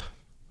concrete ramp,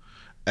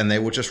 and they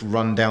will just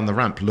run down the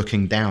ramp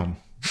looking down.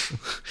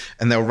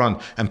 And they'll run,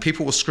 and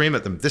people will scream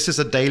at them. This is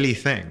a daily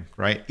thing,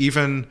 right?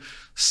 Even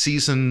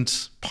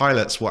seasoned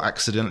pilots will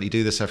accidentally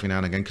do this every now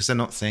and again because they're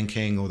not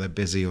thinking, or they're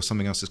busy, or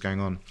something else is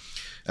going on.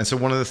 And so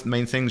one of the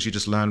main things you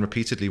just learn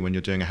repeatedly when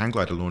you're doing a hang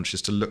glider launch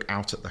is to look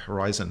out at the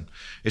horizon.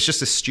 It's just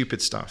this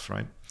stupid stuff,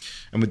 right?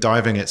 And with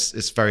diving,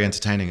 it's very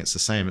entertaining. It's the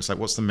same. It's like,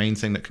 what's the main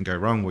thing that can go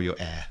wrong? Well, your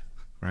air,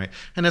 right?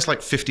 And there's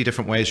like 50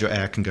 different ways your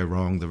air can go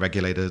wrong. The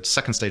regulator,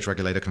 second stage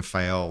regulator can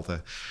fail.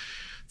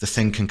 The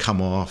thing can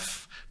come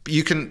off. But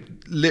you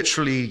can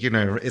literally, you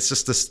know, it's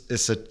just this,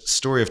 it's a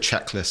story of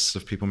checklists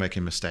of people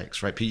making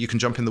mistakes, right? You can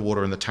jump in the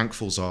water and the tank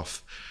falls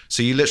off.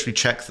 So you literally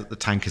check that the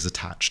tank is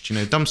attached, you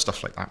know, dumb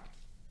stuff like that.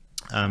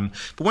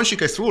 But once you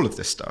go through all of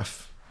this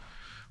stuff,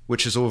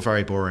 which is all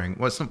very boring,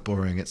 well, it's not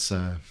boring, it's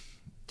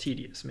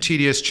tedious, maybe.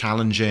 Tedious,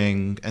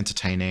 challenging,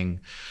 entertaining,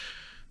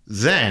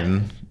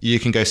 then you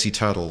can go see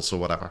turtles or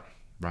whatever,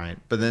 right?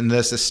 But then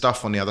there's this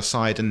stuff on the other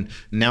side, and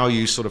now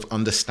you sort of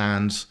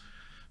understand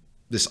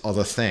this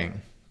other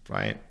thing,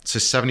 right? So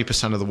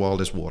 70% of the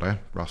world is water,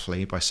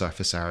 roughly, by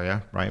surface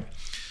area, right?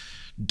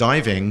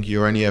 Diving,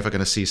 you're only ever going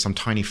to see some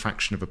tiny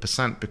fraction of a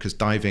percent, because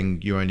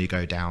diving, you only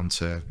go down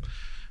to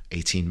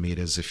 18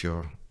 meters if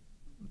you're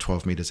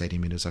 12 meters, 80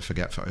 meters, I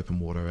forget, for open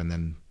water. And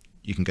then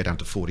you can go down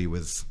to 40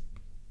 once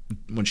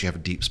you have a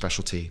deep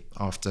specialty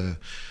after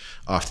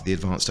the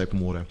advanced open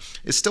water.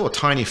 It's still a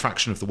tiny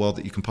fraction of the world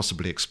that you can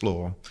possibly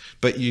explore,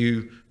 but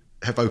you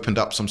have opened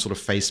up some sort of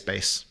phase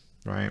space,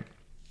 right?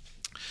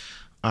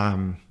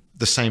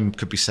 The same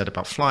could be said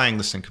about flying.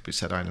 The same could be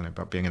said, I don't know,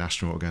 about being an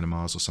astronaut or going to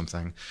Mars or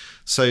something.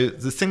 So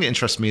the thing that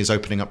interests me is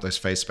opening up those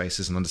phase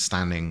spaces and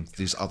understanding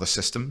these other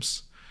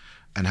systems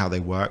and how they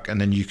work. And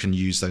then you can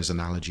use those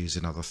analogies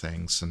in other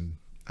things and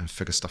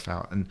figure stuff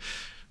out and,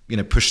 you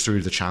know, push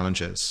through the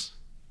challenges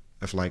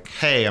of like,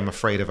 hey, I'm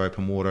afraid of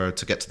open water,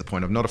 to get to the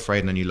point of not afraid,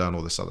 and then you learn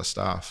all this other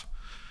stuff.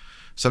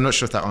 So I'm not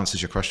sure if that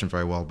answers your question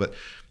very well, but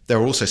there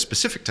are also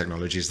specific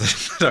technologies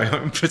that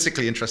I'm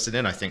particularly interested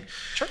in. I think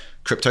Sure.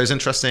 Crypto is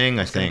interesting.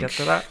 I think get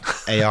to that.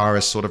 AR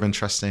is sort of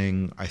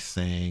interesting. I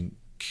think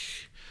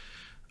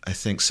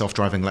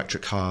self-driving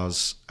electric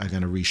cars are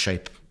going to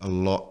reshape a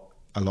lot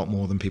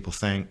more than people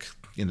think,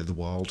 you know, the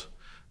world.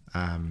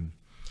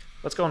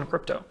 Let's go on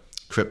crypto.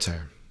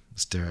 Crypto,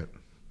 let's do it.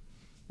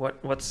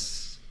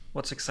 What's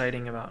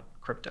exciting about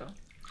crypto?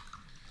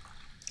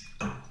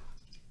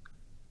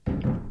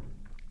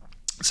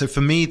 So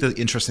for me, the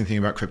interesting thing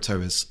about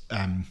crypto is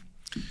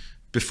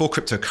before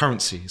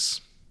cryptocurrencies,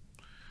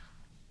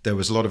 there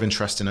was a lot of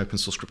interest in open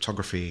source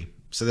cryptography.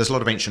 So there's a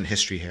lot of ancient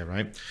history here,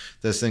 right?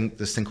 There's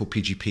this thing called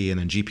PGP and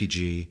then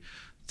GPG,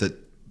 that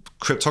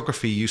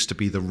cryptography used to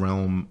be the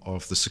realm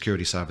of the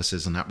security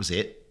services, and that was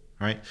it,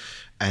 right?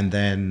 And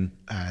then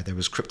there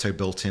was crypto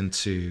built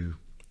into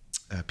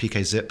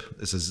PKZip.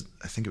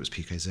 I think it was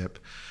PKZip,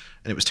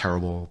 and it was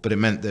terrible, but it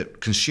meant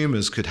that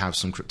consumers could have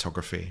some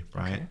cryptography,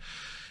 right? Okay.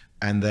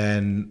 And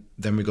then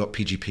we got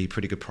PGP,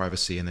 pretty good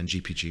privacy, and then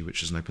GPG,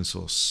 which is an open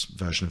source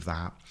version of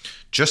that,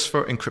 just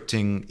for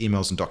encrypting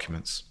emails and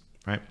documents,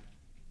 right?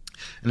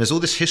 And there's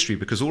all this history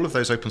because all of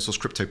those open source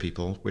crypto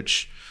people,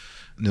 which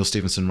Neil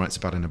Stephenson writes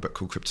about in a book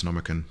called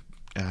Cryptonomicon,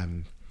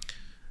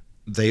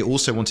 they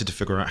also wanted to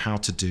figure out how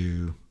to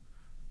do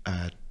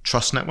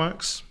trust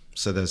networks.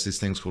 So there's these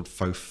things called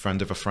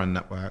friend of a friend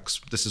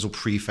networks. This is all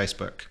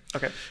pre-Facebook.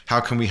 Okay.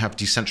 How can we have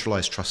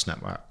decentralized trust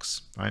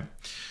networks, right?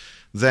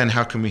 Then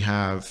how can we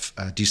have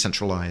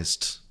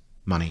decentralized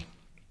money?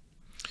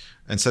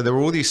 And so there were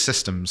all these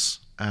systems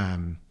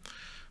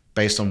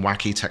based on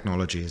wacky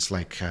technologies,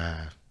 like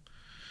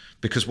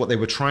because what they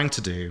were trying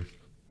to do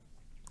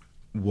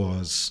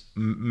was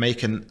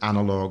make an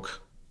analog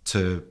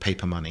to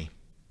paper money.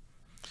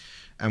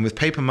 And with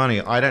paper money,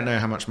 I don't know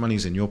how much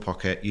money's in your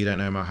pocket. You don't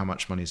know how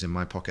much money's in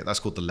my pocket. That's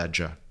called the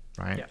ledger,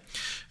 right? Yeah.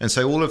 And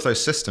so all of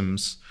those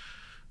systems,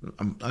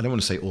 I don't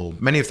want to say all,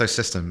 many of those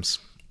systems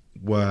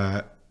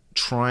were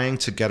trying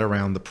to get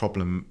around the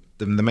problem.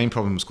 The main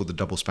problem was called the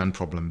double spend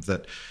problem,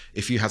 that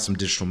if you had some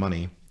digital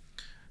money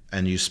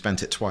and you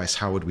spent it twice,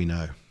 how would we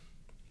know,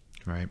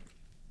 right?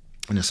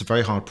 And it's a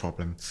very hard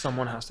problem.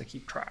 Someone has to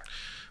keep track.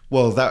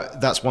 Well,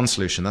 that's one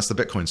solution. That's the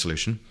Bitcoin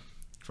solution,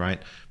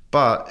 right?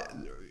 But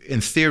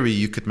in theory,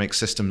 you could make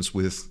systems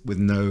with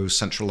no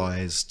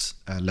centralized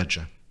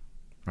ledger,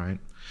 right?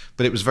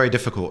 But it was very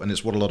difficult, and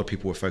it's what a lot of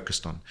people were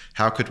focused on.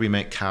 How could we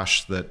make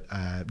cash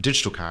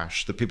digital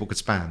cash that people could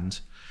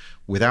spend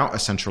without a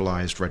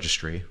centralized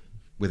registry,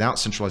 without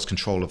centralized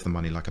control of the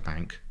money like a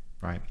bank,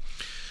 right?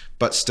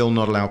 But still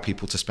not allow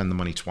people to spend the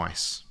money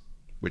twice,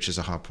 which is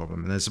a hard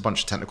problem. And there's a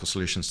bunch of technical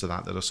solutions to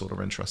that are sort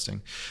of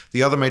interesting.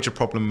 The other major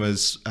problem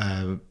was,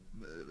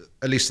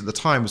 at least at the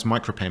time, was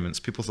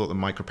micropayments. People thought that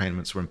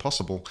micropayments were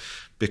impossible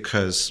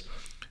because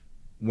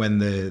when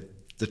the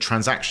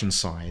transaction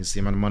size, the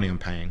amount of money I'm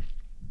paying,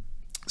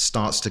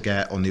 starts to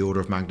get on the order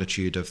of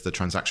magnitude of the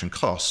transaction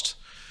cost,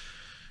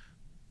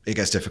 it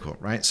gets difficult,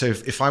 right? So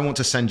if I want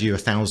to send you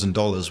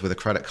 $1,000 with a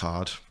credit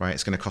card, right,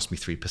 it's going to cost me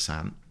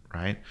 3%,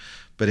 right?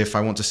 But if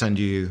I want to send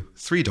you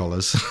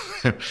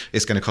 $3,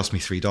 it's going to cost me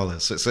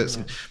 $3. So it's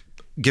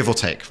give or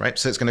take, right?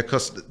 So it's going to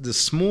cost, the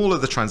smaller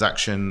the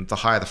transaction, the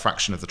higher the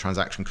fraction of the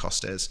transaction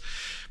cost is.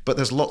 But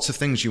there's lots of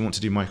things you want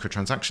to do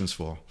microtransactions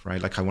for,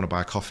 right? Like I want to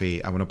buy a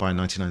coffee, I want to buy a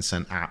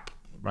 99-cent app,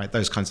 right?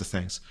 Those kinds of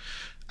things.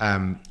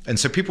 And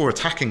so people were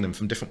attacking them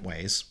from different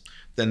ways.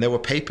 Then there were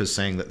papers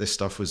saying that this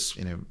stuff was,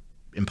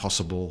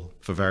 impossible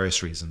for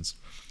various reasons.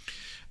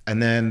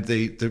 And then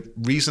the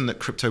reason that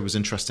crypto was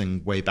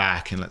interesting way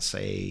back in, let's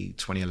say,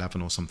 2011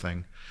 or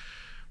something,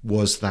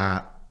 was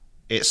that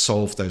it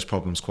solved those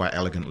problems quite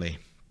elegantly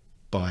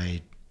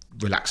by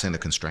relaxing the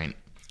constraint,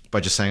 by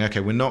just saying, okay,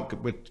 we're not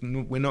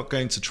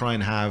going to try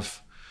and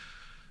have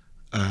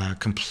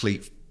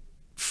complete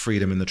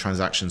freedom in the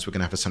transactions. We're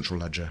going to have a central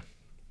ledger,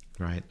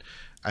 right?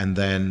 And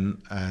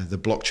then the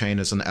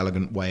blockchain is an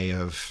elegant way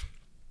of,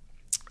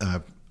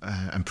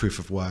 and proof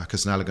of work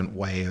as an elegant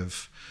way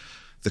of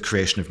the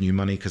creation of new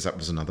money, because that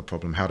was another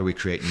problem. How do we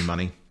create new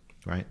money,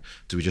 right?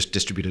 Do we just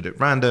distribute it at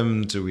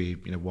random? Do we,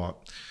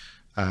 what?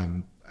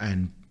 And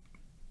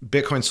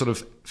Bitcoin sort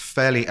of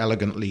fairly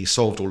elegantly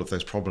solved all of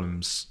those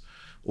problems,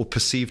 or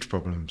perceived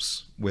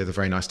problems, with a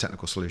very nice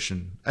technical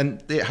solution.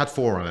 And it had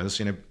forerunners,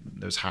 there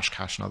was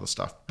Hashcash and other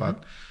stuff,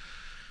 but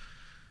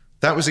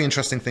that was the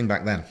interesting thing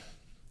back then,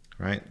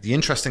 right? The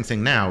interesting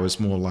thing now is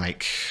more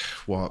like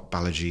what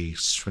Balaji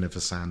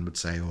Srinivasan would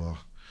say, or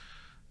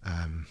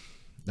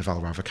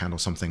Naval Ravikant or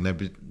something. They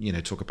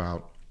would, talk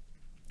about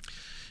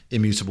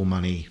immutable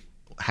money,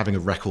 having a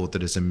record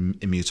that is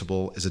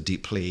immutable is a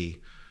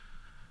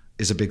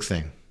big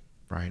thing,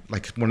 right?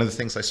 Like one of the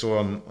things I saw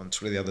on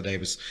Twitter the other day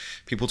was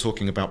people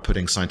talking about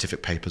putting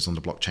scientific papers on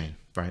the blockchain,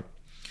 right?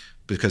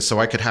 Because so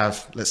I could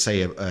have, let's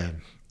say,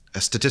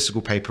 a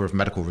statistical paper of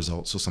medical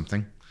results or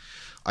something.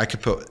 I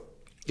could put,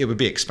 it would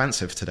be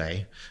expensive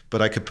today,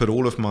 but I could put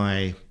all of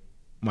my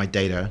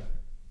data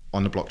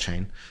on the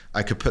blockchain.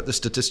 I could put the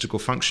statistical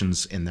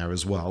functions in there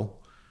as well,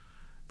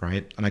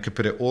 right? And I could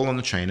put it all on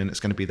the chain, and it's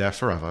going to be there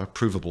forever,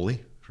 provably,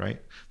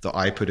 right? That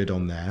I put it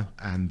on there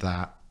and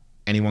that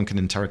anyone can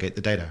interrogate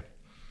the data,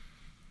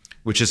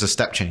 which is a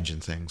step change in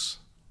things,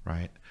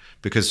 right?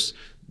 Because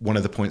one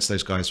of the points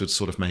those guys would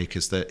sort of make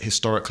is that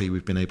historically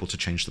we've been able to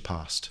change the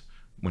past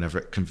whenever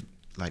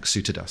it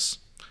suited us.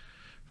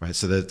 Right,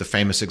 so the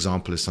famous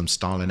example is some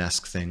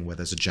Stalin-esque thing where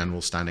there's a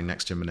general standing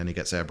next to him and then he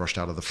gets airbrushed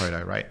out of the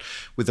photo, right?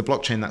 With the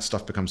blockchain, that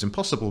stuff becomes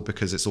impossible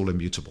because it's all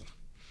immutable,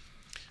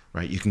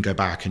 right? You can go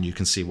back and you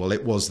can see, well,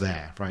 it was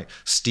there, right?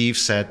 Steve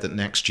said that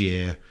next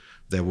year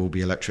there will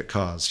be electric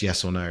cars,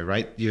 yes or no,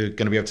 right? You're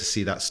going to be able to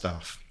see that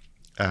stuff.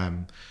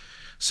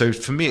 So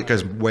for me, it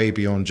goes way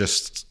beyond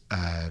just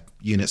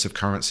units of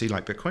currency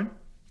like Bitcoin.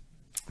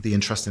 The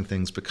interesting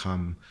things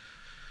become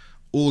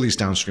all these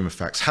downstream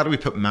effects. How do we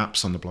put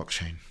maps on the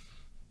blockchain?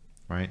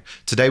 Right?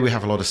 Today we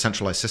have a lot of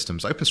centralized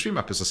systems.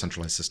 OpenStreetMap is a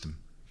centralized system.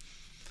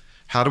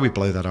 How do we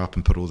blow that up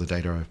and put all the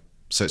data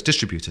so it's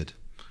distributed,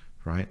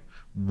 right?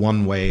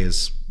 One way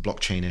is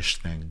blockchain-ish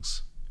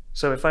things.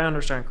 So if I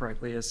understand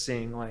correctly, is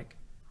seeing like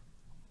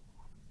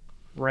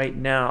right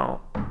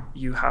now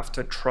you have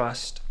to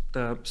trust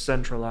the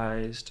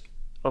centralized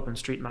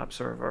OpenStreetMap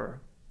server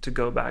to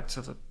go back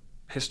to the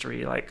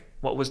history, like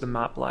what was the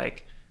map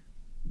like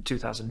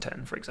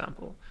 2010, for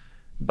example.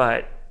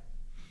 But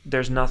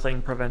there's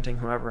nothing preventing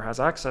whoever has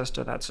access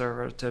to that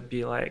server to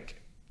be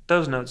like,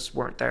 those nodes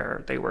weren't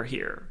there, they were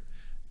here.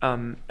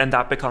 And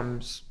that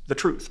becomes the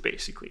truth,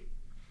 basically.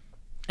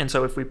 And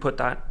so if we put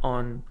that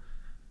on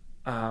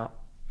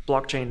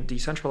blockchain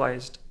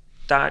decentralized,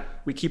 that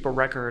we keep a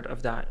record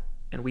of that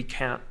and we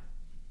can't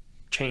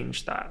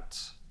change that.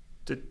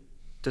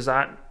 Does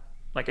that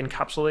like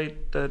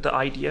encapsulate the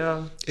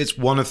idea? It's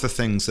one of the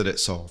things that it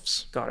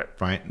solves. Got it.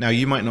 Right. Now,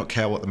 you might not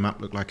care what the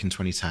map looked like in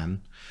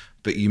 2010,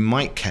 but you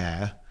might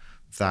care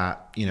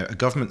that, a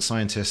government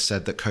scientist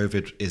said that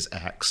COVID is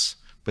X,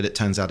 but it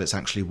turns out it's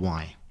actually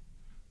Y,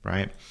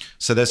 right?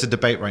 So there's a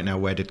debate right now,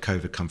 where did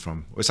COVID come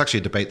from? Well, it's actually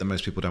a debate that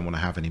most people don't want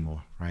to have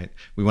anymore, right?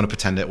 We want to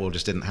pretend it all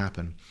just didn't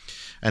happen.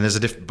 And there's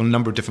a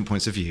number of different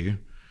points of view,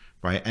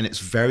 right? And it's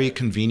very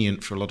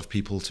convenient for a lot of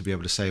people to be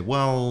able to say,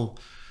 well,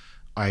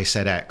 I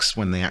said X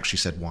when they actually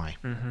said Y,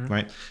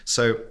 right?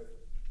 So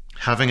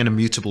having an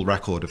immutable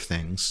record of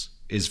things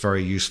is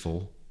very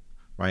useful,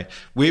 right?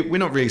 We're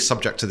not really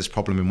subject to this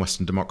problem in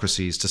Western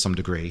democracies to some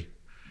degree,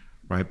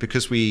 right?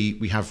 Because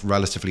we have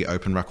relatively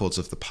open records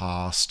of the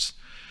past,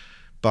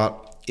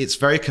 but it's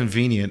very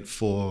convenient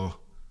for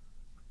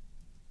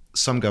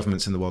some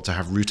governments in the world to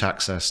have root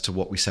access to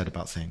what we said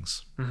about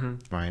things,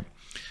 right?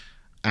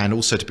 And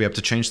also to be able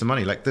to change the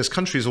money. Like there's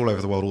countries all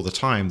over the world all the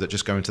time that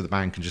just go into the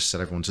bank and just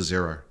set everyone to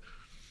zero,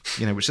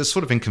 you know, which is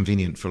sort of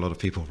inconvenient for a lot of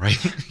people, right?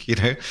 You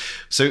know,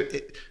 so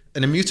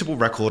an immutable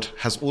record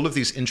has all of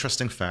these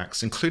interesting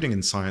facts, including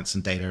in science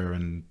and data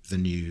and the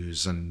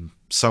news and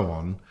so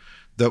on,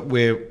 that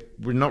we're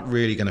not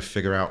really going to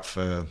figure out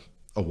for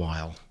a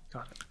while.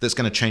 That's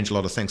going to change a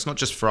lot of things, not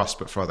just for us,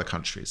 but for other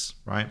countries,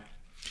 right?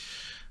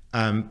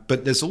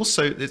 But there's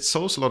also, it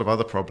solves a lot of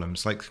other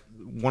problems. Like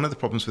one of the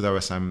problems with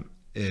OSM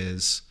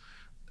is,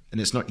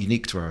 and it's not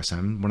unique to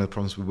OSM, one of the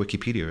problems with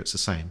Wikipedia, it's the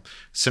same,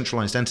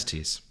 centralized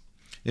entities.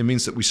 It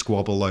means that we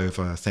squabble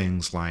over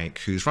things like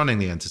who's running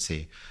the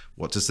entity,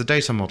 what does the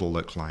data model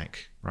look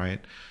like,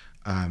 right?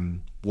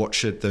 What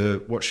should the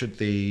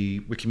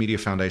Wikimedia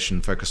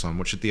Foundation focus on?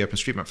 What should the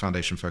OpenStreetMap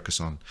Foundation focus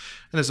on? And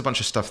there's a bunch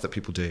of stuff that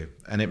people do.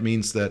 And it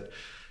means that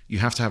you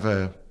have to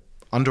have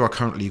under our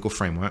current legal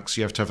frameworks,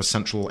 you have to have a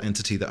central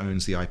entity that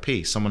owns the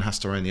IP. Someone has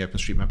to own the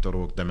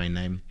OpenStreetMap.org domain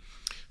name.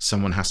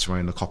 Someone has to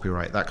own the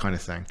copyright, that kind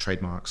of thing,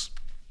 trademarks.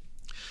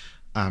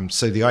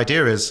 So the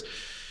idea is,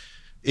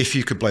 if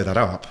you could blow that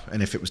up,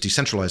 and if it was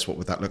decentralized, what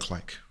would that look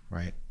like,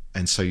 right?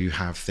 And so you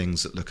have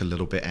things that look a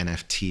little bit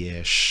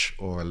NFT-ish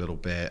or a little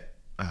bit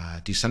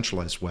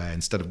decentralized, where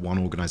instead of one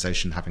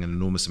organization having an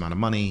enormous amount of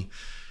money,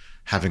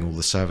 having all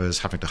the servers,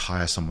 having to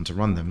hire someone to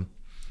run them,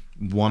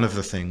 one of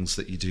the things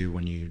that you do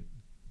when you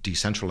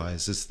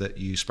decentralize is that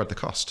you spread the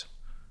cost,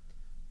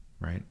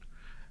 right?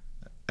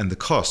 And the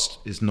cost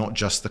is not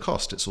just the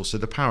cost, it's also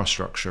the power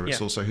structure,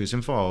 it's also who's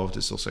involved,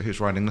 it's also who's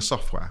writing the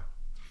software.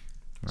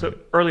 Right? So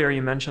earlier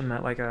you mentioned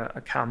that like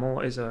a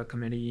camel is a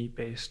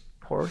committee-based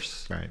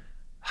horse. Right.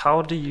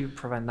 How do you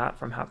prevent that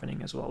from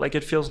happening as well? Like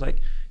it feels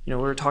like, you know,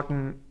 we were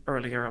talking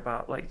earlier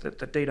about like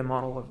the data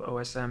model of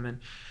OSM, and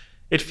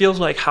it feels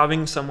like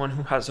having someone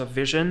who has a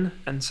vision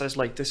and says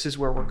like, this is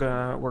where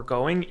we're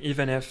going,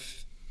 even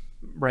if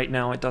right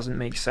now it doesn't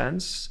make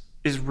sense,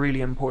 is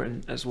really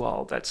important as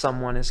well. That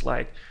someone is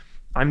like,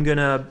 I'm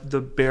gonna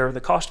bear the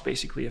cost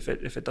basically if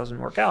it doesn't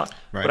work out.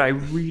 Right. But I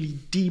really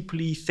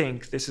deeply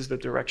think this is the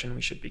direction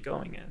we should be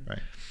going in.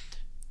 Right.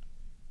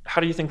 How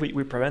do you think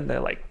we prevent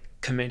that like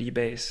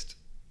committee-based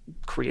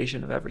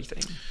creation of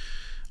everything?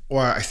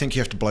 Well, I think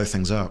you have to blow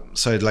things up.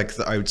 So like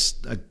I would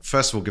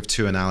first of all give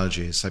two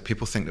analogies. Like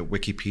people think that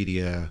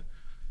Wikipedia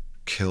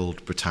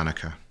killed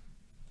Britannica,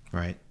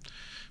 right?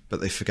 But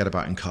they forget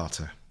about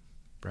Encarta,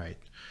 right?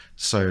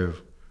 So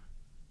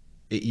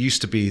it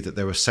used to be that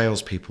there were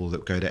salespeople that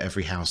would go to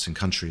every house in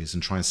countries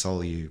and try and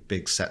sell you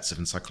big sets of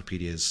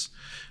encyclopedias,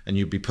 and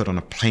you'd be put on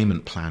a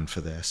payment plan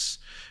for this,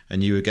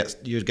 and you'd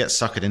get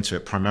suckered into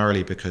it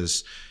primarily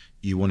because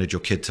you wanted your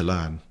kid to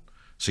learn.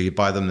 So you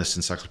buy them this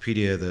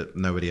encyclopedia that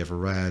nobody ever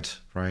read,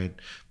 right?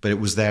 But it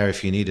was there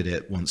if you needed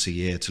it once a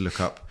year to look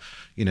up,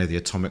 you know, the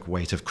atomic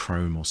weight of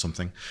chrome or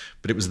something.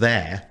 But it was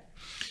there.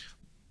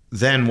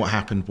 Then what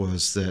happened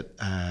was that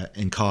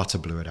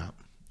Encarta blew it up.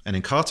 And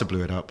Encarta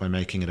blew it up by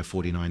making it a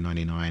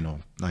 $49.99 or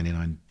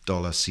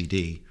 $99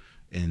 CD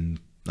in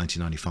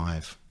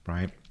 1995,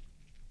 right?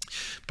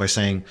 By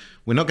saying,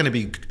 we're not going to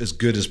be as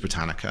good as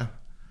Britannica.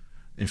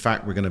 In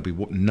fact, we're going to be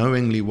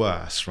knowingly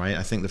worse, right?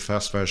 I think the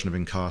first version of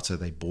Encarta,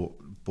 they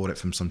bought it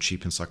from some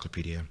cheap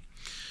encyclopedia.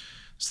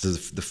 So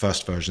the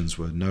first versions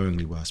were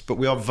knowingly worse. But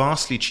we are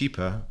vastly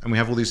cheaper, and we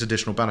have all these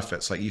additional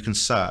benefits. Like you can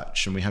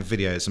search, and we have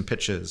videos and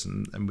pictures,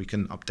 and we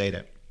can update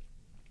it.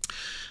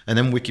 And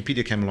then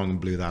Wikipedia came along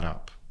and blew that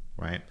up.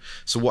 Right.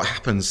 So what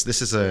happens,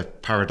 this is a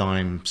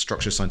paradigm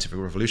structured scientific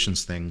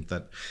revolutions thing,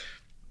 that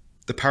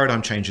the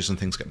paradigm changes and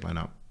things get blown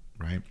up,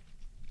 right?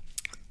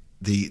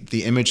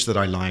 The image that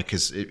I like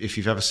is if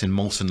you've ever seen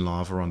molten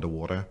lava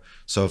underwater,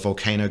 so a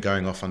volcano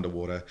going off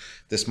underwater,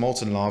 this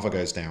molten lava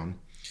goes down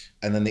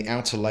and then the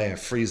outer layer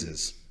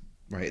freezes,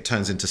 right? It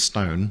turns into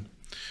stone,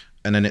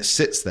 and then it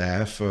sits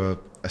there for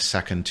a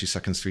second, 2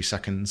 seconds, 3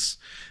 seconds,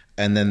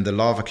 and then the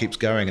lava keeps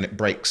going and it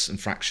breaks and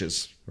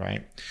fractures,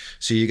 right?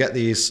 So you get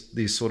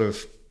these sort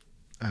of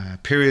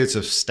periods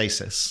of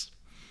stasis,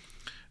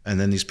 and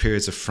then these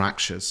periods of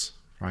fractures,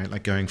 right?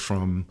 Like going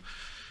from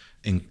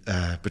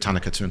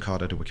Britannica to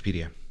Encarta to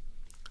Wikipedia.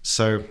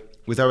 So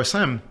with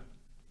OSM,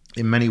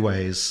 in many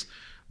ways,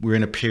 we're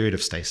in a period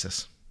of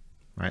stasis,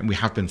 right? And we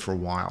have been for a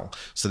while.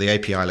 So the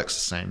API looks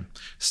the same.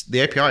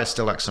 The API is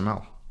still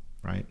XML,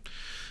 right?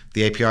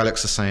 The API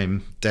looks the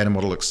same, data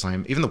model looks the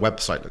same, even the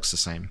website looks the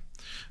same.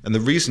 And the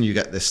reason you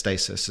get this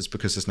stasis is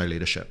because there's no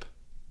leadership,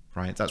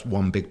 right? That's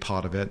one big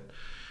part of it.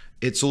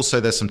 it's also,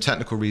 there's some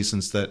technical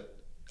reasons that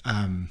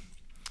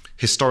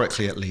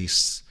historically at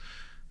least,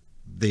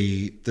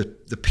 the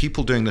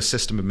people doing the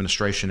system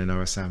administration in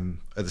OSM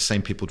are the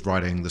same people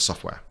writing the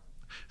software.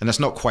 And that's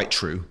not quite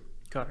true.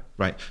 Got it.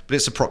 Right? But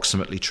it's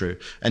approximately true.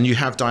 And you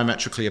have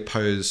diametrically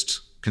opposed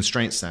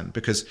constraints then,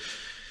 because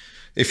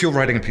if you're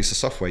writing a piece of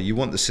software, you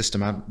want the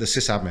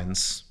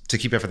sysadmins to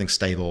keep everything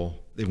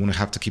stable. They want to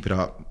have to keep it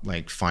up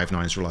like 5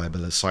 nines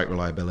reliability, site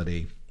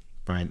reliability,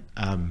 right?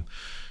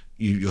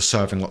 You're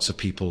serving lots of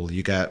people.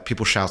 You get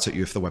people shout at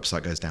you if the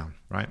website goes down,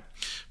 right?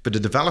 But a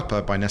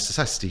developer, by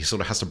necessity,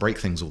 sort of has to break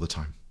things all the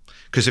time.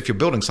 Because if you're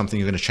building something,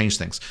 you're going to change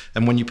things.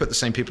 And when you put the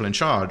same people in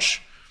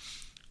charge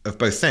of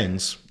both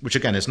things, which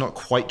again is not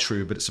quite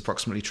true, but it's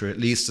approximately true, it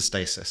leads to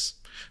stasis.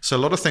 So a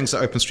lot of things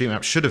that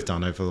OpenStreetMap should have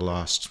done over the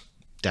last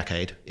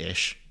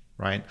decade-ish,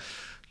 right?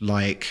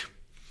 Like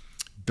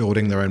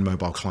building their own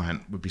mobile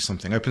client would be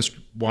something.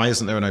 Why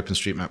isn't there an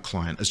OpenStreetMap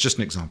client? It's just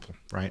an example,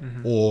 right?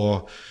 Mm-hmm.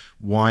 Or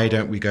why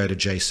don't we go to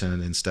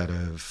JSON instead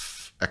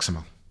of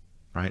XML,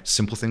 right?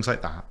 Simple things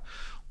like that.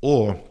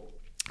 Or,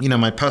 you know,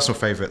 my personal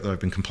favorite that I've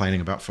been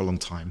complaining about for a long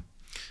time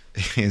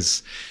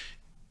is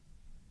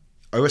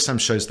OSM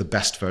shows the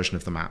best version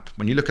of the map.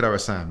 When you look at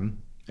OSM,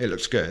 it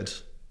looks good,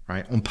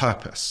 right? On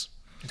purpose.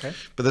 Okay.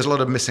 But there's a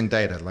lot of missing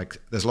data, like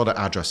there's a lot of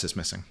addresses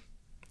missing,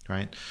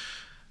 right?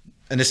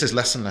 And this is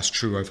less and less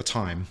true over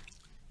time.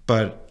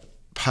 But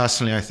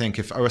personally, I think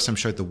if OSM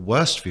showed the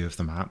worst view of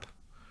the map,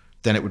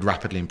 then it would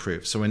rapidly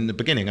improve. So in the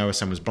beginning,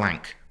 OSM was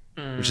blank,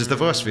 which is the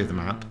worst view of the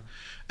map.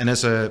 And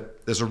there's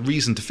a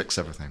reason to fix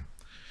everything.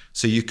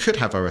 So you could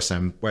have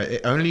OSM where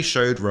it only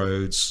showed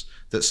roads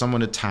that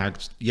someone had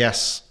tagged,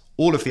 yes,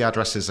 all of the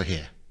addresses are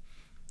here,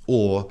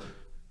 or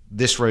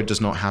this road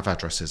does not have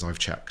addresses, I've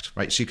checked,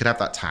 right? So you could have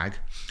that tag.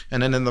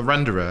 And then in the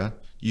renderer,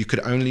 you could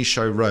only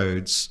show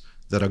roads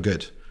that are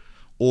good,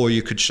 or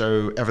you could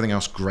show everything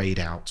else grayed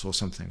out or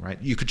something, right?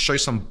 You could show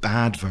some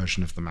bad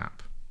version of the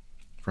map,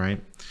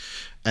 right?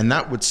 And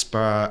that would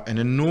spur an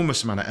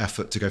enormous amount of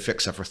effort to go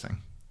fix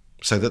everything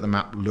so that the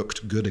map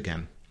looked good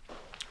again,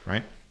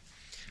 right?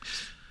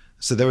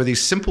 So there were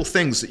these simple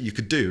things that you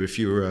could do if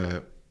you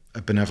were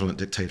a benevolent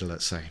dictator,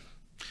 let's say,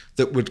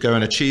 that would go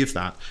and achieve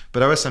that.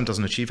 But OSM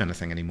doesn't achieve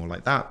anything anymore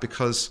like that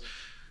because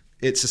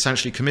it's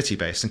essentially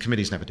committee-based, and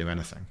committees never do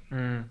anything,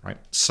 right?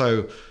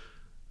 So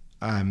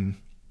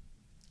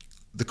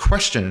the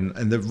question,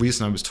 and the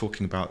reason I was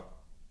talking about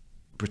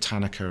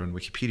Britannica and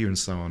Wikipedia and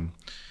so on,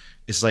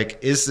 is like,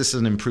 is this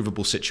an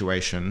improvable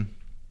situation?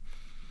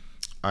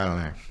 I don't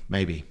know,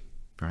 maybe,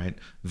 right?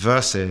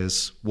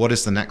 Versus, what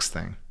is the next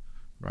thing,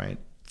 right,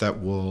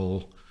 that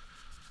will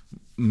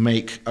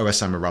make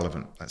OSM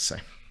irrelevant, let's say,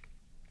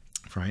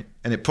 right?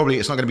 And it's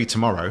not going to be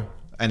tomorrow,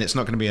 and it's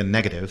not going to be a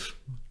negative,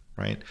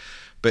 right?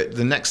 But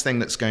the next thing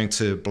that's going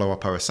to blow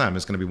up OSM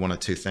is going to be one of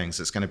two things.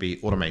 It's going to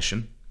be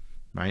automation,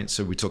 right?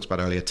 So we talked about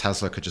earlier,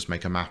 Tesla could just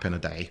make a map in a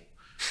day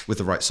with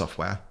the right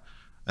software,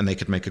 and they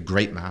could make a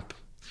great map.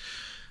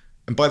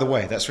 And by the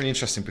way, that's really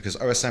interesting because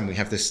OSM, we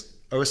have this,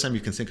 OSM, you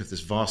can think of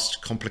this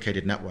vast,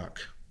 complicated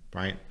network,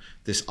 right?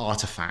 This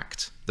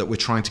artifact that we're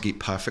trying to keep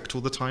perfect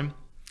all the time.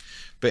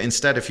 But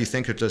instead, if you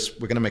think of just,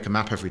 we're going to make a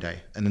map every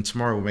day, and then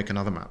tomorrow we'll make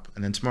another map,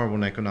 and then tomorrow we'll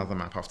make another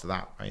map after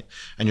that, right?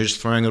 And you're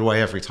just throwing it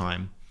away every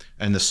time.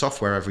 And the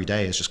software every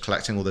day is just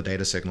collecting all the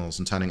data signals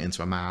and turning it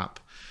into a map.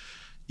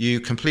 You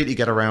completely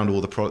get around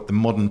all the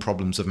modern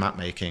problems of map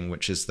making,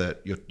 which is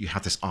that you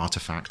have this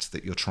artifact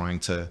that you're trying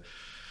to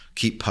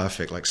keep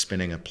perfect, like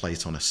spinning a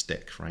plate on a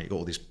stick, right? You've got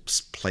all these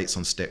plates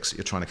on sticks that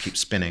you're trying to keep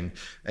spinning.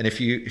 And if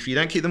you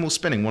don't keep them all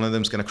spinning, one of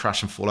them's going to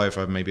crash and fall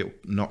over, maybe it'll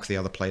knock the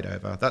other plate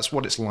over. That's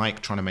what it's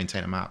like trying to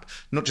maintain a map,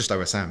 not just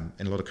OSM,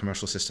 in a lot of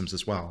commercial systems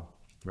as well,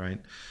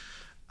 right?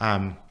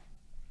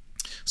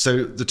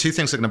 So the two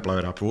things that are going to blow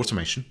it up are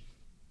automation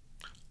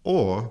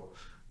or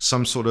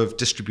some sort of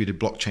distributed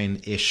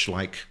blockchain-ish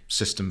like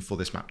system for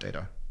this map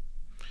data,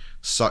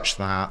 such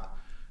that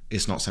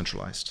it's not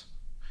centralized.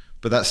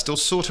 But that's still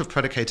sort of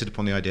predicated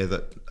upon the idea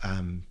that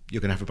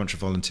you're going to have a bunch of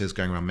volunteers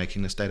going around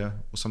making this data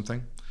or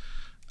something.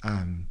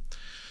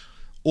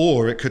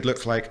 Or it could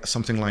look like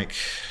something like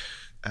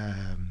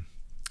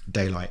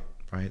Daylight,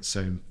 right?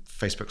 So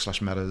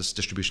Facebook/Meta's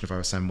distribution of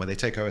OSM, where they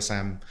take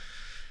OSM,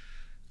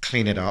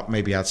 clean it up,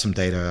 maybe add some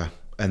data,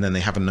 and then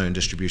they have a known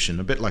distribution,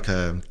 a bit like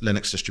a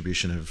Linux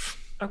distribution of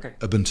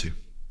Ubuntu,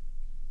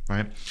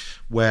 right?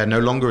 Where no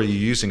longer are you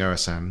using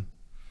OSM,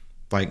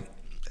 like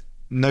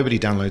nobody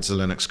downloads the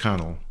Linux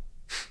kernel,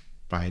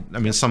 right? I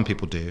mean, some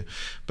people do,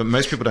 but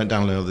most people don't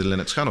download the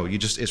Linux kernel.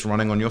 It's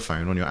running on your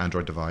phone, on your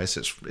Android device.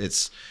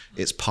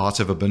 It's part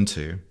of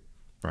Ubuntu,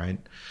 right?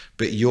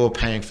 But you're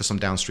paying for some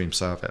downstream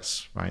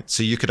service, right?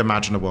 So you could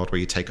imagine a world where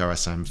you take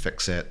OSM,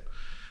 fix it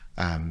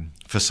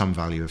for some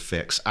value of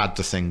fix, add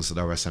the things that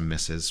OSM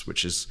misses,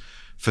 which is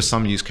for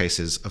some use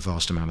cases a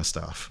vast amount of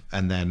stuff,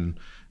 and then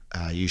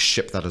you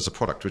ship that as a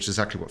product, which is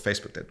exactly what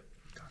Facebook did,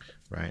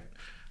 right?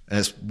 And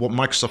it's what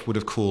Microsoft would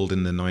have called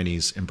in the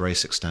 90s,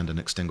 embrace, extend, and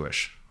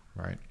extinguish,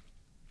 right?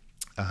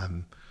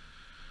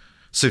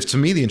 So to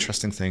me, the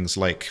interesting things,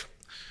 like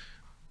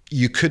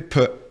you could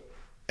put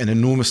an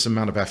enormous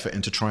amount of effort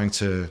into trying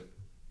to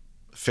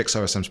fix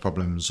OSM's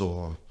problems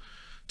or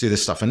do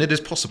this stuff. And it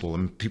is possible,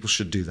 and people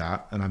should do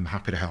that. And I'm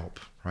happy to help,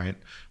 right,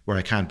 where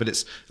I can. But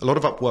it's a lot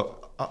of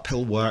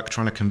uphill work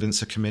trying to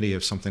convince a committee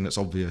of something that's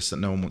obvious that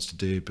no one wants to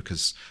do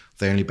because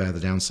they only bear the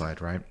downside,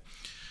 right?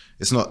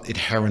 It's not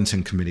inherent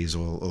in committees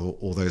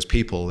or those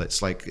people.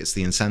 It's like, it's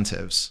the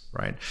incentives,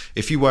 right?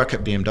 If you work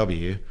at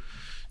BMW,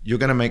 you're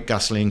going to make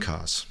gasoline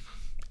cars.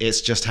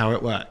 It's just how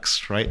it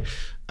works, right?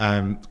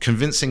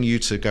 Convincing you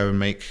to go and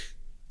make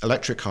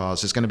electric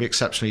cars is going to be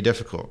exceptionally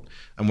difficult.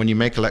 And when you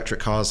make electric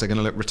cars, they're going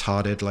to look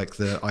retarded, like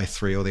the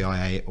i3 or the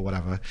i8 or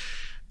whatever.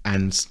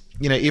 And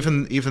you know,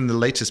 even the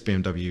latest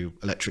BMW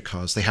electric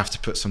cars, they have to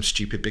put some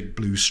stupid big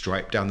blue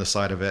stripe down the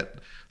side of it,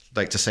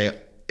 like to say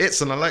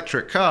it's an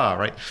electric car,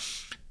 right?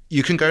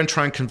 You can go and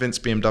try and convince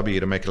BMW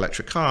to make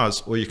electric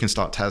cars, or you can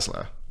start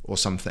Tesla or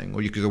something,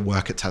 or you could go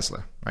work at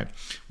Tesla, right?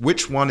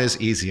 Which one is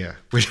easier?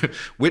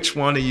 Which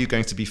one are you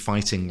going to be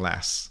fighting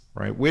less,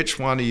 right? Which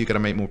one are you going to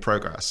make more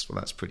progress? Well,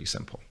 that's pretty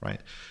simple,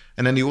 right?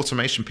 And then the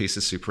automation piece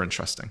is super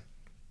interesting.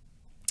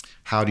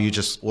 How do you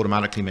just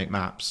automatically make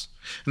maps?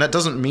 And that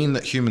doesn't mean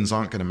that humans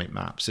aren't going to make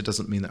maps. It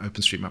doesn't mean that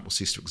OpenStreetMap will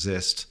cease to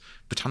exist.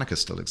 Britannica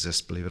still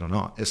exists, believe it or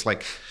not. It's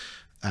like,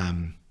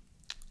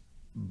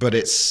 but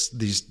it's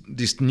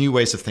these new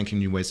ways of thinking,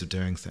 new ways of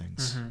doing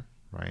things,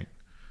 right?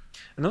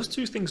 And those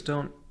two things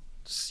don't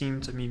seem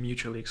to be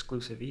mutually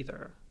exclusive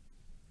either.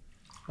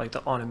 Like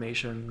the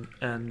automation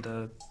and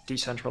the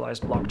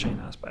decentralized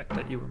blockchain aspect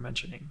that you were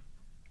mentioning.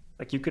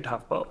 Like you could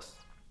have both.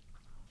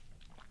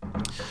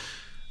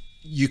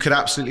 You could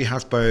absolutely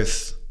have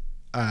both,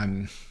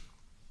 but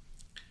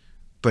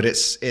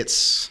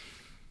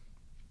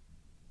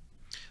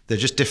they're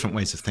just different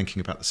ways of thinking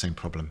about the same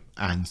problem,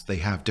 and they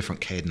have different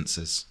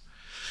cadences.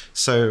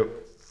 So,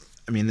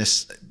 I mean,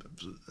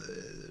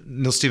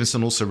 Neil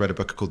Stephenson also read a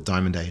book called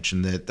Diamond Age,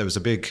 and there's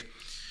a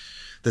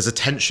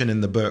tension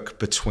in the book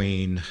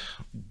between,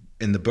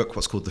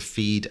 what's called the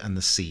feed and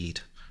the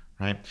seed,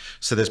 right?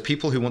 So there's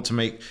people who want to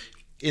make,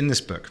 in this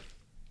book,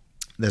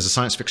 there's a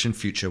science fiction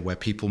future where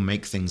people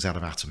make things out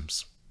of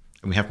atoms.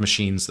 And we have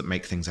machines that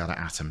make things out of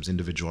atoms,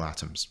 individual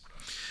atoms.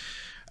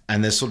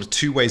 And there's sort of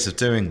two ways of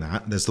doing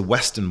that. There's the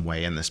Western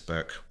way in this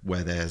book,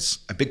 where there's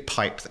a big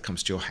pipe that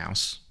comes to your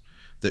house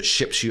that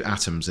ships you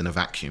atoms in a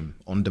vacuum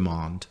on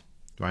demand,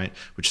 right?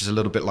 Which is a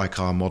little bit like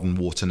our modern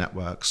water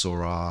networks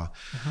or our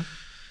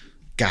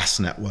gas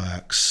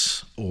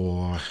networks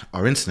or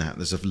our internet.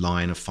 There's a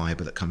line of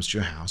fiber that comes to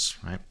your house,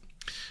 right?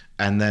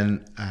 And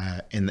then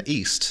in the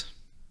East,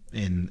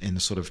 in the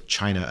sort of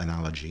China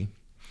analogy,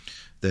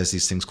 there's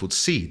these things called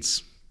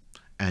seeds.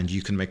 And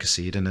you can make a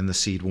seed, and then the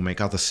seed will make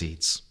other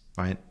seeds,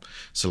 right?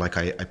 So like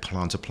I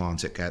plant a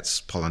plant, it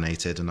gets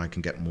pollinated, and I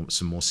can get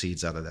some more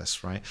seeds out of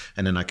this, right?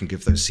 And then I can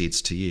give those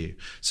seeds to you.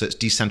 So it's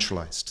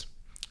decentralized,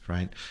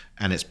 right?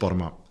 And it's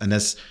bottom up. And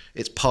it's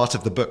part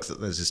of the book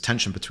that there's this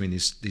tension between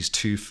these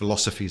two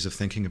philosophies of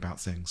thinking about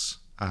things.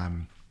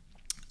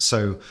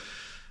 So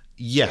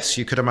yes,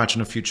 you could imagine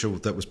a future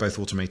that was both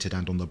automated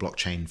and on the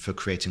blockchain for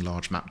creating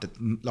large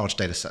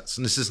data sets.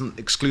 And this isn't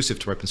exclusive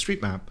to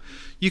OpenStreetMap.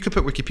 You could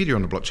put Wikipedia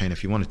on the blockchain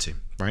if you wanted to,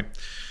 right?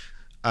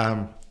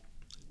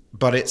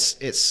 But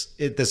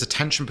there's a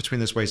tension between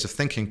those ways of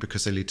thinking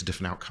because they lead to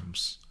different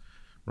outcomes,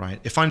 right?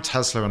 If I'm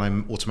Tesla and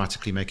I'm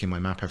automatically making my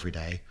map every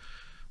day,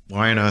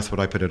 why on earth would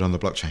I put it on the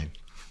blockchain,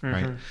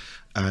 right?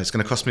 It's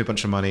going to cost me a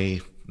bunch of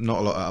money, not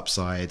a lot of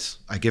upside.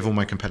 I give all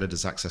my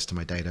competitors access to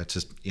my data,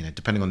 to, you know,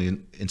 depending on the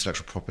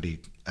intellectual property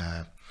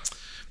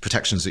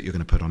protections that you're going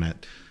to put on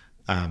it.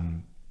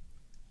 And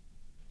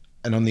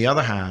on the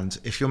other hand,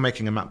 if you're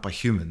making a map by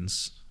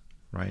humans,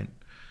 right,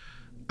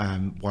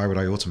 why would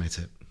I automate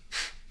it?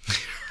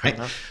 Right?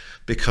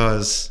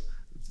 Because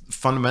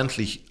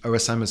fundamentally,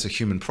 OSM is a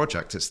human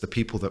project. It's the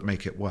people that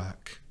make it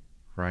work,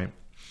 right?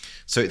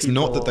 So it's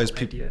not that those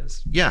people,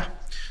 yeah.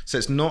 So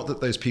it's not that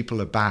those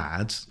people are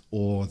bad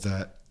or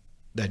that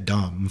they're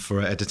dumb for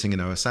editing in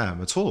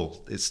OSM at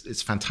all.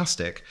 It's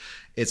fantastic.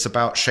 It's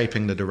about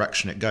shaping the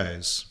direction it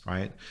goes,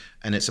 right?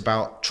 And it's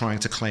about trying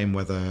to claim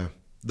whether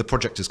the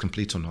project is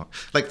complete or not.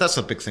 Like, that's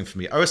a big thing for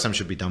me. OSM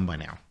should be done by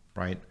now,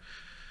 right?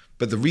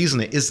 But the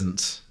reason it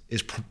isn't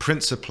is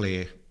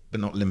principally, but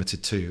not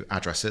limited to,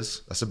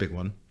 addresses. That's a big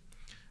one.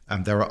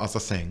 There are other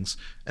things,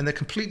 and they're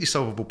completely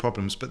solvable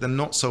problems, but they're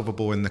not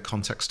solvable in the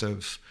context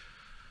of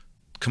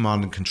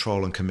command and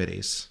control and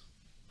committees,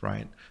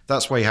 right?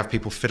 That's why you have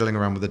people fiddling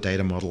around with a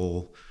data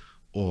model,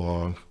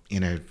 or, you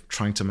know,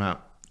 trying to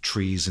map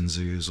trees in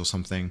zoos or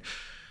something,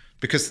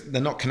 because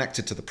they're not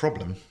connected to the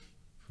problem,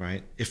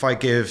 right? If you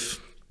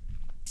give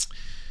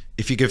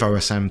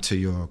OSM to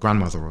your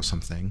grandmother or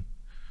something,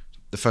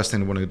 the first thing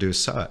they want to do is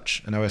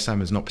search, and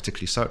OSM is not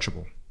particularly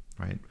searchable,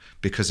 right?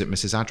 Because it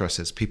misses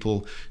addresses.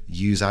 People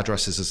use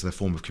addresses as their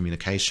form of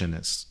communication.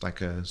 It's like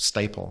a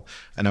staple.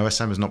 And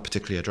OSM is not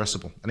particularly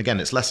addressable. And again,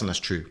 it's less and less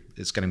true.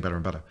 It's getting better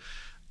and better.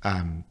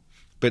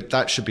 But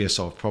that should be a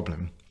solved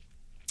problem.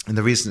 And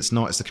the reason it's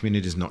not is the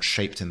community is not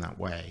shaped in that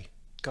way,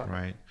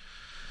 right?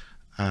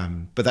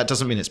 But that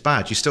doesn't mean it's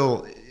bad.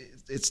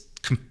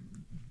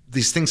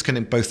 these things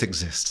can both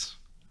exist,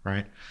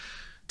 right?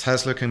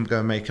 Tesla can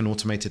go make an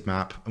automated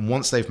map, and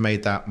once they've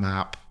made that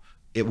map,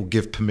 it will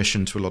give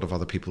permission to a lot of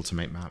other people to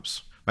make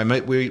maps.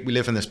 We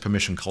live in this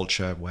permission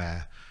culture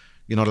where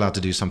you're not allowed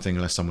to do something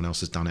unless someone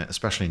else has done it,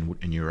 especially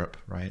in Europe,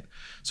 right?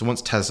 So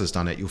once Tesla's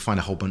done it, you'll find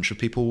a whole bunch of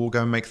people will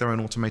go and make their own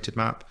automated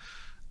map.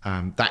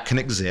 That can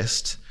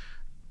exist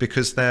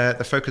because their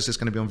focus is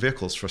going to be on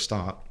vehicles for a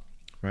start,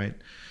 right?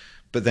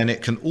 But then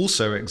it can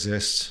also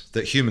exist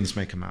that humans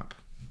make a map.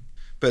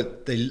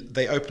 But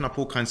they open up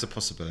all kinds of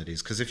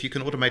possibilities, because if you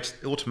can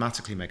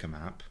automatically make a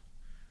map,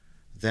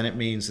 then it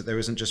means that there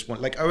isn't just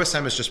one, like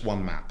OSM is just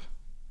one map,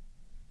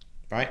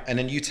 right? And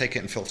then you take it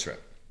and filter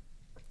it.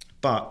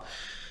 But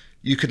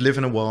you could live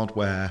in a world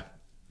where,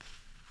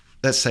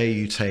 let's say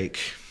you take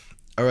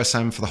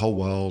OSM for the whole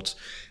world,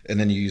 and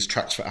then you use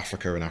tracks for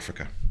Africa in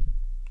Africa,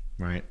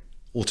 right?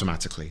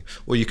 Automatically.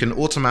 Or you can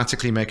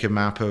automatically make a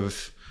map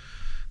of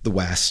the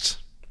West,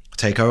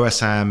 take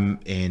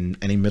OSM in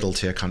any middle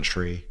tier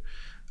country,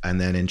 and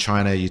then in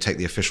China, you take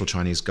the official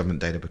Chinese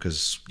government data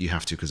because you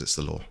have to, because it's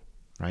the law,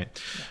 right?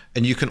 Yeah.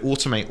 And you can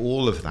automate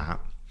all of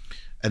that.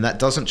 And that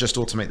doesn't just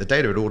automate the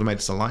data, it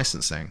automates the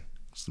licensing,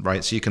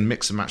 right? So you can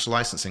mix and match the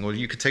licensing, or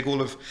you could take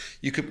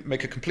you could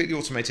make a completely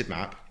automated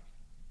map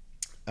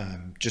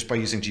just by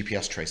using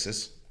GPS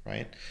traces,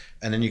 right?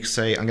 And then you could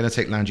say, I'm going to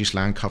take land use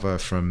land cover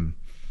from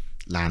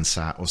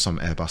Landsat or some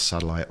Airbus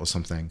satellite or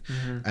something.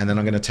 And then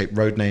I'm going to take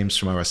road names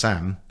from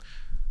OSM,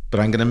 but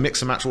I'm going to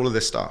mix and match all of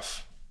this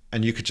stuff.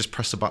 And you could just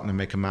press a button and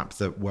make a map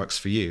that works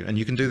for you. And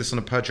you can do this on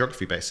a per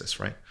geography basis,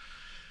 right?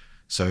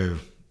 So,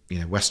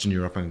 Western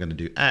Europe, I'm going to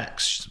do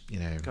X,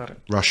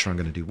 Russia, I'm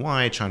going to do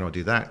Y, China, I'll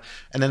do that.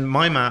 And then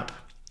my map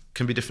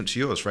can be different to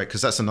yours, right?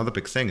 Because that's another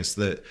big thing, is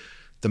that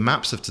the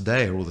maps of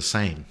today are all the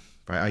same,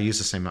 right? I use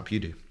the same map you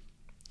do,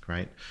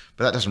 right?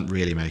 But that doesn't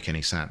really make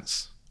any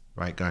sense,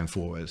 right, going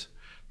forward.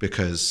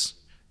 Because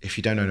if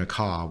you don't own a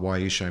car, why are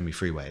you showing me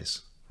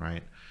freeways,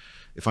 right?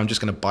 If I'm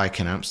just going to bike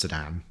in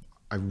Amsterdam,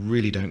 I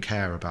really don't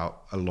care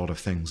about a lot of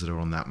things that are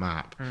on that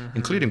map,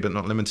 including but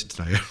not limited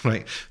to,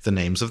 right? The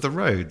names of the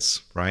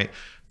roads, right?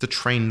 The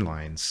train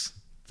lines,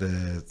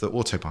 the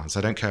autobahns.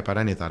 I don't care about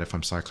any of that if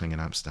I'm cycling in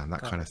Amsterdam,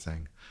 that kind of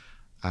thing.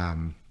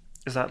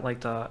 Is that like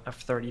the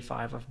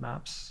F-35 of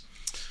maps?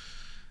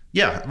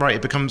 Yeah, right.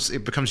 It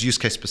becomes use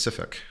case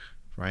specific,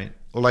 right?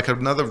 Or like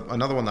another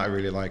one that I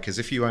really like is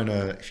if you own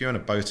a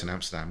boat in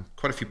Amsterdam,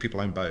 quite a few people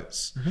own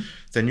boats,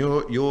 then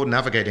you're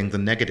navigating the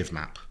negative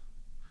map,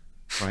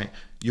 right?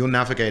 You're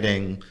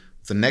navigating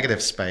the negative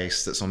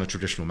space that's on a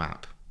traditional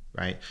map,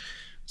 right?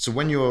 So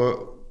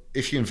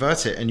if you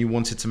invert it and you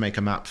wanted to make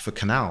a map for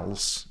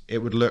canals, it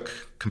would look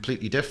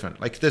completely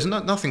different. Like there's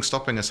nothing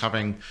stopping us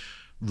having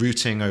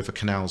routing over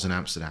canals in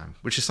Amsterdam,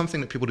 which is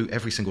something that people do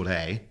every single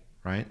day,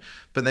 right?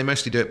 But they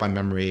mostly do it by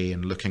memory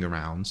and looking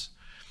around.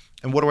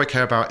 And what do I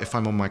care about if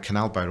I'm on my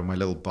canal boat or my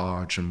little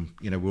barge and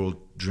we're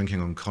all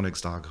drinking on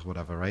Koningsdag or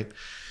whatever, right?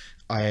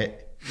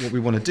 What we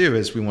want to do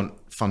is we want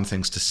fun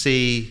things to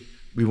see.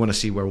 We want to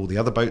see where all the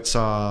other boats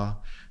are.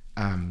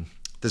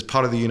 There's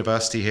part of the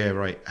university here,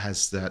 right,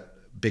 has that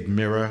big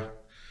mirror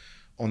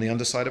on the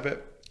underside of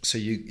it. So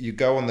you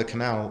go on the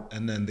canal,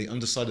 and then the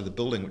underside of the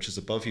building, which is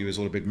above you, is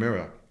all a big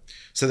mirror.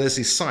 So there's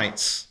these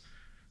sites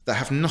that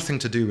have nothing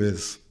to do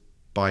with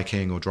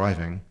biking or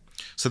driving.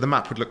 So the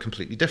map would look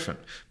completely different.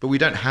 But we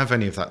don't have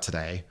any of that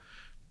today,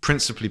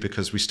 principally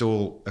because we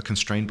still are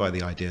constrained by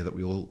the idea that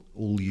we all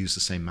use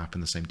the same map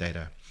and the same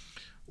data,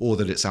 or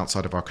that it's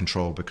outside of our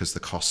control because the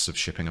costs of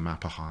shipping a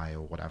map are high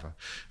or whatever.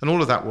 And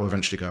all of that will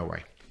eventually go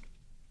away.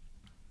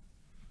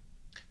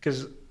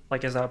 Because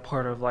is that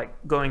part of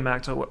going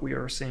back to what we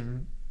were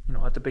saying,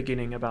 at the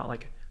beginning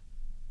about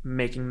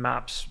making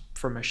maps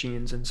for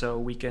machines, and so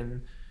we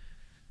can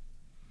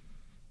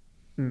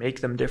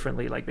make them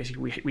differently.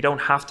 Basically we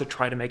don't have to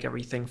try to make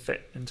everything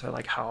fit into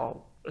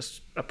how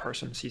a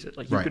person sees it.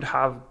 You could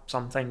have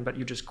something, but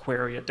you just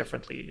query it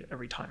differently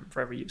every time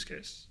for every use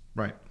case.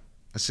 Right.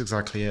 That's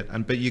exactly it.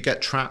 But you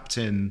get trapped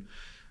in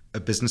a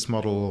business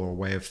model or a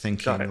way of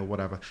thinking or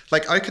whatever.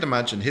 I could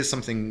imagine, here's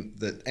something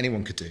that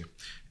anyone could do,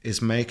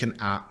 is make an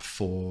app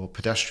for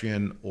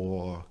pedestrian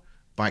or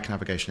bike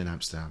navigation in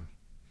Amsterdam.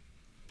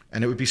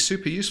 And it would be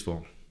super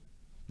useful,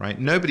 right?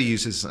 Nobody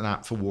uses an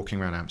app for walking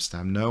around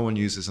Amsterdam. No one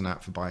uses an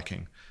app for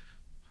biking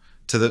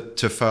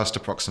to first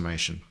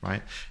approximation,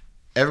 right?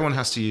 Everyone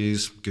has to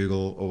use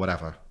Google or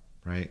whatever,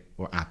 right?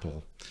 Or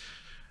Apple.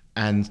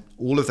 And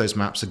all of those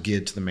maps are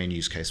geared to the main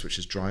use case, which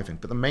is driving.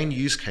 But the main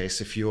use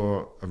case, if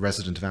you're a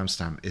resident of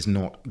Amsterdam, is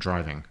not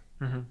driving,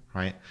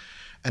 right?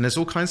 And there's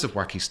all kinds of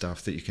wacky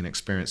stuff that you can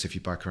experience if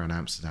you bike around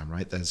Amsterdam,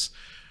 right? There's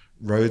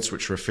roads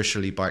which are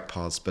officially bike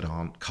paths but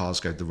aren't. Cars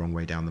go the wrong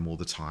way down them all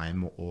the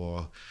time.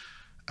 Or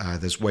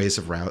there's ways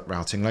of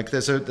routing.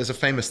 There's a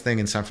famous thing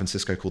in San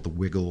Francisco called the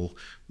wiggle,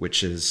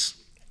 which is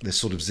this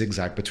sort of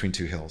zigzag between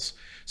two hills.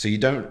 So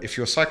if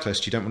you're a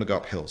cyclist, you don't want to go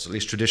up hills, at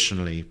least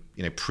traditionally,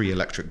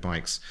 pre-electric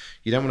bikes.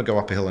 You don't want to go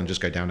up a hill and just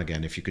go down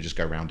again if you could just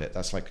go around it.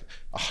 That's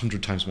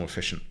 100 times more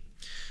efficient.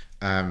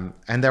 And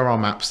there are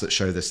maps that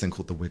show this thing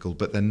called the wiggle,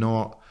 but they're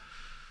not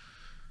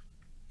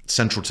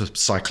central to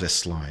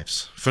cyclists'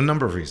 lives for a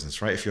number of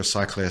reasons, right? If you're a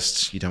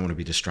cyclist, you don't want to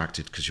be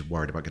distracted because you're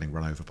worried about getting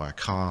run over by a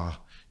car.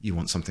 You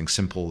want something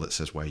simple that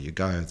says where you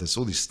go. There's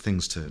all these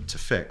things to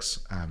fix.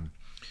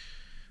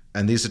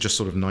 And these are just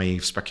sort of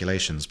naive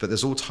speculations, but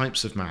there's all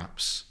types of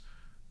maps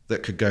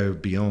that could go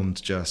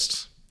beyond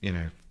just,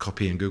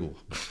 copy and Google,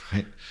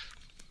 right?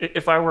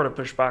 If I were to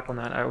push back on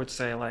that, I would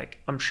say, like,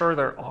 I'm sure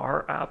there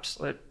are apps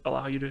that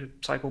allow you to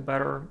cycle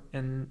better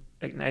in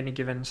any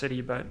given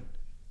city, but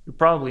you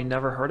probably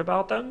never heard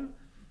about them.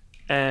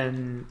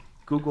 And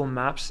Google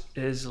Maps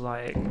is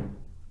like,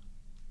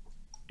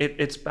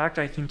 it's back,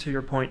 I think, to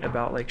your point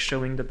about like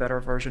showing the better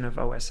version of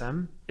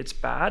OSM. It's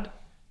bad,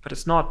 but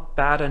it's not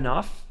bad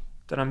enough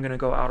that I'm going to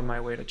go out of my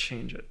way to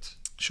change it.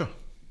 Sure.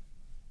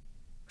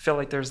 I feel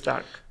like there's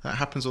that. That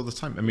happens all the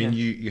time. I mean,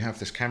 you have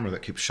this camera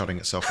that keeps shutting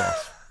itself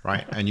off,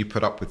 right? And you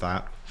put up with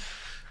that,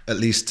 at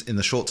least in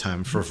the short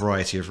term, for a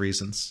variety of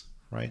reasons,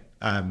 right?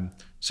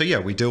 So yeah,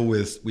 we deal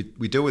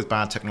with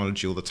bad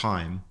technology all the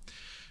time.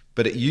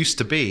 But it used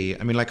to be,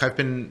 I mean, like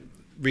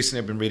recently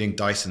I've been reading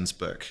Dyson's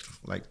book,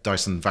 like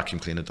Dyson vacuum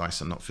cleaner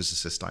Dyson, not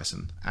physicist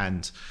Dyson.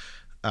 And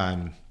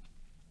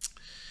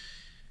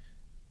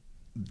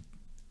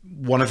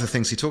one of the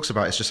things he talks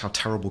about is just how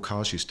terrible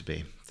cars used to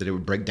be, that it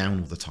would break down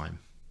all the time,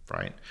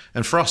 right?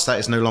 And for us, that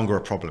is no longer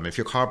a problem. If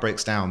your car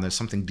breaks down, there's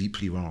something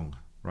deeply wrong,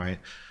 right?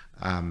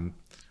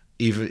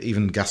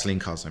 Even gasoline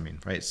cars, I mean,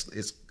 right?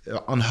 It's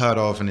unheard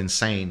of and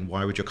insane.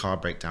 Why would your car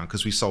break down?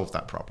 Because we solved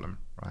that problem,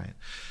 right?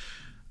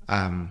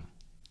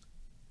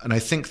 And I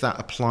think that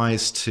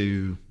applies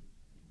to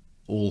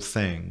all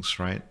things,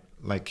 right?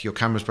 Like your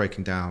camera's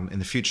breaking down. In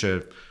the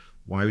future,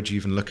 why would you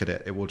even look at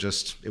it? It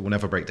will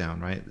never break down,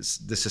 right?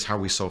 This is how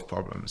we solve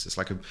problems. It's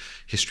like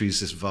history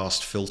is this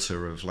vast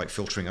filter of like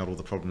filtering out all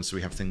the problems so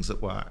we have things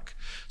that work.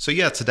 So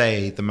yeah,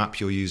 today the map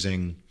you're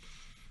using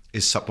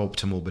is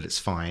suboptimal, but it's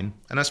fine.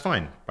 And that's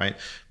fine, right?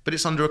 But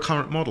it's under a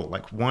current model.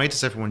 Like, why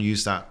does everyone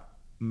use that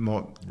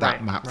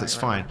map that's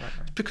fine?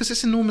 Right. Because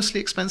it's enormously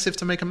expensive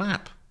to make a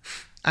map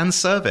and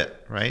serve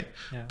it, right?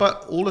 Yeah.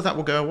 But all of that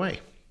will go away.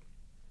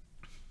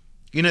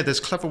 There's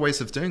clever ways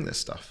of doing this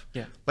stuff.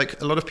 Yeah.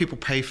 Like a lot of people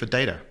pay for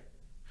data,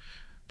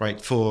 right?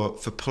 For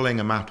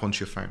pulling a map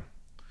onto your phone.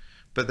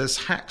 But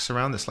there's hacks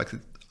around this. Like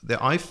the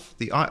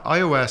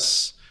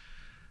iOS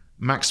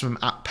maximum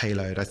app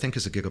payload, I think,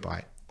 is 1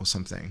 gigabyte or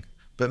something.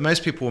 But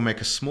most people will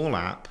make a small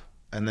app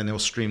and then they'll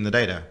stream the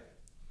data,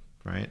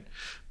 right?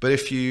 But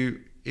if you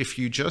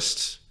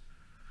just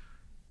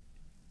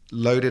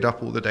loaded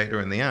up all the data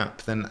in the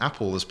app, then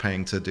Apple is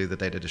paying to do the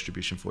data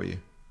distribution for you,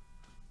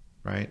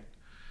 right?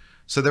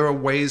 So there are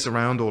ways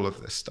around all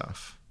of this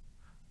stuff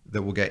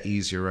that will get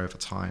easier over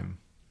time.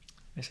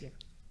 I see.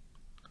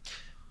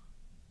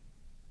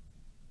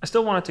 I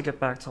still wanted to get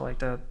back to like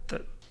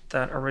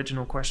that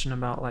original question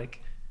about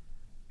like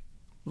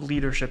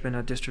leadership in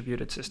a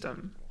distributed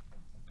system.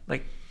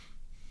 Like,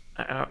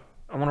 I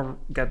want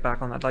to get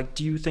back on that. Like,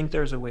 do you think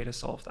there's a way to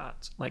solve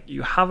that? Like,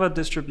 you have a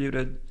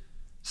distributed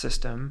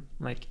system,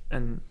 like,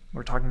 and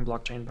we're talking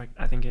blockchain, but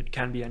I think it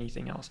can be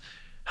anything else.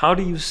 How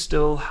do you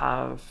still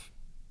have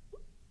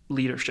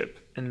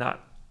leadership in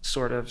that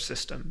sort of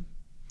system?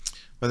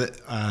 Well,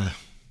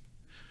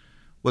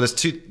 there's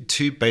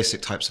two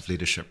basic types of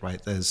leadership,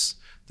 right? There's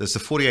the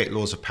 48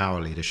 Laws of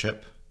Power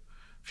leadership.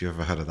 If you've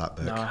ever heard of that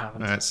book. No, I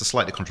haven't. It's a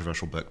slightly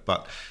controversial book,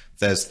 but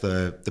there's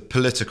the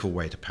political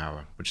way to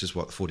power, which is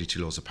what the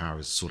 42 Laws of Power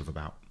is sort of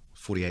about.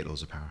 48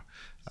 Laws of Power.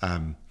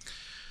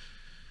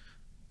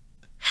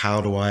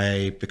 How do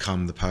I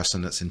become the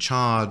person that's in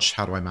charge?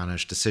 How do I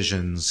manage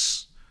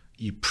decisions?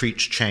 You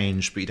preach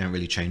change, but you don't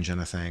really change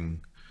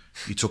anything.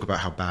 You talk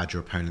about how bad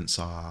your opponents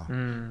are.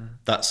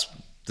 That's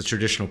the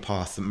traditional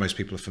path that most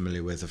people are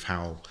familiar with of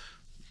how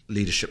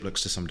leadership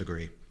looks to some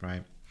degree,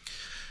 right?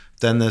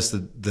 Then there's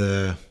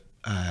the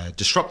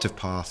disruptive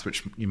path,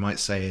 which you might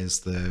say is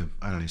the,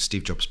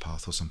 Steve Jobs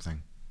path or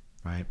something,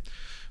 right?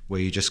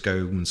 Where you just go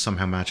and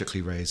somehow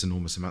magically raise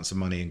enormous amounts of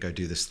money and go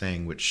do this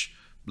thing, which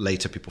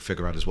later people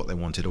figure out is what they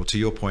wanted. Or to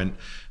your point,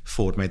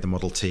 Ford made the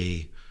Model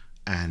T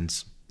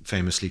and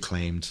famously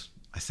claimed,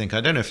 I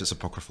don't know if it's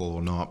apocryphal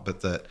or not,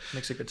 but that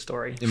makes a good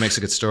story. It makes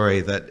a good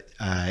story that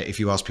if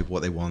you ask people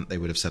what they want, they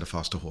would have said a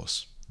faster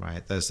horse,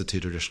 right? There's the two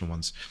traditional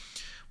ones.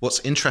 What's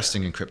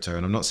interesting in crypto,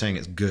 and I'm not saying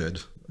it's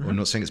good, or I'm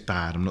not saying it's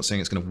bad, I'm not saying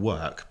it's going to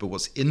work, but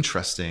what's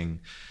interesting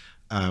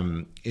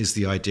is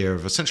the idea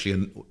of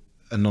essentially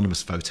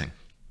anonymous voting,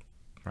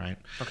 right?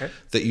 Okay.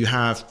 That you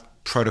have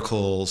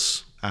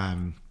protocols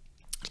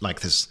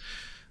like this.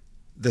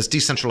 There's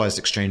decentralized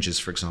exchanges,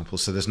 for example.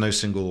 So there's no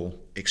single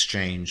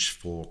exchange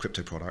for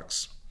crypto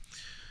products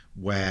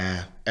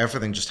where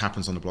everything just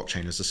happens on the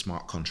blockchain as a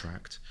smart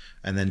contract.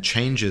 And then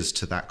changes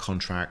to that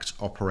contract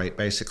operate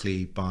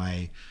basically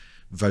by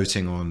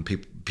voting on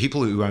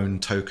people who own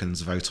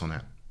tokens vote on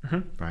it,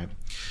 right?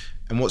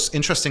 And what's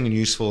interesting and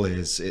useful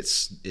is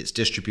it's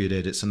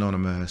distributed, it's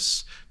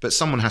anonymous, but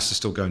someone has to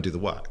still go and do the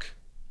work,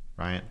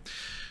 right?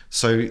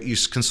 So you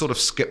can sort of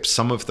skip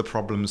some of the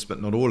problems,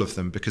 but not all of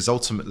them, because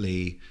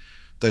ultimately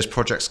those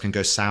projects can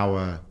go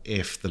sour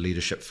if the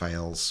leadership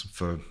fails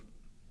for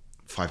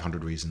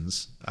 500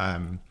 reasons.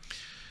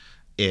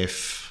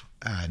 If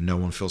no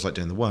one feels like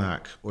doing the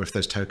work, or if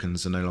those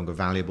tokens are no longer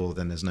valuable,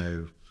 then there's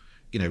no,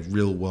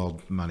 real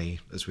world money,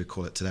 as we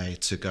call it today,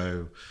 to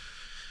go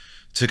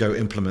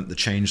implement the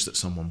change that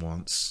someone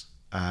wants.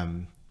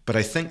 But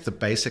I think the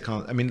basic,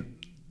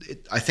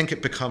 I think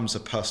it becomes a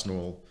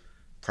personal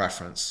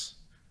preference,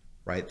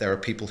 right? There are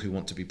people who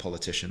want to be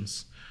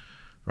politicians,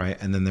 right?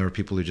 And then there are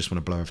people who just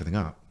want to blow everything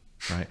up,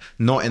 right?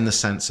 Not in the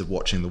sense of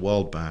watching the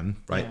world burn,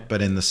 right? Yeah.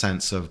 But in the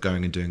sense of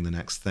going and doing the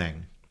next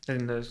thing.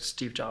 In the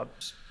Steve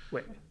Jobs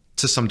way.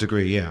 To some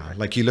degree, yeah.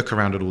 Like you look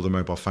around at all the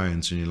mobile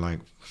phones and you're like,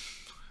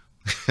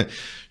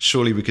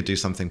 surely we could do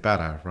something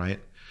better, right?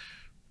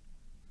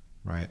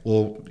 Right.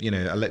 Or,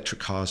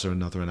 electric cars are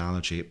another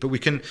analogy. But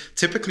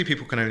typically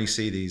people can only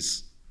see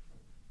these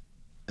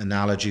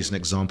analogies and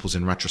examples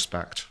in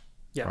retrospect,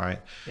 yeah.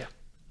 Right? Yeah.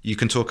 You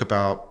can talk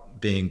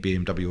about being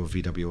BMW or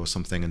VW or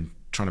something and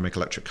trying to make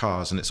electric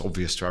cars, and it's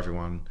obvious to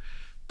everyone,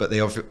 but they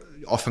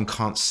often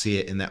can't see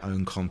it in their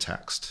own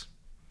context.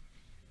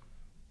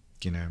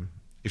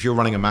 If you're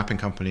running a mapping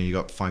company, you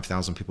got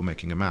 5,000 people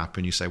making a map,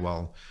 and you say,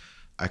 well,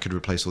 I could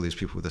replace all these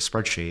people with a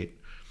spreadsheet.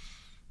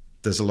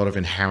 There's a lot of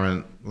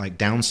inherent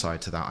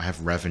downside to that. I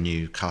have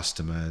revenue,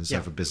 customers, I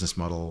have a business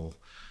model.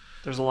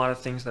 There's a lot of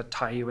things that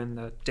tie you in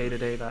the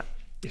day-to-day that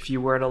if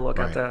you were to look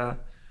at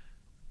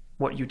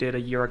what you did a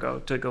year ago,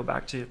 to go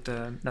back to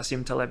the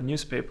Nassim Taleb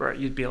newspaper,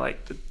 you'd be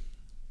like,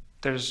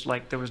 there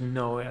was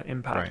no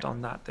impact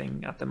on that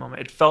thing at the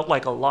moment. It felt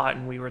like a lot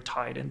and we were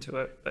tied into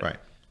it, but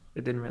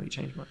it didn't really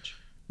change much.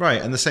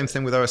 Right, and the same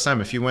thing with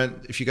OSM. If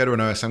you go to an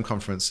OSM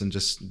conference and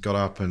just got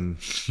up and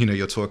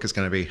your talk is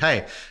going to be,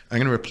 hey, I'm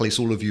going to replace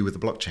all of you with the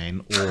blockchain,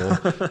 or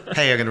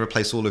hey, I'm going to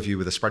replace all of you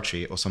with a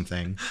spreadsheet or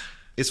something,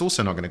 it's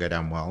also not going to go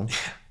down well.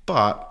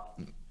 But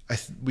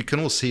we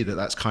can all see that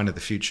that's kind of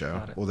the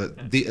future, or that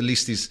at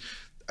least these.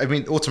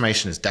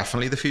 Automation is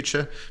definitely the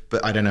future,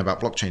 but I don't know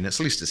about blockchain. At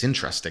least it's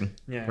interesting,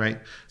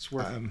 right? It's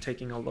worth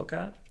taking a look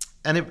at.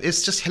 And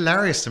it's just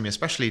hilarious to me,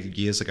 especially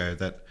years ago,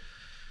 that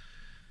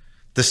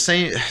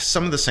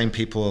some of the same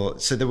people,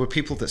 so there were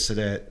people that said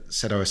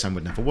OSM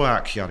would never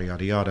work, yada,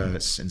 yada, yada,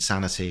 it's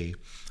insanity.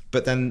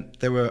 But then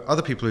there were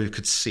other people who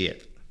could see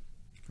it,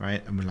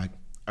 right? And we're like,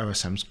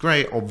 OSM's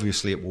great,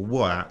 obviously it will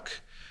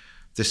work.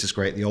 This is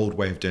great, the old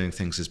way of doing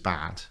things is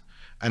bad.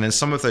 And then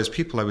some of those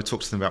people, I would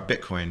talk to them about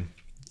Bitcoin,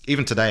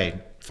 even today,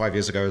 5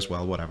 years ago as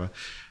well, whatever.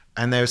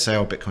 And they would say,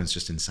 oh, Bitcoin's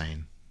just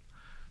insane,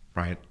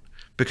 right?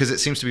 Because it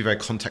seems to be very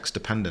context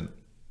dependent,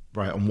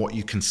 right? On what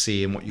you can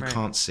see and what you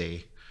can't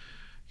see.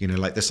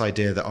 Like this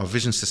idea that our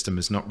vision system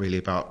is not really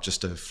about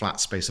just a flat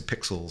space of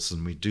pixels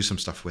and we do some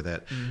stuff with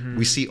it. Mm-hmm.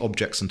 We see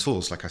objects and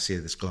tools. Like I see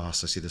this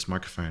glass, I see this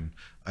microphone.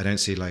 I don't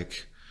see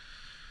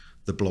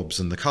the blobs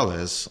and the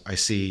colors. I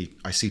see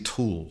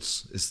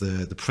tools is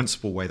the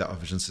principal way that our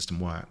vision system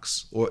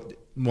works, or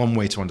one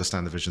way to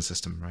understand the vision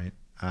system, right?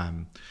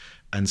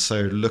 And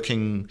so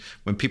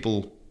when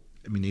people,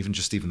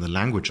 even the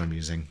language I'm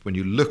using, when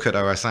you look at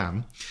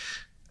OSM,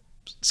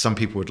 some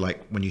people would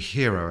when you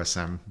hear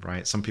OSM,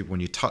 right? Some people, when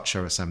you touch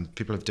OSM,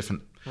 people have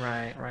different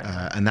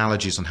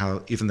analogies on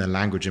how even their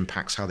language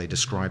impacts how they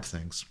describe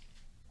things.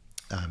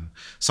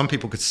 Some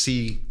people could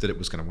see that it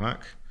was going to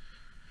work,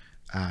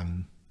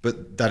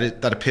 but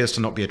that appears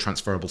to not be a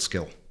transferable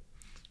skill,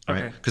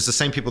 right? Because the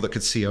same people that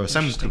could see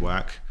OSM could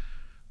work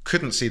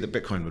couldn't see that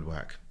Bitcoin would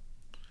work.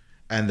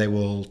 And they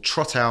will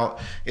trot out.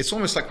 It's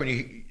almost like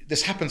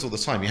this happens all the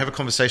time. You have a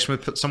conversation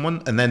with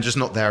someone and then just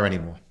not there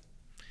anymore.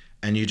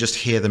 And you just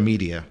hear the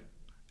media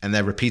and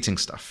they're repeating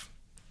stuff,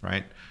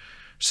 right?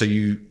 So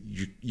you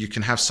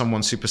can have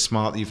someone super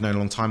smart that you've known a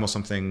long time or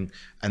something,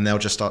 and they'll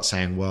just start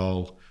saying,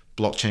 well,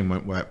 blockchain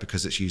won't work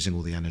because it's using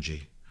all the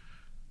energy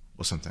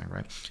or something,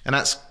 right? And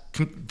that's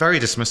very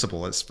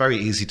dismissible. It's very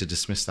easy to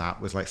dismiss that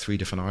with 3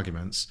 different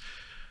arguments,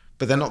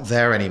 but they're not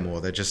there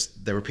anymore.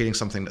 They're repeating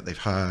something that they've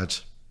heard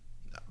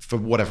for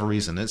whatever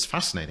reason. It's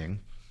fascinating,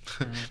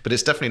 but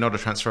it's definitely not a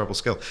transferable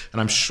skill. And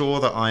I'm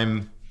sure that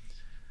I'm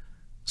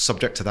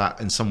subject to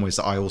that in some ways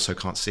that I also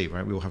can't see,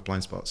 right? We all have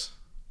blind spots.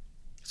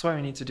 That's why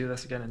we need to do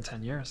this again in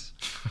 10 years.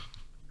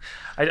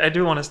 I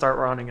do want to start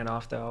rounding it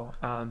off though.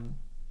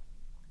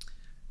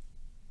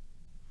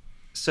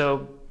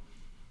 So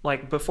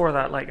before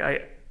that,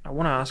 I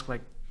want to ask,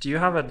 do you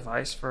have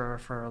advice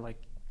for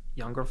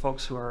younger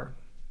folks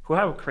who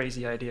have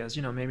crazy ideas,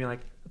 maybe a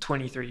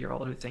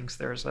 23-year-old who thinks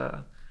there's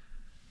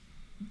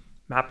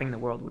mapping the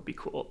world would be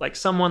cool,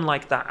 someone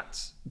like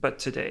that, but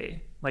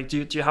today,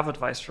 do you have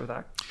advice for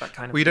that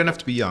kind of? Well, you don't have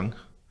to be young.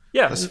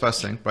 Yeah, that's the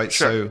first thing, right?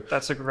 Sure. So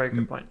that's a very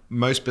good point.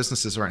 Most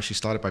businesses are actually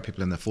started by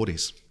people in their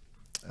 40s.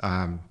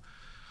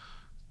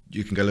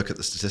 You can go look at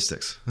the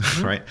statistics,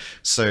 right?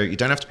 So you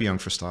don't have to be young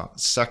for a start.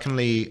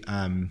 Secondly,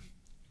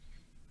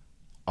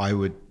 I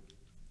would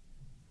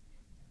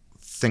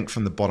think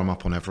from the bottom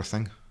up on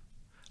everything.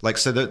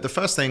 So the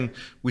first thing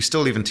we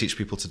still even teach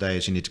people today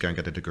is you need to go and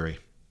get a degree,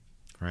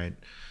 right?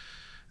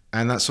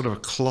 And that's sort of a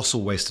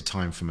colossal waste of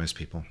time for most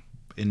people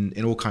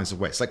in all kinds of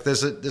ways.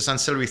 There's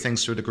ancillary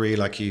things to a degree,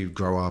 you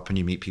grow up and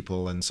you meet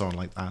people and so on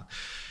like that.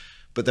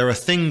 But there are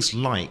things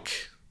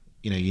like,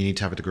 you need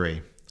to have a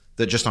degree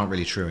that just aren't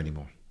really true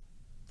anymore,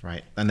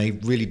 right? And they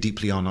really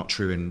deeply are not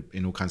true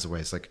in all kinds of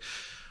ways. Like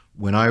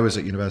when I was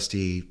at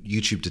university,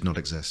 YouTube did not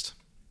exist.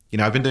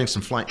 I've been doing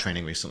some flight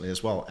training recently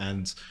as well.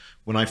 And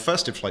when I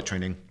first did flight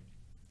training,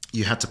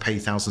 you had to pay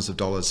thousands of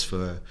dollars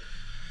for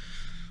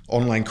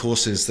online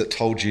courses that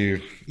told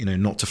you,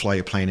 not to fly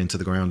your plane into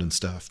the ground and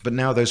stuff. But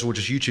now those are all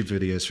just YouTube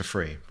videos for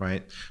free,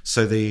 right?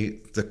 So the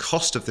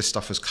cost of this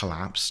stuff has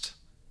collapsed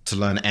to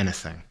learn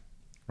anything,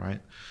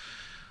 right?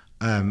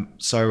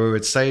 So I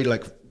would say,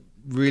 like,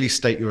 really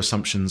state your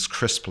assumptions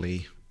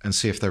crisply and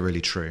see if they're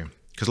really true.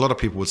 Because a lot of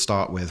people would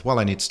start with, well,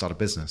 I need to start a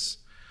business,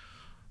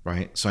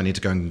 right? So I need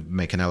to go and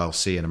make an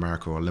LLC in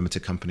America or a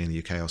limited company in the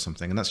UK or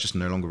something. And that's just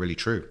no longer really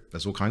true.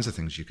 There's all kinds of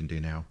things you can do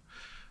now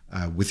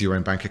with your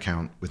own bank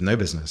account, with no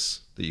business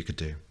that you could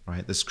do,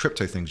 right? There's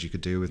crypto things you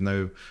could do with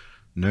no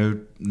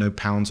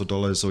pounds or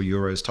dollars or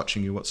euros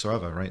touching you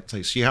whatsoever, right? So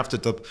you have to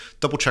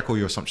double check all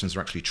your assumptions are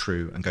actually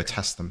true and go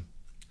test them.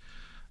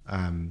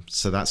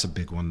 So that's a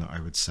big one that I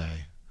would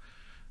say.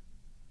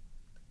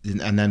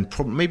 And then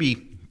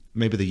maybe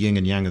the yin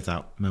and yang of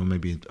that,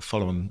 maybe a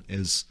follow-on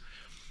is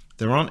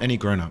there aren't any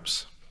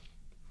grown-ups.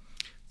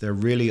 There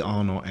really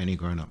are not any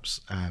grown-ups.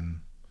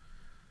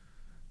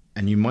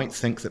 And you might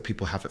think that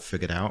people have it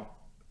figured out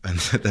and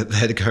that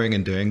they're going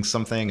and doing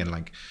something. And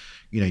like,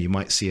 you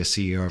might see a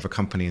CEO of a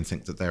company and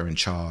think that they're in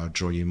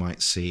charge, or you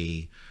might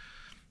see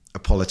a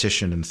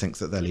politician and think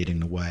that they're leading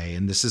the way.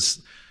 And this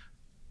is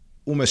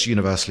almost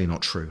universally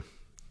not true,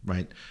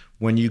 right?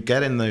 When you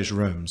get in those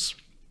rooms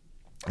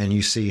and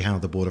you see how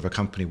the board of a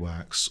company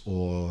works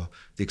or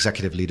the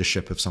executive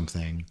leadership of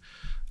something,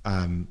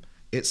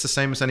 it's the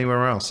same as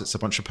anywhere else. It's a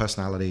bunch of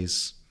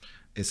personalities.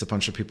 It's a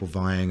bunch of people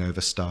vying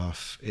over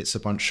stuff. It's a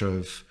bunch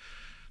of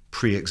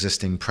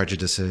pre-existing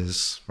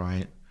prejudices,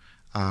 right?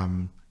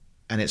 And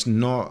it's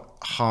not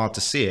hard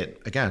to see it.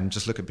 Again,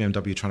 just look at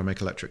BMW trying to make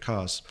electric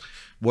cars.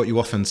 What you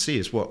often see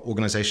is what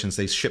organizations,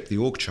 they ship the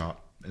org chart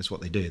is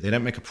what they do. They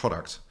don't make a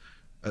product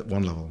at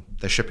one level.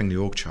 They're shipping the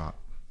org chart,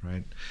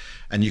 right?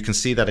 And you can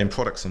see that in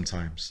products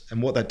sometimes.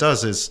 And what that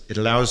does is it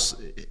allows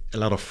a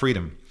lot of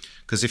freedom.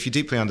 Because if you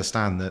deeply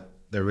understand that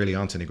there really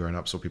aren't any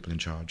grown-ups or people in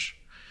charge,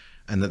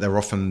 and that they're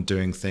often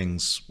doing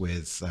things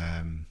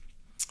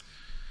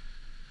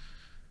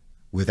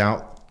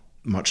without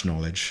much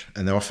knowledge,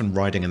 and they're often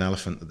riding an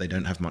elephant that they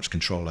don't have much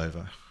control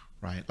over,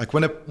 right? Like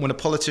when a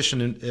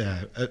politician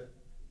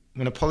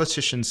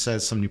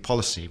says some new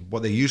policy,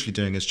 what they're usually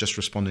doing is just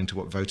responding to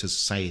what voters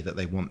say that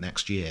they want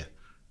next year,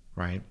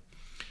 right?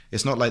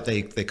 It's not like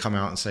they come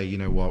out and say, you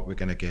know what, we're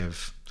going to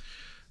give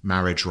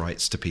marriage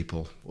rights to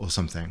people or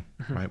something,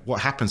 right?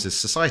 What happens is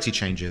society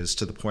changes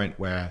to the point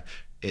where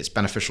it's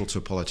beneficial to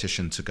a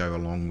politician to go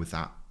along with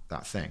that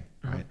thing,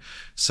 right?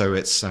 So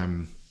it's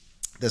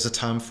there's a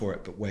term for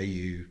it, but where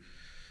you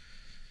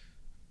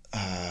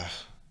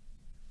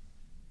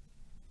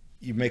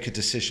make a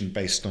decision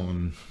based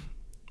on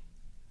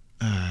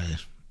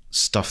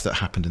stuff that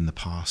happened in the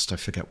past. I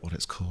forget what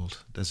it's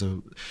called.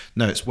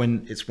 It's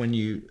when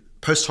you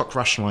post hoc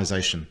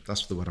rationalization.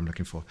 That's the word I'm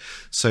looking for.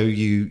 So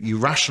you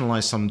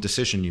rationalize some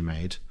decision you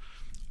made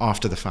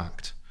after the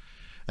fact.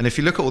 And if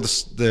you look at all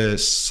the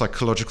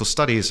psychological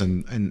studies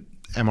and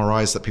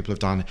MRIs that people have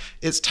done,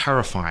 it's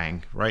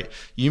terrifying, right?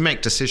 You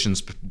make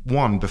decisions,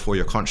 one, before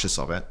you're conscious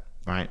of it,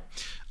 right?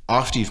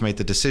 After you've made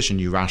the decision,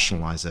 you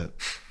rationalize it.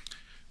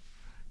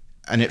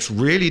 And it's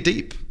really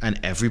deep, and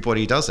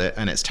everybody does it,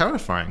 and it's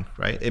terrifying,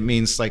 right? It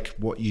means like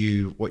what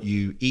you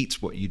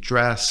eat, what you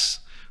dress,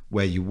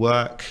 where you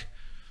work,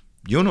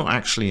 you're not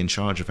actually in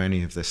charge of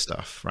any of this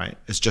stuff, right?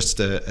 It's just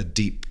a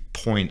deep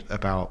point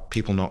about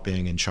people not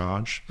being in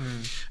charge.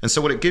 And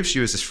so what it gives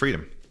you is this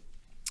freedom.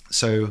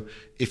 So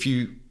if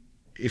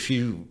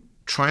you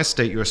try and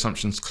state your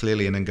assumptions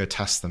clearly and then go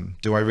test them,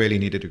 do I really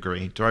need a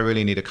degree? Do I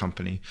really need a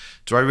company?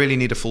 Do I really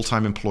need a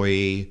full-time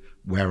employee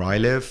where I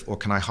live? Or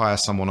can I hire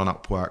someone on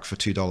Upwork for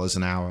 $2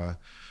 an hour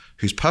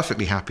who's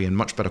perfectly happy and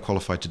much better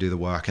qualified to do the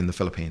work in the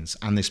Philippines,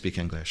 and they speak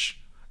English,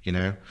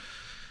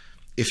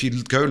 If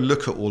you go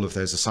look at all of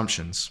those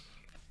assumptions,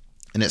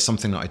 and it's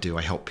something that I do,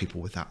 I help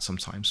people with that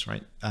sometimes,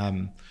 right?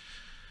 And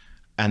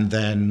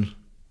then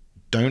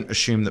don't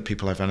assume that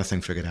people have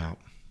anything figured out.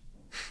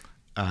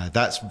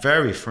 That's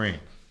very freeing,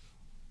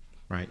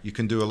 right? You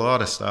can do a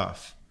lot of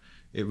stuff.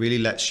 It really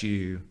lets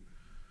you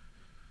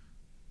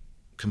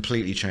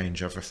completely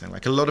change everything.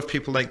 Like a lot of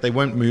people, like they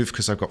won't move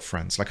because I've got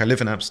friends. Like I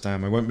live in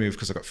Amsterdam, I won't move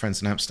because I've got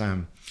friends in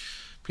Amsterdam.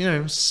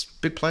 It's a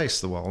big place,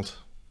 the world.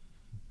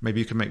 Maybe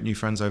you can make new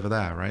friends over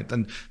there, right?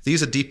 And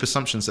these are deep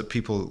assumptions that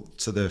people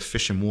to the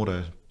fish in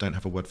water, don't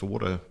have a word for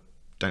water,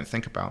 don't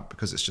think about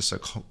because it's just so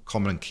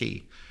common and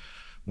key.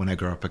 When I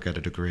grow up, I get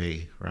a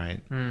degree,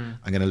 right? I'm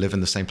going to live in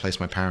the same place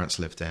my parents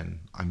lived in.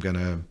 I'm going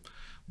to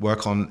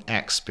work on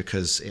X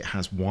because it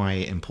has Y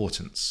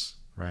importance,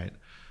 right?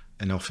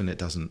 And often it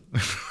doesn't,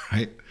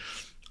 right?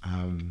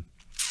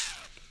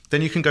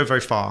 Then you can go very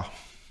far.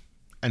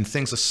 And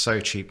things are so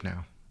cheap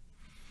now.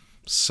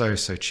 So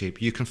cheap.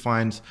 You can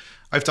find,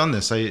 I've done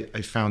this. I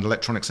found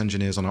electronics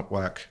engineers on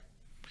Upwork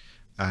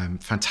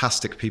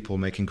fantastic people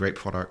making great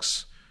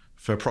products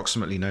for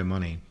approximately no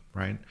money,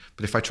 right?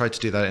 But if I tried to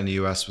do that in the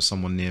US with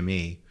someone near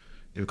me,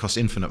 it would cost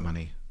infinite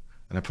money,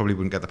 and I probably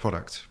wouldn't get the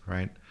product,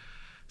 right?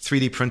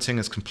 3D printing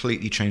has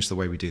completely changed the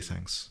way we do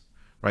things,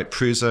 right?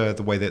 Prusa,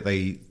 the way that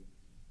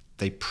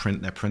they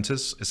print their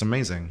printers is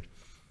amazing,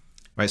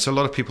 right? So a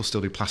lot of people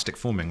still do plastic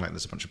forming, like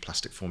there's a bunch of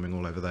plastic forming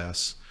all over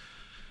this.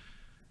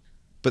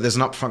 But there's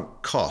an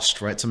upfront cost,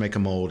 right? To make a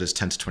mold is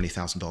 $10,000 to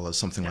 $20,000,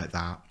 something like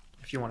that.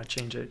 If you want to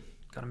change it,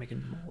 got to make a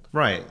new mold.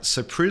 Right.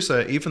 So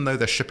Prusa, even though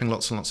they're shipping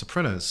lots and lots of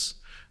printers,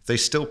 they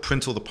still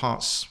print all the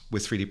parts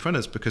with 3D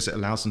printers because it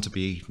allows them to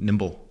be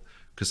nimble,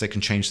 because they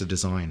can change the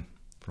design,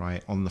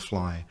 right, on the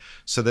fly.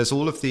 So there's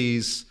all of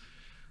these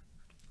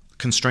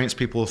constraints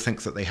people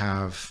think that they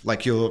have.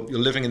 Like you're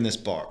living in this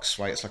box,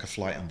 right? It's like a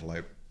flight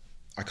envelope.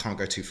 I can't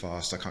go too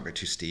fast. I can't go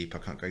too steep. I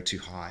can't go too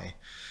high.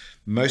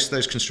 Most of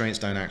those constraints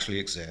don't actually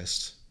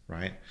exist,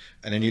 right?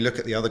 And then you look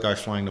at the other guy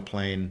flying the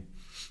plane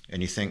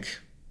and you think,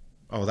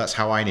 oh, that's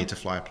how I need to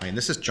fly a plane.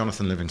 This is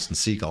Jonathan Livingston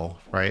Seagull,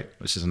 right?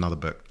 Which is another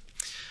book.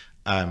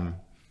 And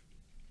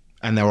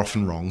they're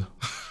often wrong,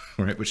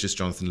 right? Which is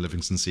Jonathan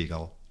Livingston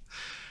Seagull.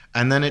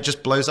 And then it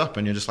just blows up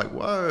and you're just like,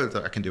 whoa,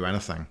 I can do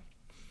anything.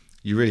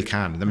 You really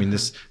can. I mean,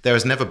 there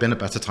has never been a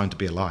better time to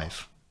be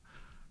alive,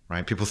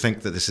 right? People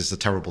think that this is a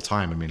terrible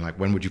time. I mean, like,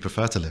 when would you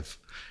prefer to live?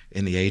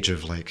 In the age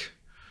of like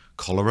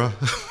cholera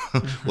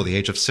or the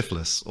age of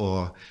syphilis,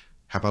 or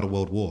how about a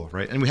world war,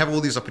 right? And we have all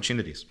these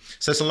opportunities.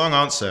 So it's a long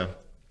answer.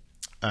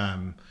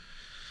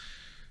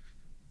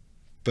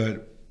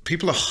 But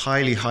people are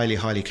highly, highly,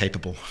 highly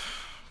capable.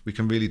 We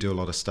can really do a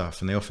lot of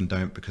stuff, and they often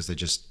don't because they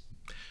just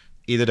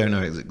either don't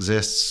know it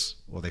exists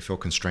or they feel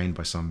constrained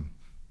by some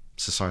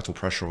societal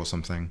pressure or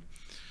something.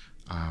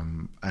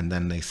 And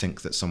then they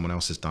think that someone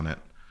else has done it.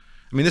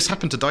 I mean, this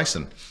happened to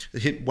Dyson.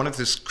 One of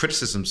the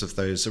criticisms of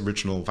those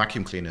original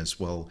vacuum cleaners,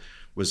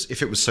 was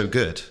if it was so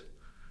good,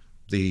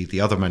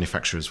 the other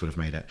manufacturers would have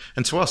made it.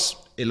 And to us,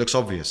 it looks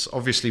obvious.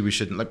 Obviously, we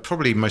shouldn't, like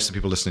probably most of the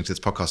people listening to this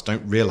podcast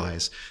don't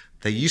realize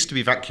there used to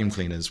be vacuum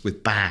cleaners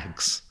with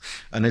bags,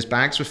 and those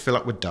bags would fill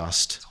up with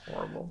dust. It's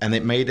horrible. And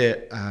it made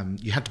it,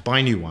 you had to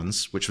buy new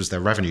ones, which was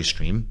their revenue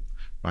stream,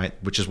 right?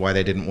 Which is why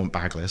they didn't want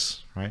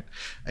bagless, right?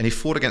 And he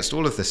fought against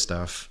all of this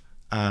stuff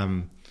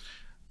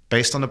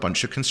based on a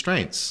bunch of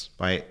constraints,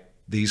 right?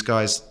 These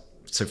guys,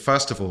 so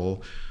first of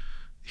all,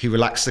 he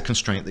relaxed the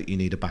constraint that you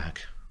need a bag,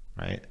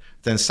 right?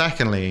 Then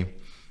secondly,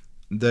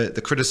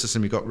 the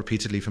criticism you got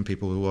repeatedly from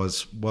people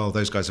was, well,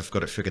 those guys have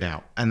got it figured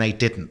out. And they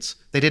didn't.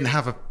 They didn't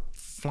have a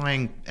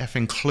flying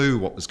effing clue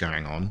what was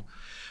going on.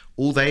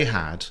 All they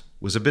had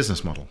was a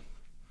business model,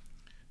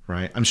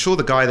 right? I'm sure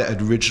the guy that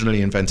had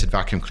originally invented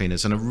vacuum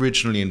cleaners and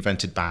originally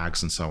invented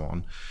bags and so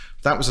on,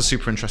 that was a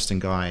super interesting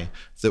guy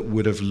that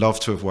would have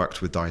loved to have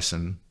worked with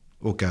Dyson,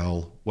 or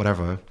girl,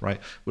 whatever,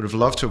 right? Would have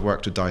loved to have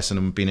worked with Dyson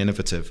and been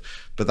innovative.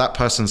 But that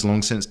person's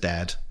long since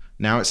dead.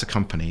 Now it's a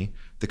company.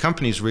 The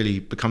company's really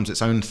becomes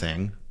its own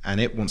thing,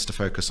 and it wants to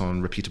focus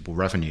on repeatable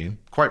revenue,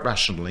 quite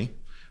rationally.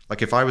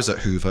 Like if I was at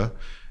Hoover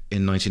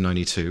in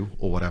 1992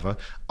 or whatever,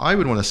 I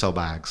would want to sell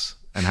bags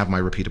and have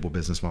my repeatable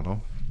business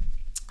model.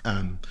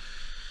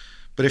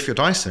 But if you're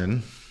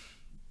Dyson,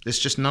 it's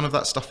just none of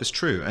that stuff is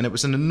true. And it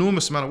was an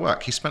enormous amount of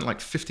work. He spent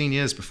like 15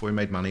 years before he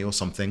made money or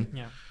something.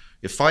 Yeah.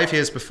 5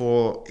 years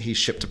before he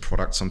shipped a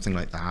product, something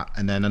like that.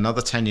 And then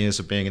another 10 years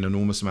of being an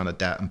enormous amount of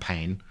debt and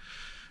pain.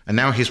 And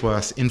now he's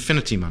worth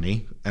infinity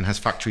money and has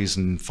factories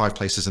in 5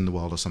 places in the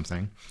world or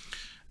something.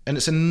 And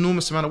it's an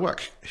enormous amount of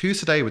work. Who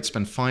today would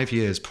spend 5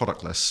 years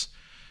productless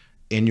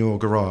in your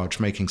garage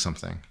making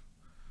something?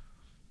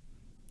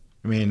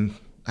 I mean,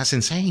 that's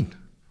insane,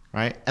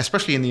 right?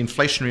 Especially in the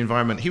inflationary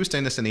environment. He was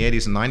doing this in the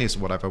 80s and 90s or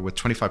whatever with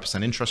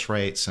 25% interest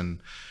rates and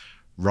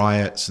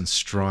riots and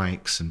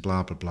strikes and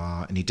blah, blah,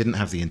 blah. And he didn't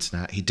have the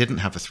internet. He didn't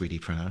have a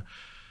 3D printer.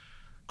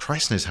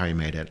 Christ knows how he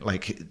made it.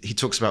 Like, he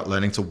talks about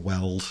learning to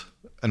weld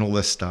and all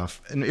this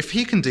stuff. And if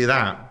he can do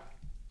that,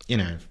 you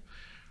know,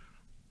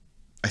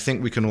 I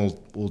think we can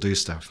all do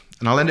stuff.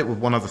 And I'll end it with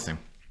one other thing.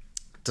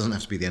 It doesn't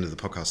have to be the end of the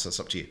podcast, that's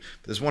up to you.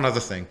 But there's one other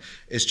thing,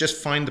 is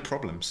just find the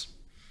problems.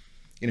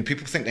 You know,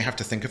 people think they have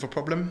to think of a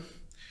problem.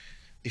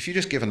 If you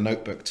just give a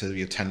notebook to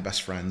your 10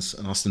 best friends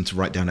and ask them to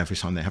write down every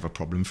time they have a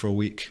problem for a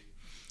week,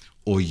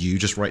 or you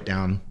just write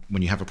down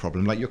when you have a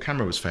problem, like your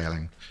camera was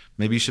failing.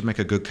 Maybe you should make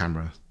a good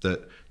camera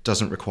that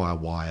doesn't require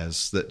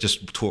wires, that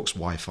just talks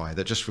Wi-Fi,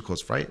 that just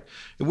records, right?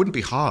 It wouldn't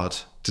be hard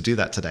to do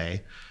that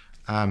today.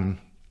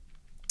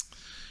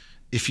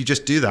 If you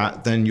just do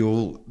that, then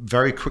you'll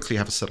very quickly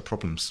have a set of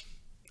problems.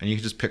 And you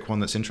can just pick one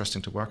that's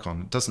interesting to work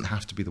on. It doesn't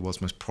have to be the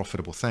world's most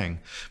profitable thing,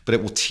 but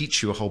it will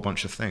teach you a whole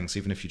bunch of things,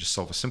 even if you just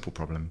solve a simple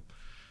problem,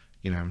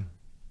 you know?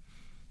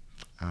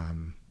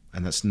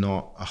 And that's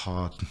not a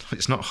hard,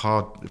 it's not a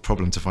hard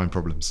problem to find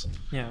problems.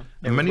 Yeah.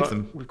 And many of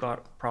them, we've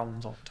got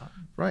problems all the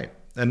time. Right.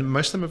 And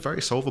most of them are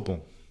very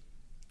solvable,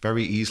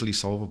 very easily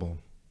solvable.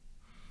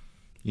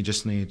 You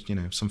just need, you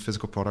know, some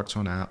physical product or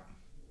an app.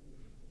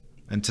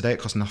 And today it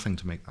costs nothing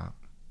to make that.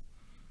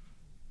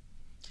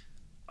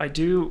 I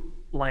do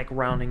like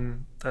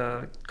rounding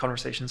the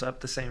conversations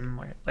up the same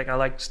way. Like I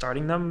like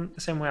starting them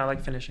the same way I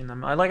like finishing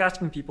them. I like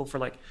asking people for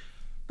like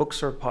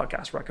books or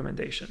podcast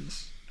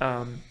recommendations.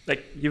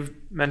 Like you've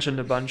mentioned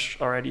a bunch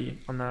already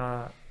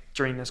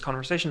during this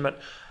conversation,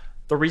 but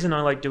the reason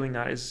I like doing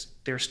that is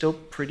they're still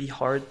pretty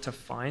hard to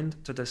find,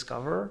 to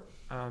discover.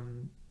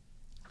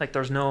 Like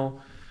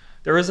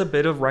there is a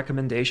bit of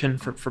recommendation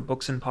for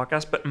books and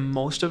podcasts, but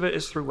most of it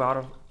is through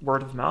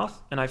word of mouth.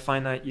 And I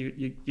find that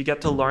you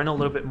get to learn a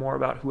little bit more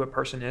about who a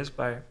person is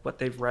by what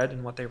they've read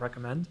and what they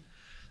recommend.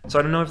 So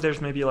I don't know if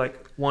there's maybe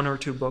like one or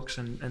two books,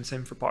 and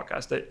same for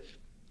podcasts, that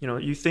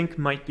you think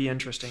might be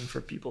interesting for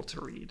people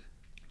to read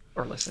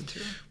or listen to.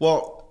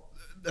 Well,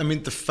 I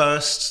mean, the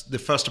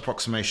first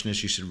approximation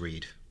is you should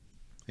read.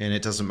 And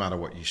it doesn't matter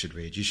what you should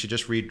read. You should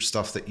just read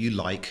stuff that you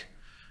like,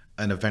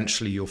 and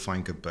eventually you'll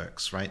find good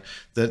books, right?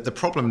 The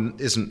problem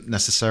isn't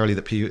necessarily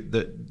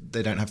that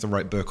they don't have the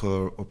right book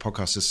or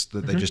podcast, it's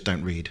that they just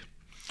don't read.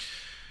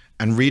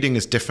 And reading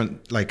is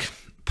different. Like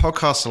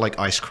podcasts are like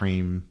ice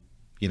cream,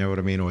 you know what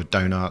I mean, or a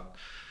donut.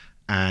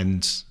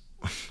 And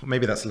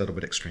maybe that's a little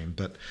bit extreme,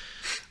 but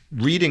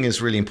reading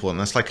is really important.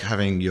 That's like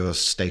having your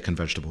steak and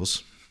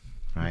vegetables,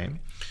 right?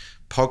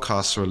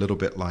 Podcasts are a little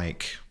bit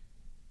like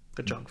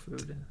the junk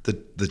food.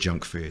 The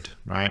junk food,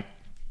 right?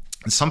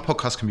 And some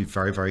podcasts can be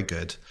very, very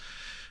good,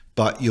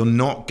 but you're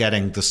not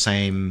getting the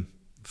same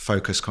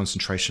focus,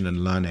 concentration,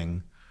 and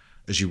learning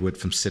as you would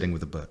from sitting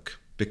with a book.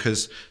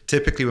 Because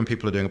typically when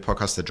people are doing a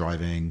podcast, they're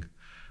driving,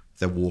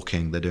 they're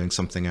walking, they're doing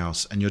something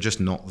else, and you're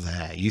just not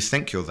there. You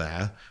think you're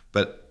there,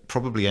 but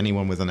probably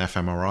anyone with an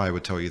fMRI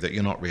would tell you that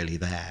you're not really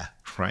there,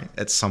 right?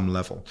 At some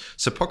level.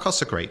 So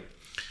podcasts are great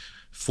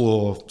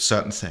for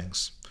certain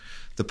things.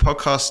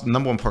 The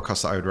number one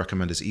podcast that I would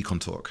recommend is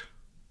Econ Talk,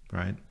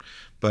 right?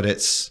 But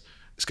it's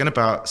going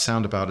to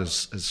sound about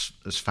as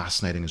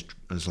fascinating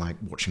as like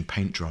watching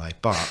paint dry,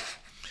 but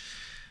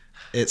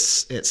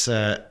it's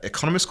an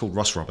economist called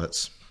Ross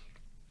Roberts,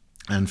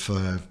 and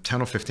for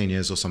 10 or 15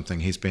 years or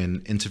something, he's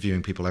been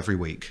interviewing people every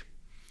week,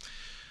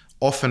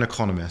 often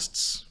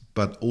economists,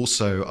 but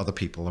also other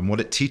people. And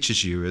what it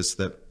teaches you is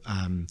that,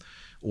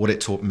 what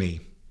it taught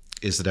me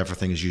is that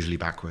everything is usually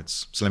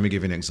backwards. So let me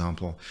give you an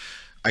example.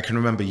 I can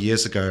remember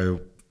years ago,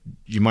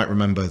 you might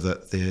remember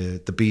that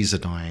the bees are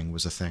dying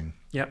was a thing.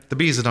 Yep. The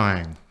bees are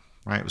dying,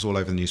 right? It was all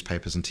over the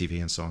newspapers and TV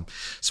and so on.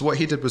 So what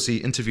he did was he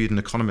interviewed an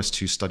economist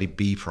who studied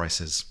bee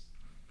prices.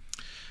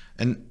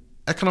 And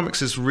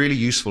economics is really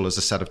useful as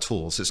a set of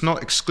tools. It's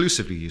not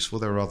exclusively useful.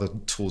 There are other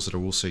tools that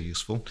are also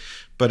useful,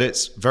 but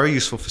it's very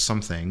useful for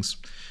some things.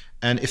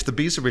 And if the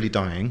bees are really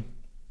dying,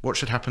 what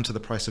should happen to the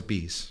price of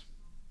bees?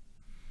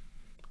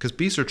 Because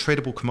bees are a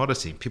tradable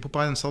commodity. People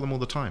buy and sell them all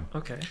the time.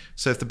 Okay.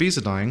 So if the bees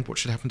are dying, what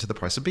should happen to the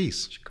price of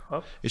bees? It should go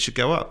up. It should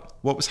go up.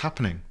 What was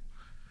happening?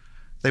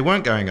 They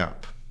weren't going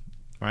up,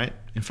 right?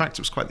 In fact,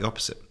 it was quite the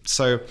opposite.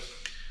 So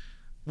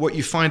what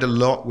you find a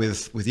lot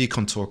with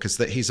Econ Talk is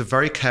that he's a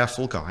very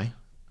careful guy.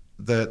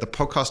 The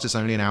podcast is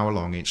only an hour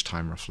long each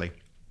time, roughly.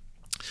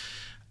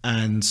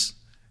 And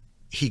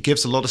he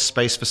gives a lot of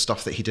space for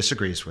stuff that he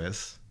disagrees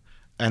with.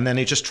 And then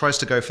he just tries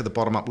to go for the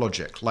bottom-up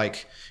logic.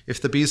 Like,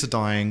 if the bees are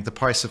dying, the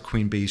price of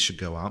queen bees should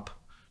go up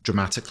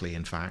dramatically,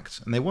 in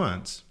fact. And they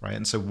weren't, right?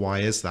 And so why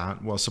is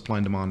that? Well, supply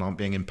and demand aren't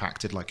being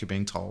impacted like you're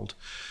being told.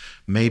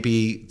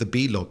 Maybe the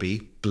bee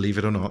lobby, believe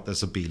it or not,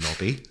 there's a bee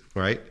lobby,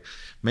 right?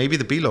 Maybe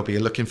the bee lobby are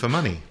looking for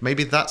money.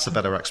 Maybe that's a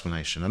better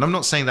explanation. And I'm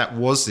not saying that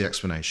was the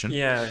explanation.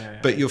 Yeah.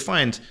 But you'll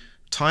find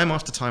time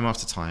after time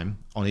after time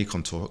on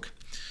Econ Talk,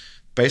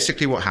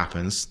 basically what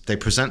happens, they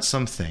present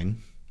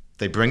something,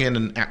 they bring in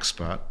an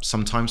expert,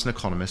 sometimes an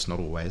economist, not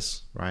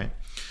always, right?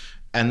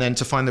 And then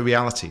to find the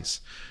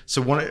realities.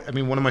 So one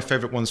of my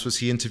favorite ones was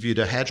he interviewed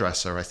a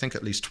hairdresser, I think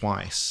at least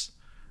twice,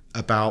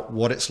 about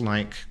what it's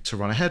like to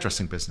run a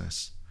hairdressing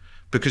business.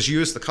 Because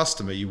you as the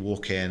customer, you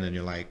walk in and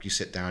you're like, you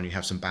sit down, you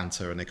have some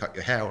banter and they cut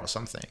your hair or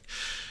something.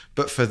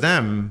 But for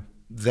them,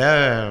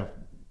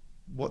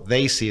 what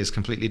they see is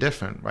completely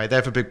different, right? They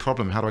have a big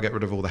problem. How do I get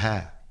rid of all the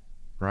hair,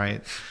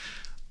 right?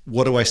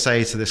 What do I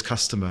say to this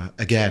customer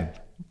again,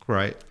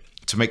 right?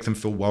 To make them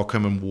feel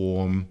welcome and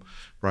warm,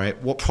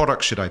 right? What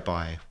product should I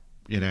buy?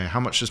 How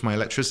much is my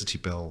electricity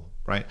bill,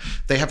 right?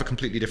 They have a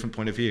completely different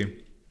point of view.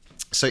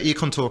 So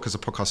Econ Talk as a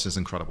podcast is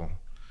incredible.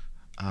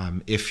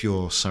 If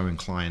you're so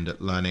inclined at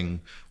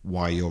learning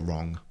why you're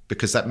wrong,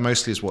 because that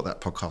mostly is what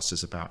that podcast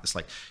is about. It's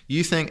like,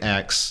 you think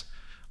X,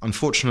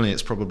 unfortunately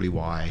it's probably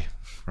Y,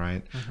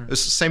 right? Mm-hmm.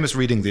 It's the same as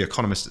reading The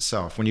Economist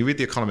itself. When you read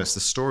The Economist,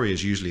 the story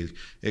is usually,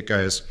 it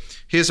goes,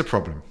 here's a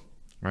problem,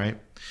 right?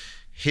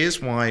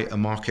 Here's why a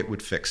market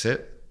would fix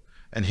it,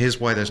 and here's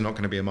why there's not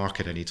going to be a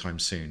market anytime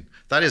soon.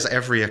 That is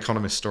every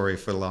economist story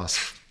for the last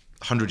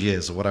 100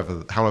 years or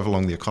whatever, however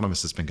long The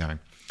Economist has been going.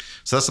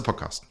 So that's the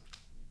podcast.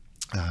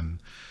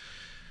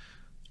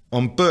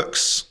 On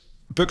books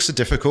are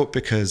difficult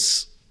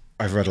because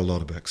I've read a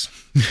lot of books.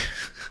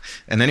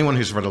 And anyone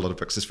who's read a lot of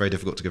books, it's very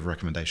difficult to give a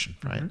recommendation,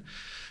 right? Mm-hmm.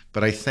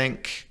 But I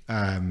think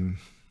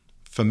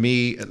for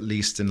me, at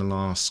least in the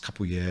last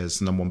couple of years,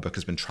 the number one book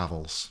has been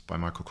Travels by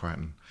Michael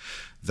Crichton.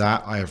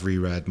 That I have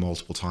reread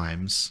multiple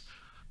times.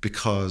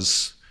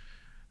 because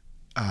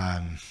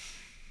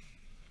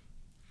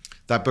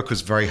that book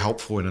was very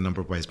helpful in a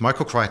number of ways.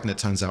 Michael Crichton, it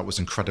turns out, was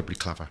incredibly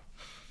clever.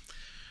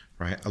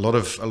 Right, a lot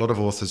of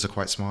authors are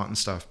quite smart and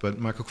stuff, but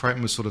Michael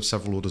Crichton was sort of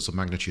several orders of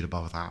magnitude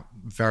above that.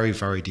 Very,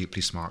 very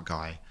deeply smart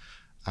guy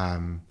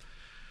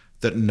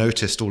that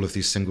noticed all of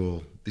these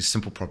simple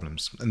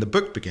problems. And the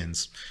book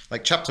begins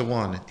like chapter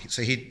 1.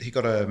 So he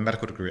got a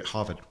medical degree at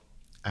Harvard,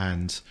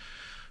 and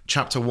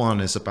chapter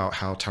 1 is about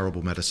how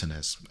terrible medicine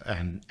is.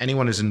 And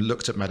anyone who's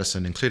looked at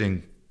medicine,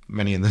 including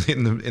many in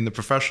the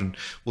profession,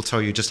 will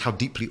tell you just how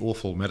deeply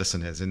awful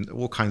medicine is in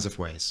all kinds of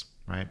ways.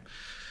 Right.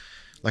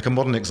 Like a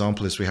modern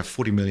example is we have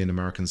 40 million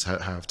Americans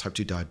have type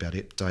 2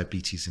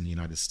 diabetes in the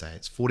United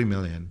States. 40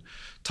 million.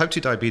 Type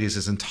 2 diabetes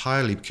is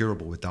entirely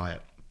curable with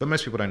diet, but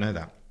most people don't know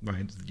that,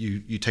 right?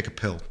 You take a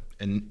pill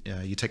and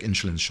you take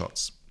insulin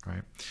shots,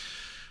 right?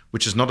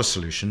 Which is not a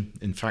solution.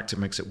 In fact, it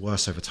makes it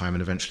worse over time,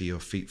 and eventually your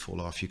feet fall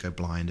off, you go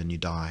blind and you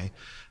die.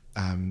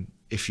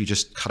 If you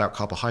just cut out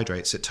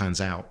carbohydrates, it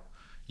turns out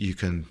you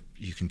can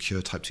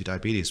cure type 2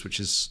 diabetes, which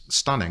is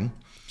stunning.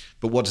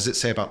 But what does it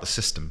say about the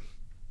system?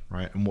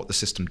 Right, and what the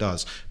system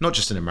does, not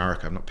just in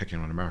America. I'm not picking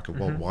on America.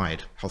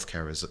 Worldwide,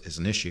 healthcare is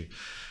an issue.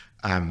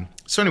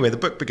 So anyway, the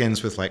book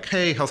begins with like,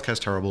 "Hey, healthcare's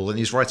terrible," and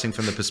he's writing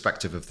from the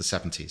perspective of the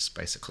 70s,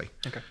 basically,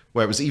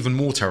 where it was even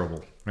more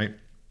terrible, right?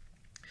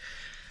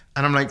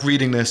 And I'm like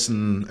reading this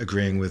and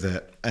agreeing with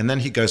it, and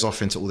then he goes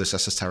off into all this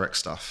esoteric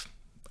stuff,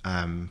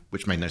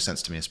 which made no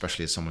sense to me,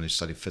 especially as someone who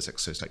studied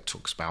physics. So it's like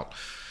talks about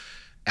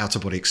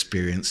out-of-body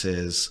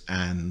experiences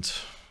and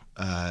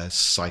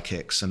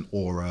psychics and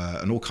aura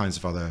and all kinds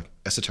of other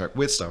esoteric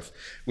weird stuff,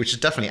 which is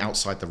definitely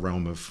outside the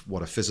realm of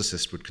what a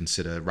physicist would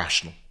consider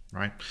rational,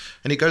 right?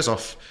 And he goes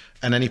off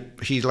and then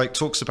he like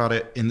talks about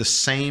it in the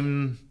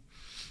same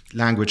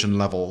language and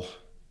level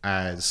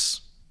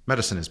as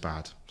medicine is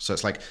bad. So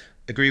it's like,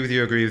 agree with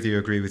you, agree with you,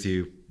 agree with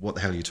you. What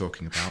the hell are you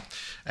talking about?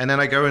 And then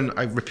I go and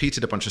I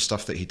repeated a bunch of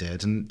stuff that he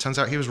did, and it turns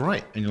out he was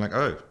right. And you're like,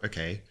 oh,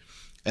 okay.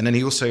 And then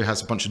he also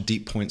has a bunch of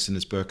deep points in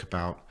his book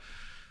about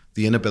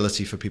the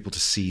inability for people to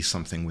see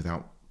something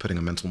without putting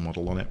a mental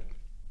model on it,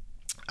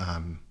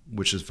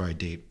 which is very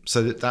deep.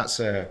 So that's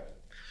a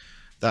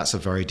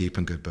very deep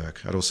and good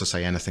book. I'd also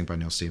say anything by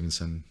Neil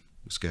Stephenson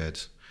was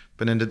good.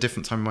 But in a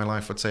different time in my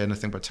life, I'd say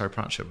anything by Terry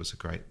Pratchett was a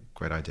great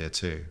idea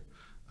too.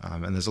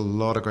 And there's a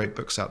lot of great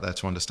books out there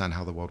to understand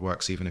how the world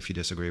works, even if you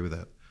disagree with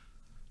it.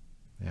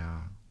 Yeah.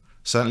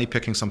 Certainly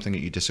picking something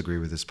that you disagree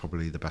with is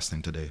probably the best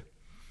thing to do.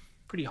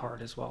 Pretty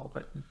hard as well,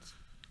 but it's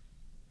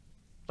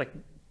like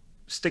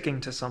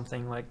sticking to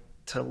something, like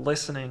to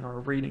listening or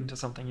reading to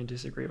something you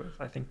disagree with,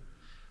 I think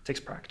takes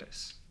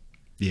practice.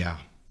 Yeah,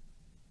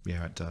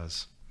 it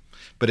does.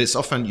 But it's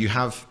often you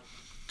have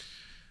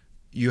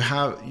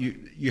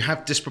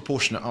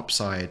disproportionate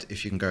upside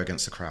if you can go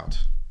against the crowd.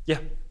 Yeah.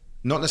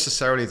 Not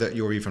necessarily that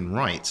you're even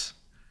right?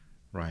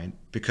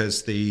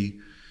 Because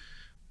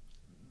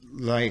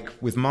like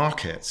with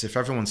markets, if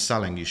everyone's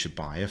selling, you should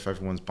buy. If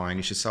everyone's buying,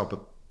 you should sell.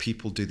 But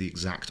people do the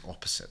exact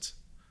opposite,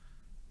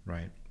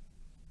 right?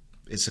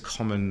 It's a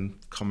common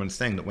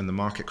thing that when the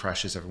market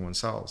crashes, everyone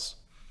sells.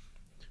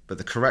 But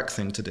the correct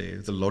thing to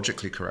do, the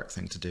logically correct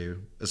thing to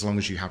do, as long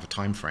as you have a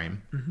time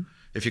frame,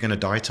 if you're going to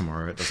die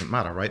tomorrow, it doesn't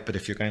matter, right? But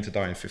if you're going to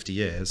die in 50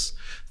 years,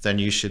 then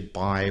you should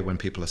buy when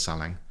people are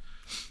selling,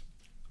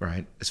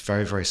 right? It's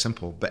very, very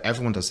simple. But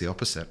everyone does the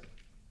opposite.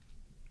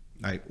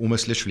 Like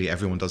almost literally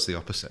everyone does the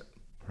opposite,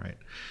 right?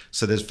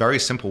 So there's very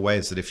simple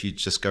ways that if you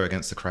just go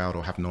against the crowd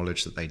or have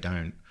knowledge that they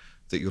don't,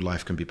 that your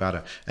life can be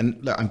better.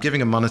 And look, I'm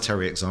giving a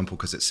monetary example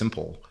because it's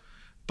simple,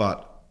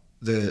 but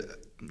the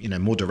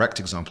more direct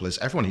example is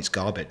everyone eats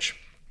garbage.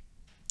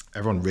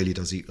 Everyone really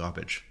does eat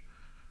garbage,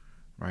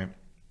 right?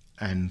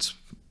 And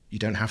you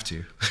don't have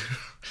to,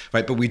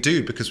 right? But we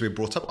do because we're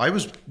brought up. I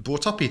was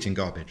brought up eating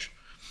garbage,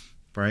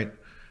 right?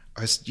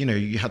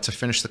 You had to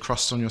finish the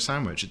crust on your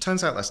sandwich. It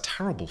turns out that's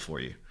terrible for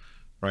you,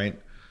 right?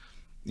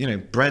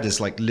 Bread is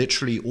like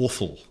literally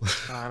awful.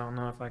 I don't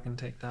know if I can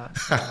take that.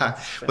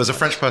 Well, as a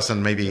French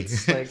person, maybe.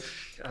 It's like,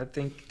 I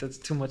think that's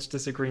too much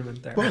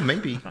disagreement there. Well,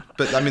 maybe.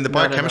 But I mean, the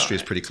biochemistry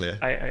is pretty clear.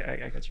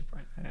 I get your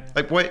point.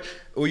 Like, why?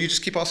 Or you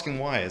just keep asking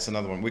why. It's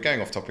another one. We're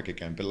going off topic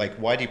again. But like,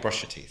 why do you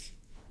brush your teeth?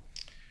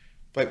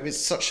 But it's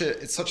such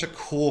a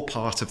core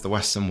part of the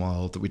Western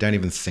world that we don't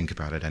even think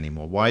about it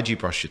anymore. Why do you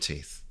brush your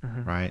teeth,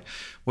 right?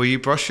 Well, you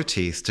brush your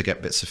teeth to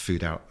get bits of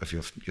food out of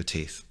your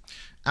teeth.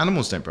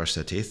 Animals don't brush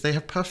their teeth. They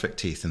have perfect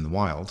teeth in the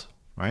wild,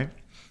 right?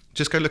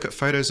 Just go look at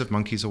photos of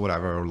monkeys or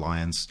whatever, or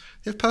lions.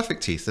 They have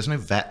perfect teeth. There's no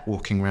vet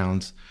walking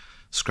around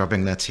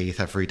scrubbing their teeth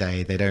every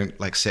day. They don't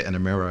like sit in a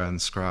mirror and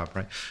scrub,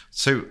 right?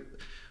 So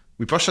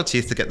we brush our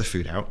teeth to get the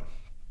food out,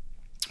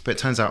 but it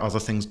turns out other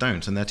things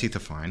don't, and their teeth are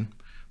fine.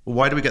 Well,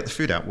 why do we get the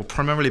food out? Well,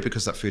 primarily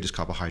because that food is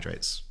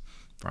carbohydrates,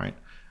 right?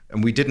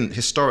 And we didn't,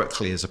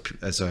 historically, as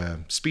a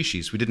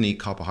species, we didn't eat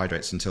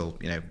carbohydrates until,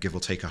 give or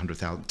take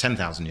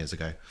 10,000 years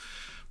ago,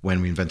 when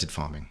we invented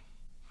farming,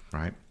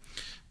 right?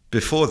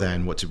 Before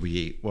then, what did we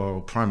eat?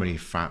 Well, primarily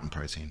fat and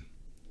protein,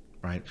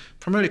 right?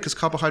 Primarily because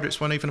carbohydrates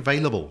weren't even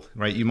available,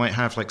 right? You might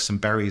have like some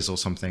berries or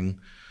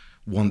something,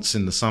 once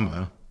in the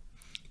summer,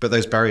 but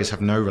those berries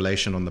have no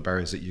relation on the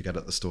berries that you get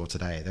at the store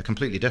today. They're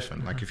completely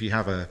different. Like if you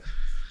have a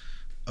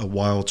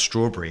wild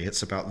strawberry,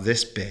 it's about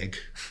this big.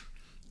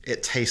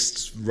 It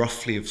tastes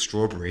roughly of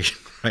strawberry,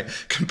 right?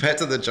 Compared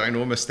to the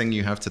ginormous thing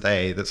you have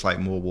today that's like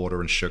more water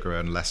and sugar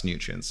and less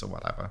nutrients or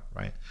whatever,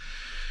 right?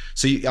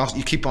 So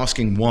you keep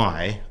asking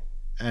why,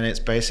 and it's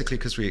basically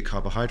because we eat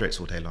carbohydrates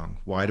all day long.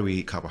 Why do we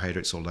eat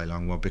carbohydrates all day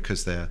long? Well,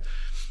 because they're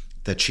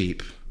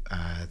cheap,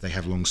 they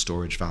have long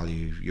storage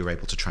value, you're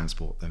able to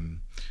transport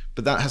them.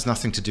 But that has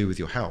nothing to do with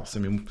your health. I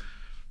mean,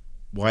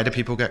 why do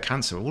people get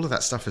cancer? All of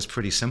that stuff is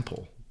pretty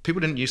simple.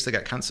 People didn't used to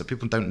get cancer.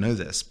 People don't know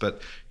this,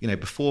 but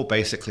before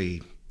basically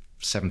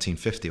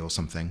 1750 or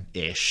something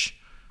ish,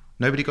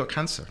 nobody got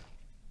cancer.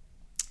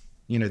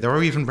 There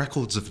are even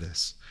records of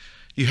this.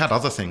 You had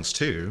other things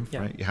too,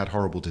 right? You had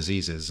horrible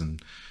diseases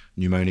and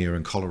pneumonia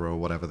and cholera or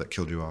whatever that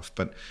killed you off.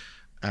 But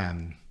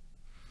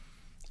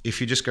if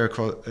you just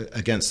go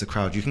against the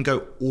crowd, you can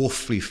go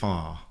awfully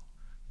far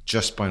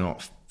just by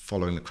not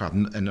following the crowd.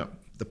 And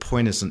the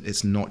point isn't,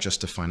 it's not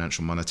just a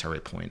financial monetary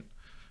point.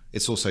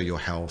 It's also your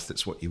health.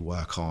 It's what you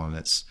work on.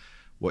 It's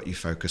what you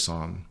focus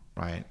on,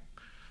 right?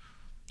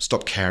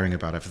 Stop caring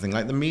about everything.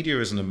 Like the media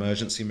is an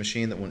emergency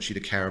machine that wants you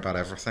to care about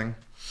everything.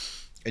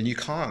 And you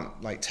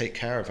can't like take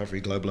care of every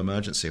global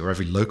emergency or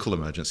every local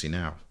emergency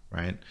now,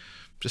 right?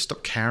 Just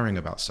stop caring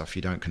about stuff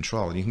you don't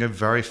control. And you can go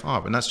very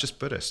far, but that's just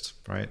Buddhist,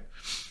 right?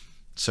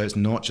 So it's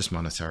not just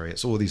monetary.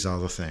 It's all these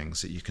other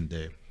things that you can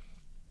do.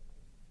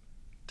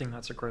 I think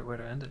that's a great way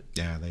to end it.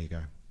 Yeah, there you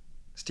go.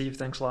 Steve,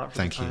 thanks a lot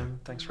for the time.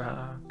 Thanks for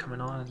coming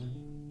on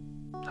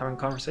and having a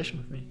conversation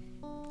with me.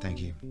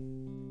 Thank you.